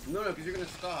 Oh, no. No, because you're gonna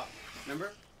stop.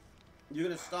 Remember? You're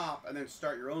gonna stop and then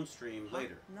start your own stream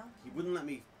later. No. He wouldn't let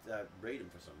me raid him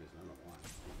for some reason. I don't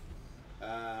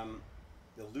know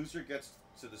why. The loser gets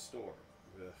to the store.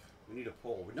 Ugh. We need a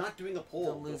poll. We're not doing a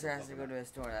poll. The loser has to go to a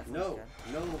store. That's no,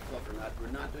 Fluffer.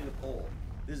 We're not doing a poll.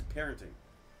 This is parenting.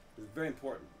 This is very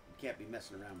important. You can't be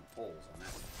messing around with polls on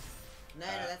that. No,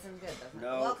 that sounds good. That's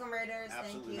no, welcome, Raiders.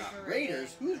 Absolutely Thank you not. for raiding.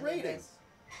 Raiders? Who's raiding?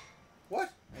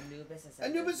 What? Anubis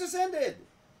ascended. Anubis ascended!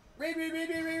 Raid!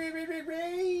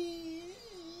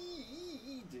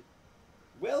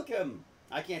 Welcome!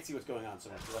 I can't see what's going on so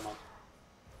much because I'm on.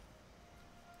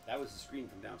 That was the screen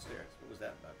from downstairs. What was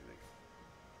that about, you think?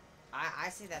 I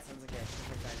see that sounds like a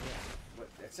perfect idea. What?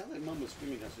 It sounds like Mum was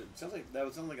screaming downstairs. It sounds like that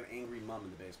would sound like an angry mum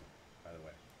in the basement, by the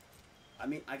way. I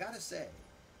mean, I gotta say,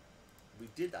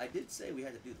 I did say we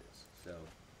had to do this, so.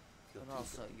 But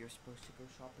also, you're supposed to go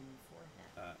shopping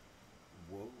beforehand.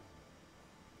 Whoa.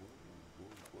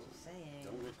 Just saying.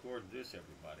 Don't record this,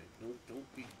 everybody.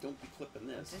 Don't be clipping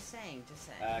this. Just saying.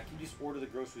 Can you just order the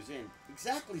groceries in?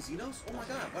 Exactly, Xenos. Oh my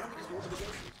God, why don't we just order the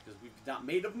groceries? Because we've not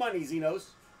made of money,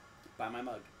 Xenos. Buy my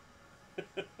mug.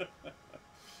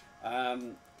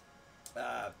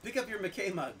 Pick up your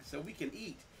McKay mug so we can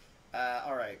eat.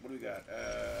 All right, what do we got?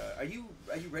 Are you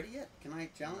ready yet? Can I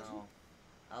challenge you?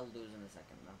 I'll lose in a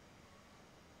second, though.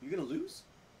 You're gonna lose?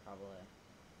 Probably.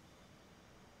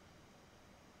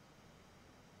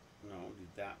 No, do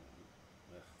that one.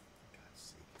 Ugh,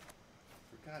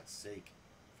 for God's sake.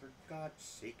 For God's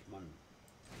sake, man.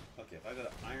 Okay, if I go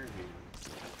to Ironham,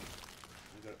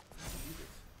 I go to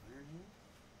Ironham?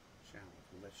 Challenge.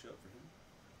 Will that show up for him?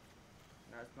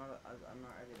 No, it's not. I'm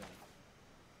not ready yet.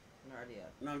 I'm not ready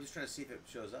yet. No, I'm just trying to see if it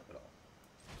shows up at all.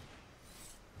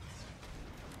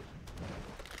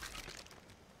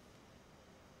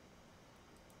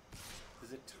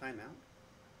 Does it time out?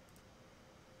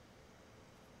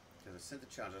 Because I sent the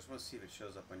challenge. I just want to see if it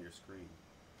shows up on your screen.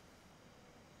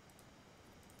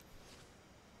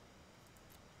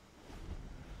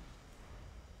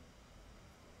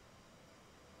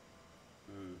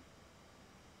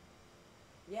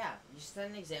 Yeah, you set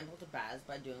an example to Baz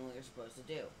by doing what you're supposed to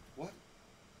do. What?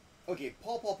 Okay,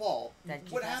 Paul.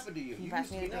 What happened to you? Can You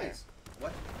pass used to me be a beer? nice.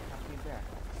 What? Pass me a beer.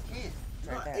 I can't. It's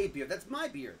Not right there. a beer. That's my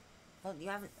beer. Well, you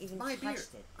haven't even My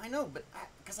touched beer. it. I know, but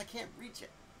because I can't reach it.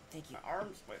 Thank you. My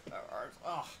arms.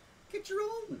 Oh, get your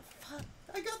own. Fuck.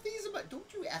 I got these. Don't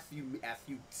you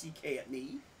F-U-C-K at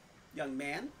me, young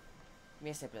man. Give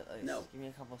me a sip at least. No. Give me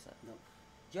a couple sips. No.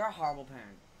 You're a horrible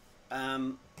parent.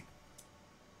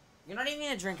 You're not even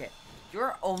gonna drink it.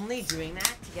 You're only doing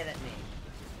that to get at me.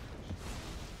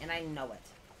 And I know it.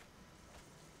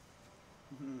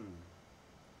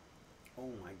 Oh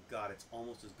my god, it's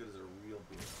almost as good as a real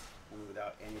beer, only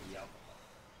without any of the alcohol.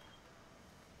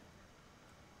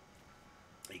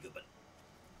 There you go, bud.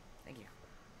 Thank you.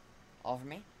 All for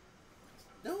me?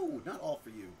 No, not all for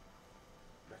you.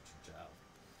 Wretched child.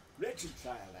 Wretched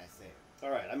child, I say.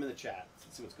 Alright, I'm in the chat.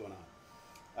 Let's see what's going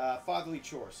on. Fatherly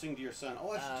chore. Sing to your son.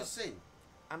 Oh, I should just sing.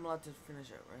 I'm allowed to finish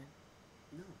it, right?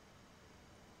 No.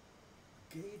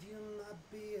 Gave you my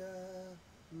beer,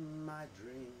 my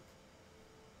drink,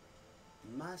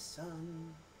 my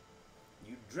son.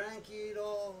 You drank it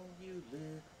all, you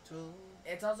little.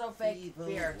 It's also fake evil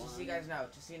beer, one. just so you guys know.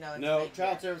 Just so you know, it's No, fake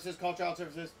child beer. services, call child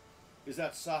services. Is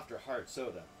that soft or hard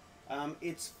soda?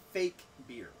 It's fake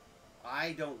beer.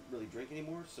 I don't really drink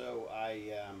anymore, so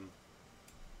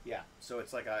yeah. So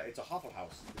it's like it's a Hoffel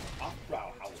House. House.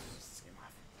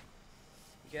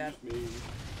 Yeah. Excuse me.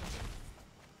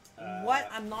 What?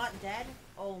 I'm not dead?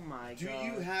 Oh my Do god.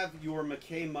 you have your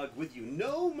McKay mug with you?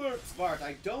 No, Merksvart,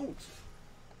 I don't.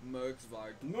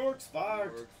 Merksvart.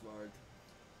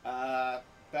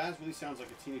 Baz really sounds like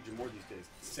a teenager more these days.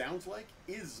 Sounds like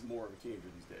is more of a teenager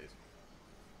these days.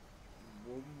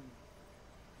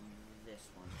 This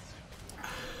one.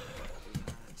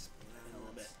 Just a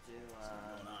little bit. Do, What's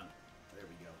going on? There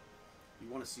we go. You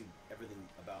want to see everything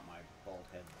about my bald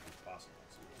head if possible.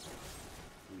 So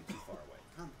you're too far away.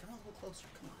 Come a little closer.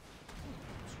 Come on.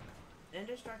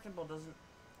 Indestructible doesn't.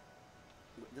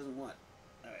 It doesn't what?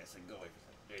 Alright, so go away for a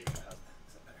second. There you go. How's that?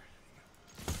 Is that better? There you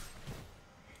go.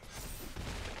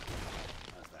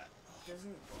 How's that?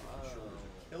 Doesn't. Shoulders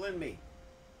are killing me.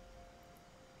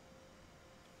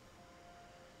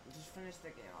 Just finish the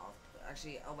game off.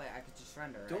 Actually, oh wait, I could just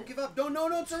surrender. Right? Don't give up.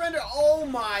 Don't surrender. Oh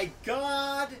my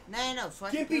god. No. So I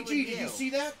could play Gimpy with G, you. did you see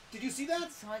that? Did you see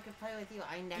that? So I could play with you.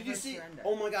 I never Did you see? surrender.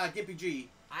 Oh my god, Gimpy G.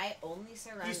 I only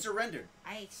surrender. He surrendered.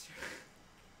 I.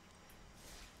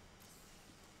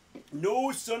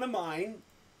 No son of mine.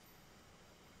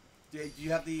 Do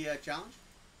you have the challenge?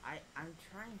 I'm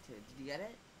trying to. Did you get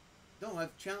it? No,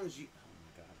 I've challenged you. Oh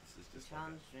my god, this is just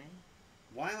Challenge me.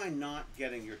 Why am I not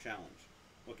getting your challenge?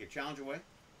 Okay, challenge away.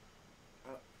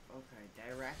 Oh, okay.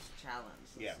 Direct challenge.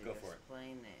 Let's Yeah, see, go for it.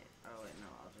 Explain it. Oh wait, no.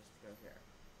 I'll just go here.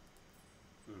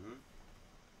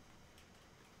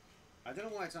 I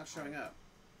don't know why it's not showing up.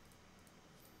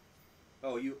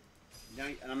 Oh,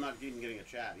 and I'm not even getting a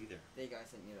chat either. There you go. I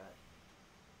sent you that.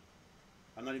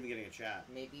 I'm not even getting a chat.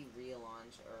 Maybe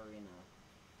relaunch Arena.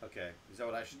 Okay, is that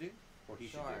what I should do? Or he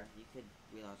should do? Sure. You could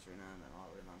relaunch Arena and then I'll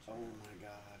relaunch Oh Arena. my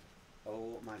god.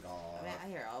 Oh my god. I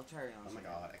mean, here, I'll try relaunch. Oh my Arena.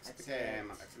 god. Exit the game.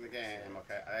 I'm exiting the game.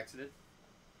 Okay, I exited.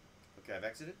 Okay, I've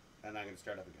exited. And I'm going to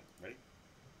start up again. Ready?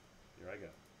 Here I go.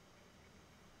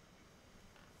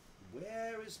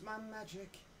 Where is my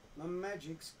magic? My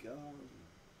magic's gone.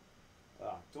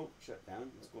 Ah, don't shut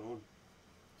down. What's going on?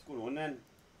 What's going on then?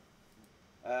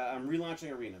 I'm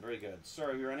relaunching Arena. Very good.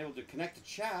 Sorry, we were unable to connect to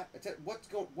chat. What's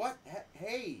going? What?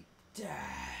 Hey, Dad.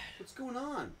 what's going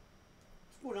on?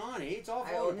 What's going on? Eh? It's all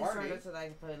I falling only apart. started Eh? so that I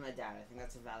could play with my dad. I think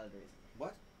that's a valid reason.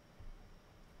 What?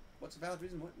 What's a valid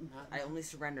reason? What? I only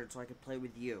surrendered so I could play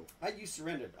with you. You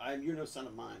surrendered. You're no son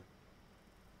of mine.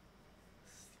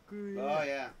 Screw you. Oh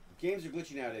yeah. Games are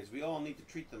glitchy nowadays. We all need to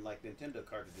treat them like Nintendo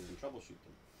cartridges and troubleshoot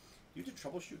them. You did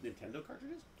troubleshoot Nintendo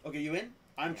cartridges? Okay, you in?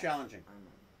 I'm challenging.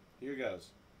 Here goes.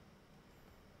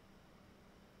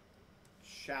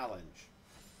 Challenge.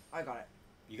 I got it.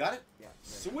 You got it? Yeah.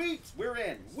 Sweet! We're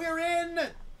in! We're in!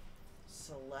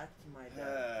 Select my I deck.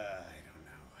 don't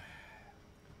know.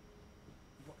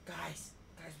 Guys,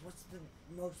 what's the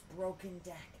most broken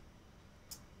deck?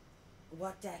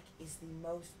 What deck is the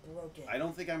most broken? I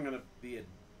don't think I'm gonna be a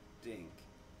dink.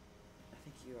 I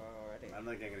think you are already. I'm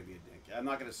not gonna be a dink. I'm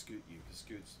not gonna scoot you, because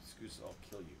scoots will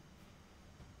kill you.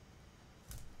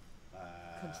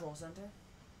 Control center?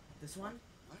 This one?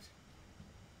 What?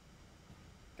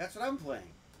 That's what I'm playing.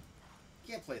 You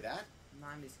can't play that. No,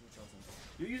 I'm using Control Center.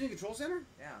 You're using Control Center?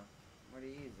 Yeah. What are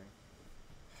you using?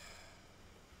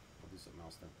 I'll do something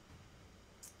else then.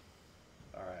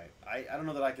 Alright. I don't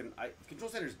know that I can...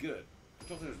 Control Center's good.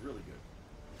 Control Center's really good.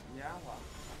 Yeah, well,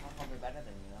 I'm probably better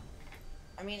than you, though.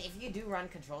 I mean, if you do run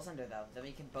Control Center, though, then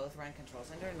we can both run Control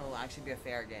Center, and it'll actually be a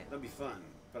fair game. That'd be fun,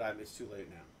 but it's too late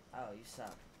now. Oh, you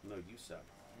suck. No, you suck.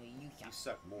 You You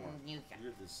suck more. You suck.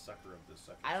 You're the sucker of the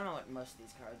suckers. I don't know what most of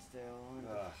these cards do.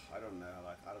 I don't know.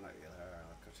 I don't know.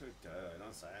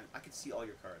 I can see all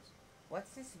your cards. What's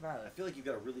this about? I feel like you've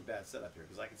got a really bad setup here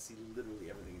because I can see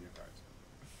literally everything in your cards.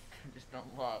 Just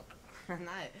don't look.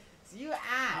 Nice. So you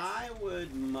asked. I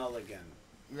would mulligan.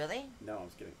 Really? No, I'm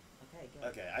just kidding. Okay, good.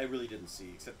 Okay, I really didn't see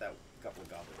except that couple of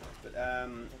goblin ones, but a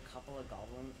couple of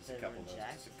goblins. just a couple of those.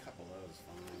 Just a couple of those.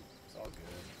 Fine. It's all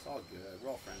good. It's all good.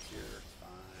 We're all friends here. It's fine.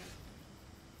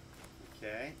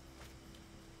 Okay.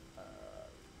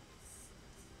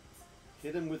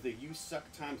 Hit him with the "you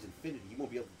suck" times infinity. You won't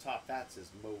be able to top that,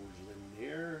 says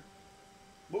Mojlinier.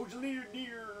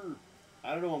 Mojlinier.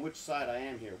 I don't know on which side I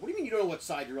am here. What do you mean you don't know what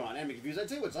side you're on? I'm confused. I'd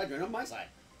tell you what side you're on my side.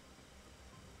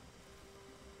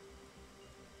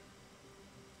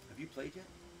 Have you played yet?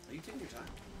 Are you taking your time?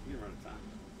 You're running out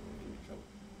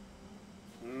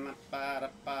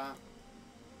of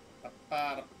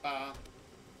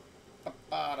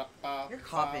time. You're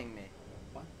copying me.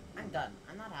 What? I'm done.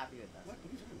 I'm not happy with this. What? What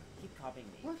are you talking about? Keep copying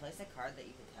me. What? Place a card that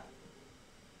you can tap.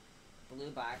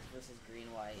 Blue black versus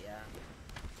green white, yeah.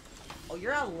 Oh,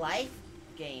 you're a life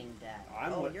gain deck.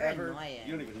 I'm oh, whatever. You're annoying.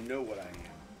 You don't even know what I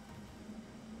am.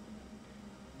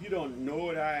 You don't know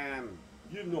what I am.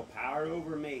 You have no power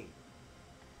over me.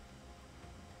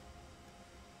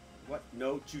 What?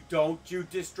 No, you don't. You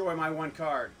destroy my one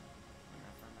card.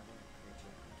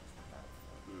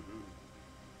 Mm-hmm.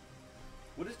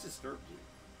 What does disturb do?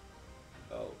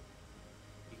 Oh.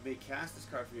 You may cast this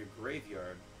card from your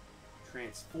graveyard,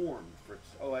 transformed for...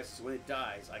 Oh, I see. So when it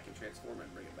dies, I can transform it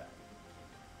and bring it back.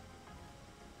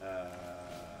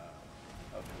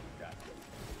 Okay, got it.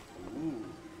 Ooh.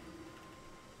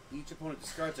 Each opponent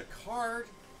discards a card?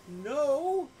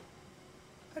 No!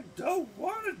 I don't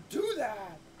want to do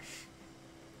that!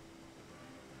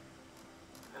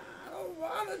 I don't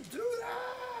want to do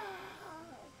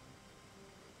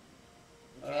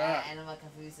that! Yeah, Anima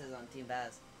Cafusa's on Team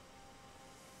Baz.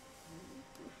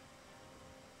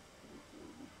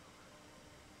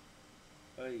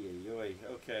 Oy,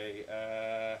 okay,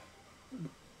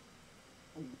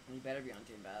 You better be on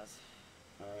Team Baz.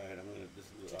 alright, I'm gonna...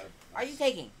 Are you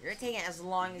taking? You're taking as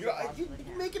long as you possibly You're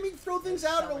can. making me throw things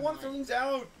out. I don't want to throw things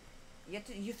out.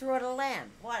 You threw out a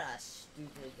land. What a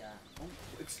stupid guy.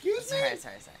 Excuse me?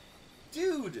 Sorry.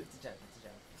 Dude, It's a joke.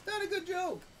 it's not a good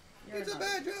joke. You're It's a not-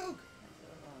 bad joke.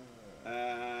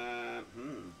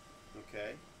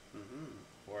 Okay.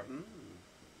 Or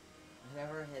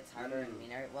Whoever hits harder and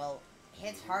meaner. Well,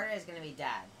 hits harder is gonna be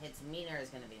Dad. Hits meaner is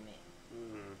gonna be me.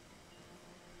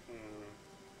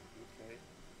 Okay.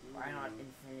 Why not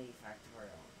Infinity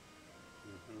Factorial?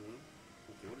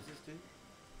 Okay, what does this do?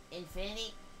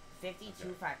 Infinity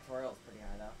 52 Factorial is pretty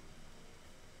high though.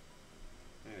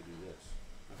 I'm gonna do this.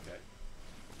 Okay.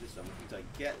 This one, which means I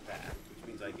get that, which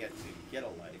means I get to get a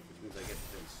life, which means I get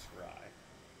to then scry.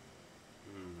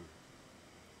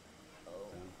 Oh.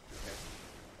 Okay.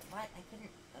 What? I couldn't.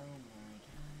 Oh my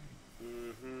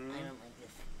god. I don't like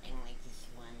this. I don't like this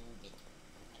one bit.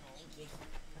 I don't like this.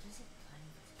 What is it?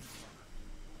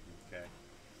 Okay.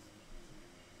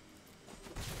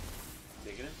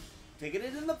 Taking it? Taking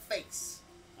it in the face!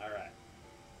 Alright.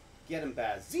 Get him,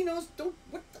 Baz. Xenos, don't...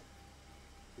 What the...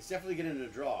 It's definitely getting into a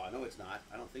draw. No, it's not.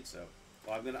 I don't think so.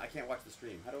 Well, I can't watch the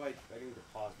stream. How do I need to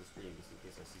pause the stream just in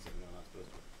case I see something I'm not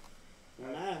supposed to?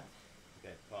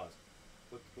 Okay, pause.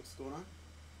 What's going on?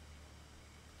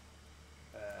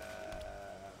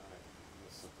 Alright.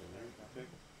 Something there.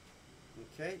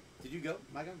 Okay. Did you go?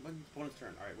 My guy? When's the opponent's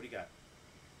turn? Alright, what do you got?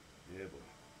 Yeah, boy.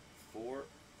 4.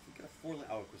 You got a 4 land.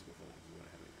 Oh, of course you go 4 lands.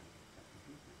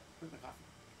 Where's my coffee?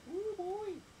 Ooh,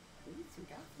 boy. I need some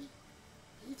coffee. I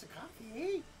need some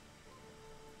coffee.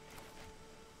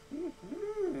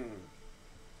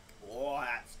 Oh,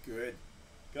 that's good.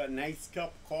 Got a nice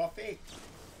cup of coffee.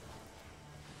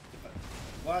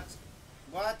 What?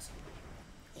 What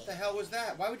the hell was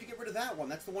that? Why would you get rid of that one?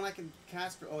 That's the one I can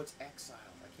cast for... Oh, it's exiled.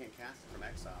 I can't cast it from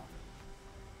exile.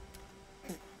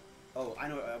 Oh, I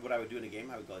know what I would do in a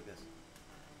game. I would go like this.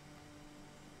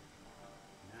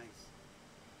 Nice.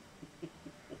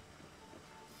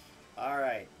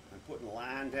 Alright. I'm putting the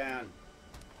line down.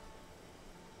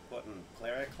 Putting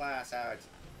cleric class out.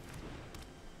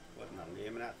 Putting the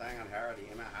limit that thing on her. The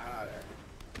limit out there.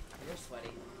 You're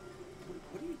sweaty.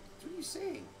 What are you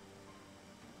saying?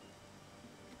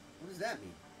 What does that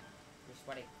mean? You're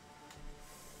sweaty.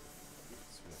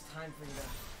 It's time for you to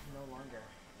no longer.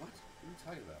 What? What are you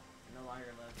talking about? No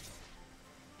longer live.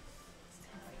 It's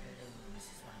time for you to lose,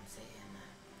 is what I'm saying.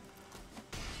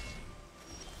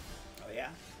 Oh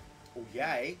yeah? Oh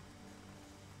yay?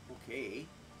 Okay.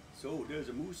 So there's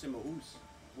a moose in my house.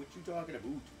 What you talking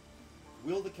about?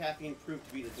 Will the caffeine prove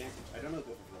to be the advantage? I don't know if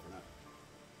go for flip or not.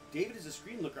 David is a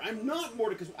screen looker. I'm not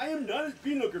Mordecai. I am not a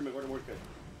screen looker, Mordecai.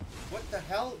 What the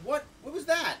hell? What was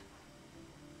that?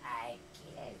 I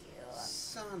killed you.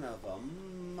 Son of a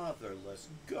motherless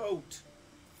goat.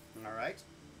 Alright.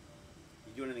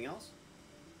 You do anything else?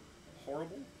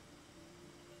 Horrible?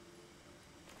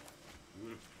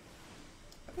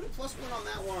 I put a +1 on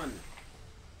that one.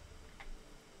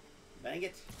 Bang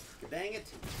it. Bang it.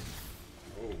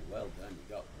 Oh, well done. You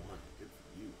got one. Good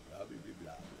for you. Blah, blah, blah,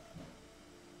 blah, blah.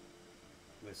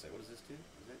 Wait a second. What does this do?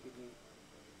 Does that give me...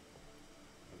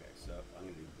 Okay, so I'm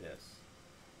going to do this.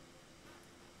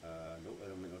 Nope, it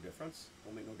don't make no difference.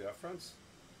 Don't make no difference.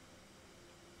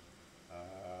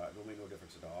 It don't make no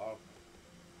difference at all.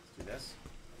 Let's do this.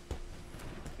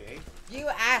 Okay. You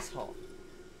asshole.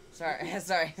 Sorry,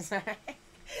 sorry.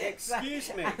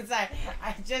 Excuse me. I'm sorry.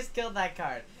 I just killed that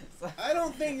card. So I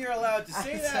don't think you're allowed to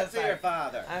say that to your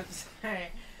father. I'm sorry.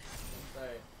 I'm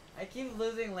sorry. I keep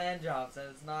losing land drops and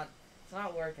it's not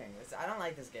working. I don't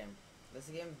like this game. This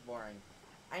game is boring.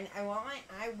 I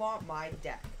want my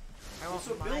deck. I want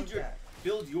so my deck.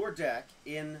 Build your deck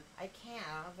in. I can't.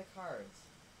 I don't have the cards.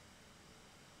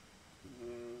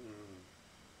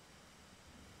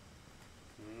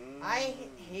 I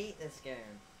hate this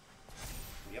game.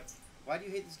 Yep. Why do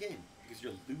you hate this game? Because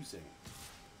you're losing.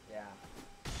 Yeah.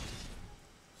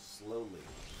 Slowly.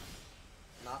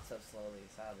 Not so slowly,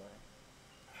 sadly.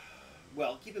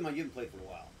 Well, keep in mind you haven't played for a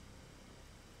while.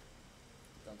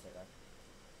 Don't say that.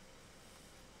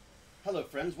 Hello,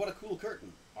 friends. What a cool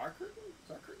curtain. Our curtain?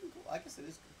 Is our curtain cool? I guess it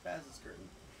is Baz's curtain.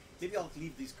 Maybe I'll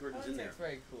leave these curtains in there. It's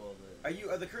very cool. But...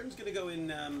 Are the curtains gonna go in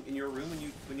your room when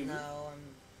you move? No,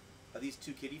 Are these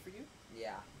too kiddie for you?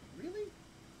 Yeah. Really?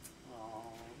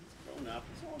 Oh, it's grown up.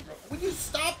 It's all grown up. Would you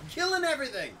stop killing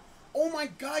everything? Oh my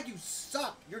God, you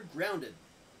suck. You're grounded.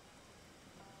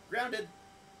 Grounded.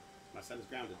 My son is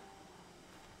grounded.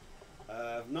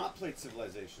 I've not played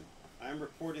Civilization. I am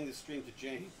reporting the stream to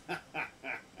Jane.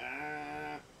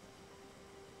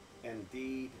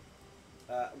 Indeed.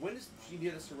 When does she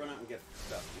need us to run out and get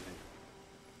stuff, do you think?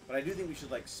 But I do think we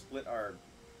should like split our...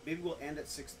 Maybe we'll end at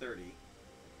 6:30.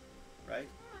 Right?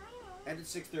 End at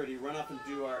 6:30, run off and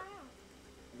do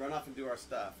our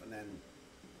stuff, and then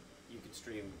you can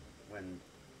stream when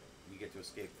you get to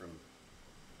escape from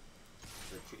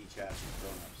the chitty chats and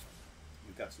grown-ups.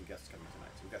 We've got some guests coming tonight.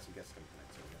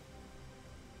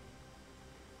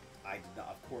 I did not,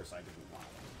 of course I didn't want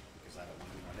it, because I don't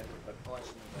want to be on it, but what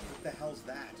the hell's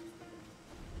that?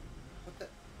 What the?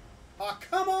 Oh,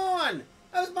 come on!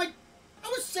 I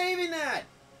was saving that!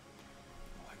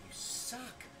 Oh, you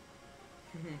suck.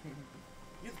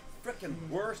 You're the frickin'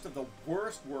 worst of the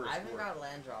worst. I haven't got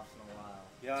land drops in a while.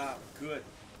 Yeah, good.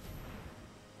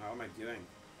 How am I doing?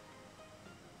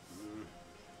 I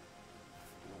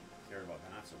don't care about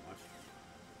that so much.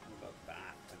 What about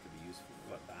that? That could be useful.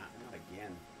 What about that? Not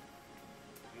again.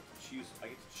 I get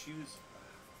to choose.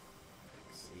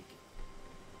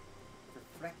 For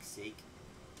frick's sake.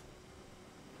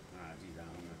 Ah, geez, I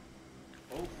don't know.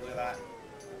 Oh, look at that.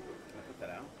 Can I put that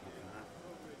out? Look at that.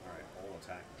 Alright, all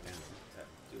attack again.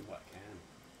 Do what can.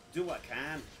 Do what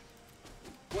can.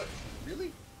 What?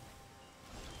 Really?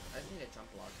 I just need a chump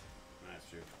block. That's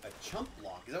true. A chump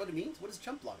block? Is that what it means? What does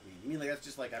chump block mean? You mean like that's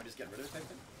just like I'm just getting rid of it type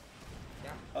thing?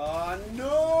 Yeah.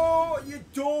 No! You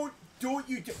don't! Don't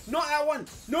you do... Not that one!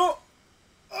 No!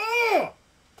 Oh!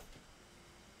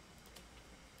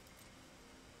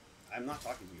 I'm not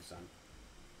talking to you, son.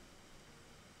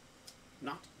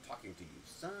 Not talking to you,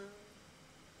 son.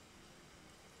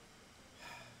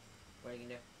 What are you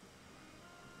gonna do?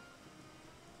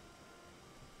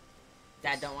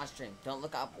 Dad, don't watch stream. Don't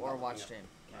look up or watch stream.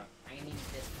 Okay. I'm gonna need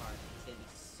this card. He's gonna be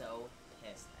so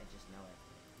pissed. I just know it.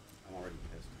 I'm already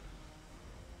pissed.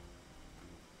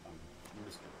 I'm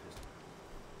Mr. Pissed.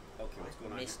 Okay, what's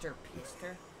going on? Mr.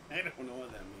 Pister? I don't know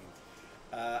what that means.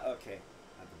 Okay.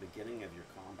 At the beginning of your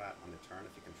combat on the turn,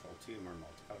 if you control 2 more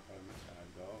multicolored elements, I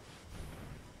go.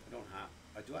 I don't have.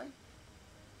 Do I?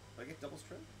 Do I get double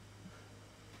strike?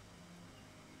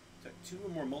 So 2 or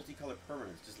more multicolored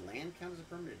permanents. Does land count as a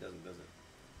permanent? It doesn't, does it?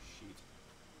 Sheet.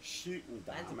 Shoot and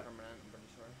damn Land's a it. permanent, I'm pretty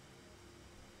sure.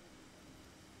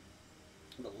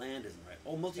 The land isn't right.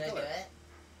 Oh, Should I multicolored. do it?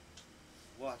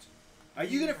 What? Are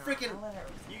you gonna No, frickin'... I'll let her-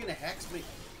 You gonna hex me?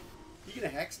 You gonna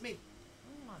hex me?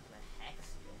 I'm not gonna hex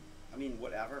you. I mean,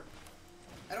 whatever.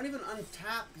 I don't even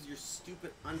untap because your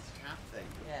stupid untap thing.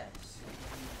 Yes.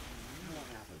 What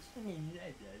happens?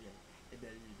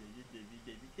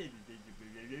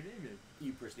 You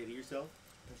impersonating yourself?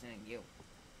 Presenting you.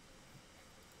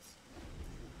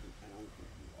 I don't think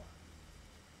you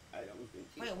are. I don't think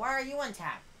you Wait, are. why are you on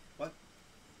tap? What?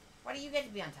 Why do you get to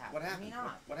be on tap? What happened? Me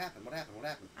not. What happened? What happened? What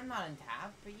happened? I'm not on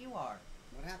tap, but you are.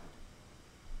 What happened?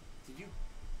 Did you...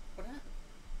 What happened?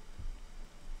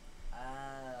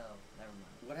 Oh, never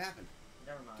mind. What happened?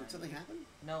 Never mind. Did something happen?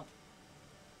 No,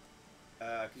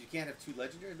 Because you can't have two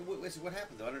legendary... Wait, so what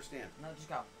happened, though? I don't understand. no, just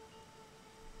go.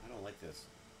 I don't like this.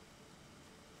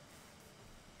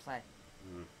 Play.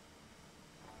 Hmm.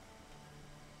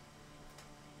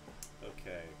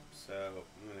 Okay, so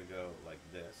I'm gonna go like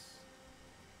this.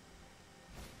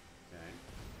 Okay.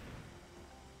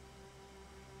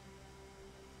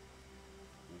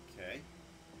 Okay.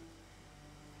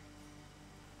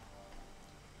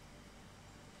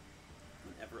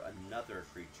 Whenever another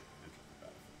creature enters the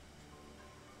battlefield.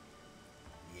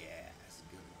 Yeah, that's a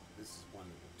good one. This is one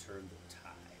that will turn the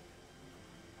tide.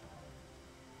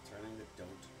 Turning the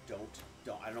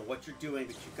don't. I don't know what you're doing,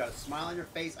 but you've got a smile on your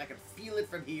face. I can feel it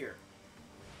from here.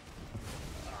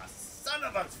 Ah, son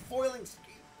of a foiling scheme.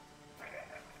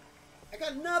 I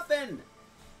got nothing.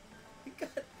 I got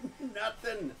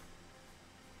nothing.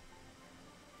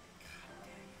 God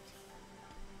dang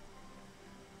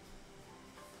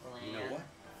it. You know what?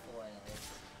 Foil.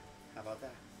 How about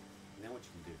that? Now what you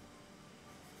can do?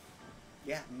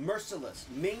 Yeah, merciless.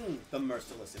 Ming the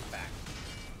merciless, in fact.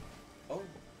 Oh.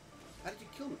 How did you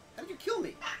kill me? How did you kill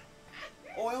me?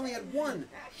 Oh, I only had one.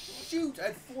 Shoot, I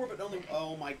had four, but only...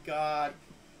 Oh, my God.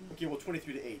 Okay, well,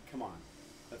 23 to 8. Come on.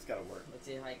 That's got to work. Let's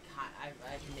see if I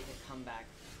can make a comeback.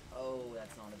 Oh,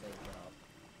 that's not a big job.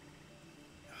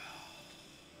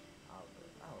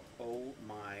 Oh,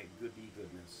 my goody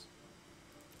goodness.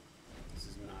 This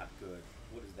is not good.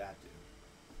 What does that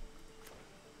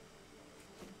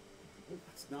do?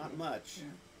 It's not much.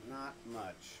 Not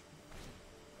much.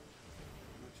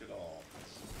 Much at all.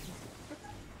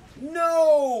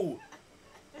 No!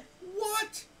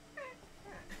 What?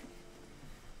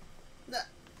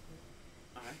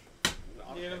 Alright.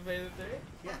 You gonna pay the 3?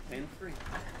 Yeah, paying 3.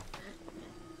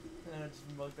 I just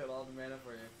milked out all the mana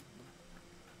for you.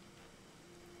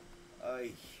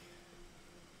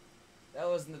 That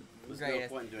wasn't the greatest.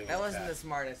 No point in doing that an wasn't attack. the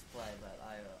smartest play, but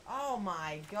I. Oh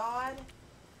my God!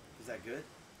 Is that good?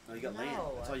 No, you got No, land.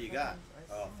 That's all you I got. think-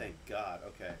 Oh, thank God.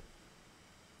 Okay.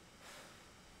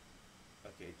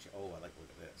 Okay. Oh, I like to look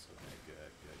at this. Okay,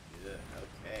 good.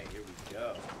 Okay, here we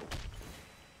go.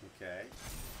 Okay.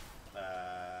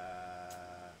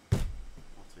 I'll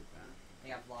take that. I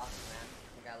think I've lost, man.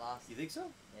 I think I lost. You think so?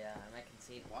 Yeah, I might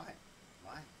concede. Why?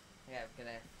 Why? I think I'm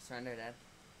gonna surrender, Dad.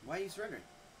 Why are you surrendering?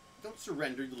 Don't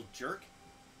surrender, you little jerk.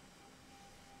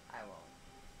 I won't.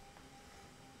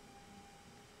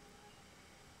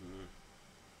 Hmm.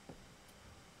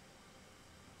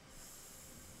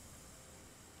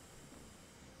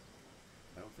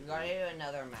 I don't We think gotta do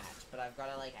another match, but I've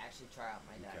gotta like actually try out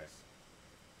my Okay. decks.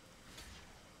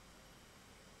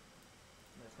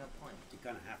 There's no point. you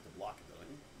kind of have to block it, though,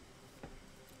 don't you?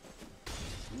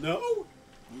 No?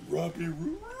 Robbie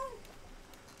Roo?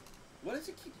 Why does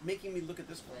it keep making me look at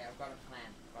this one? Wait, I've got a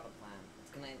plan. It's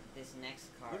gonna. This next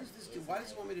card. What does this do? Why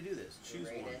does it want me to do this? Choose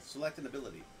one. greatest- Select an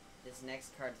ability. This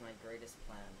next card's my greatest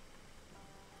plan.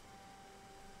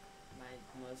 My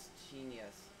most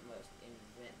genius, most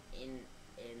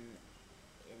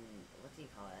what do you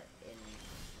call it?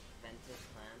 Inventive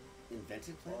plan.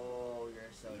 Invented plan? Oh,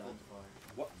 you're so Evil. done for.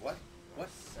 What? You're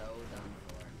so done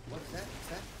for. What is that? What's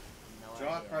that? No Draw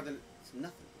a idea. card that it's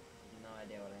nothing. No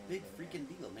idea what I am Big doing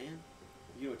freaking deal, man.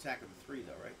 You attack with a 3,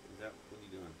 though, right? Is that what are you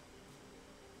doing?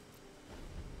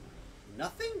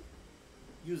 Nothing?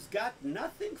 You've got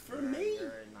nothing for me?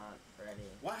 You're not ready.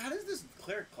 Why? How does this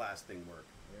cleric class thing work?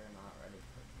 You're not ready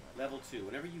for that. Level 2.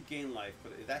 Whenever you gain life,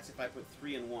 that's if I put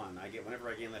 3 and 1. I get whenever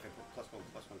I gain life, I put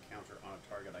 +1/+1 counter on a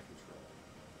target I control.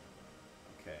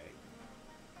 Okay.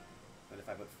 But if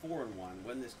I put 4 and 1,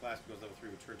 when this class goes level 3,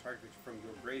 return target creature from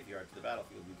your graveyard to the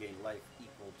battlefield. You gain life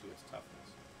equal to its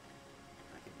toughness.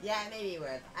 Yeah, maybe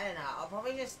with. I don't know. I'll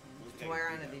probably just Okay, toy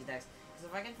around do with that. these decks. Because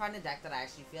if I can find a deck that I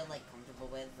actually feel like comfortable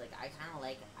with, like I kind of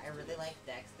like. I really like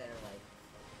decks that are like.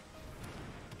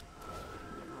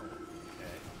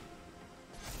 Okay.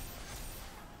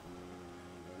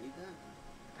 Don't need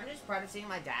that. I'm just proud of seeing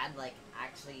my dad like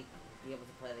actually be able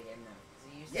to play the game now. 'Cause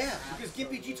he used to Yeah, because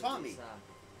Gimpy G absolutely taught me. suck.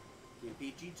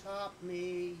 Gimpy G taught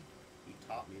me. He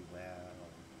taught me well.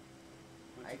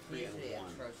 I usually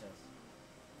atrocious.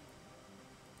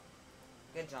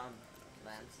 Good job,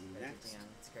 Lance. Next.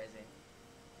 It's crazy.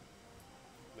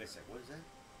 Wait a sec. What is that?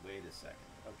 Wait a second.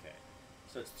 Okay.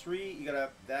 So it's 3. You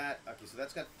got that. Okay, so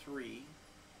that's got 3.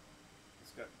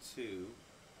 It's got 2.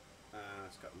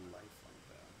 It's got life on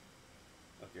that.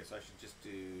 Okay, so I should just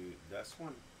do this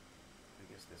one.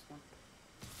 I guess this one.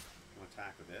 I'm gonna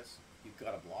attack with this. You've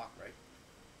got a block, right?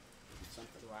 Do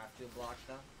something. Do I have to block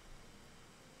though?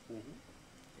 Mm-hmm.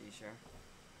 Are you sure?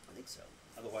 I think so.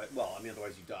 Otherwise, well, I mean,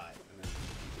 otherwise you die, and then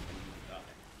you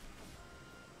die.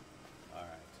 All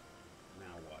right.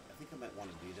 Now what? I think I might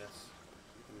want to do this.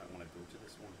 I think I might want to go to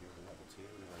this one here, the level 2.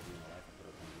 Whenever I do my life, I put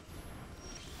it on.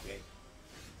 Okay.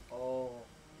 Oh,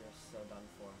 you're so done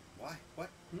for. Why? What?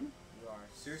 Hmm? You are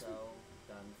Seriously? so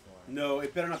done for. No,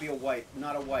 it better not be a wipe.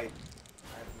 Not a wipe.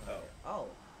 I have no idea. Oh.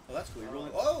 Oh, that's cool. You're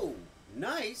rolling. Oh,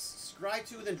 nice. Scry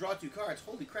 2 and then draw 2 cards.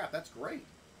 Holy crap, that's great.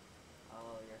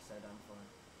 Oh, you're so done for.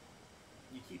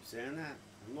 You keep saying that.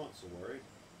 I'm not so worried.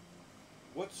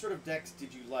 What sort of decks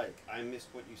did you like? I missed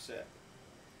what you said.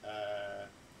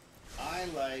 I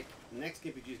like... Next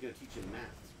KPG is going to teach you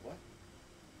maths. What?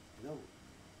 No.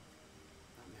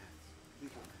 Not maths.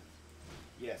 Please not maths.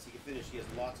 Yes, he can finish. He has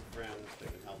lots of friends that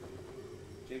can help him.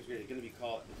 James Gray is going to be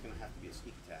called... It's going to have to be a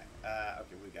sneak attack.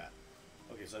 Okay, what we got?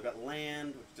 Okay, so I've got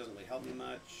land, which doesn't really help me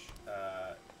much.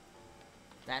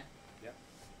 Dad? Yep.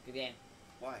 Good game.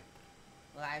 Why?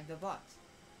 Well, I have the blocks.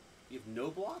 You have no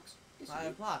blocks? Yes, Well, I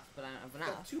have blocks, but I have You've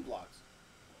enough. got 2 blocks.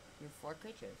 You have 4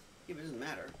 creatures. Yeah, but it doesn't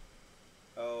matter.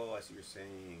 Oh, I see what you're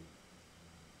saying.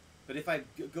 But if I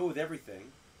go with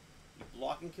everything, you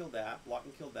block and kill that, block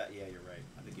and kill that. Yeah, you're right.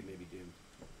 I think you may be doomed.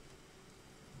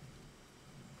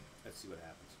 Let's see what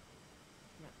happens.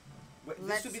 Yeah. Wait,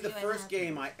 this would be the first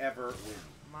game I ever win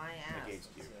My ass. against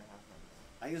you. Let's see what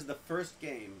happens. I think this is the first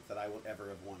game that I will ever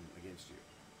have won against you.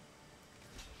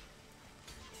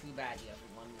 Too bad you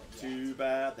haven't won it yet. Too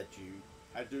bad that you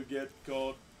had to get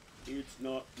caught. It's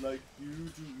not like you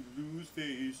to lose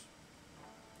face.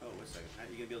 Oh, wait a second. Are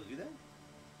you going to be able to do that?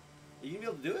 Are you going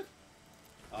to be able to do it?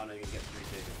 Oh, no, you're going to get 3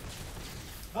 taken.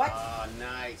 What? Ah,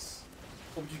 nice.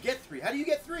 Oh, but you get 3. How do you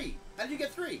get 3? How did you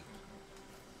get 3?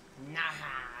 Nah.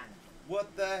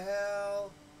 What the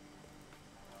hell?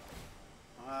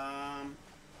 What?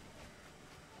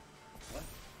 What?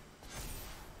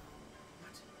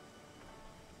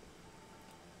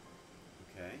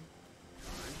 Okay.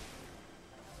 Fine.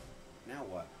 Now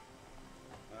what?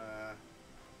 I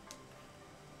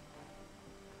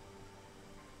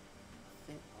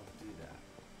think I'll do that.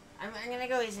 I'm gonna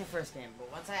go easy first game,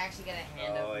 but once I actually get a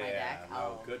hand of my deck,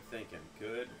 I'll... Good thinking.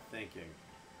 Good thinking.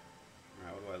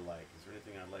 Alright, what do I like? Is there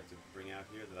anything I'd like to bring out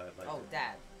here that I'd like to...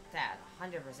 Dad,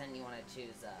 100% you want to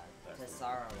choose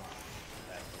Tessara.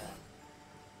 That's the one.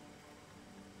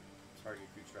 Target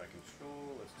creature I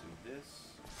control. Let's do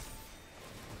this.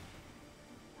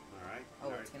 Alright.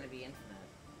 Oh, it's gonna be infinite.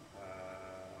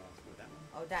 Let's go with that one.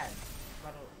 Oh, Dad,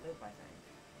 about a loop, I think.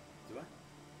 Do I?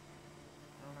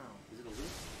 I don't know. Is it a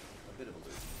loop? A bit of a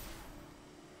loop.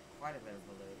 Quite a bit of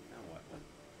a loop. Now what? What?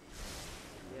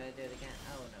 You gotta do it again?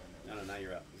 Oh, no. No, now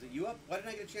you're up. Is it you up? Why didn't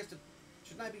I get a chance to...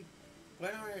 Shouldn't I be... Why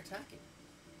aren't I attacking?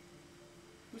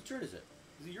 Whose turn is it?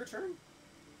 Is it your turn?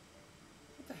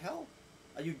 What the hell?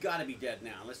 You gotta be dead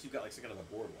now, unless you've got like some kind of a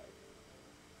board wipe.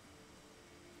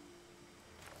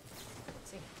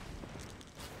 Let's see.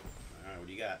 Alright, what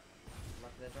do you got?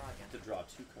 Luck of the draw again. To draw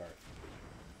 2 cards.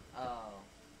 Oh.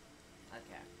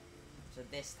 Okay. So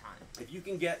this time. If you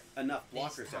can get enough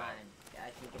blockers this time. out. Yeah, I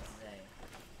think it's a...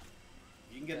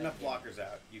 If you can get enough blockers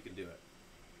out, you can do it.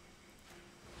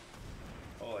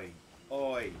 Oi.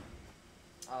 Oi.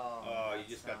 Oh, you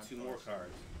just got 2 more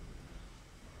cards.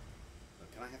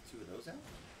 Can I have 2 of those out?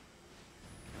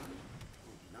 Oh,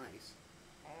 nice.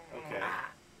 Okay.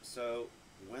 So,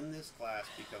 when this class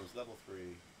becomes level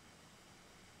 3...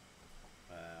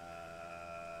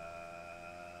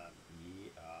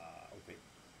 okay.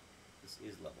 This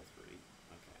is level 3.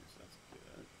 Okay, so that's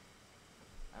good.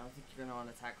 I don't think you're gonna want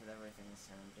to attack with everything this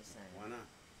time, I'm just saying. Why not?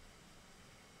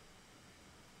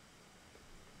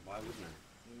 Why wouldn't I?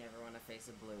 You never want to face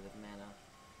a blue with mana.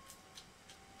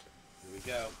 Here we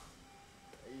go.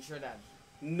 Are you sure, Dad?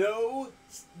 No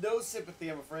sympathy,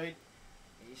 I'm afraid.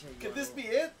 Are you sure you Could this be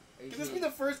it? Could this be the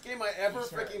first game I ever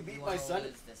sure freaking beat you my wanna son?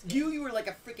 lose this game? You were like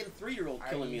a freaking 3-year-old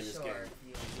killing me in this game.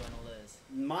 You want to lose?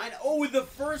 Mine? Oh, with the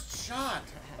first shot!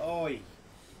 Oi.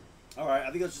 Alright, I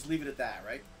think let's just leave it at that,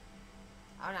 right?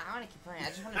 I want to keep playing. I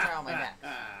just want to try all my decks.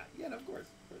 Yeah, no, of course.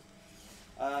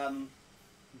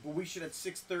 But we should, at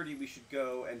 6:30, we should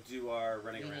go and do our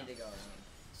running We around. need to go around.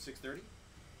 6:30?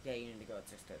 Yeah, you need to go at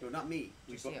 6:30. No, not me.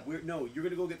 Just you. No, you're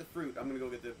gonna go get the fruit. I'm gonna go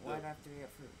get the. Why'd I have to get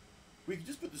fruit? We can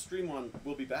just put the stream on.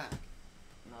 We'll be back.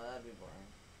 No, that'd be boring.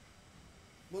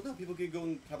 Well, no, people can go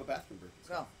and have a bathroom break.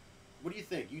 Go. What do you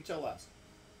think? You tell us.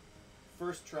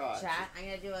 First try. Chat. I'm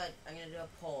gonna do a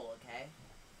poll. Okay.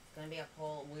 It's gonna be a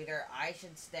poll. Either I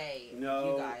should stay. No.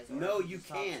 With you guys. Or No, you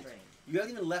stop can't. stream. You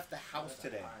haven't even left the house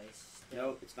today. I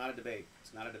No, it's not a debate.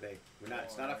 It's not a debate. We're not.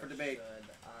 It's not up for debate.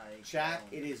 I Chat.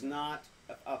 go? It is not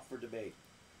up for debate.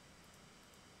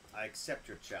 I accept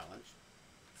your challenge.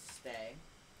 Stay.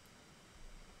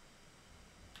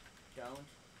 Don't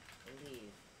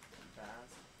leave. Baz.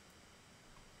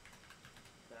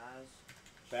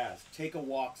 Baz, take a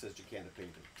walk, says Jacana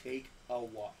Painter. Take a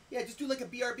walk. Yeah, just do like a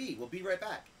BRB. We'll be right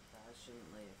back. Baz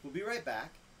shouldn't leave. We'll be right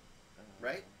back.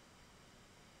 Right?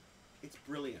 It's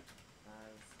brilliant.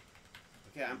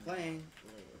 Baz. Okay, I'm playing.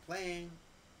 Leave. I'm playing.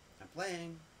 I'm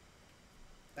playing.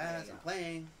 Baz, I'm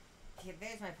playing. Okay,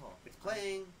 there's my poll. It's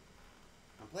playing.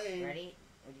 I'm playing. Ready?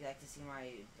 Would you like to see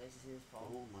this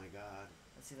poll? Oh my god.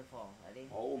 Let's see the poll. Ready?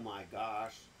 Oh my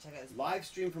gosh. Check out this Live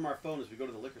stream from our phone as we go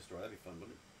to the liquor store. That'd be fun,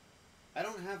 wouldn't it? I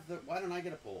don't have the. Why don't I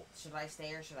get a poll? Should I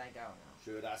stay or should I go now?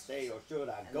 Should I stay or should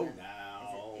I And go then,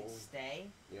 now? It's stay.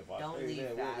 If I Don't stay, leave, there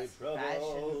will be Baz. trouble. Baz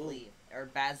shouldn't leave. Or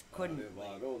Baz couldn't If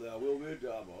I leave. go, there will be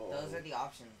trouble. Those are the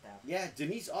options, though. Yeah,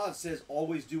 Denise Oz says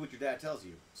always do what your dad tells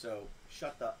you. So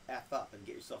shut the F up and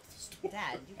get yourself to the store.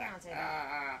 Dad, you cannot say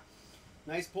that.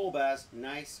 Nice poll, Baz.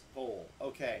 Nice poll.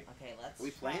 Okay. Okay, let's Are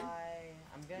we playing?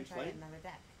 I'm gonna We try playing? another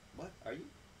deck. What? Are you?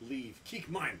 Leave. Keep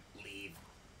mine. Leave.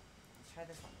 Let's try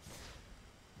this one.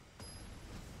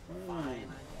 Mm. Fine,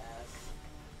 I guess.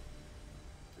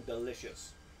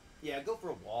 Delicious. Yeah, go for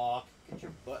a walk. Get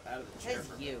your butt out of the chair. Says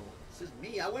for a you. minute. This is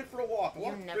me. I went for a walk. I You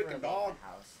walked the never freaking leave dog. the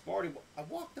house. I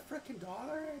walked the freaking dog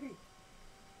already.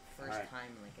 First Alright.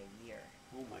 time in like a year.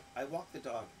 Oh my! I walk the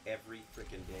dog every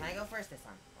freaking day. Can I go first this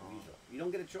time? Oh. You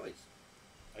don't get a choice.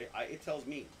 It tells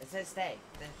me. It says stay.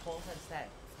 The poll said stay.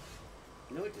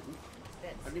 No, it didn't. It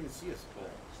did. I didn't even see us poll.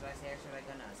 Should I stay or should I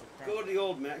go now? Is it Go to the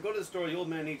old man. Go to the store. The old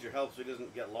man needs your help so he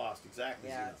doesn't get lost. Exactly.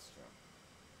 Yeah, Zena. that's true.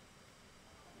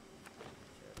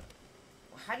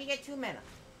 Well, how do you get 2 mana?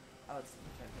 Oh, it's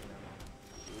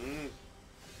Mm.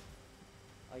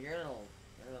 Oh, you're a little.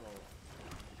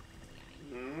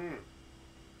 Mm.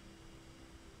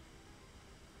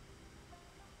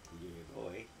 Yeah,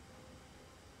 boy.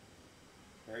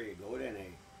 There you go, then, eh?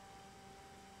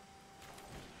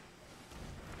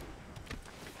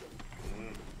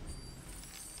 Mm.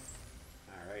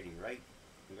 Alrighty, right.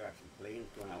 We got some planes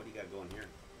going on. What do you got going here?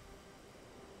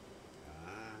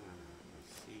 Ah,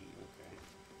 let's see. Okay.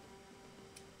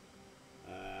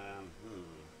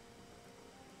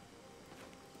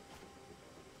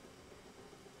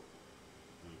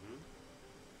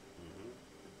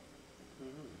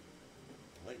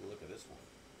 I like the look of this one.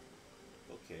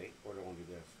 Okay, or do I want to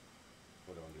do this?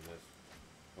 Or do I want to do this?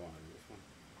 Do I want to do this one?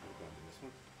 Or do I want to do this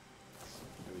one?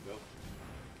 There we go.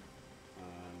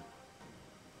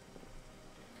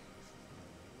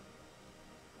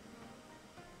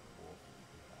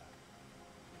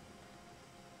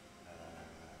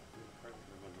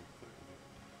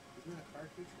 Isn't that a card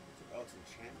feature? Oh, it's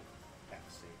enchantment. For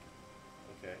F's sake.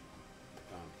 Okay.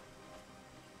 Done.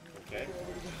 Okay.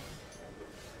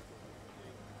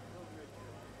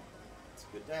 It's a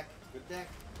good deck. It's a good deck.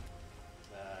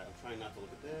 I'm trying not to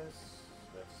look at this.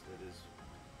 That is,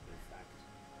 in fact,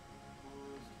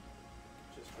 paused.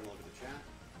 Just trying to look at the chat.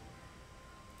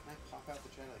 Can I pop out the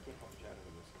chat? I can't pop the chat out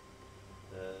of this.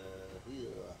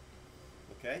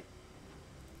 Okay.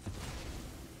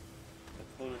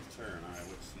 Opponent's turn. Alright,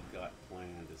 what's he got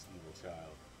planned, this evil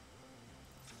child?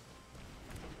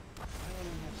 I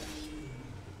don't have that.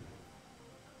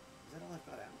 Is that all I've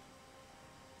got out?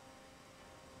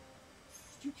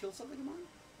 Did you kill something of mine?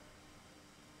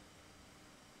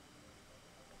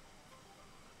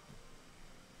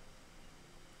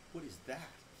 What is that?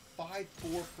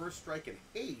 5/4 first strike and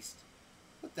haste?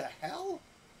 What the hell?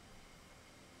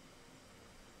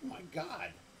 Oh my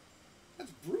god.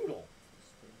 That's brutal.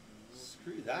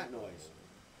 Screw that noise.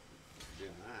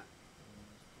 Doing that.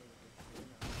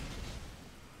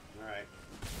 Alright.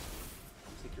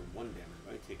 Take your 1 damage. I'm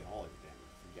only taking all your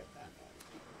damage. Forget that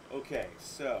noise. Okay,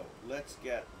 so let's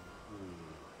get.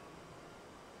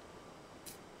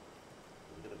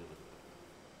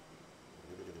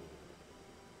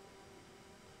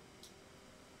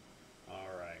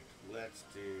 Alright, let's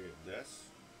do this.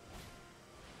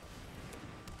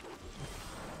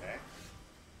 Okay.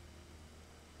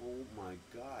 Oh my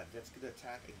god, that's gonna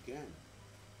attack again.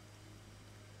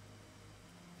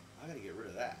 I gotta get rid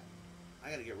of that.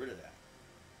 I gotta get rid of that.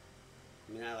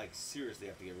 I mean, I like seriously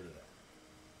have to get rid of that.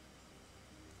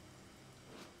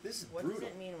 This is What brutal. does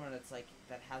it mean when it's like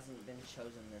that hasn't been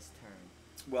chosen this turn?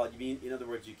 Well, you mean, in other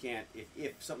words, you can't,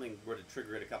 if something were to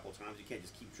trigger it a couple of times, you can't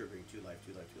just keep triggering 2 life,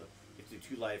 2 life, 2 life. You have to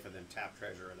do 2 life and then tap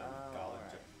treasure and then call it.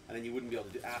 Right. And then you wouldn't be able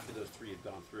to do, after those 3 had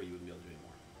gone through, you wouldn't be able to do any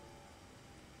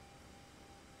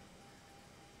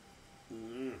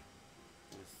more.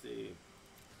 Let's see.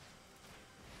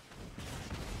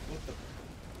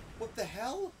 What the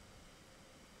hell?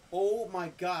 Oh my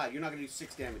god, you're not gonna do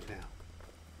 6 damage now.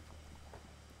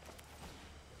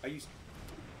 Are you...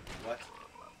 What?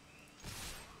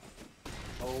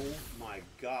 Oh my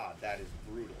god, that is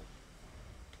brutal.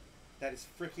 That is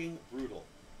freaking brutal.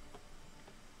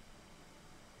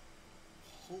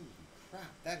 Holy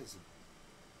crap, that is...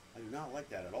 I do not like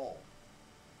that at all.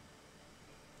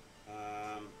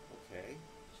 Okay.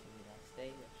 Should I stay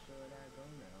or should I go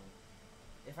now?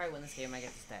 If I win this game, I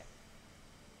get to stay.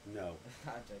 No.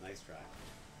 I'm joking. Nice try. Are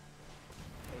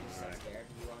you so Alright. scared?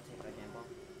 Do you want to take my gamble?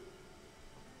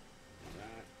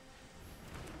 That.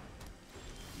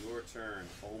 Your turn.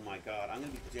 Oh my god, I'm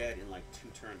gonna be dead in like 2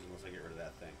 turns unless I get rid of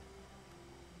that thing.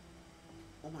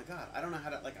 Oh my god, I don't know how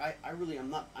to, like, I really, I'm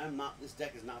not, this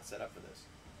deck is not set up for this.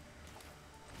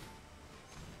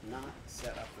 Not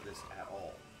set up for this at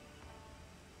all.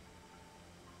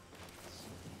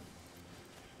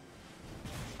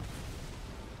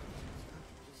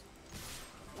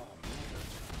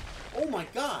 Oh my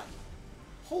god!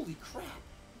 Holy crap!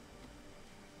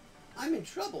 I'm in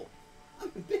trouble!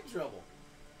 I'm in big trouble!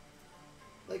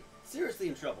 Like, seriously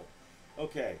in trouble.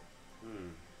 Okay.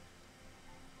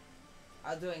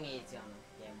 I'm doing easy on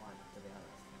game 1, to be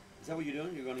honest. Is that what you're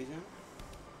doing? You're going easy on?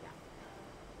 Yeah.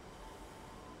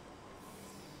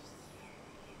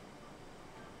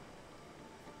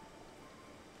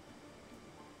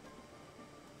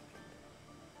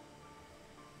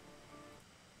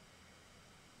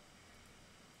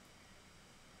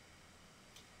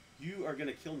 You are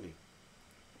gonna kill me.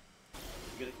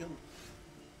 You're gonna kill me.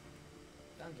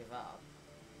 Don't give up.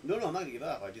 No, I'm not gonna give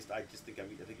up. I just think I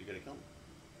think you're gonna kill me.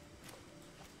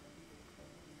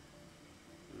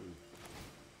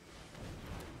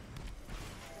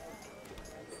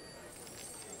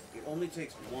 It only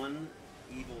takes one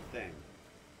evil thing.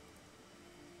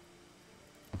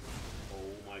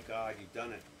 Oh my god, you've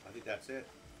done it. I think that's it.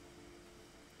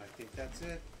 I think that's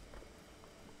it.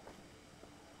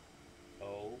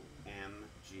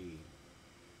 OMG.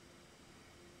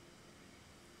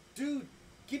 Dude,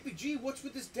 Gippy G, what's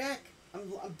with this deck?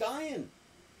 I'm dying.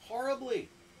 Horribly.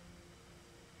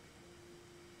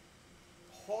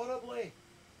 Horribly.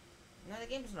 No, the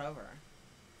game's not over.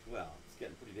 Well, it's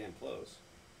getting pretty damn close.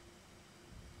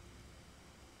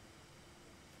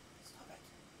 Stop it.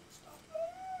 Stop.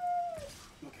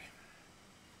 Okay.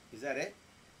 Is that it?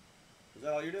 Is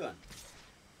that all you're doing?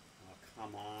 Oh,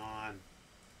 come on.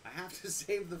 I have to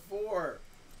save the 4.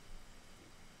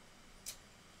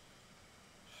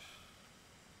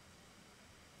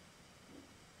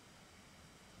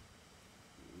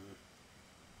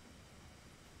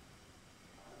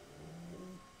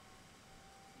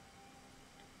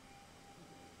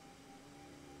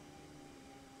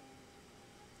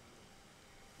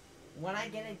 When I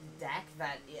get a deck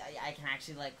that I can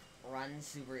actually, like, run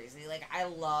super easily, like, I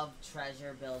love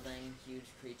treasure building huge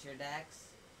creature decks.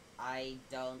 I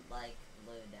don't like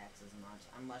blue decks as much.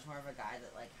 I'm much more of a guy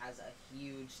that, like, has a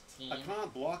huge team. I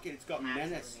can't block it. It's got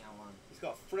menace. It's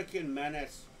got frickin'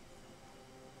 menace.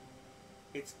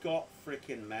 It's got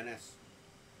frickin' menace.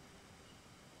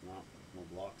 No, no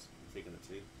blocks. I'm taking the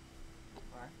 2.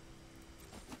 Alright.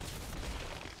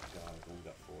 God, I've only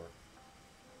got 4.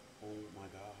 Oh my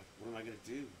god. What am I gonna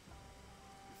do? You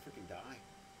freaking die.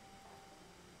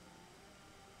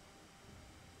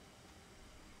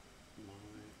 My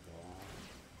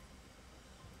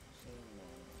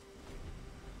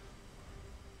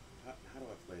god. How do I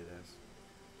play this?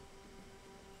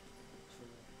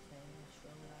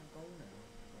 Oh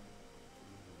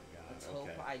my god, Let's okay. hope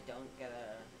I don't get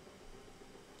a...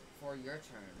 For your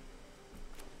turn.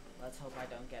 Let's hope I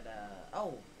don't get a...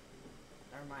 Oh!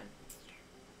 Never mind.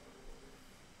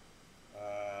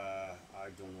 I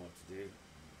don't know what to do.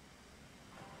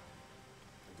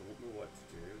 I don't know what to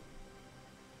do.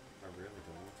 I really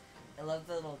don't. I love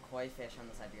the little koi fish on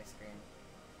the side of your screen.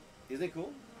 Isn't it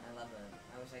cool? I love it.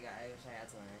 I wish I had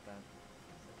something like that.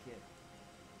 So cute.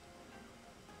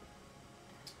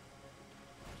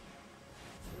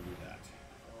 We'll do that.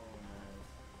 Oh, nice.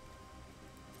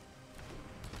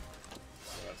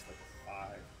 So that's like a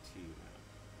 5-2 now.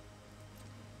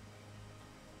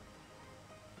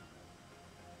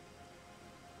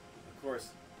 Of course,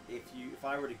 if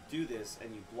I were to do this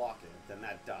and you block it, then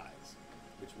that dies,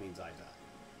 which means I die.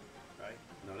 Right?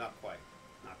 No, not quite.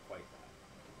 Not quite that.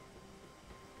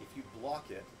 If you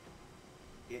block it,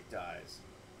 it dies.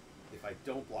 If I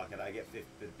don't block it, I get the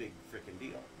big freaking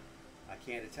deal. I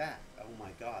can't attack. Oh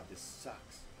my god, this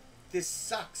sucks. This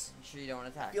sucks. You sure you don't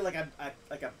want to attack? I feel like I'm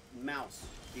like a mouse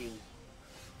being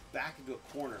backed into a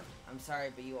corner. I'm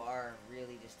sorry, but you are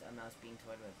really just a mouse being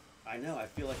toyed with. I know, I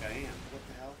feel like I am. What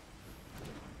the hell?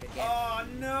 Good game. Oh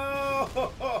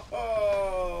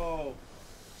no!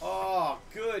 Oh,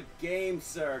 good game,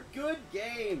 sir. Good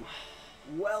game.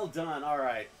 Well done. All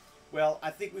right. Well,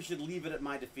 I think we should leave it at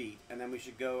my defeat, and then we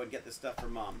should go and get the stuff for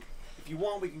Mom. If you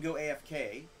want, we can go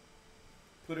AFK.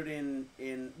 Put it in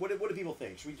what do people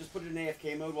think? Should we just put it in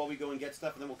AFK mode while we go and get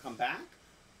stuff, and then we'll come back?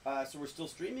 So we're still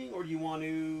streaming, or do you want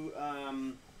to,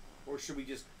 or should we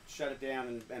just shut it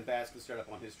down and Baz can start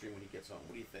up on his stream when he gets home?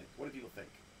 What do you think? What do people think?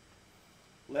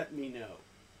 Let me know.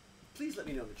 Please let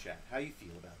me know in the chat how you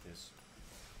feel about this.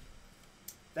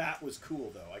 That was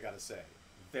cool, though, I gotta say.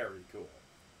 Very cool.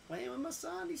 Playing with my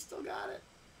son, he still got it.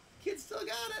 Kids still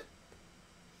got it.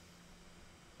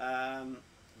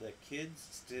 The kids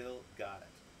still got it.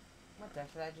 What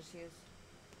deck did I just use?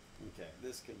 Okay,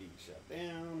 this can be shut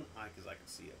down because I can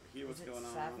see over here what's going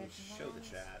on. Show the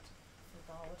chat. I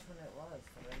forgot which one it was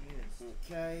that I used.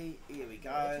 Okay, here we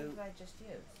go. Which one did I just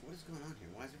use? What is going on here?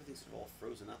 Why is everything sort of all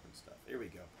frozen up and stuff? Here we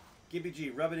go. Gibby G,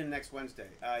 rub it in next Wednesday.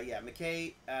 Yeah,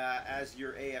 McKay as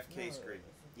your AFK screen.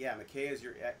 Yeah, McKay as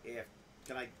your AF.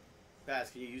 Can I,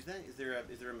 Baz? Can you use that? Is there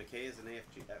a McKay as an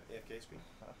AFK screen?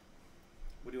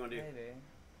 What do you want to do? Maybe.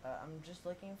 I'm just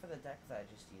looking for the deck that I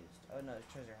just used. Oh no,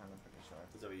 it's Treasure Hunt, I'm pretty sure.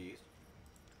 Is that what you used?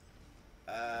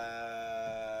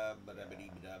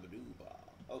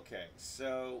 Okay,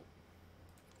 so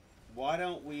why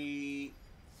don't we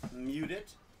mute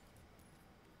it?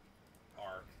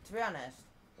 Arc. To be honest,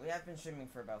 we have been streaming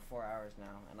for about 4 hours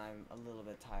now, and I'm a little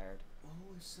bit tired.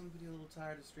 Oh, is somebody a little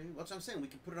tired of streaming? That's what I'm saying. We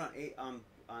can put it on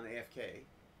AFK.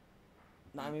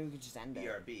 No, I mean we could just end it.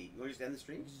 BRB. You want to just end the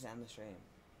stream? We could just end the stream.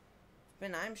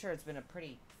 I'm sure it's been a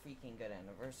pretty freaking good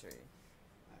anniversary.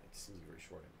 It seems a very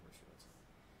short anniversary.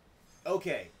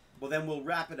 Okay, well then we'll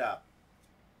wrap it up.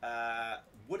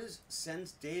 What is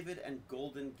Sends David and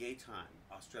Golden Gay Time?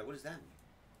 Australia, what does that mean?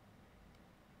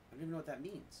 I don't even know what that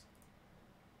means.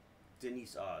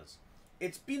 Denise Oz.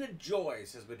 It's been a joy,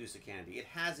 says Medusa Candy. It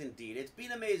has indeed. It's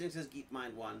been amazing, says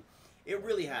GeekMind1. It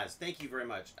really has. Thank you very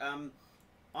much.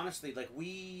 Honestly, like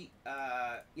we,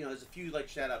 there's a few like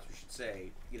shout outs we should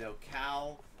say.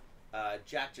 Cal,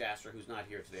 Jack Jasser, who's not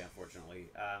here today, unfortunately.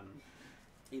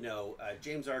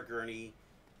 James R. Gurney,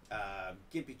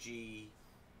 Gimpy G,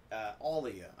 all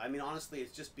of you. I mean, honestly,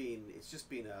 it's just been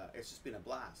a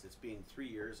blast. It's been 3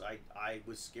 years. I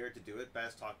was scared to do it.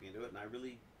 Baz talked me into it, and I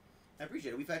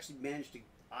appreciate it. We've actually managed to.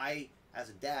 I, as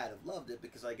a dad, have loved it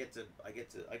because I get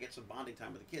some bonding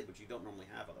time with a kid, which you don't normally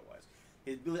have otherwise.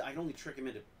 I can only trick him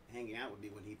into hanging out with me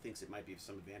when he thinks it might be of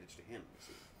some advantage to him.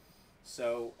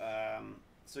 So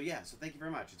thank you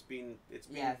very much. It's been.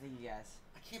 Yeah, thank you guys.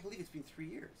 I can't believe it's been 3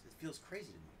 years. It feels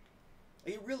crazy to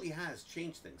me. It really has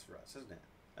changed things for us, hasn't it?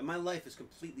 And my life is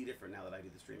completely different now that I do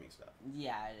the streaming stuff.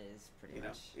 Yeah, it is pretty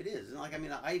much. It is. And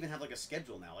I even have like a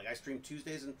schedule now. Like I stream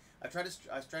Tuesdays and I try to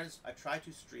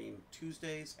stream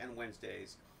Tuesdays and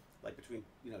Wednesdays, like between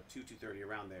 2:30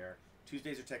 around there.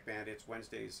 Tuesdays are Tech Bandits.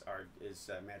 Wednesdays is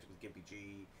Magic with Gimpy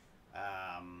G.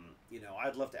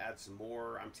 I'd love to add some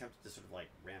more. I'm tempted to sort of like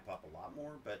ramp up a lot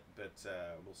more, but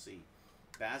we'll see.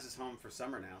 Baz is home for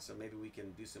summer now, so maybe we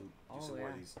can do some more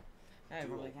of these. Yeah, I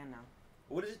probably can now.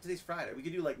 What is it? Today's Friday. We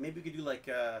could do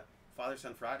Father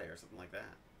Son Friday or something like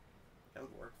that. That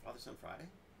would work. Father Son Friday.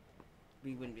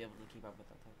 We wouldn't be able to keep up with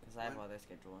that because I have other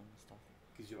schedule and stuff.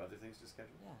 Because you have other things to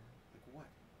schedule. Yeah. Like what?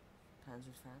 Plans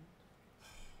with friends.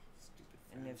 Stupid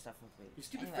friends. And you have stuff with me. Your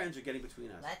stupid friends are getting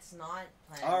between us. Let's not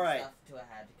plan stuff to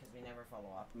ahead because we never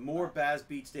follow up. More Baz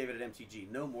beats David at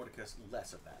MTG. No Mordecus.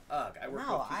 Less of that. Ugh.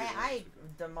 I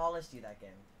demolished you that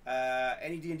game.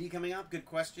 Any D&D coming up? Good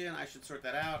question. I should sort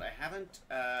that out. I haven't.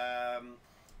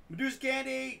 Medusa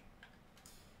Candy.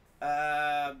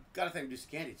 Gotta thank Medusa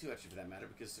Candy too, actually, for that matter,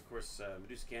 because of course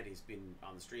Medusa Candy has been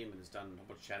on the stream and has done a whole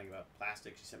bunch of chatting about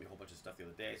plastic. She sent me a whole bunch of stuff the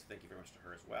other day, so thank you very much to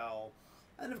her as well.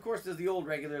 And of course, there's the old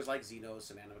regulars like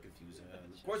Xenos and Anima Confusa,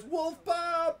 and of course Wolf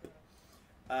Pup.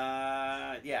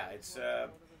 It's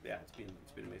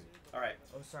been amazing. All right.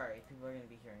 Oh, sorry, people are gonna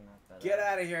be hearing that. But, get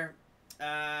out of here.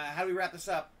 How do we wrap this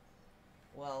up?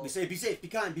 Well, we say be safe, be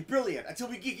kind, be brilliant. Until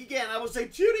we geek again, I will say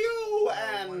cheerio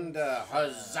and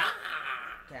huzzah.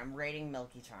 Okay, I'm rating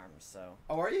Milky Charms, so.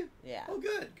 Oh, are you? Yeah. Oh,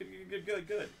 good.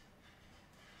 Good.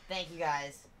 Thank you,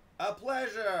 guys. A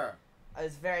pleasure. It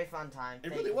was a very fun time. It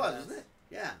really was, wasn't it?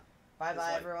 Yeah. Bye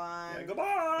bye, like, everyone. Yeah,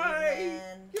 goodbye.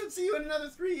 Evening. You'll see you in another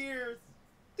 3 years.